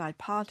Inside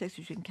Politics,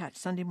 which you can catch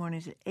Sunday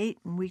mornings at 8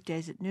 and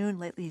weekdays at noon.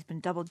 Lately, he's been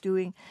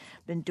doing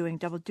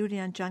double duty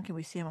on John King.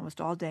 We see him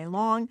almost all day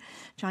long.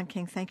 John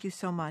King, thank you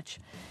so much.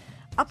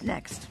 Up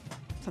next,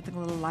 something a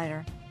little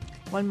lighter.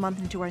 1 month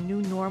into our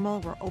new normal,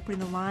 we're opening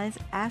the lines,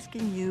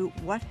 asking you,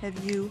 what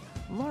have you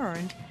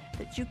learned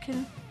that you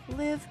can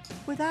live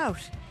without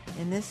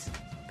in this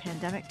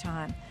pandemic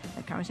time?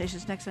 That conversation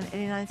is next on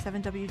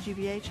 89.7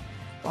 WGBH,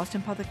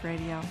 Boston Public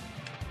Radio.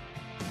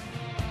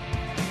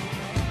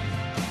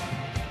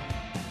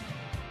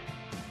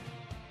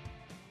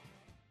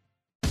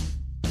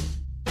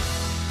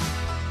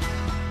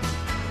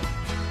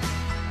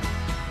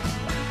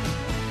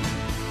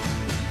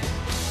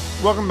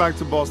 Welcome back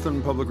to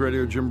Boston Public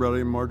Radio. Jim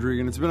Brady and Marjorie.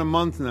 And it's been a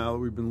month now that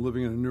we've been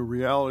living in a new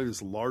reality,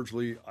 this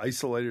largely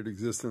isolated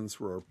existence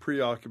where our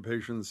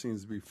preoccupation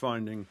seems to be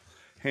finding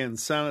hand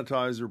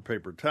sanitizer,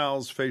 paper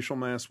towels, facial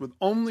masks, with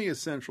only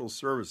essential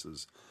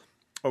services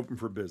open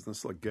for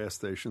business like gas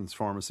stations,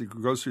 pharmacy,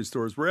 grocery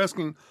stores. We're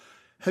asking,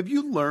 have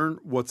you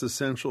learned what's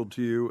essential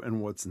to you and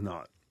what's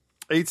not?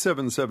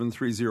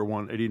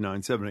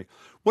 877-301-8978.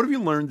 What have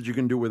you learned that you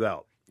can do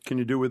without? Can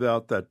you do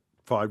without that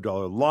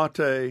 $5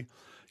 latte?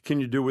 Can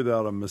you do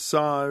without a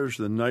massage,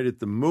 the night at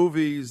the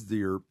movies? Do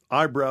your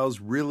eyebrows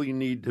really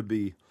need to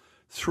be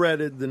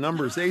threaded. The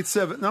number is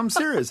 87. No, I'm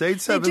serious. They do,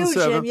 Jim.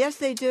 877. Yes,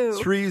 they do.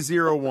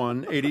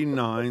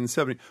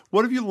 301-8970.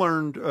 What have you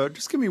learned?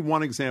 Just give me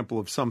one example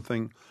of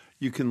something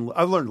you can.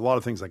 I've learned a lot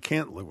of things I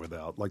can't live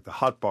without, like the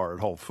hot bar at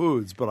Whole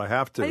Foods, but I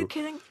have to. Are you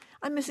kidding?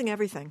 I'm missing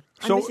everything.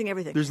 So I'm missing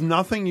everything. There's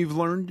nothing you've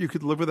learned you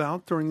could live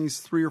without during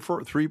these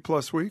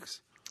 3+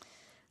 weeks?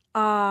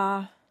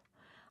 I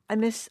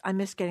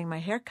miss getting my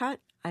hair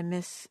cut. I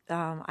miss.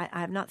 I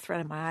have not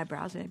threaded my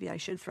eyebrows. Maybe I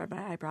should thread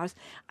my eyebrows.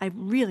 I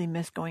really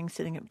miss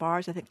sitting at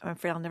bars. I'm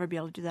afraid I'll never be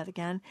able to do that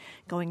again.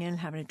 Going in,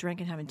 having a drink,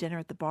 and having dinner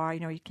at the bar.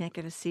 You can't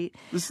get a seat.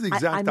 This is the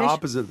exact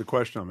opposite of the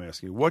question I'm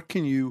asking. What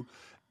can you,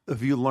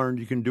 have you learned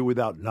you can do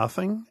without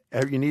nothing?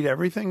 You need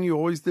everything you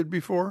always did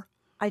before?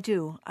 I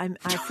do. I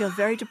feel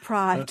very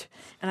deprived,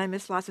 and I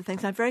miss lots of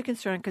things. I'm very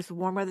concerned because the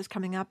warm weather's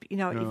coming up.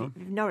 You've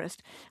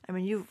noticed. I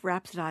mean, you've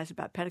rhapsodized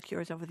about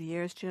pedicures over the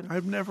years, Jim.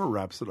 I've never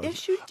rhapsodized.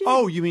 Yes, you did.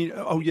 Oh, you mean?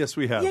 Oh, yes,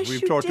 we have. Yes,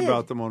 We've talked did.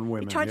 about them on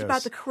women. We talked yes.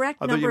 about the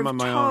correct number of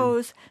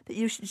toes that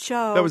you should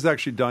show. That was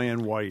actually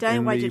Diane White.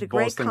 Diane White did a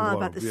great Boston column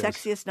Globe, about the yes.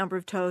 sexiest number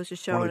of toes to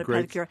show in a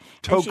pedicure.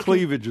 Toe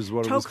cleavage is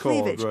what it was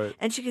called, right?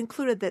 And she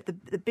concluded that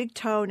the big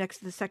toe next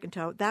to the second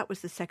toe, that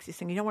was the sexiest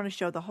thing. You don't want to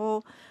show the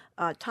whole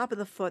top of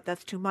the foot.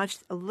 That's too much.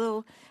 A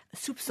little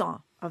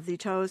soupçon of the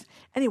toes.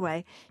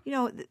 Anyway,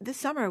 this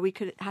summer we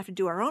could have to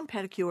do our own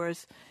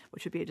pedicures,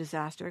 which would be a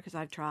disaster because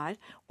I've tried,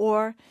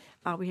 or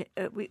we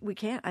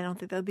can't. I don't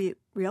think they'll be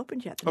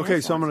reopened yet.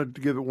 Okay, so I'm going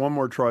to give it one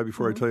more try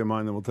before I tell you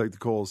mine, then we'll take the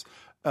calls.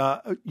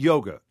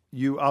 Yoga.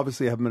 You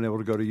obviously haven't been able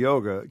to go to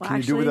yoga. Can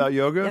you do without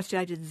yoga?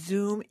 Yesterday I did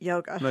Zoom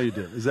yoga. No, you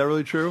didn't. Is that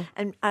really true?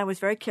 And I was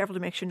very careful to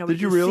make sure nobody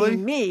could see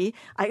me.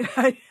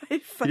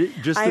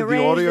 Just I did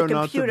the audio,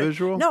 not computer. the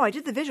visual? No, I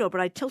did the visual, but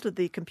I tilted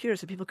the computer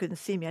so people couldn't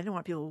see me. I didn't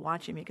want people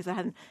watching me because I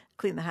hadn't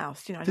cleaned the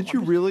house. Did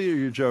you really, or are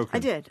you joking? I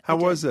did. How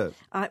was it?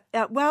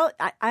 Well,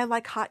 I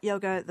like hot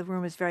yoga. The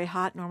room is very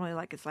hot. Normally,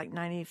 it's like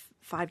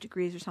 95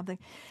 degrees or something.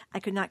 I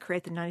could not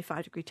create the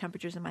 95-degree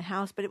temperatures in my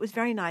house, but it was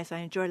very nice. I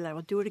enjoyed it. I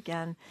will do it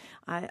again.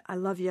 I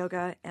love yoga,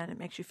 and it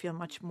makes you feel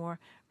much more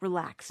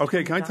relaxed.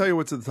 Okay, can I tell you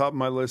what's at the top of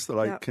my list that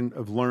I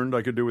have learned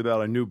I could do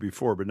without? I knew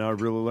before, but now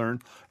I've really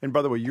learned. And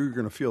by the way, you're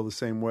going to feel the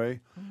same way.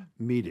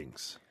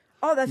 Meetings.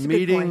 Oh, that's a good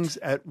point. Meetings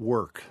at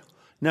work.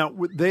 Now,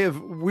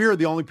 we're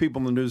the only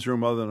people in the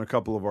newsroom other than a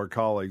couple of our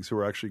colleagues who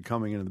are actually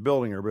coming into the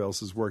building. Everybody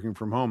else is working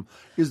from home.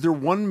 Is there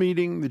one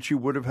meeting that you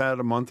would have had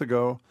a month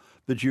ago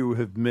that you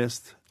have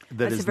missed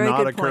that has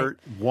not occurred?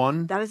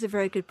 One? That is a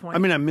very good point. I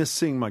mean, I miss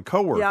seeing my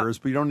coworkers,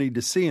 but you don't need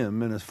to see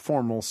them in a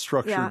formal,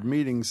 structured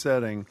meeting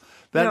setting.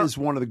 That is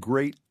one of the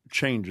great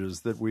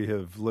changes that we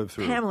have lived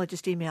through. Pamela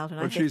just emailed, and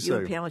I think you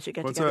and Pamela should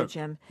get together,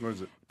 Jim. What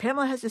is it?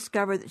 Pamela has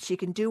discovered that she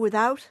can do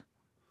without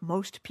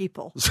most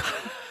people.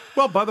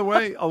 Well, by the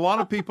way, a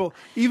lot of people,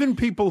 even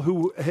people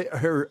who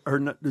are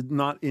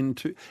not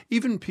into,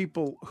 even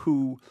people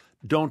who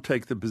don't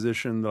take the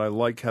position that I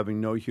like having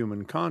no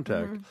human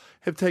contact,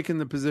 have taken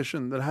the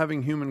position that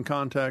having human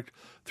contact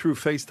through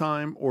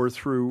FaceTime or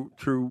through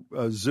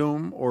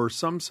Zoom or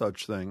some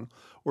such thing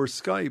or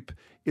Skype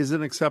is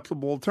an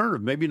acceptable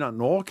alternative. Maybe not in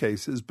all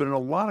cases, but in a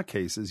lot of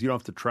cases. You don't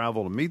have to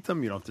travel to meet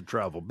them. You don't have to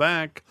travel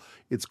back.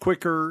 It's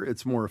quicker.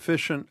 It's more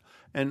efficient.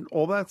 And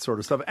all that sort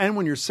of stuff. And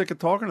when you're sick of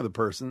talking to the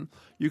person,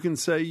 you can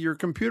say your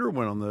computer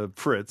went on the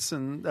fritz,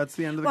 and that's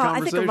the end of the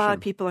conversation. I think a lot of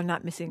people are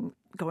not missing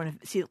going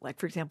to see, like,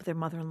 for example, their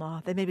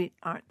mother-in-law. They maybe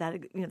aren't that,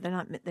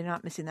 they're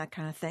not missing that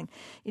kind of thing.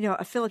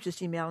 A Philip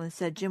just emailed and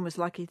said Jim was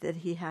lucky that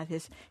he had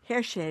his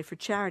hair shaved for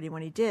charity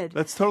when he did.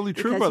 That's totally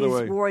true, by the way.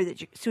 Because he's worried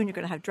that soon you're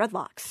going to have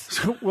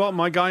dreadlocks. Well,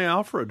 my guy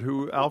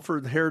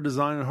Alfred Hair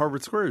Design at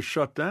Harvard Square is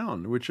shut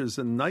down, which is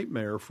a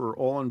nightmare for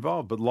all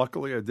involved. But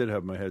luckily, I did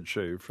have my head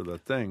shaved for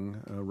that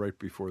thing right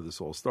before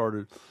this all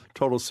started.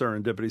 Total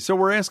serendipity. So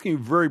we're asking you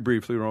very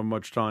briefly, we don't have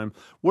much time,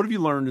 what have you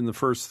learned in the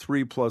first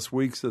 3+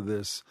 weeks of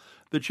this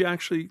that you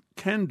actually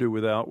can do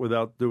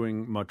without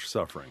doing much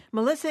suffering?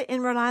 Melissa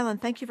in Rhode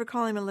Island. Thank you for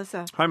calling,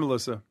 Melissa. Hi,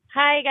 Melissa.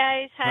 Hi,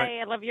 guys. Hi. Hi.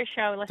 I love your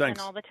show. Listen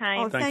Thanks. all the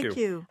time. Oh, thank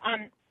you.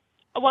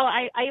 Well,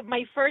 I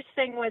my first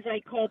thing was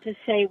I called to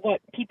say what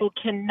people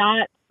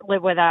cannot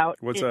live without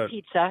is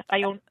pizza.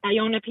 I own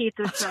a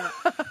pizza shop,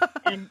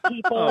 and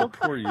people. Oh,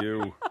 poor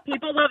you.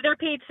 People love their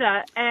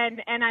pizza, and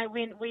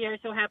we are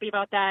so happy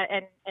about that.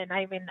 And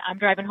I'm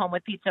driving home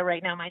with pizza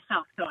right now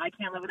myself, so I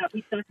can't live without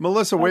pizza.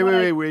 Melissa, wait.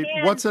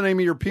 What's the name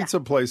of your pizza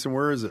place, and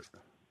where is it?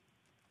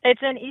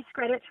 It's in East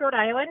Greenwich, Rhode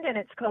Island, and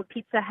it's called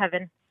Pizza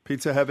Heaven.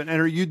 Pizza Heaven.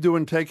 And are you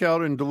doing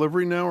takeout and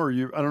delivery now, or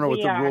you? I don't know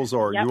what the rules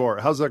are. Yep. You are.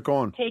 How's that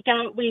going?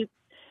 Takeout. We're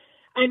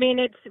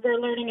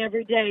learning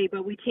every day,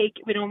 but we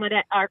don't let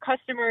our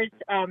customers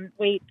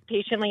wait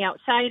patiently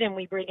outside, and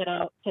we bring it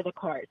out to the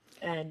cars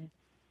and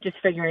just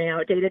figuring it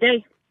out day to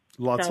day.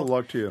 Lots of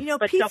luck to you.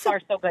 But pizza, so far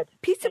so good.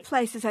 Pizza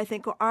places, I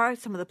think, are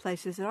some of the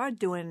places that are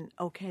doing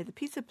okay. The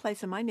pizza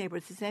place in my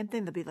neighborhood, it's the same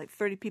thing. There'll be like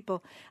 30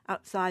 people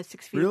outside,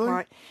 6 feet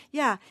apart.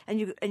 Yeah, and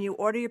you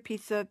order your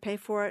pizza, pay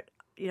for it,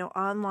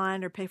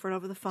 online, or pay for it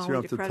over the phone So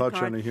you with don't your have to credit touch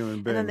card, any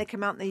human being. and then they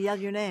come out and they yell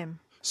your name.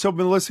 So,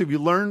 Melissa, have you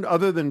learned,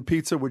 other than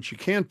pizza, which you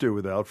can't do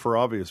without for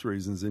obvious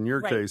reasons in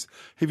your Right. case,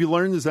 have you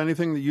learned there's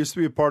anything that used to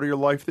be a part of your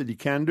life that you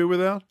can do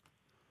without?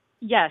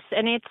 Yes,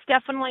 and it's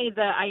definitely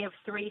I have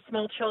 3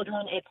 small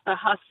children. It's the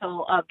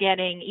hustle of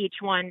getting each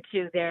one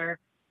to their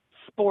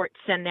sports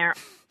and their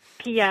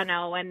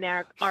piano and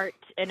their art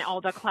and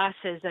all the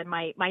classes. And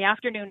my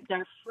afternoons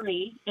are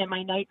free and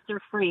my nights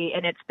are free.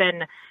 And it's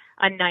been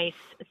a nice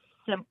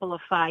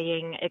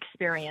simplifying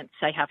experience,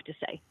 I have to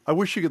say. I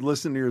wish you could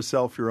listen to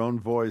yourself, your own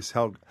voice,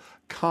 how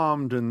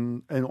calmed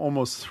and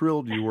almost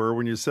thrilled you were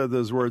when you said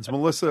those words.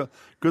 Melissa,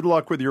 good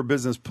luck with your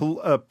business.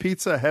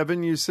 Pizza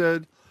Heaven, you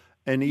said,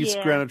 and East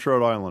Yeah. Greenwich,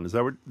 Rhode Island. Is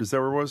that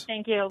where it was?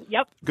 Thank you.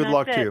 Yep. Good that's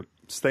luck to it. you.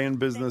 Stay in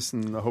business,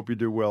 and I hope you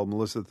do well.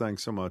 Melissa,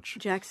 thanks so much.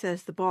 Jack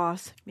says the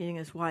boss, meaning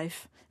his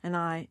wife, and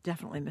I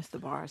definitely miss the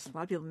bars. A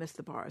lot of people miss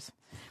the bars.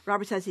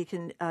 Robert says he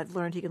can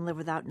learned he can live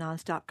without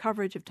nonstop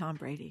coverage of Tom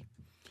Brady.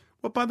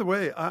 Well, by the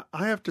way,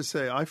 I have to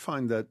say, I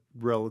find that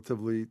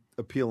relatively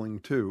appealing,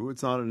 too.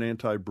 It's not an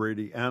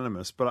anti-Brady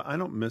animus, but I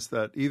don't miss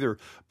that either.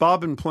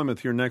 Bob in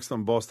Plymouth, you're next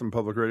on Boston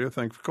Public Radio.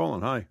 Thanks for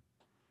calling. Hi.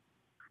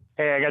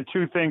 Hey, I got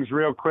 2 things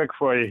real quick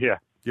for you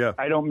here. Yeah.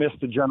 I don't miss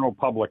the general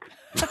public.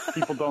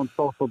 People don't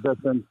social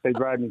distance. They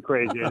drive me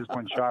crazy. I just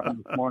went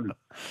shopping this morning.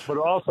 But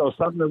also,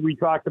 something that we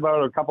talked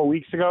about a couple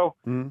weeks ago,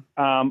 I'm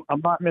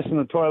not missing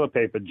the toilet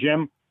paper.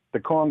 Jim, the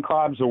corn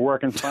cobs are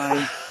working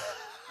fine.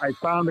 I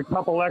found a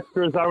couple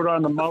extras out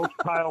on the mulch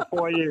pile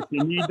for you if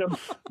you need them.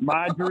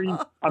 Marjorie,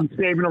 I'm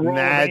saving a roll of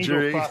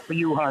angel sauce for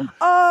you, hon.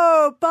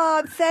 Oh,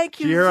 Bob,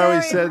 thank you Do you hear very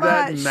how he said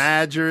much. that?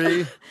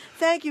 Marjorie.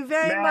 Thank you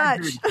very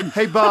much.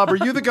 Hey, Bob, are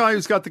you the guy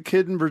who's got the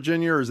kid in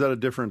Virginia, or is that a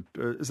different?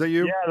 Is that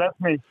you? Yeah, that's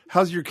me.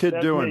 How's your kid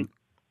That's doing? me.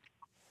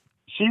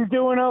 She's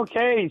doing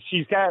okay.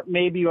 She's got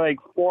maybe like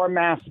 4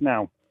 masks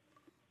now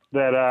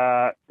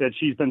that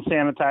she's been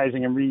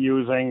sanitizing and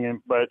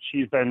reusing, but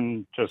she's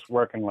been just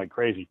working like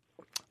crazy.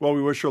 Well,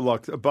 we wish her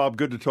luck. Bob,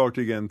 good to talk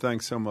to you again.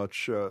 Thanks so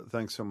much.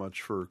 Thanks so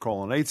much for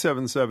calling.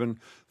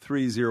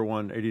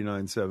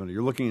 877-301-8970.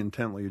 You're looking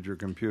intently at your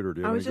computer.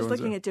 Do you I have was any just goings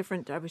looking there? at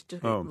different. I was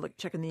just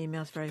checking the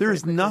emails very.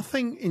 There's very quickly.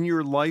 nothing in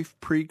your life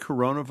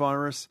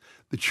pre-coronavirus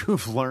that you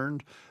have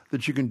learned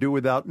that you can do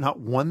without. Not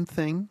one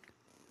thing.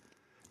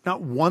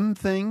 Not one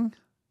thing.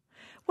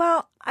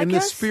 Well, I in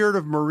guess, the spirit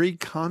of Marie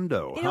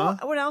Kondo, you huh?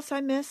 know what else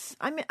I miss?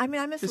 I miss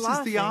This a lot is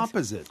of the things.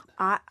 opposite.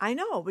 I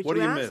know, but What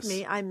you do you asked miss?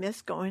 me. I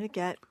miss going to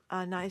get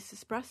a nice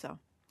espresso.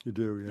 You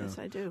do, yeah. Yes,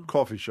 I do.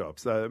 Coffee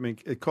shops. I mean,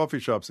 coffee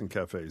shops and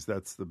cafes.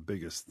 That's the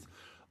biggest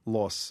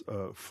loss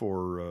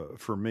for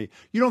me.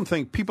 You don't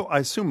think people? I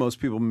assume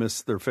most people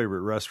miss their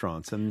favorite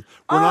restaurants, and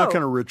we're not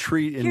going to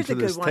retreat Here's into a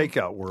good this one.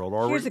 takeout world,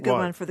 are we? Here's a good What?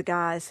 one for the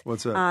guys.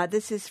 What's that?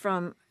 This is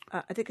from.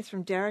 I think it's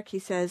from Derek. He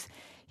says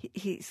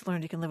he's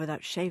learned he can live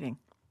without shaving.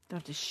 Don't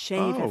have to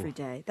shave Oh. every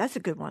day. That's a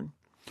good one.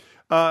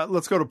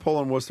 Let's go to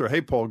Paul in Worcester. Hey,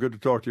 Paul. Good to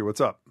talk to you.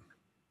 What's up?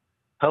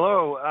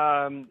 Hello.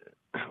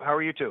 How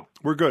are you two?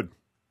 We're good.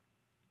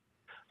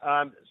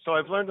 So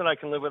I've learned that I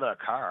can live without a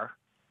car.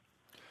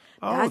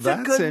 Oh, That's a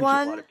good interesting.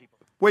 one.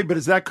 Wait, but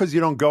is that because you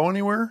don't go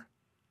anywhere?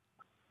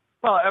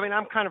 Well, I mean,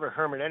 I'm kind of a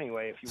hermit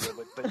anyway, if you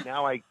will, but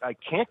now I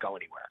can't go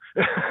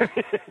anywhere.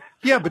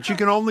 Yeah, but you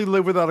can only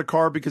live without a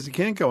car because you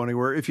can't go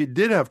anywhere. If you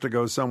did have to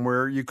go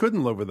somewhere, you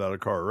couldn't live without a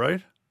car,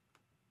 right?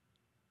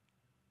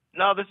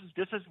 No, this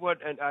is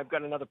what, and I've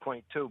got another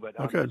point too. But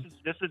Okay.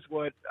 this is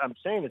what I'm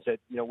saying is that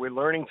we're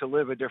learning to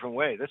live a different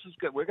way. This is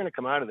good. We're going to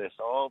come out of this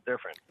all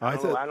different. I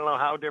don't know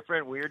how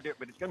different. We're different,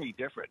 but it's going to be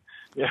different.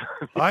 Yeah,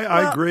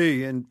 I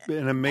agree in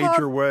a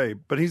major way,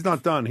 but he's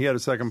not done. He had a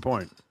second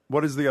point.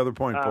 What is the other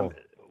point, Paul?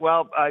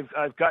 Well,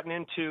 I've gotten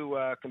into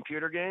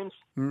computer games,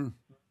 Mm.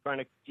 trying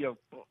to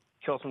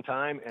kill some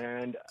time,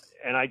 and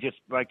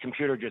my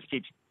computer just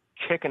keeps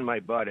kicking my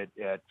butt at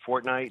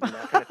Fortnite and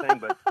that kind of thing.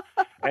 But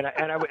and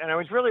I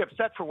was really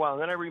upset for a while,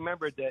 and then I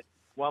remembered that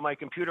while my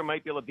computer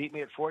might be able to beat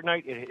me at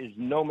Fortnite, it is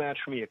no match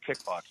for me at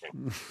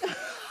kickboxing.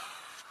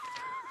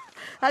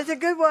 That's a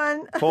good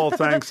one. Paul,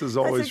 thanks as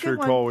That's a always for good your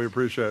one. call. We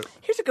appreciate it.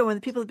 Here's a good one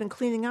that people have been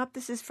cleaning up.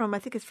 This is from, I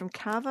think it's from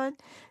Kava. It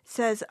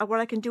says, what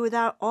I can do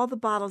without all the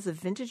bottles of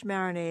vintage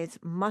marinades,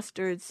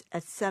 mustards,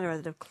 etc.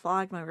 that have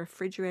clogged my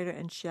refrigerator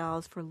and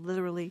shelves for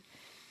literally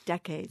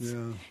decades.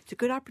 Yeah. It's a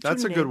good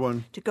opportunity. That's a good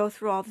one. To go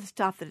through all the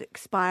stuff that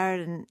expired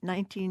in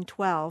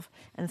 1912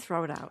 and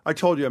throw it out. I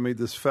told you I made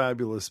this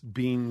fabulous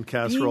bean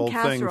casserole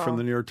thing from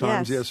the New York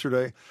Times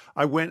yesterday.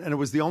 I went, and it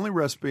was the only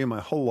recipe in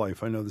my whole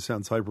life, I know this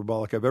sounds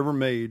hyperbolic, I've ever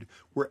made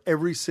where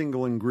every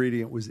single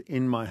ingredient was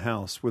in my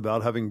house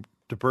without having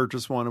to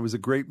purchase one. It was a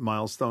great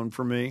milestone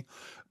for me.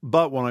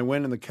 But when I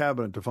went in the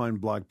cabinet to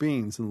find black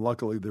beans, and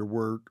luckily there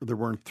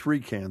weren't 3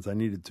 cans, I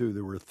needed 2.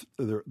 There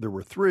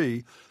were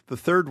 3. The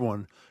third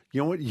one,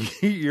 you know what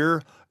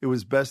year it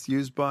was best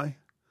used by?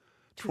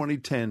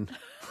 2010.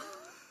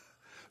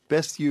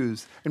 Best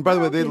used. And by the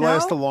way, they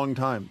last a long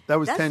time. That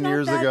was 10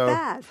 years ago.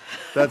 Bad.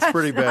 That's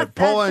pretty That's bad. not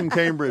Paula that in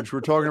Cambridge,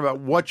 we're talking about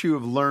what you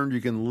have learned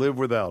you can live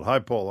without. Hi,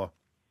 Paula.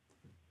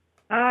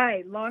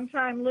 Hi,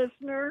 long-time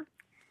listener,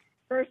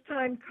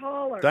 first-time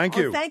caller. Thank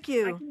you. Thank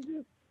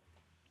you.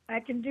 I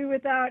can do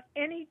without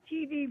any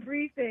TV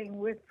briefing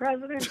with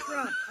President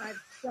Trump.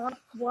 I've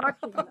stopped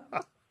watching them.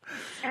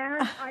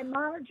 And I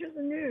monitor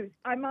the news.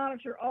 I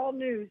monitor all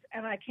news,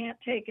 and I can't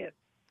take it.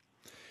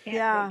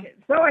 Can't take it.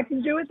 So I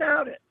can do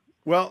without it.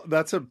 Well,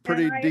 that's a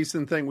pretty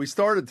decent thing. We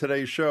started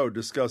today's show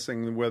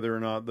discussing whether or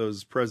not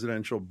those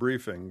presidential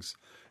briefings,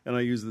 and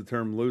I use the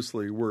term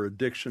loosely, were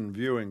addiction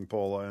viewing,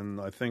 Paula,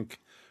 and I think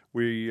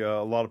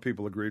a lot of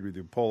people agreed with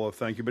you. Paula,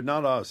 thank you, but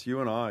not us.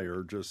 You and I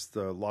are just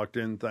locked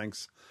in.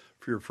 Thanks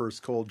for your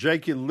first call.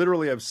 Jake, you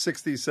literally have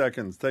 60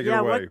 seconds. Take it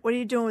away. What are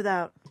you doing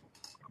without?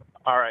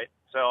 All right.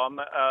 So I'm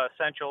an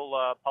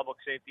essential public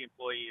safety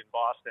employee in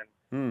Boston,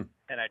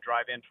 and I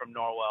drive in from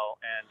Norwell,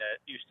 and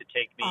it used to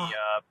take me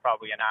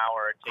probably an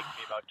hour. It takes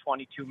me about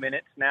 22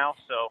 minutes now,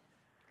 so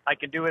I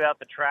can do without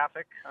the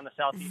traffic on the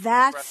Southeast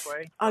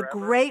Expressway. That's a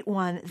great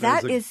one.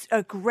 That is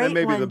a great one,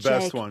 That may be the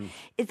best Jake. one.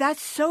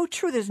 That's so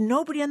true. There's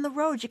nobody on the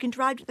road. You can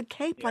drive to the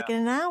Cape like in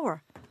an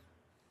hour.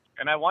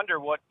 And I wonder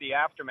what the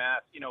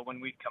aftermath,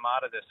 when we come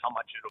out of this, how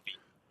much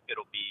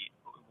it'll be,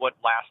 what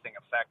lasting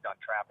effect on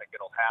traffic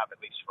it'll have, at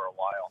least for a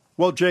while.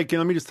 Well, Jake,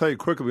 let me just tell you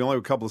quickly, we only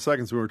have a couple of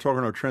seconds. We were talking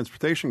to our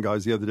transportation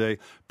guys the other day.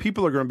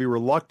 People are going to be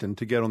reluctant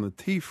to get on the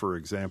T, for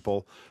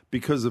example,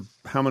 because of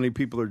how many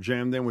people are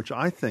jammed in, which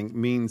I think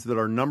means that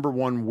our number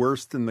one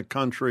worst in the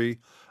country,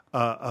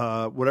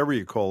 whatever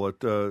you call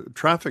it,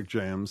 traffic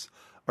jams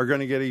are going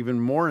to get even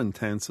more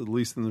intense, at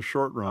least in the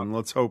short run.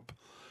 Let's hope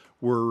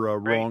we're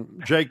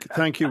wrong. Jake,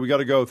 thank you. We got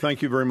to go.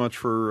 Thank you very much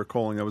for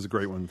calling. That was a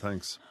great one.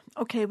 Thanks.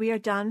 Okay, we are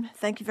done.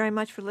 Thank you very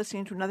much for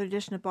listening to another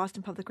edition of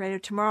Boston Public Radio.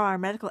 Tomorrow, our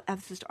medical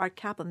ethicist, Art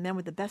Kaplan, man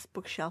with the best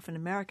bookshelf in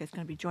America, is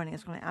going to be joining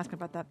us. We're going to ask him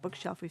about that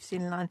bookshelf. We've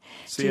seen it on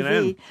CNN.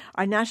 TV.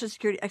 Our national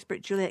security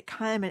expert, Juliet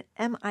Kayyem, and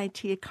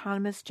MIT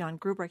economist, John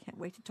Gruber. I can't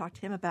wait to talk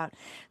to him about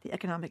the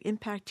economic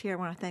impact here. I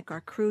want to thank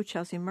our crew,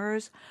 Chelsea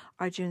Mers,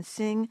 Arjun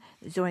Singh,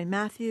 Zoe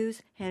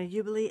Matthews, Hannah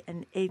Ubeli,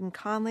 and Aidan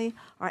Conley.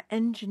 Our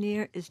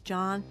engineer is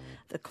John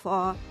the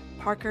Claw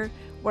Parker.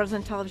 What is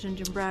on television,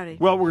 Jim Browdy?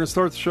 Well, we're going to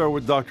start the show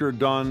with Dr.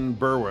 Don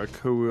Berwick,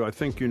 who I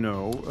think you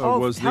know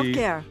was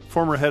the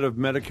former head of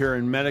Medicare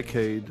and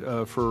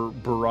Medicaid for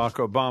Barack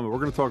Obama. We're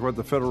going to talk about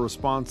the federal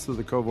response to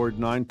the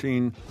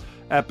COVID-19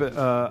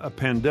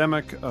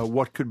 pandemic,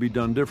 what could be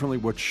done differently,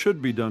 what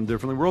should be done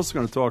differently. We're also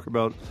going to talk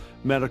about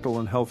medical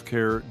and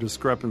healthcare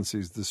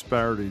discrepancies,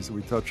 disparities that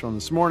we touched on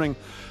this morning.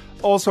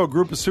 Also, a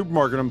group of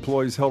supermarket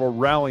employees held a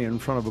rally in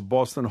front of a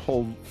Boston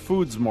Whole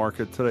Foods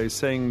market today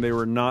saying they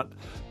were not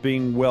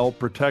being well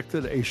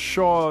protected. A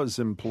Shaw's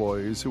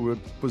employees who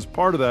was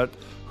part of that,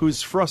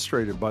 who's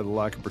frustrated by the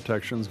lack of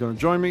protection, is going to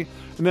join me.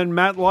 And then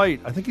Matt Light,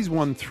 I think he's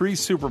won 3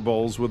 Super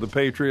Bowls with the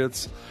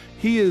Patriots.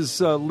 He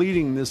is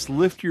leading this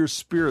Lift Your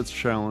Spirits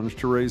challenge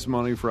to raise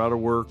money for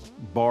out-of-work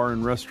bar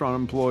and restaurant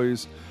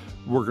employees.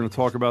 We're going to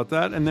talk about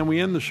that. And then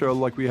we end the show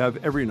like we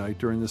have every night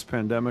during this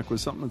pandemic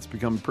with something that's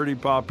become pretty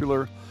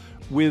popular,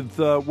 with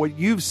what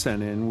you've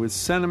sent in, with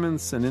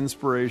sentiments and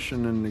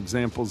inspiration and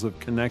examples of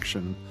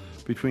connection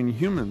between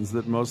humans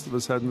that most of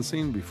us hadn't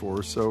seen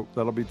before. So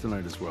that'll be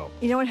tonight as well.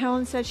 You know what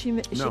Helen said she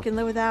can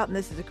live without? And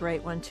this is a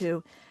great one,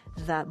 too.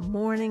 That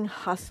morning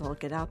hustle,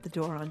 get out the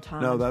door on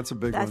time. No, that's a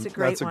big one.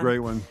 That's a great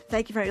one.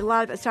 Thank you very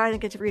much. Sorry I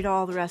didn't get to read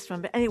all the rest of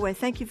them. But anyway,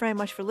 thank you very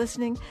much for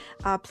listening.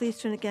 Please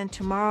tune again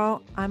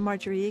tomorrow. I'm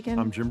Marjorie Egan.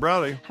 I'm Jim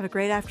Browdy. Have a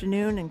great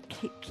afternoon and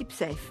keep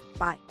safe.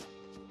 Bye.